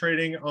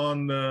concentrating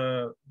on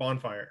the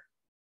bonfire?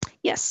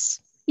 Yes.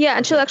 Yeah,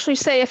 and she'll actually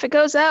say, if it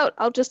goes out,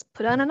 I'll just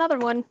put on another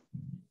one.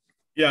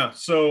 Yeah,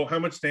 so how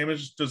much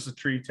damage does the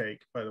tree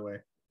take, by the way?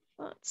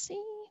 Let's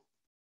see.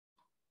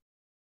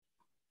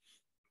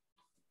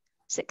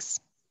 6.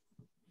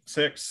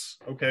 6.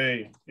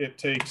 Okay, it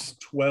takes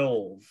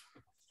 12.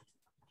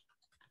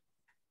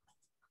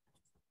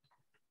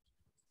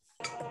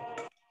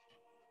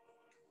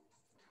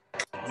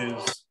 It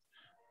is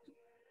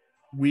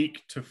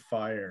weak to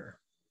fire.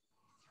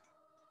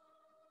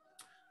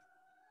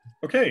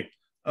 Okay,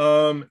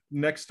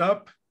 next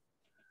up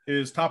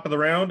is top of the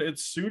round.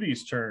 It's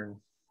Sudi's turn.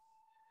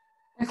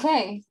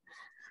 Okay.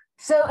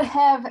 So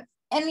have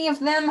any of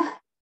them,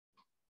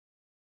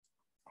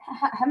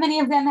 how many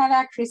of them have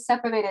actually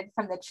separated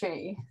from the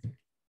tree?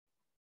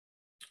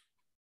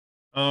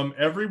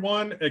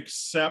 Everyone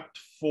except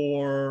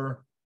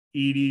for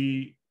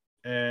Edie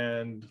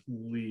and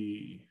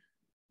Lee.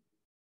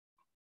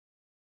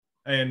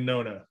 And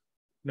Nona.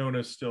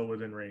 Nona's still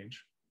within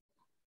range.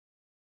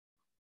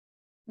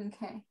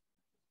 Okay.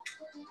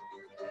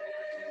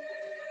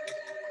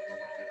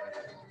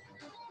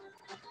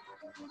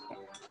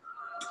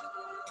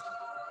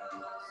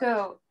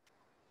 So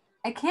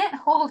I can't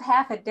hold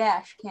half a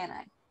dash, can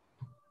I?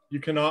 You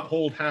cannot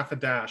hold half a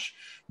dash.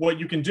 What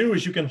you can do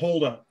is you can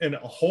hold a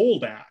whole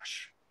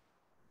dash.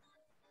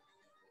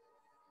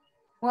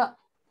 Well,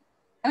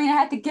 I mean, I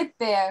had to get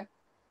there,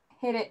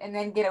 hit it, and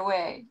then get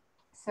away.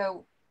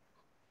 So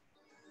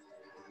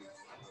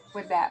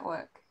would that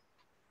work?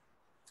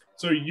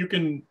 So you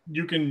can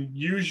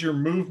use your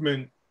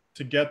movement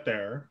to get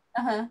there.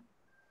 Uh-huh.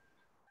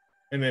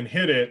 And then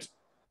hit it.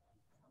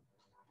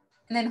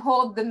 And then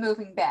hold the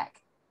moving back.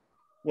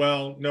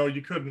 Well, no,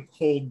 you couldn't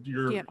hold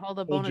your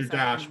dash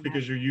action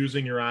because you're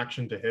using your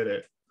action to hit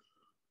it.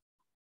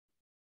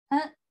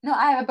 Huh? No,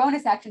 I have a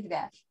bonus action to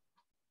dash.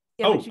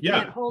 Yeah, Oh, but you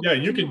yeah. can't hold, Yeah,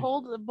 you can can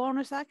hold the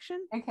bonus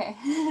action. Okay.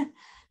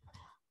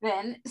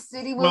 Then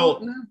City will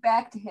move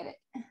back to hit it.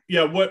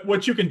 Yeah,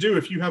 what you can do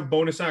if you have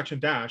bonus action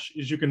dash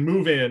is you can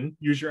move in,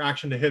 use your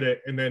action to hit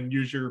it, and then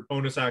use your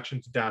bonus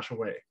action to dash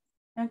away.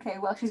 Okay,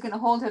 well, she's going to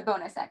hold her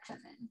bonus action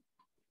then.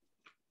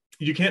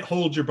 You can't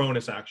hold your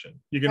bonus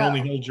action. You can only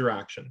hold your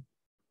action.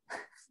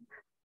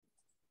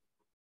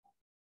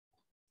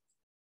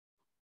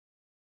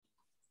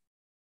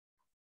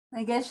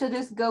 I guess she'll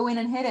just go in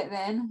and hit it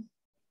then.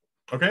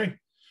 Okay.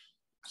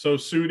 So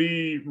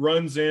Sudi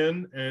runs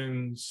in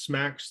and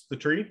smacks the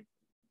tree.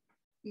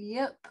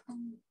 Yep.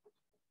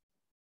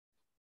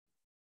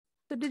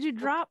 So did you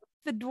drop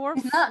the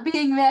dwarf? He's not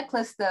being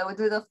reckless though. With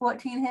a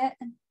 14 hit.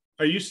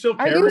 Are you still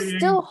carrying the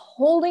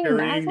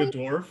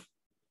dwarf?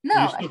 No,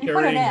 Are you still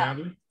carrying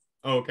Natalie?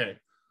 Oh, okay.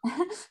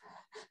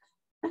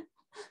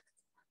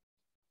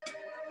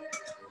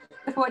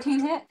 The 14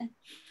 hit?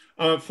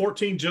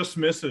 14 just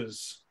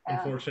misses,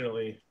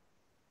 unfortunately.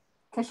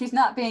 Because she's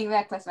not being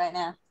reckless right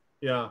now.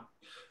 Yeah.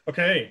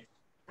 Okay.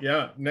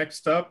 Yeah.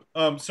 Next up.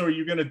 So are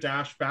you gonna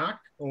dash back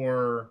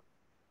or?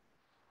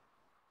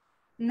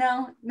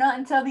 No, not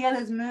until the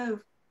others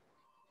move.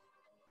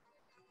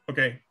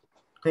 Okay.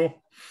 Cool.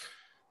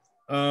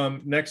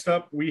 Next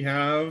up we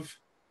have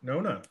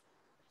Nona.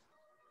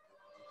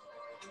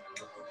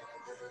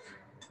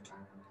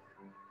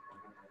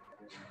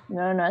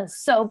 Nona's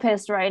so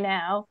pissed right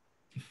now.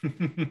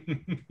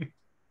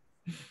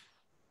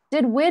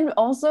 Did Wid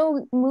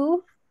also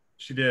move?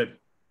 She did.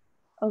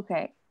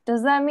 Okay.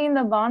 Does that mean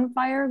the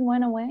bonfire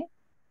went away?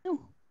 No,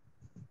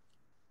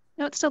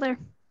 it's still there.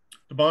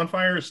 The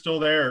bonfire is still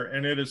there,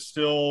 and it is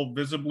still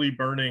visibly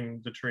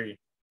burning the tree.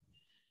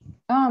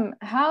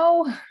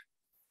 How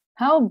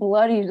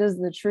bloody does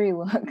the tree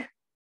look?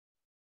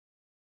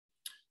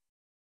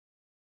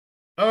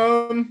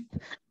 On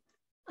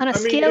a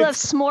scale of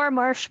s'more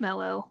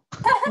marshmallow.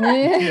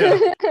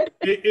 Yeah.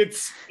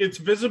 It's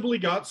visibly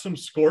got some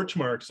scorch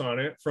marks on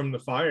it from the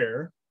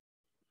fire.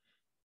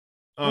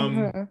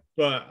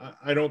 But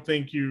I don't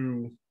think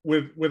you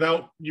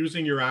without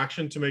using your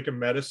action to make a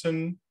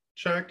medicine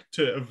check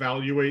to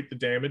evaluate the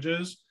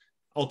damages,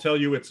 I'll tell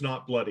you it's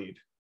not bloodied.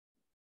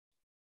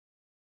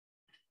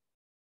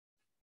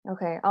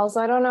 Okay. Also,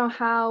 I don't know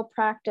how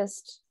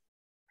practiced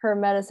her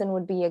medicine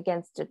would be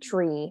against a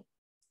tree.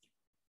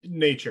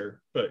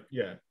 Nature, but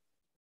yeah.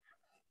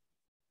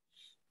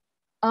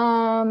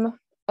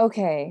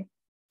 Okay.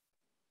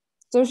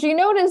 So she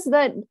noticed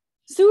that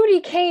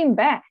Sudi came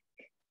back.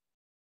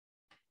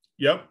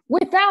 Yep.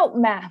 Without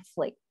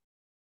Mathly.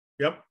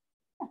 Yep.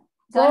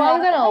 So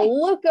I'm gonna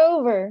look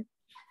over.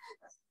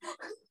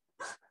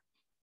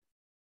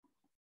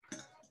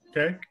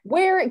 Okay.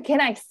 Where can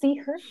I see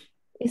her?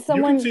 Is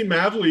someone? You can see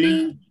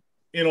Madly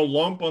in a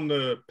lump on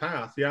the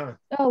path. Yeah.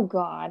 Oh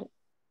God.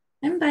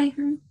 I'm by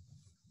her.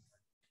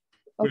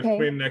 With Okay.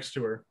 Quinn next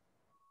to her.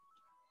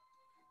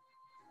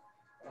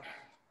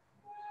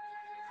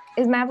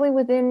 Is Mavly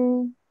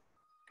within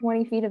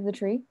 20 feet of the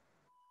tree?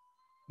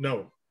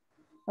 No.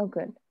 Oh,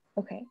 good.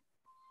 Okay.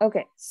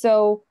 Okay.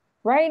 So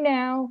right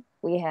now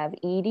we have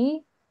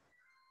Edie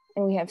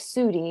and we have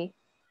Sudi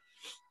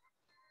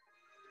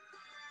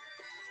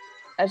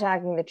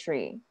attacking the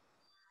tree.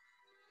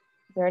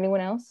 Is there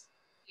anyone else?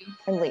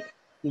 And Lee.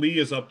 Lee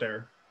is up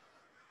there.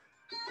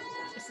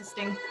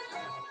 Assisting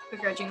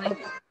begrudgingly.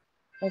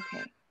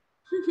 Okay.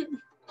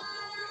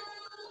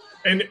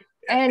 And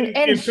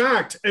in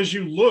fact, as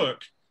you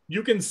look,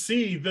 you can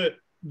see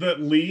that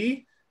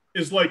Lee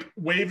is like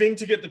waving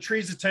to get the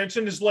tree's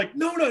attention, is like,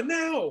 no, not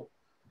now.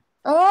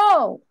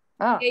 Oh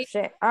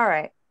shit. All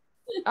right.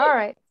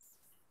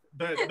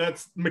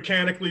 That's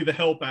mechanically the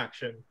help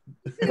action.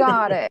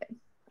 Got it.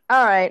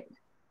 All right.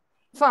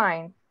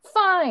 Fine.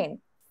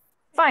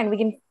 We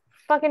can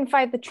fucking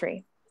fight the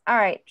tree. All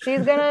right.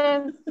 She's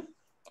gonna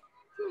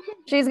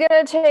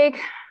take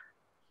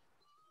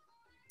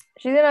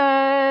She's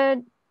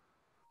gonna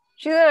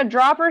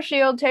drop her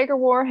shield, take her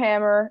war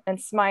hammer, and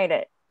smite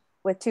it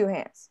with 2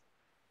 hands.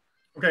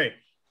 Okay.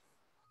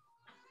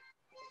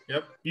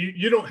 Yep.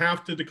 You don't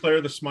have to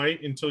declare the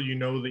smite until you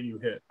know that you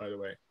hit, by the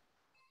way.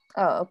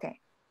 Oh, okay.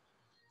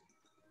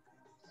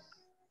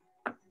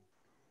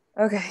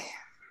 Okay.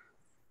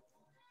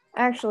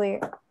 Actually,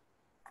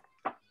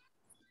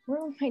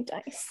 where are my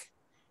dice?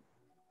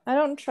 I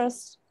don't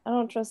trust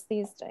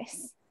these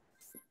dice.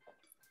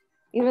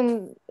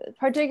 Even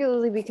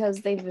particularly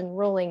because they've been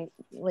rolling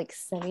like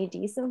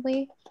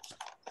semi-decently,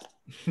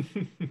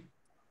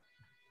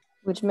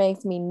 which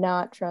makes me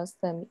not trust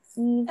them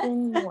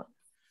even more.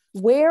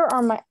 Where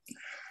are my...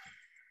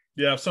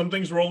 Yeah, if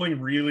something's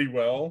rolling really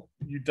well,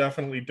 you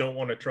definitely don't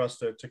want to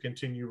trust it to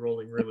continue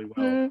rolling really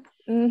well.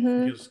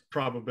 Because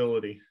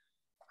probability.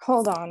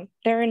 Hold on.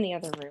 They're in the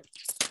other room.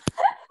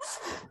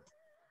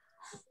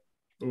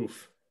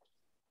 Oof.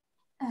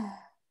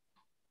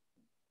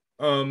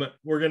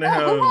 We're gonna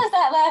have... Who has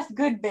that last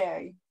good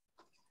berry?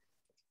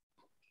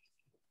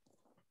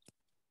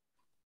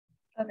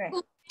 Okay.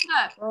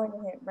 Rolling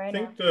a hit right I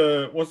think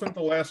now. wasn't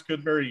the last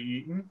good berry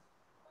eaten?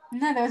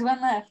 No, there's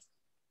one left.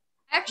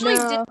 Actually,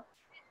 No.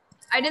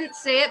 I didn't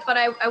say it, but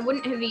I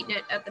wouldn't have eaten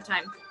it at the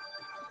time.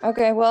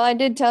 Okay, well, I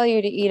did tell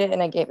you to eat it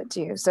and I gave it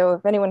to you. So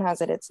if anyone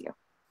has it, it's you.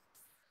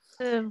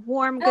 The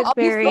warm No, good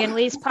berry in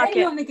Lee's you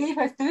pocket. only gave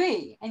her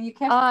 3, and you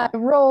kept. I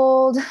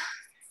rolled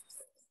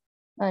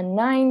a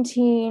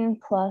 19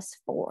 plus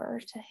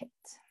 4 to hit.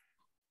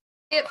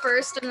 It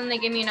first, and then they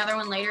gave me another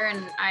one later,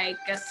 and I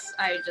guess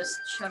I just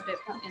shoved it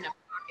in a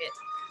pocket.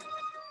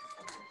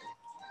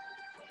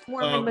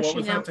 Warm and What mushy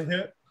was now. that to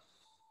hit?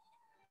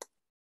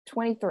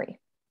 23.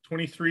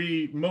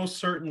 23 most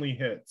certainly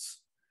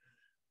hits.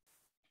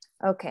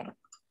 Okay.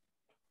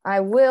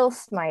 I will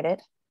smite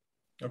it.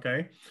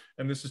 Okay.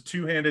 And this is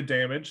 2-handed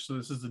damage, so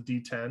this is a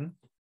D10.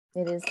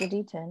 It is the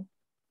D10.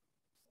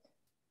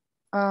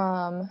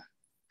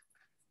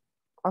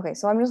 Okay,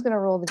 so I'm just gonna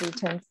roll the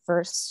D10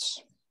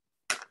 first.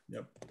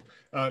 Yep.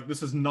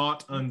 This is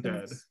not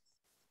undead.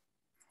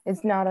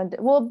 It's not undead.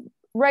 Well,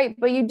 right,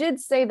 but you did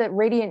say that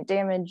radiant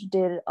damage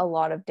did a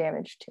lot of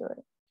damage to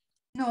it.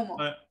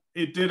 Normal.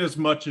 It did as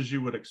much as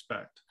you would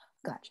expect.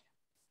 Gotcha.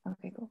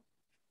 Okay, cool.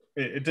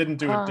 It didn't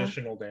do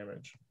additional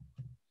damage.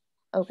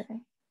 Okay.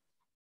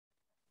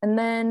 And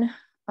then,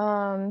 where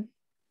are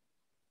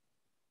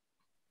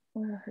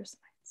her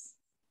smites?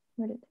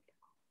 Where did they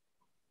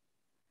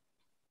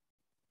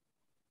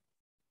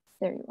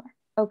go? There you are.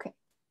 Okay.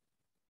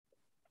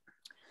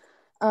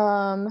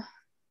 All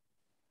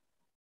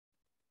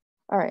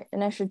right,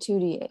 an extra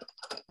 2d8.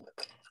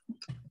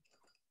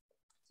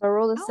 So I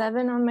rolled a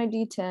 7 on my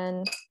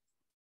d10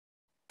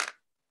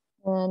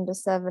 and a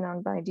 7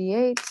 on my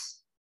d8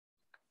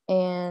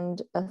 and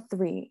a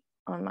 3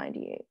 on my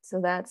d8.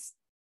 So that's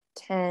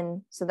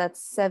 10. So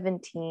that's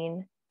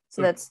 17.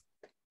 So that's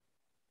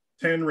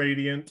 10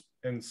 radiant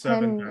and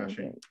 7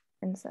 bashing.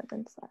 And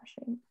 7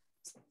 slashing.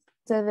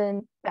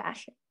 7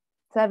 bashing.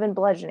 7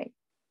 bludgeoning.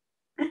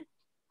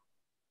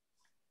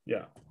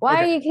 Yeah.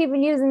 Why are you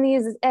keeping using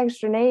these as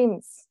extra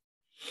names?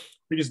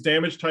 Because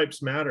damage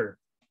types matter.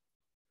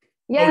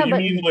 Yeah, oh,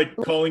 you mean like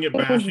calling it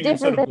bashing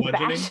instead of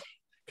bludgeoning?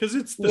 Because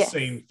it's the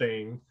same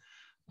thing.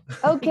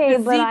 Okay,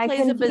 but Z I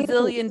plays a confused.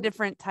 bazillion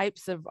different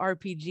types of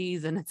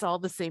RPGs, and it's all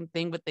the same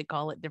thing, but they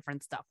call it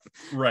different stuff.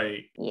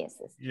 Right. Yes.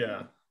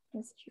 Yeah.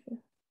 That's true.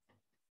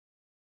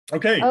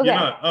 Okay.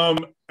 Yeah.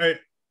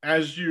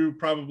 As you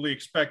probably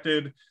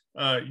expected,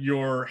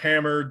 your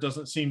hammer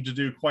doesn't seem to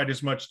do quite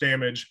as much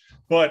damage,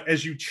 but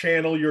as you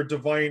channel your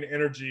divine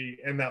energy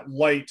and that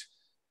light,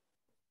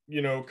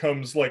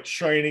 comes like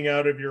shining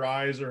out of your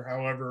eyes, or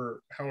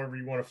however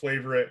you want to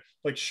flavor it,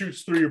 like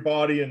shoots through your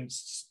body and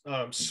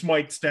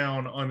smites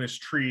down on this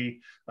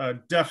tree,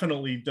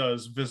 definitely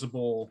does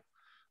visible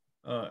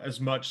as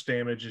much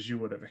damage as you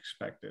would have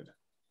expected.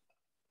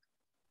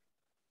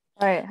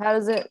 All right, how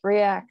does it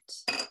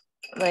react?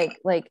 Like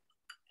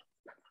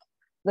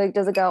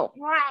does it go?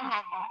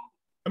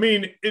 I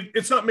mean,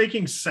 it's not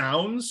making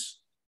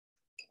sounds.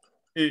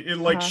 It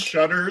like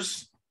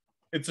shudders.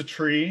 It's a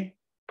tree.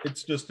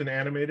 It's just an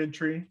animated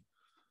tree.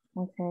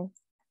 Okay.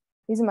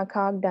 These are my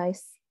cog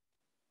dice.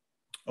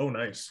 Oh,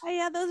 nice. Oh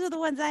yeah, those are the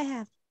ones I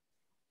have.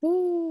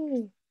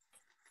 Ooh.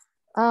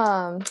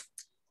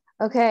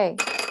 Okay.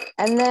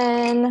 And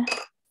then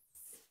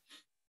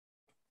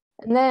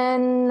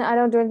I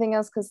don't do anything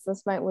else because the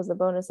smite was a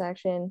bonus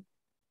action.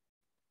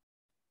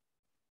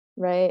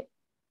 Right?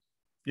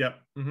 Yep.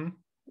 Mm-hmm.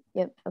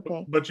 Yep.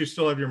 Okay. But you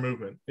still have your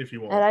movement if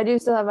you want. And I do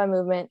still have my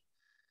movement.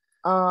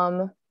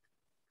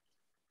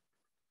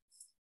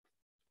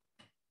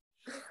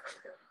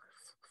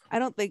 I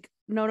don't think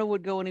Nona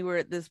would go anywhere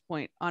at this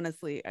point,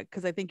 honestly,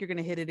 because I think you're going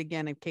to hit it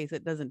again in case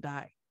it doesn't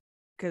die.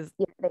 Yeah,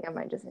 I think I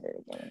might just hit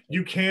it again.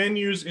 You can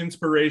use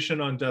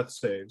inspiration on death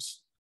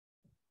saves.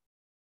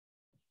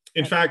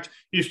 In fact,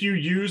 if you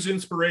use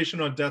inspiration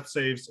on death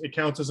saves, it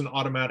counts as an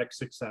automatic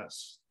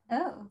success.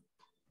 Oh.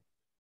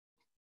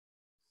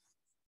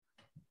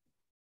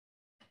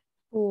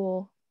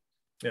 Cool.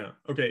 Yeah.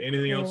 Okay.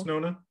 Anything else,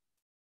 Nona?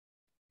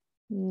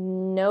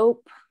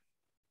 Nope.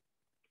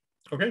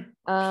 Okay.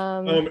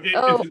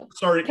 Oh,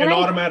 Sorry, can an I-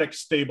 automatic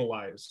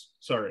stabilize.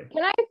 Sorry.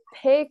 can I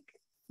pick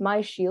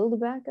my shield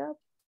back up?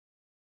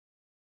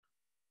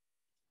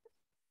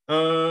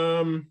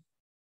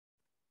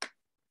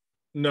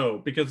 No,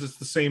 because it's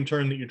the same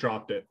turn that you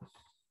dropped it.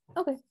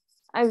 Okay.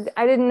 I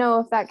didn't know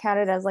if that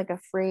counted as like a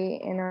free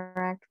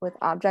interact with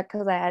object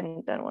because I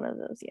hadn't done one of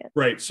those yet.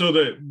 Right. So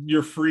that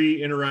your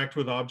free interact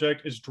with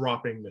object is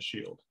dropping the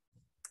shield.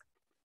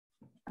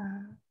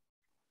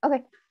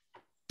 Okay.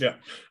 Yeah.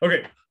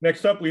 Okay.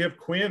 Next up, we have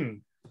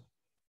Quinn.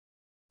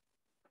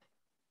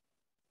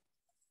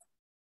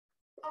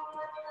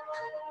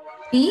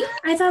 Me?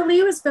 I thought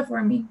Lee was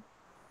before me.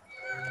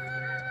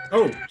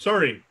 Oh,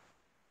 sorry.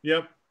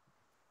 Yep.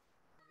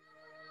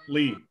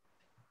 Lee.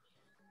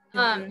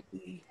 I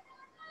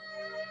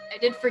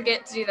did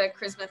forget to do the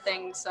charisma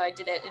thing, so I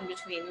did it in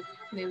between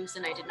moves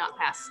and I did not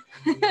pass.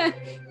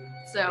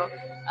 So,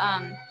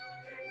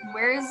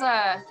 where's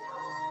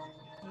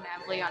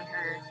Mavly on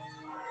her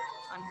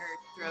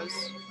throws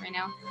right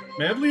now?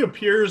 Madly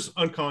appears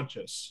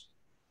unconscious.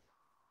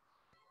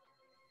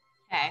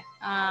 Okay.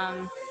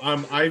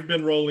 I've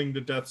been rolling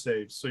the death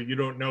saves, so you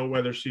don't know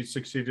whether she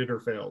succeeded or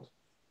failed.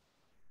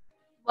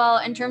 Well,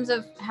 in terms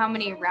of how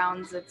many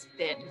rounds it's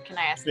been, can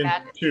I ask In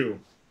that? 2.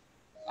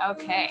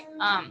 Okay.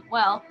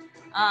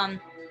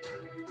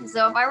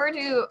 So if I were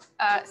to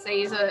say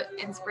use an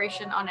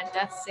inspiration on a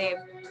death save,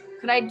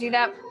 could I do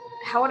that?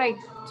 How would I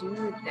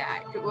do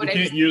that? Would You I can't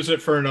just use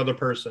it for another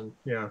person.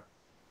 Yeah.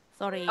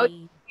 Sorry. Oh,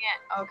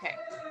 yeah, okay.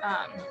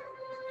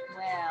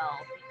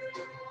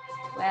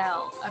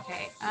 Well,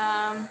 okay.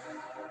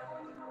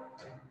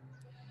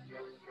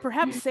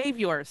 Perhaps save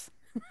yours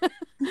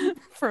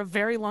for a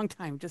very long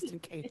time, just in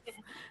case.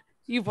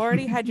 You've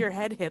already had your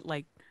head hit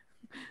like.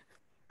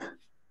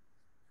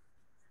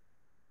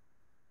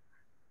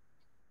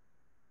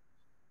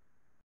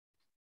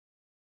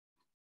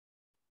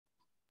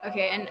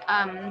 Okay, and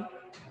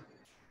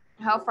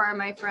how far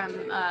am I from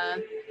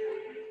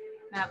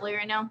Mavly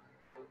right now?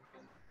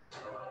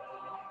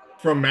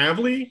 From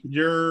Mavly,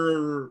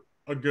 you're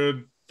a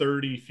good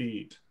 30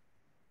 feet.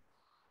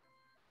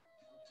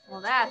 Well,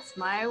 that's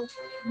my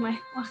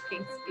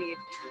walking speed.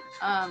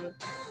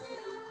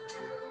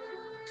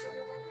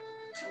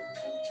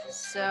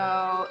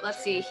 So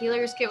let's see.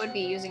 Healer's kit would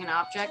be using an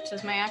object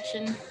as my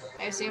action,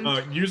 I assume.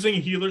 Using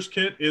healer's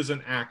kit is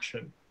an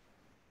action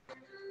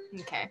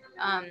Okay.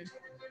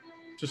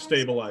 to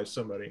stabilize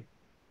somebody.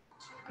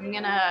 I'm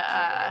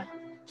gonna.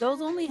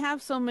 Those only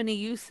have so many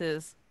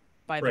uses,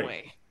 by the Right.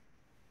 way.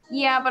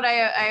 Yeah, but I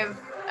have.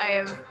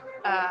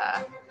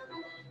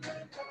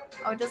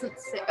 Oh, it doesn't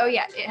say. Oh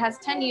yeah, it has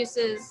 10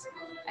 uses.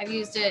 I've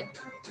used it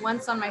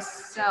once on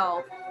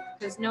myself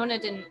because Nona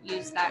didn't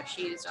use that.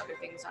 She used other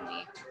things on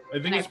me. I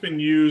think it's been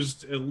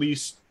used at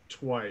least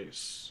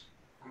twice.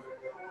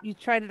 You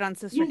tried it on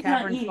Sister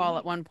Cavernfall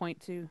at one point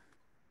too.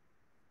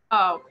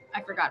 Oh,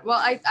 I forgot. Well,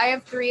 I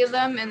have 3 of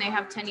them and they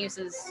have 10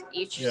 uses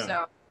each. Yeah.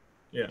 So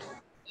Yeah.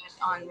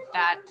 on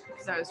that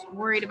because I was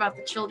worried about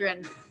the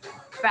children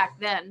back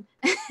then.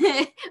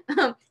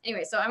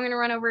 Anyway, so I'm gonna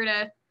run over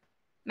to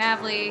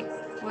Mavly,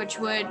 which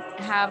would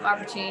have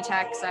opportunity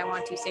attack because I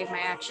want to save my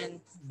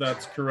action.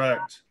 That's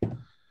correct.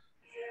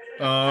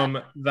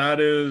 That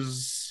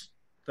is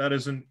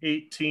an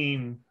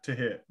 18 to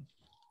hit.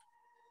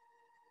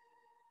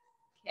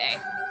 Okay.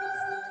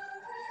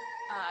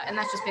 And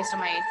that's just based on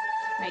my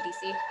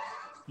DC.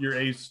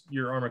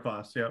 Your armor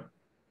class, yep.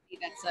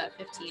 That's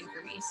 15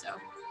 for me, so.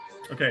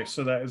 Okay,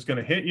 so that is going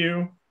to hit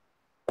you.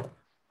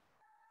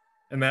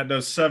 And that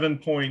does 7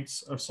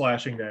 points of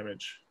slashing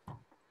damage.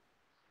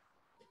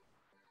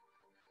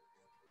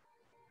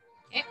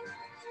 Okay.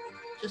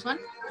 Just one?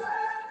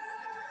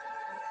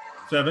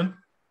 7?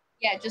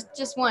 Yeah,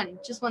 just one.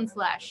 Just one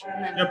slash.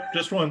 And then... Yep,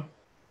 just one.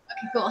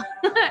 Okay, cool.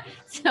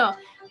 So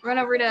run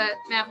over to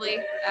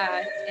Mavly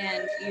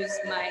and use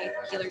my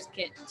healer's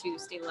kit to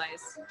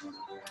stabilize.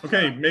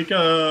 Okay, make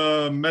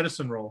a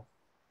medicine roll.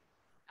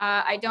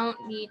 I don't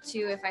need to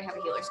if I have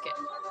a healer's kit.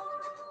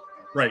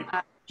 Right.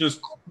 Just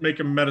make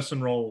a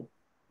medicine roll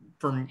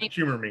for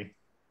humor me.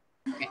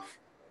 Okay.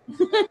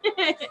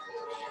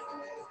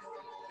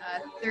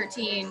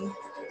 13.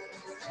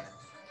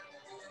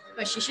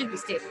 But she should be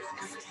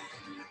stabilized.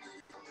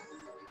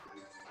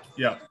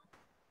 Yeah.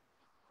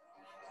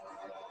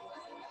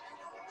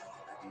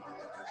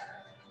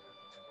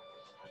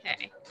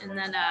 Okay, and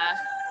then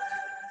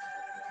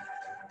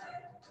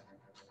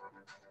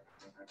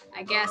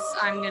I guess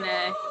I'm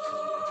gonna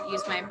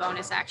use my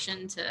bonus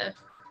action to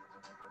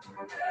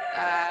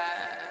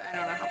I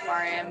don't know how far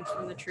I am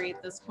from the tree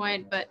at this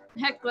point, but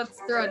heck, let's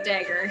throw a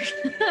dagger.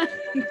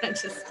 I'm gonna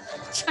just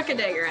chuck a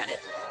dagger at it.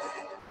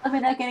 Am I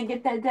not gonna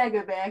get that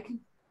dagger back?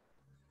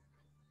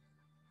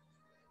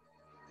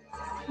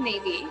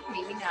 Maybe,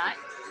 maybe not.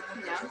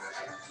 Who knows?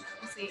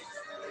 We'll see.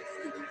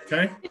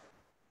 Okay.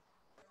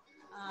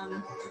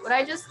 Would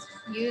I just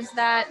use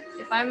that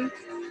if I'm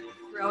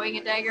throwing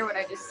a dagger? Would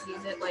I just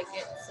use it like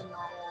it's a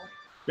normal?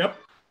 Yep.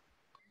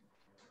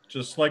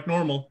 Just like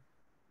normal.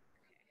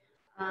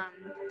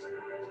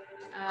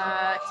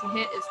 To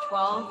hit is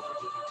 12.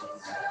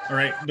 All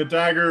right, the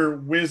dagger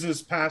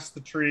whizzes past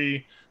the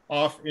tree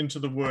off into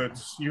the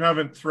woods. You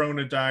haven't thrown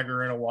a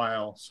dagger in a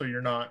while, so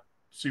you're not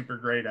super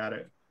great at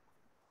it.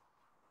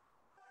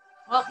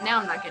 Well, now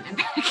I'm not getting it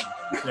back.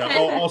 Yeah.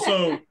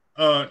 Also,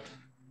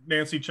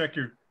 Nancy, check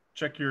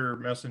your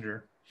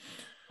messenger.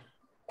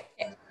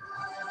 Okay.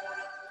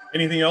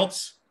 Anything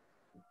else?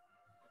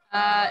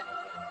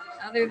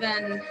 Other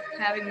than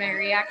having my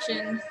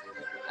reaction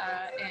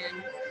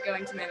and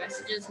going to my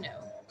messages, no.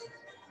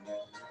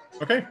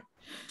 Okay.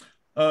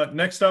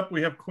 Next up,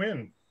 we have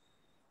Quinn.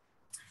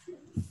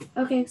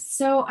 Okay,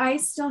 so I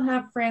still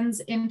have friends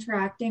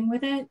interacting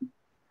with it.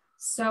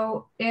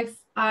 So if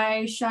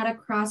I shot a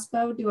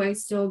crossbow, do I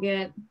still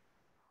get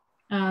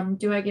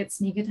do I get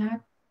sneak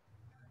attack?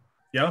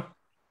 Yeah.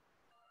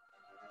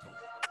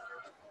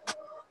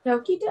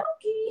 Dokie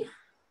dokie.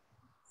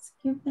 Let's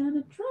give that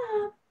a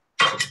try.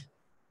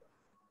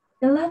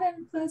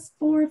 11 plus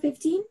 4,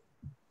 15.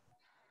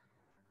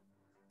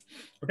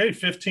 Okay,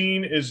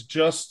 15 is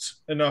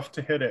just enough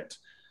to hit it.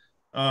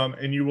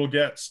 And you will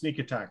get sneak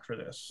attack for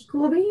this.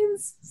 Cool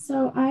beans.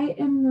 So I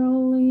am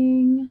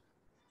rolling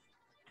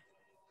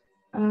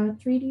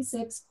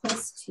 3d6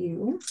 plus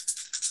 2.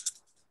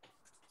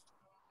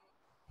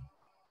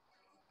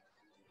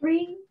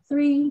 3,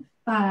 3,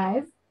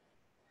 5,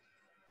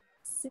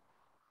 6,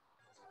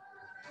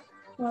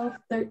 12,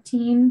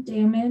 13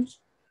 damage.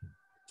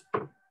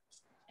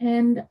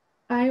 And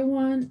I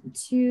want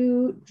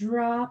to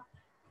drop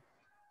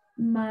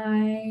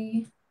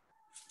my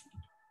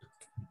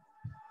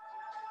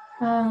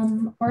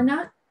or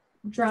not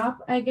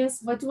drop, I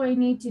guess. What do I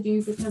need to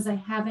do because I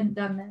haven't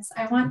done this?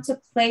 I want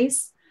to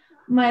place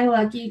my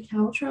lucky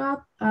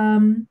caltrop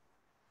on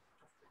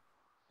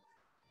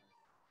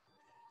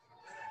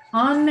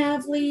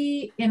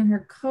Mavly, in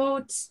her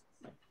coat,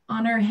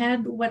 on her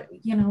head, what,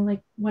 you know,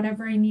 like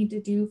whatever I need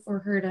to do for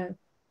her to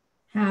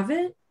have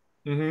it.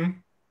 Mm-hmm.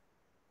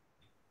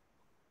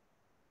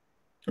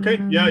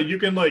 Okay, yeah, you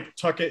can like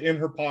tuck it in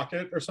her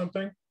pocket or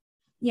something.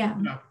 Yeah.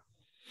 Yeah.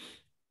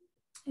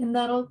 And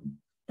that'll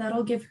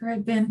give her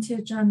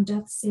advantage on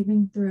death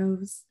saving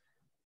throws.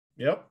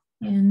 Yep.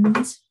 And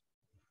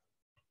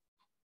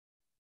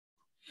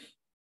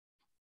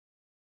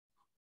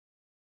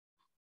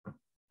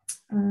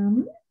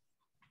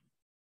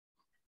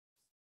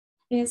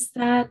is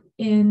that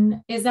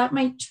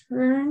my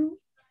turn?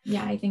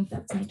 Yeah, I think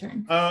that's my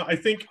turn. I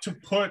think to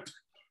put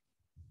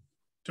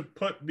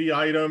the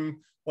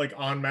item like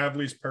on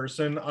Mavly's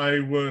person, I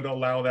would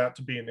allow that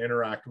to be an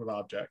interact with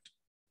object.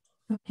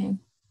 Okay.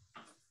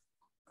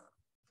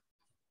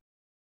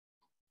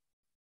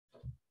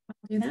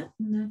 I'll do that,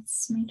 and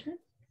that's my turn.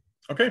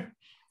 Okay,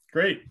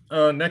 great.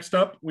 Next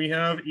up, we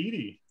have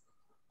Edie.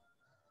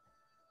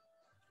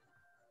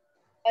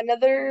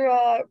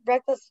 Another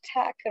reckless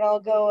attack, and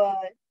I'll go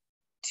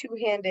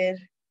two-handed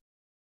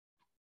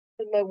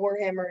with my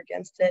warhammer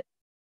against it.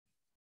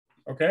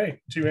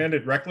 Okay,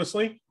 two-handed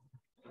recklessly?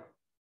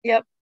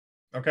 Yep.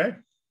 Okay.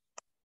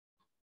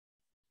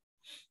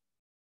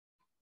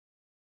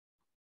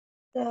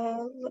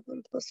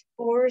 11 plus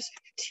 4 is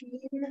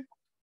 15.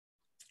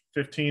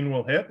 15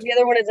 will hit. The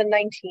other one is a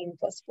 19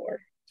 plus 4.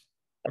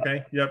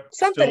 Okay, yep.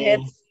 Something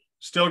hits.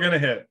 Still gonna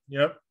hit,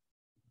 yep.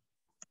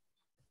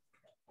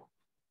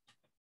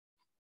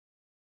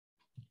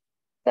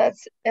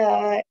 That's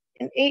an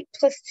 8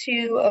 plus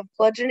 2 of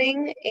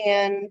bludgeoning,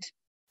 and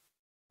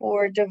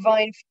for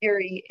Divine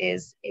Fury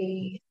is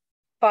a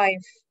 5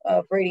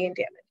 of radiant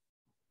damage.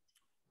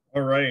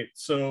 All right,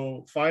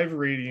 so 5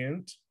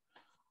 radiant.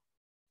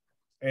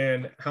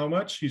 And how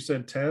much? You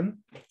said 10?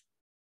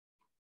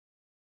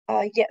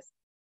 Yes.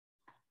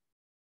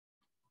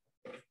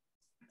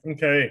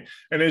 Okay,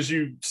 and as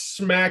you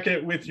smack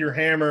it with your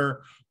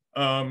hammer,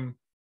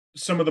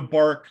 some of the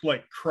bark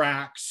like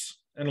cracks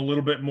and a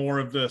little bit more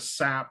of the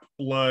sap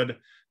blood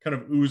kind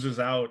of oozes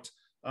out.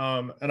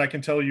 And I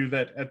can tell you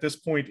that at this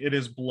point it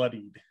is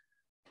bloodied.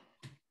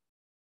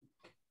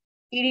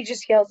 Edie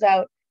just yells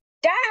out,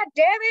 "Dad,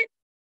 damn it!"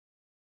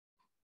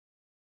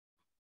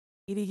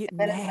 Edie getting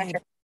And then it's my mad.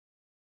 turn.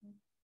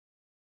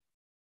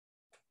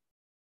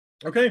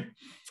 Okay,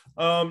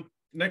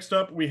 next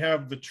up we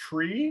have the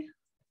tree.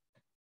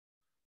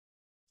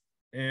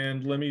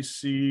 And let me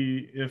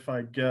see if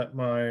I get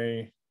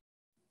my...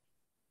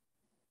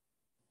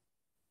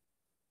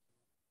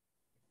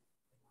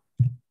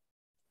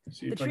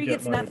 The tree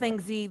gets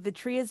nothing, Z. The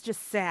tree is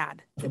just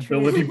sad. The tree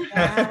ability is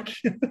sad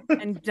back.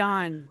 and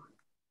done.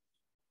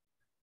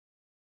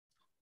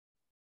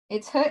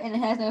 It's hurt and it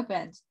has no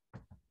friends.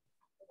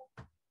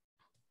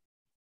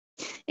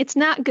 It's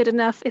not good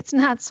enough. It's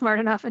not smart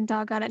enough, and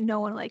doggone it, no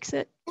one likes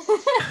it.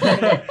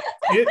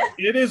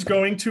 It is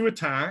going to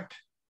attack.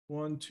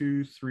 1,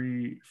 2,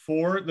 3,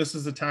 4. This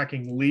is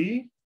attacking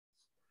Lee.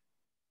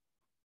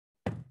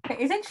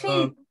 Isn't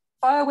she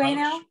far away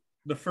now?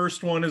 The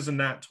first one is a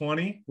nat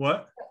 20.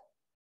 What?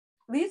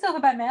 Lee's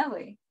over by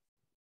Mavly.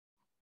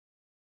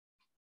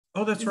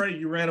 Oh, that's right.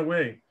 You ran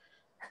away.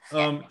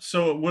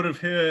 So it would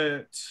have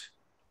hit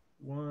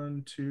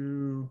 1,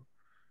 2,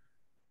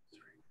 3.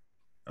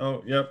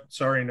 Oh, yep.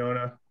 Sorry,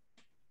 Nona.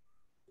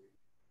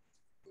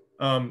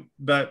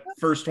 That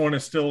first one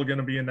is still going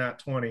to be a nat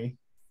 20.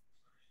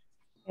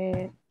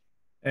 Okay.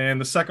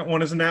 And the second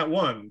one is a nat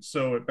 1,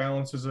 so it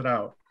balances it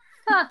out.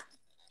 Huh.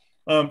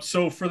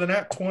 So for the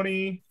nat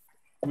 20,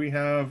 we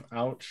have,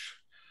 ouch,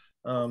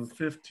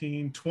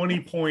 15, 20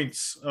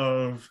 points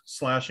of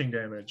slashing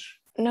damage.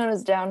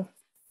 Nona's down.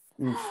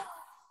 Oof.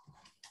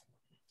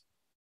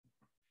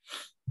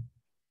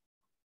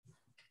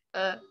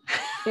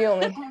 She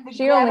only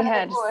Grab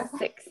had another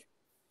 6.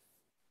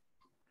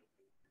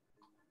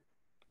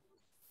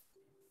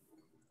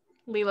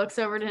 Lee looks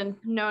over to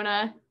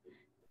Nona.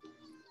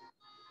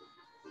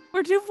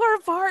 We're too far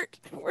apart.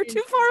 We're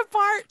too far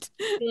apart.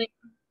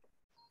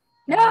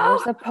 We're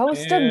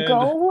supposed to And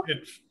go.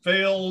 it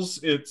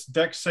fails its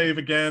dex save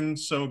again,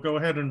 so go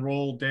ahead and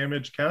roll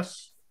damage,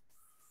 Kess.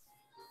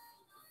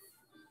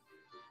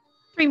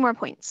 3 more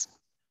points.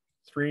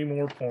 3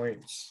 more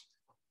points.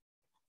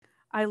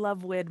 I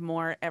love Wid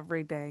more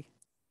every day.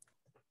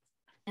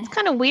 It's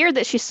kind of weird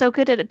that she's so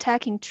good at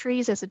attacking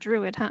trees as a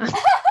druid, huh?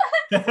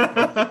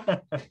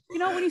 You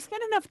know, when you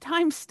spend enough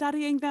time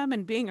studying them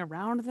and being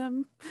around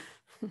them.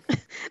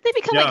 They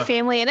become like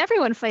family, and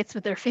everyone fights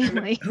with their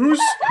family. Who's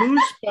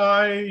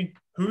by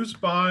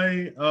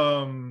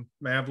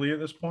Mavly at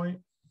this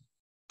point?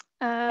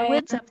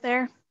 Wid's up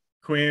there,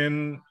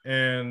 Quinn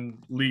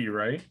and Lee,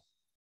 right?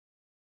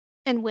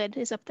 and Wid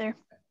is up there.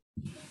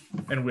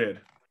 And Wid.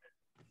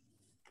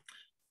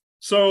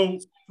 So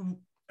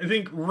I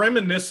think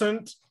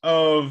reminiscent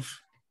of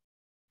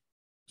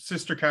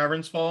Sister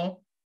Cavern's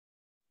Fall,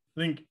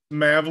 I think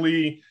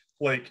Mavly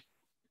like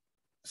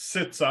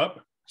sits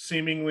up,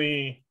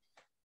 seemingly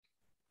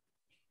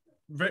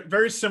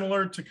very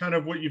similar to kind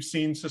of what you've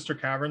seen Sister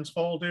Cavern's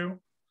Fall do.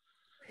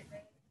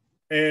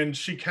 And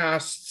she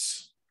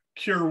casts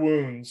Cure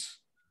Wounds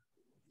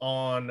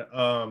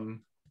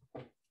on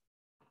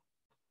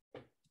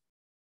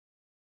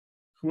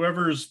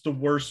whoever's the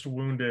worst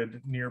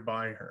wounded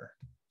nearby her.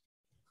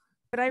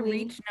 Could I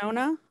reach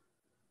Nona?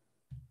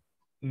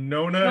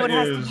 Nona No, it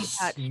has to be is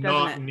touched, doesn't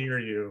not it? near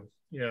you.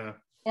 Yeah.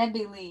 That'd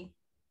be Lee.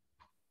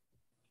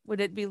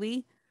 Would it be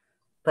Lee?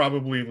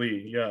 Probably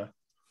Lee, yeah.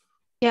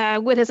 Yeah,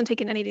 Wid hasn't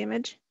taken any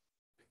damage.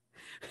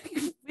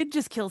 It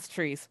just kills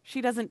trees.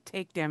 She doesn't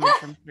take damage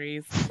from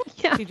trees.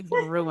 Yeah. She just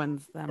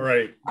ruins them. All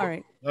right. All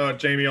right.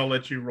 Jamie, I'll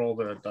let you roll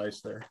the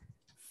dice there.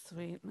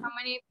 Sweet. How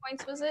many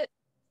points was it?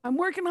 I'm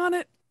working on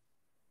it.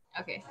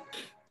 Okay.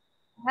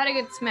 Had a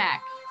good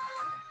smack.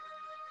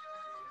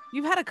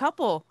 You've had a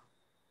couple,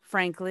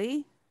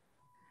 frankly.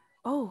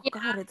 Oh Yeah,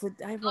 God,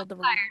 I rolled the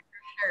wrong. Tired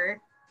for sure.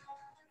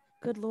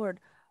 Good Lord.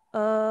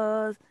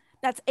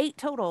 That's 8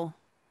 total.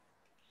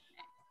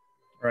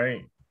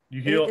 Right.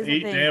 You heal Is a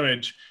 8 thing.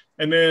 damage,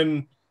 and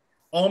then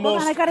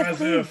almost I gotta as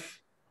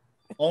save.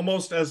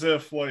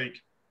 if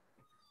like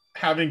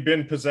having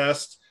been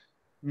possessed,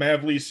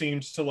 Mavly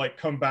seems to like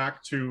come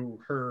back to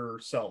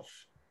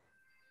herself.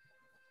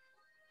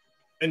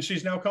 And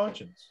she's now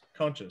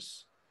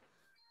conscious.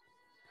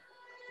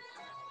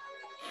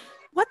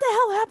 What the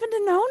hell happened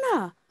to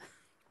Nona?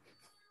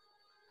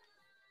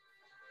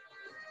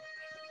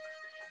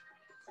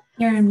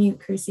 You're on mute,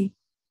 Kersey.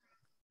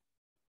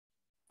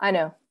 I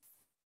know.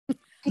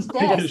 She's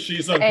dead.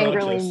 She's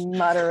Angrily unconscious.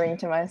 muttering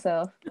to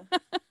myself.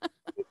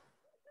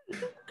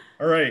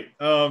 All right.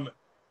 And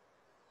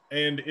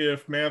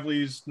if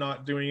Mavly's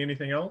not doing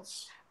anything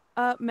else,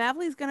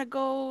 Mavly's gonna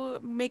go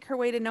make her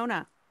way to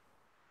Nona.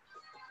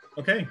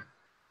 okay.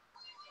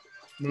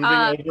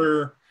 Moving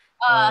over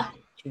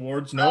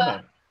towards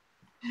Nona.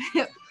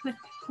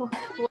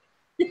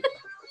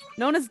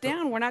 Nona's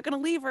down. We're not gonna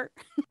leave her.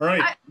 All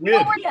right,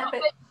 Wid.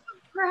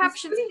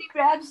 Perhaps should He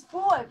grabs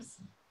dwarves.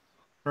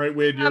 All right,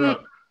 Wid, you're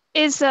up.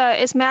 Is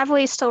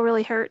Mavly still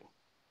really hurt?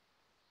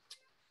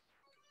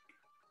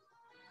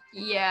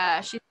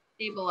 Yeah, she's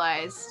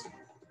stabilized.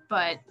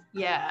 But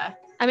yeah.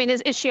 I mean,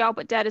 is she all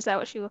but dead? Is that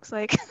what she looks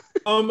like?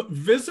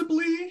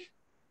 Visibly,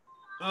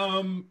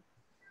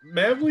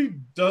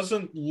 Mavly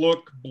doesn't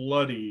look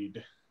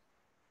bloodied.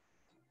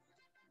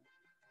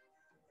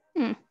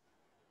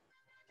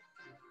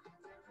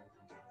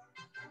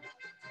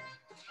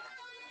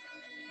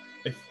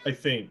 I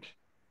think.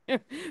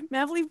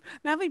 Mavly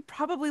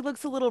probably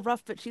looks a little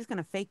rough, but she's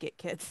gonna fake it,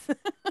 kids.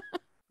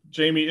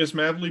 Jamie, is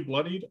Mavly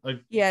bloodied?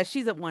 Yeah,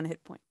 she's at 1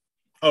 hit point.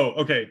 Oh,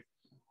 okay.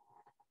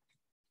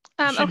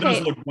 She Okay.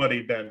 does look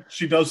bloodied then.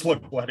 She does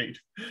look bloodied.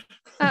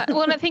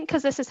 Well, I think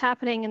because this is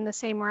happening in the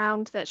same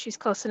round that she's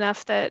close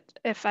enough that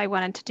if I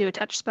wanted to do a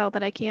touch spell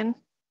that I can,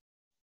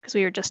 because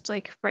we were just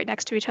like right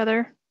next to each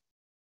other.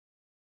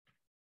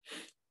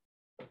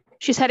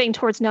 She's heading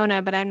towards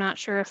Nona, but I'm not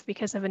sure if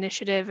because of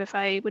initiative, if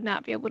I would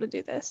not be able to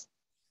do this.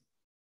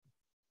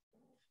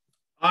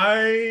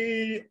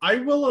 I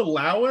will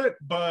allow it,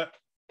 but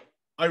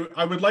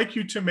I would like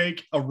you to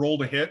make a roll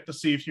to hit to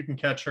see if you can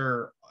catch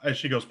her as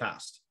she goes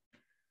past.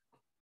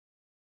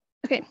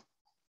 Okay.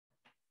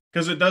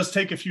 Because it does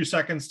take a few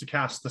seconds to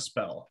cast the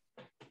spell.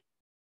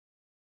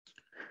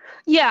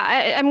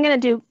 Yeah, I'm gonna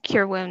do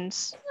Cure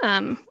Wounds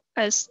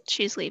as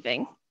she's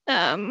leaving.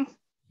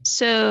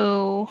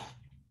 So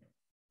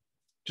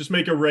just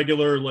make a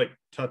regular like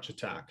touch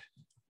attack.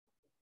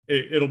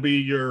 It'll be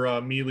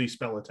your melee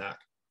spell attack.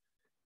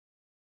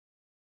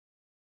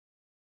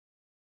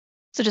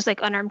 So just like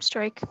unarmed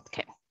strike.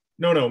 Okay.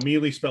 No,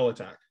 melee spell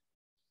attack.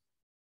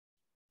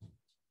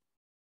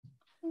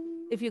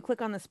 If you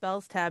click on the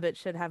spells tab, it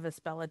should have a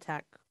spell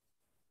attack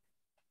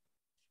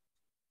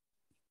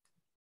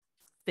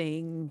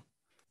thing.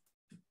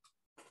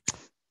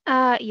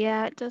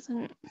 Yeah, it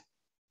doesn't.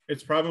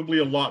 It's probably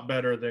a lot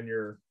better than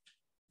your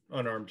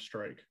unarmed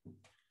strike.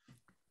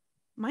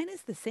 Mine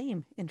is the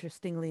same,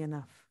 interestingly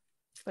enough,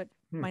 but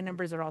my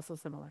numbers are also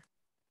similar.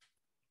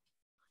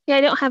 Yeah,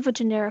 I don't have a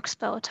generic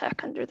spell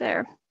attack under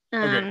there.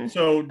 Okay,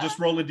 so just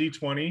roll a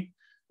d20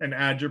 and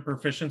add your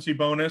proficiency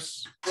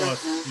bonus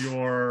plus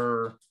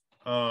your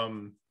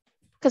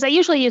because I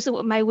usually use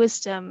my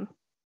wisdom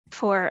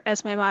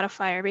as my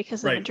modifier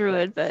because I'm a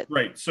druid, but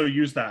right. So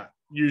use that.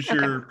 Use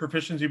your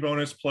proficiency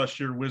bonus plus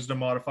your wisdom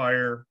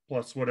modifier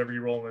plus whatever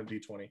you roll in a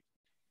d20.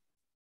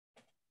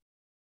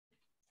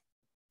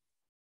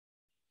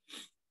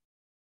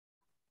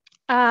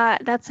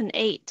 That's an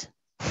 8.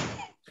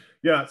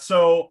 Yeah,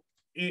 so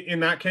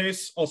in that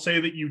case, I'll say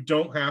that you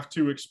don't have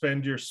to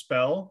expend your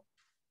spell,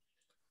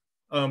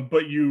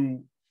 but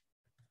you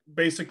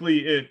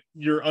basically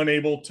you're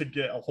unable to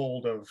get a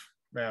hold of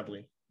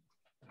Mavly.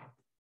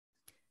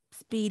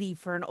 Speedy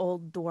for an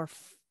old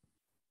dwarf.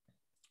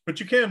 But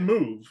you can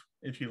move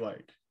if you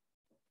like.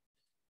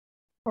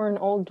 For an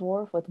old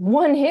dwarf with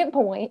 1 hit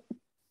point.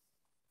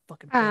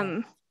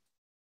 Fucking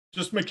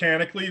just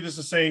mechanically, this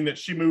is saying that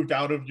she moved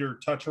out of your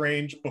touch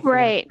range before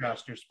you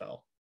cast your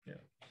spell. Yeah.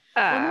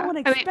 Well, no one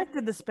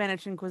expected the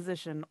Spanish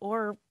Inquisition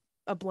or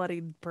a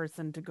bloodied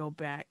person to go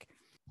back.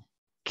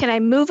 Can I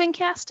move and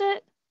cast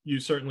it?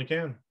 You certainly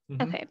can.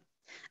 Mm-hmm. Okay.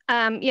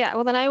 Yeah,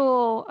 well then I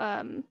will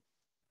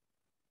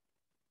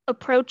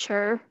approach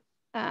her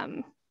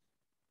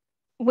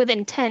with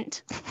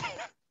intent.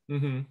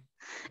 Mm-hmm.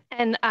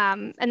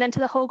 And then to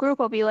the whole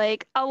group I'll be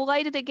like, I'll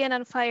light it again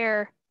on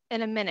fire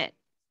in a minute.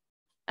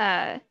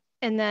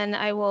 And then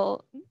I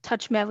will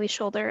touch Mavly's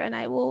shoulder and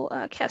I will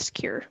cast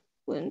Cure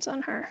Wounds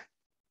on her.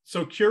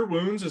 So Cure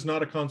Wounds is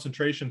not a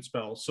concentration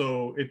spell,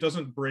 so it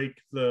doesn't break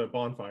the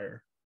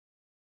bonfire.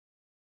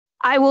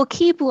 I will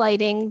keep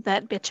lighting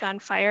that bitch on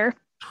fire,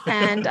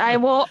 and I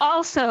will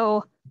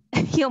also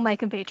heal my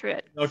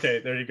compatriot. Okay,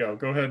 there you go.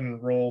 Go ahead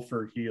and roll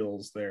for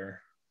heals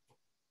there.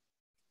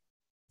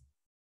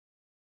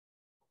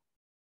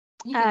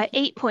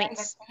 8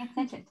 points.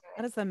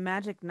 That is a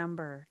magic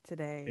number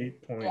today.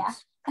 8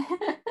 points.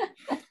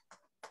 Yeah.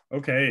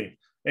 Okay,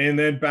 and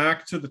then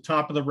back to the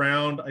top of the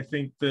round. I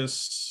think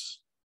this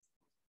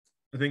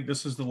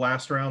is the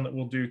last round that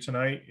we'll do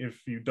tonight.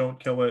 If you don't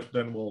kill it,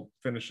 then we'll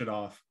finish it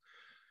off.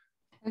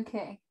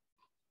 Okay.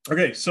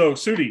 Okay, so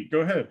Sudi,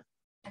 go ahead.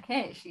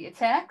 Okay, she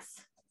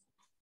attacks.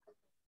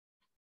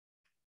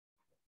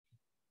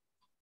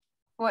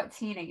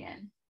 14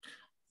 again.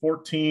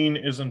 14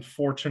 is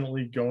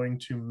unfortunately going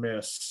to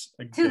miss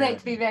again. Too late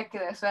to be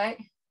reckless,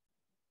 right?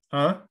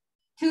 Huh?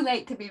 Too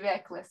late to be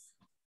reckless.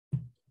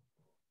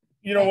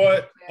 You know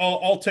what?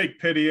 I'll take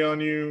pity on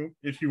you.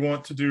 If you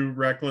want to do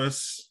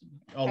reckless,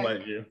 I'll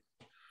let you.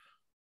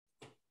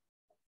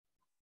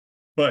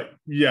 But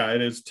yeah,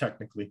 it is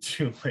technically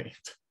too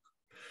late.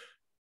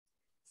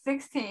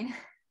 16.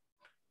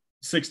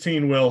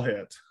 16 will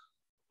hit.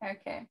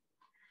 Okay.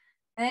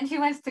 And then she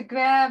wants to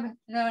grab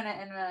Nona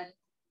and run.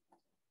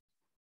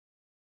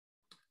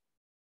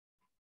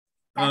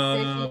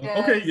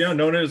 Okay, yeah,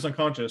 Nona is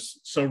unconscious.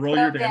 So roll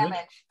your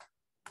damage.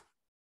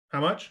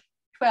 How much?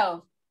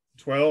 12.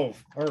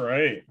 12. All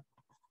right.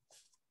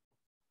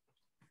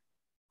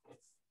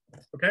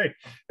 Okay.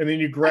 And then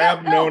you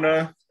grab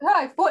Nona.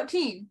 Oh,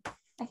 14.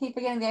 I keep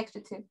forgetting the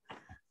extra 2.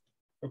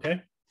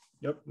 Okay.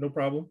 Yep, no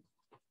problem.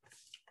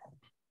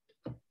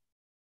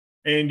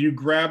 And you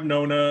grab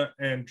Nona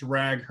and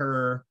drag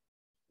her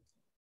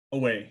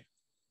away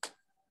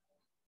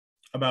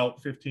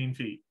about 15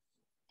 feet.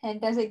 And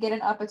does it get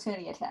an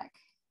opportunity attack?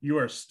 You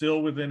are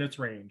still within its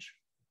range.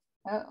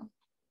 Oh.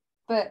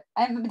 But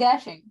I'm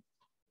dashing.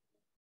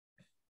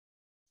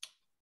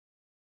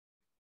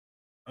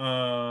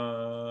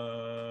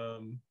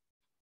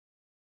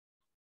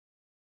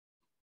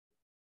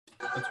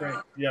 That's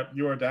right. Yep,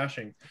 you are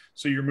dashing.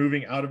 So you're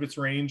moving out of its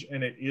range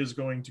and it is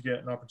going to get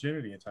an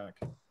opportunity attack.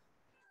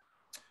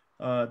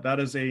 That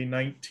is a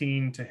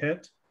 19 to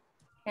hit.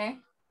 Okay.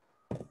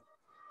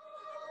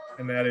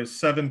 And that is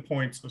 7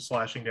 points of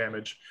slashing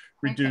damage,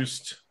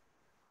 reduced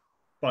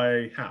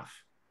by half.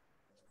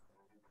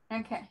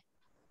 Okay.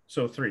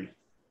 So 3.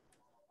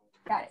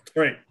 Got it.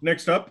 All right.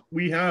 Next up,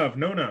 we have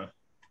Nona.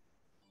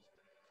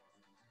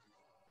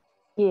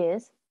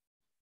 Yes.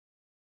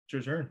 It's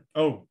your turn.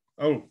 Oh,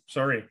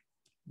 sorry.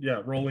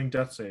 Yeah, rolling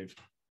death save.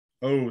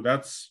 Oh,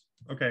 that's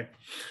okay.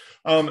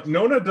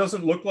 Nona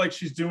doesn't look like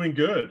she's doing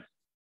good.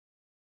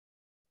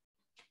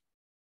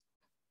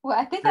 Well,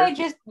 I think I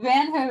just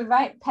ran her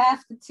right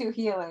past the 2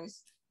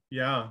 healers.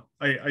 Yeah,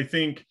 I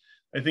think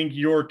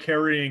you're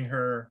carrying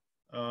her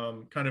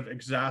kind of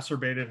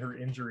exacerbated her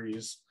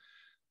injuries.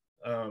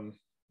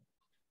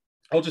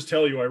 I'll just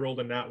tell you, I rolled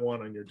a nat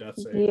 1 on your death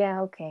save.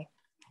 Yeah, okay.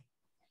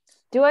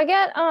 Do I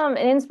get an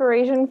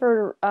inspiration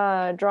for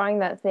drawing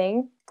that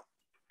thing?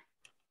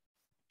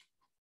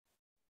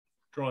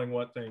 Drawing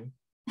what thing?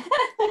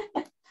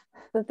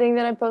 The thing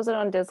that I posted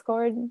on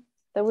Discord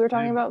that we were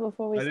talking about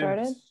before we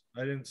started?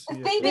 I didn't see The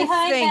it. thing This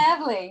behind thing.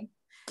 Navly.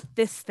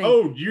 This thing.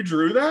 Oh, you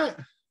drew that?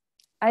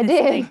 I This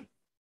did. thing.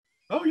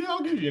 Oh yeah,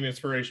 I'll give you an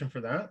inspiration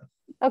for that.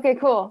 Okay,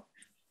 cool.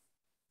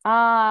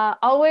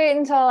 I'll wait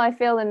until I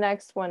fail the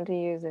next one to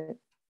use it.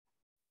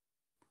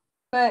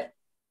 But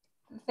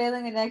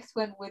failing the next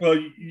one would.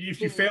 Well,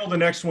 if you fail the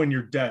next one,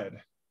 you're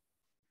dead.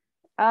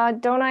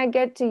 Don't I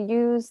get to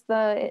use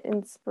the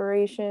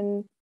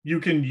inspiration? You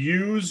can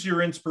use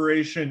your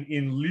inspiration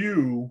in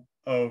lieu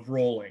of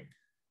rolling.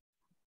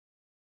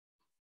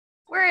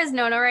 Where is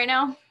Nona right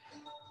now?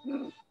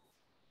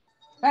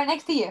 Right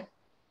next to you.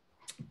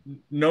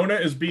 Nona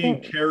is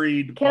being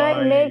carried Can by...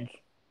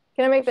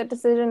 I make that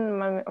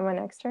decision on my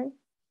next turn?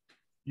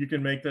 You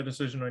can make that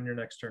decision on your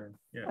next turn.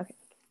 Yeah.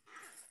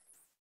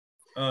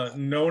 Okay.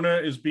 Nona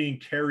is being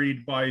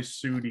carried by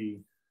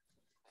Sudi.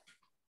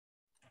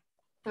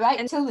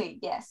 Rightfully,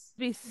 yes.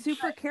 Be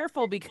super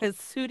careful because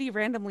Sudi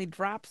randomly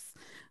drops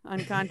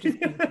unconscious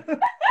people.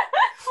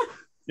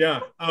 Yeah.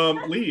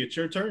 Lee, it's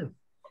your turn.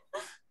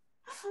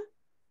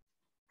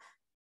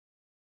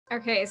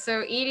 Okay,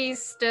 so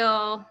Edie's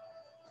still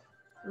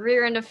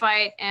rearing to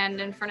fight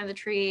and in front of the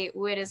tree.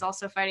 Wid is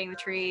also fighting the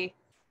tree.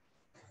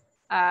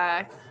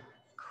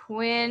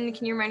 Quinn,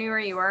 can you remind me where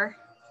you are?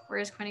 Where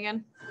is Quinn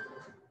again?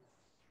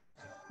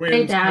 I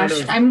Quinn's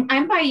dashed.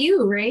 I'm by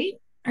you, right?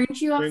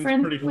 Aren't you up Quinn's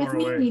front pretty with far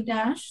me? away. We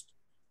dashed.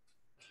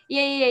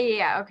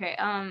 Yeah. Okay.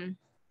 And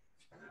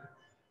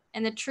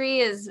the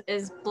tree is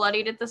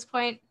bloodied at this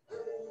point.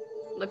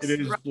 Looks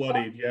It is rough.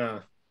 bloodied, yeah.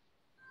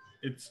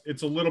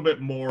 It's a little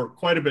bit more,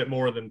 quite a bit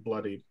more than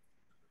bloodied.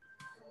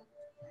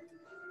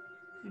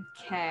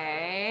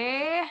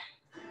 Okay.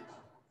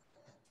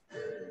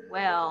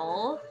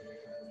 Well,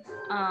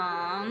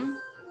 and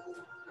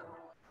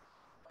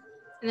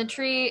the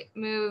tree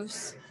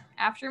moves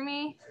after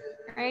me,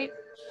 right?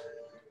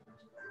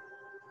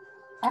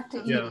 After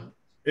Edie. Yeah.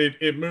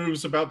 It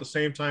moves about the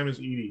same time as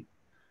Edie.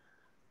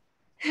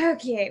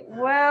 Okay,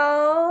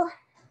 well,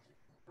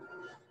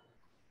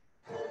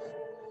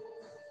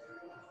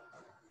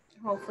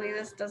 hopefully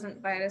this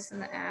doesn't bite us in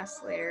the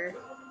ass later.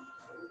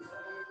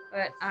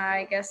 But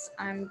I guess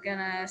I'm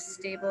gonna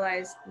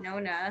stabilize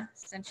Nona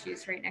since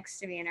she's right next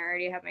to me and I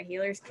already have my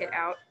healer's kit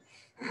out.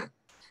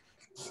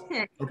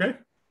 Okay.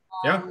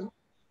 Yeah.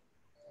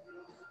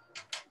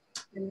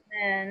 And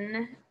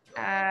then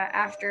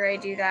after I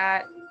do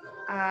that,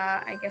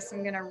 I guess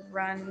I'm gonna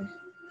run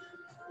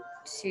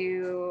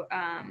to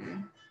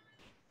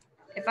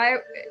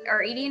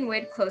are Edie and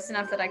Wid close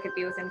enough that I could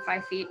be within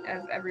 5 feet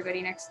of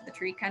everybody next to the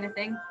tree kind of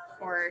thing?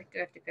 Or do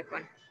I have to pick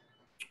one?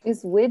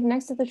 Is Wid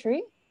next to the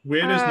tree?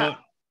 Wid is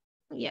not.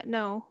 Yeah,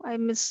 no,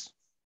 I'm as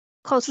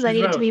close as I She's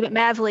needed to about- be, but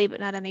Mavly,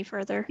 but not any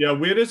further. Yeah,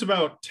 Wid is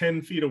about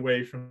 10 feet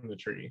away from the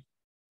tree.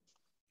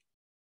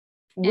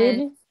 Wid?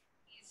 And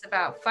he's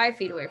about 5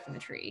 feet away from the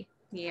tree.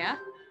 Yeah.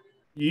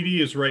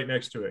 Edie is right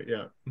next to it,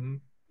 yeah. Mhm.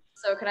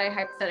 So could I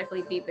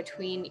hypothetically be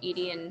between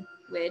Edie and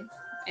Wid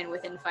and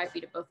within 5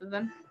 feet of both of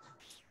them?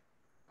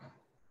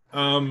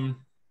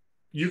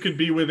 You could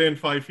be within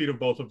 5 feet of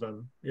both of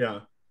them,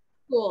 yeah.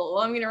 Cool.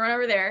 Well, I'm gonna run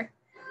over there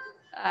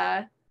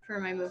for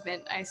my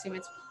movement. I assume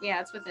it's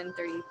within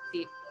 30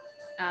 feet.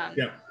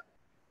 Yeah.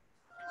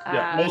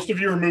 Most of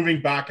you are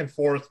moving back and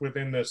forth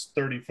within this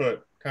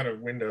 30-foot kind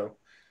of window.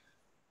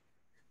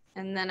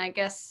 And then I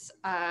guess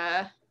 2,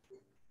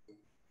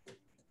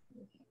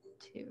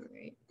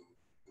 right?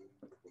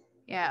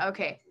 Yeah,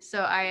 okay.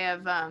 So I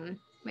have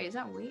wait, is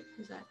that weight?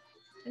 Is that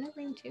did I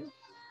bring 2? Did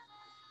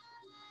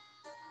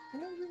I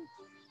bring?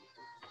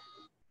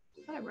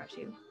 I thought I brought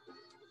 2. It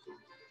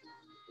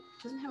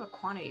doesn't have a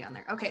quantity on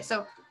there. Okay,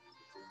 so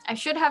I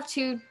should have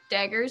 2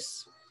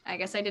 daggers. I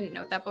guess I didn't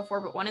note that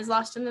before, but one is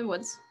lost in the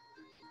woods.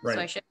 Right.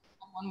 So I should have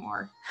 1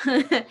 more.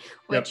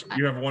 Which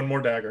you have 1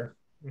 more dagger.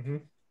 Mm-hmm.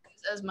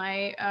 As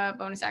my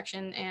bonus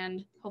action,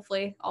 and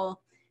hopefully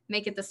I'll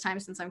make it this time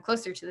since I'm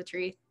closer to the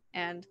tree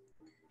and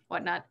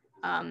whatnot.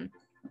 I'm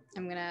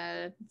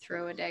gonna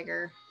throw a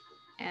dagger,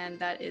 and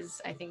that is,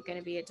 I think,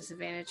 gonna be a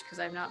disadvantage because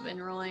I've not been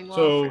rolling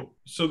well.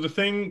 So the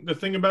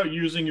thing about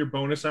using your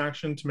bonus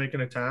action to make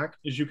an attack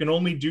is you can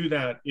only do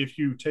that if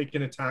you take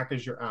an attack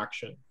as your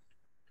action.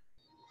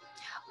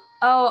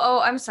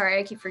 Oh, I'm sorry.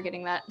 I keep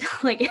forgetting that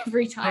like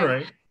every time. All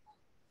right.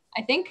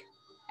 I think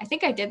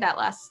I did that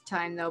last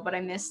time though, but I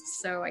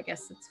missed, so I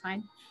guess it's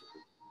fine.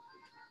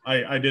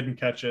 I didn't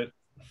catch it.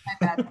 My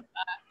bad.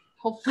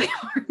 Hopefully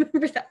I'll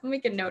remember that. I'll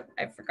make a note.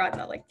 I've forgotten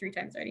that like 3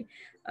 times already.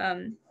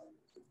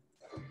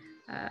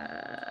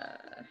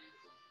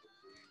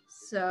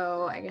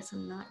 So I guess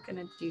I'm not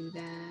gonna do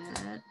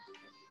that.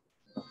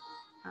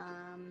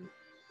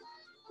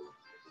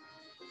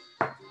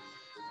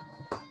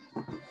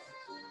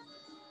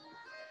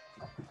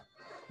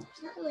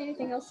 not really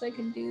anything else I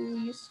can do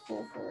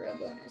useful for a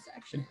bonus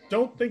action. I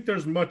don't think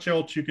there's much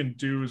else you can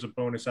do as a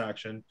bonus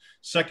action.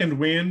 Second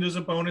wind is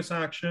a bonus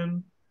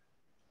action.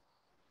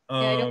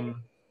 I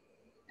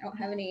don't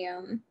have any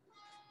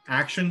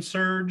Action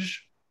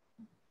surge.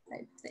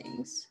 type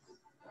things.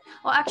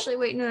 Well, actually,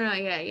 wait, no,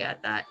 yeah,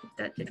 that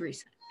did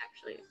reset.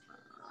 Actually,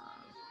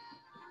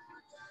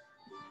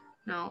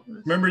 no.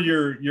 Remember,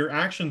 your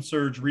action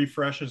surge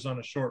refreshes on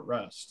a short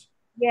rest.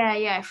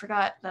 Yeah, I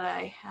forgot that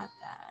I had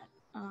that.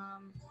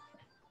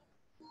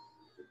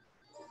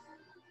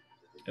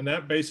 And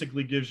that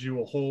basically gives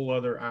you a whole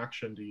other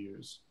action to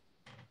use.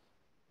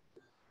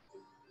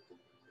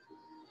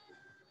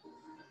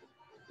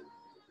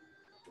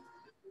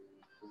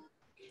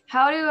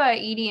 How do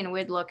Edie and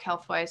Wid look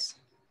health-wise?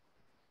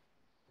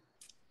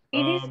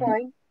 Edie's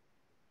fine.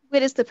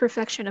 Wit is the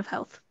perfection of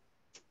health.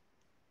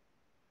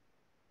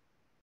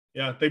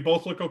 Yeah, they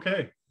both look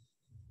okay.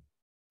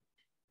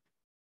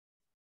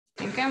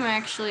 I think I'm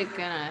actually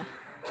gonna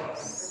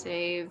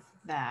save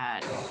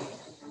that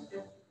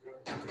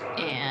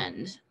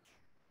and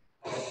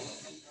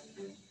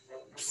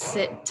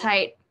sit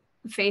tight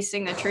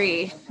facing the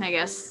tree, I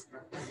guess.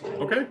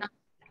 Okay. Not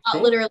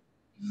Cool. literally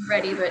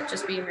ready, but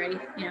just being ready,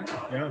 you know.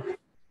 Yeah.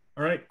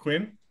 All right,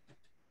 Quinn.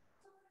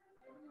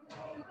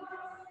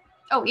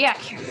 Oh yeah,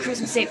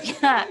 charisma save.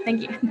 Yeah,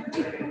 thank you.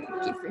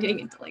 I keep forgetting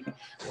it until like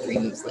 3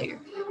 moves later.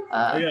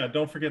 Oh yeah,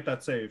 don't forget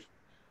that save.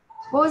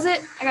 What was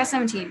it? I got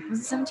 17. Was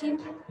it 17?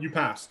 You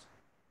passed.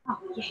 Oh,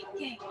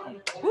 yay.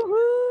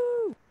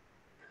 Woohoo!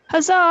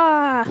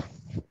 Huzzah!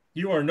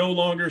 You are no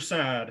longer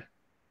sad.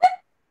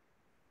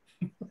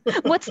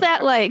 What's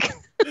that like?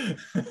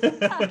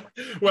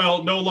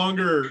 Well, no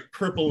longer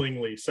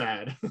cripplingly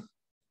sad.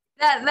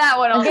 That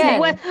one. I'll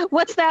Again. take.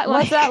 What's that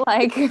like? What's that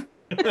like?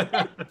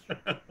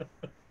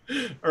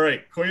 All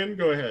right, Quinn,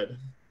 go ahead.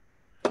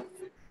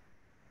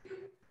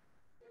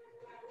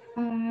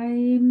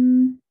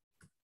 I'm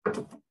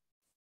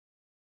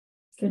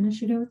gonna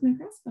shoot it with my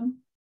crossbow.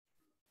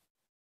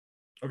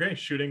 Okay,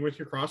 shooting with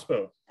your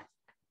crossbow.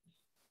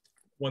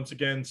 Once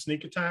again,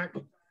 sneak attack.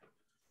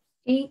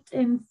 8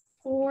 and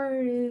 4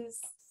 is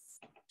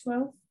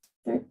 12,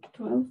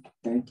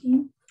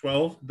 13.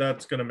 12,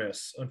 that's gonna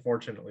miss,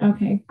 unfortunately.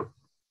 Okay.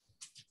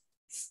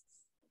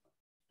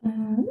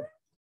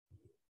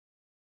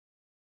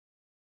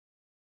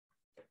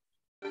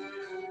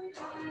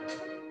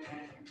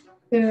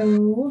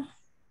 So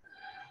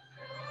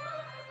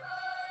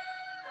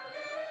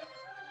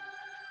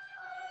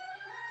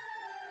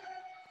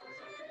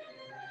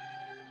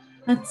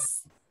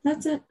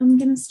that's it. I'm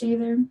gonna stay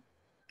there.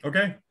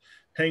 Okay,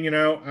 hanging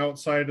out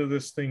outside of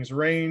this thing's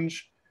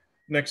range.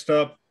 Next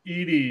up,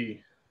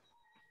 Edie.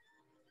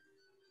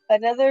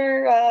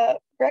 Another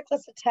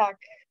reckless attack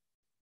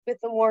with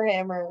the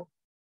Warhammer.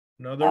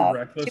 Another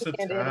reckless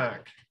two-handed.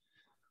 attack,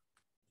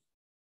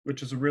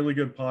 which is a really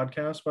good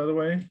podcast, by the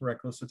way.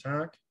 Reckless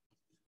attack.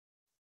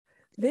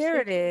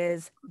 There it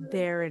is.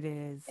 There it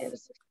is.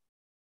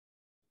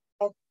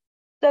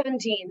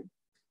 17.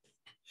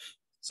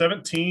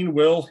 17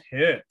 will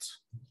hit.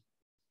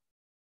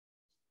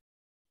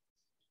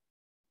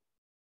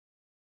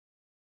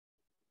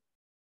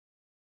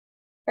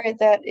 All right,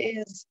 that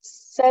is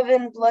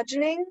 7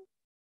 bludgeoning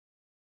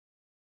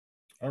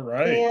All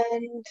right.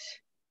 and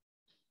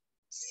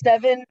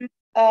 7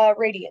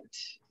 radiant.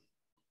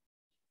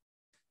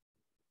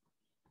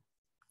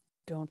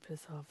 Don't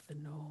piss off the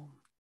gnome.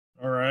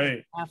 All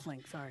right.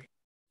 Halfling, sorry.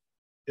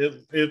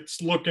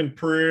 It's looking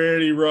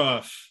pretty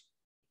rough.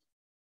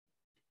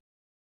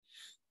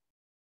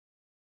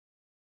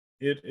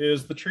 It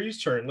is the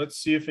tree's turn. Let's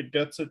see if it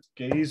gets its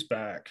gaze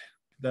back.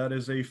 That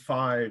is a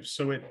 5,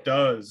 so it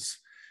does.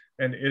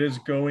 And it is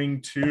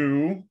going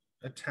to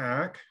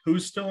attack.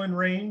 Who's still in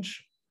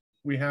range?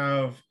 We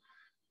have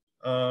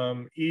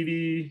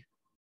Edie,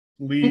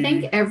 Lee. I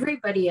think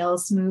everybody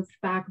else moved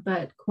back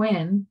but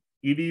Quinn.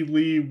 Edie,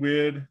 Lee,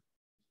 Wid.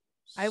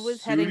 I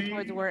was heading Sudi,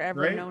 towards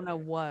wherever right? Nona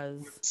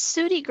was.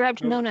 Sudi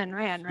grabbed Nope. Nona and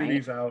ran, right?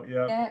 Sudi's out,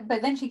 yeah. Yeah,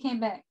 but then she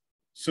came back.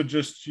 So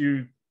just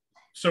you.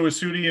 So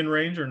is Sudi in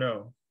range or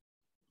no?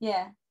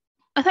 Yeah.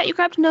 I thought you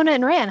grabbed Nona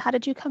and ran. How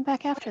did you come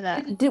back after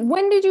that?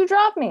 When did you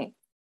drop me?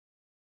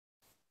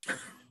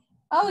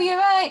 Oh, you're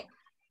right.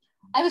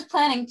 I was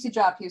planning to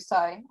drop you.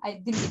 Sorry, I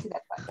didn't get to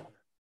that part.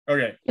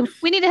 Okay.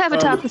 We need to have a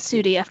talk with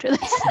Sudi after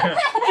this.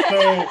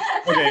 So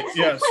okay,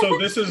 yeah. So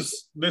this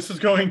is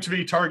going to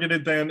be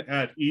targeted then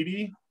at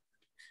Edie.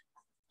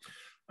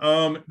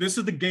 This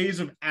is the gaze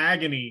of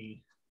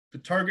agony. The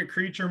target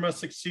creature must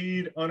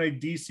succeed on a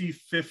DC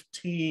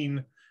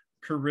 15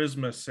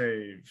 charisma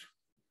save,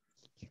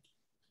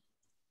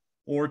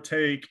 or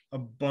take a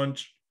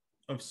bunch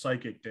of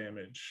psychic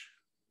damage.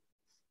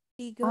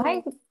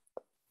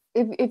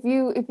 If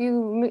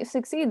you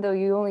succeed though,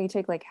 you only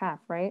take like half,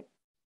 right?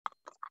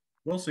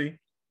 We'll see.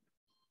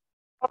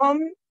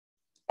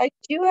 I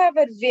do have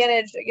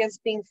advantage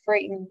against being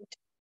frightened.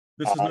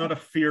 This is not a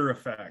fear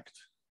effect.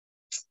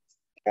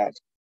 Gotcha.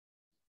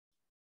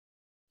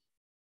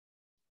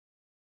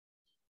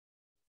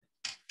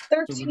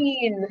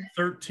 13.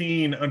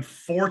 13.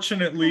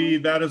 Unfortunately,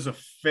 that is a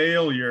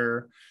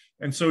failure.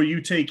 And so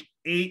you take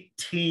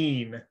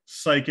 18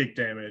 psychic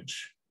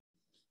damage.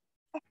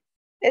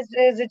 Is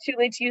it too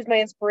late to use my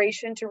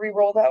inspiration to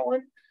re-roll that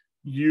one?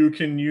 You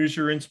can use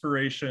your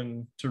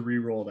inspiration to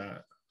re-roll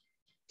that.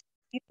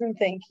 Ethan,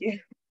 thank you.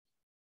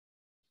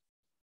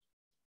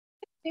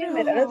 Damn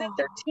it, another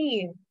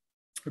 13.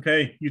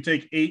 Okay, you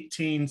take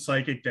 18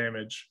 psychic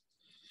damage.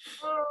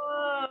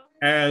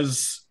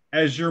 As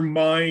your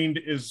mind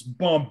is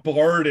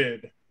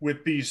bombarded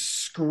with these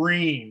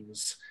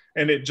screams,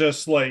 and it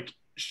just like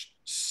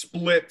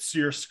splits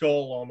your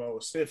skull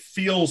almost. It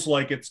feels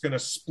like it's going to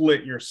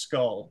split your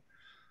skull.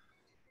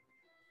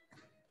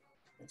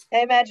 I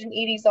imagine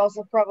Edie's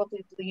also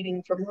probably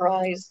bleeding from her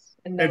eyes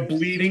and nose. And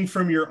bleeding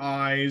from your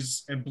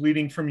eyes, and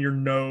bleeding from your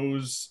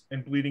nose,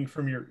 and bleeding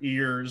from your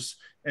ears.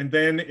 And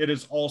then it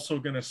is also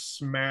going to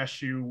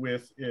smash you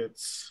with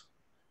its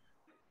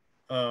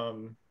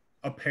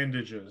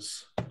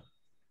appendages.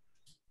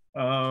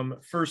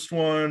 First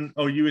one,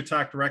 you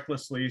attacked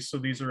recklessly, so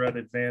these are at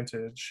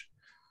advantage.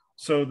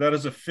 So that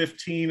is a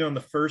 15 on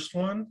the first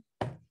one.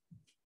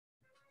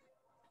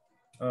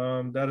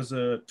 That is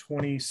a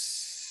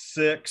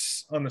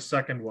 26 on the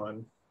second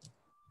one.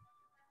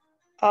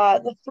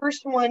 The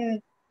first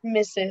one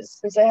misses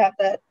since I have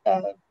that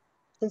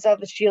since I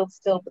have the shield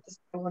still, but the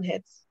second one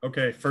hits.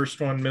 Okay,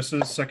 first one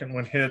misses, second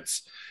one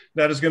hits.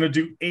 That is going to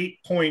do 8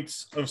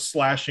 points of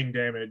slashing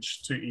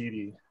damage to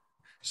Edie.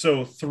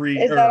 So 3.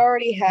 Is that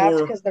already halved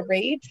because the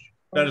rage?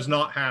 That is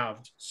not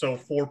halved, so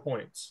 4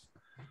 points.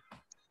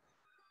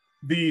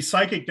 The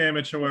psychic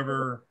damage,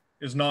 however,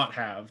 is not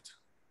halved.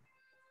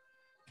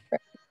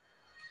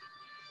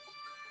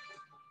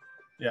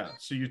 Yeah,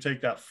 so you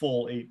take that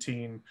full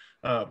 18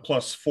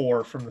 plus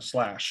 4 from the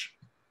slash.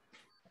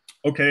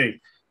 Okay,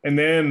 and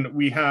then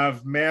we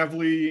have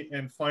Mavly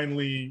and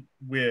finally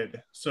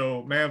Wid.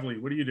 So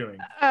Mavly, what are you doing?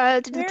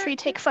 Did the 3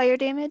 take fire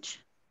damage?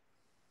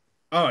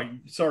 Oh,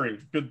 sorry.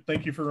 Good.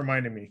 Thank you for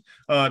reminding me.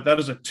 That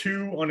is a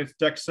 2 on its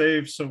dex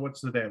save. So what's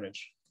the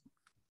damage?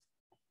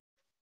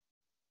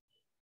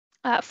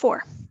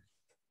 4.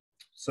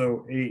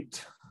 So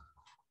 8.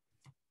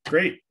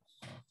 Great.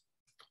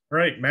 All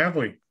right,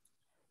 Mavly.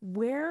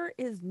 Where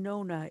is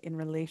Nona in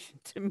relation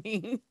to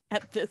me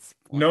at this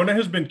point? Nona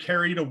has been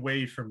carried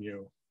away from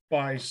you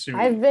by Sue.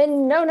 I've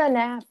been Nona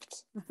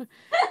napped.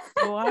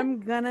 So I'm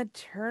gonna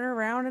turn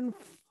around and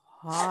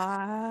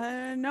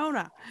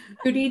Nona.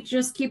 Rudy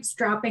just keeps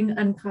dropping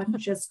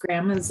unconscious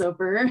grandmas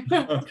over.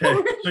 Okay,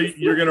 so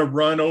you're gonna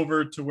run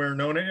over to where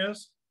Nona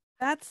is?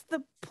 That's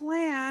the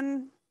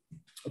plan.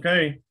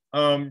 Okay.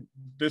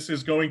 This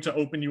is going to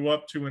open you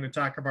up to an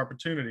attack of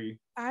opportunity.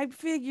 I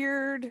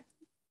figured.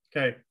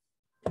 Okay.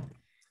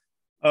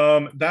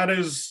 That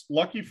is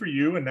lucky for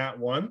you in that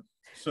one.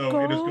 So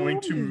it is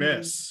going to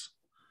miss.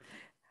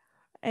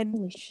 And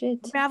holy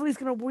shit. Mavly's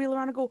gonna wheel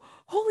around and go,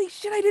 holy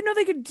shit, I didn't know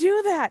they could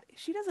do that.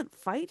 She doesn't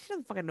fight. She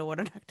doesn't fucking know what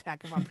an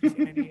attack of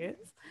opportunity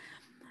is.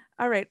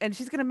 All right, and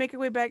she's gonna make her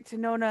way back to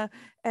Nona,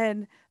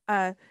 and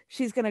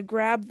she's gonna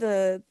grab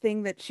the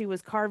thing that she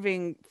was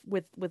carving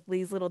with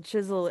Lee's little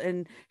chisel,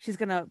 and she's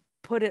gonna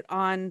put it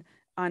on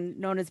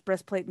Nona's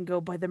breastplate and go,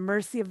 by the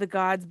mercy of the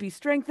gods, be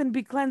strengthened,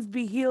 be cleansed,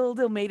 be healed,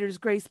 Ilmater's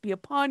grace be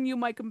upon you,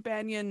 my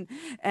companion,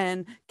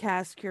 and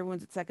cast Cure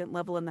Wounds at 2nd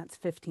level, and that's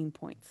 15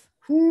 points.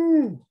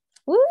 Woo!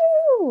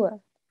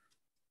 Woo!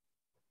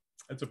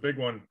 That's a big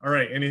one. All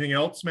right, anything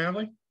else,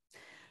 Mavly?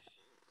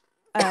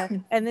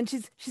 And then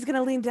she's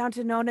gonna lean down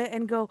to Nona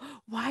and go,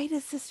 why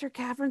does Sister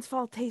Cavern's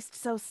Fall taste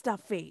so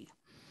stuffy?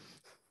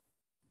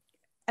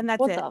 And that's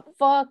what it. the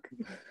fuck?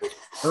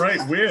 All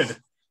right, Wid.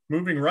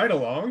 Moving right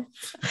along.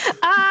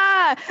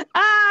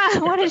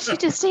 What did she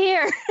just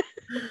hear?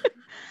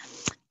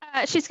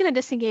 She's gonna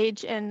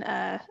disengage and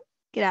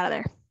get out of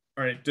there.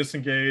 All right,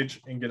 disengage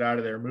and get out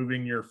of there,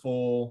 moving your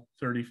full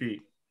 30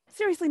 feet.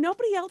 Seriously,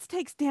 nobody else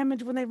takes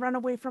damage when they run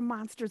away from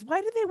monsters.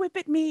 Why do they whip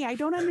at me? I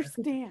don't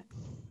understand.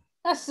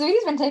 Oh,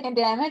 Sweetie's been taking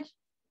damage.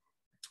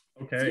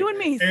 Okay. It's you and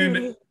me,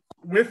 Sweetie. And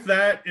with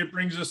that, it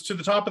brings us to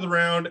the top of the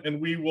round, and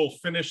we will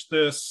finish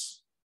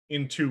this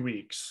in 2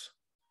 weeks.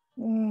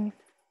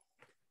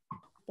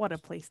 What a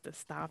place to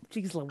stop.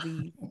 Jeez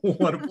Louise.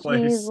 What a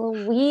place.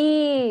 Jeez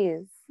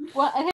Louise. Well,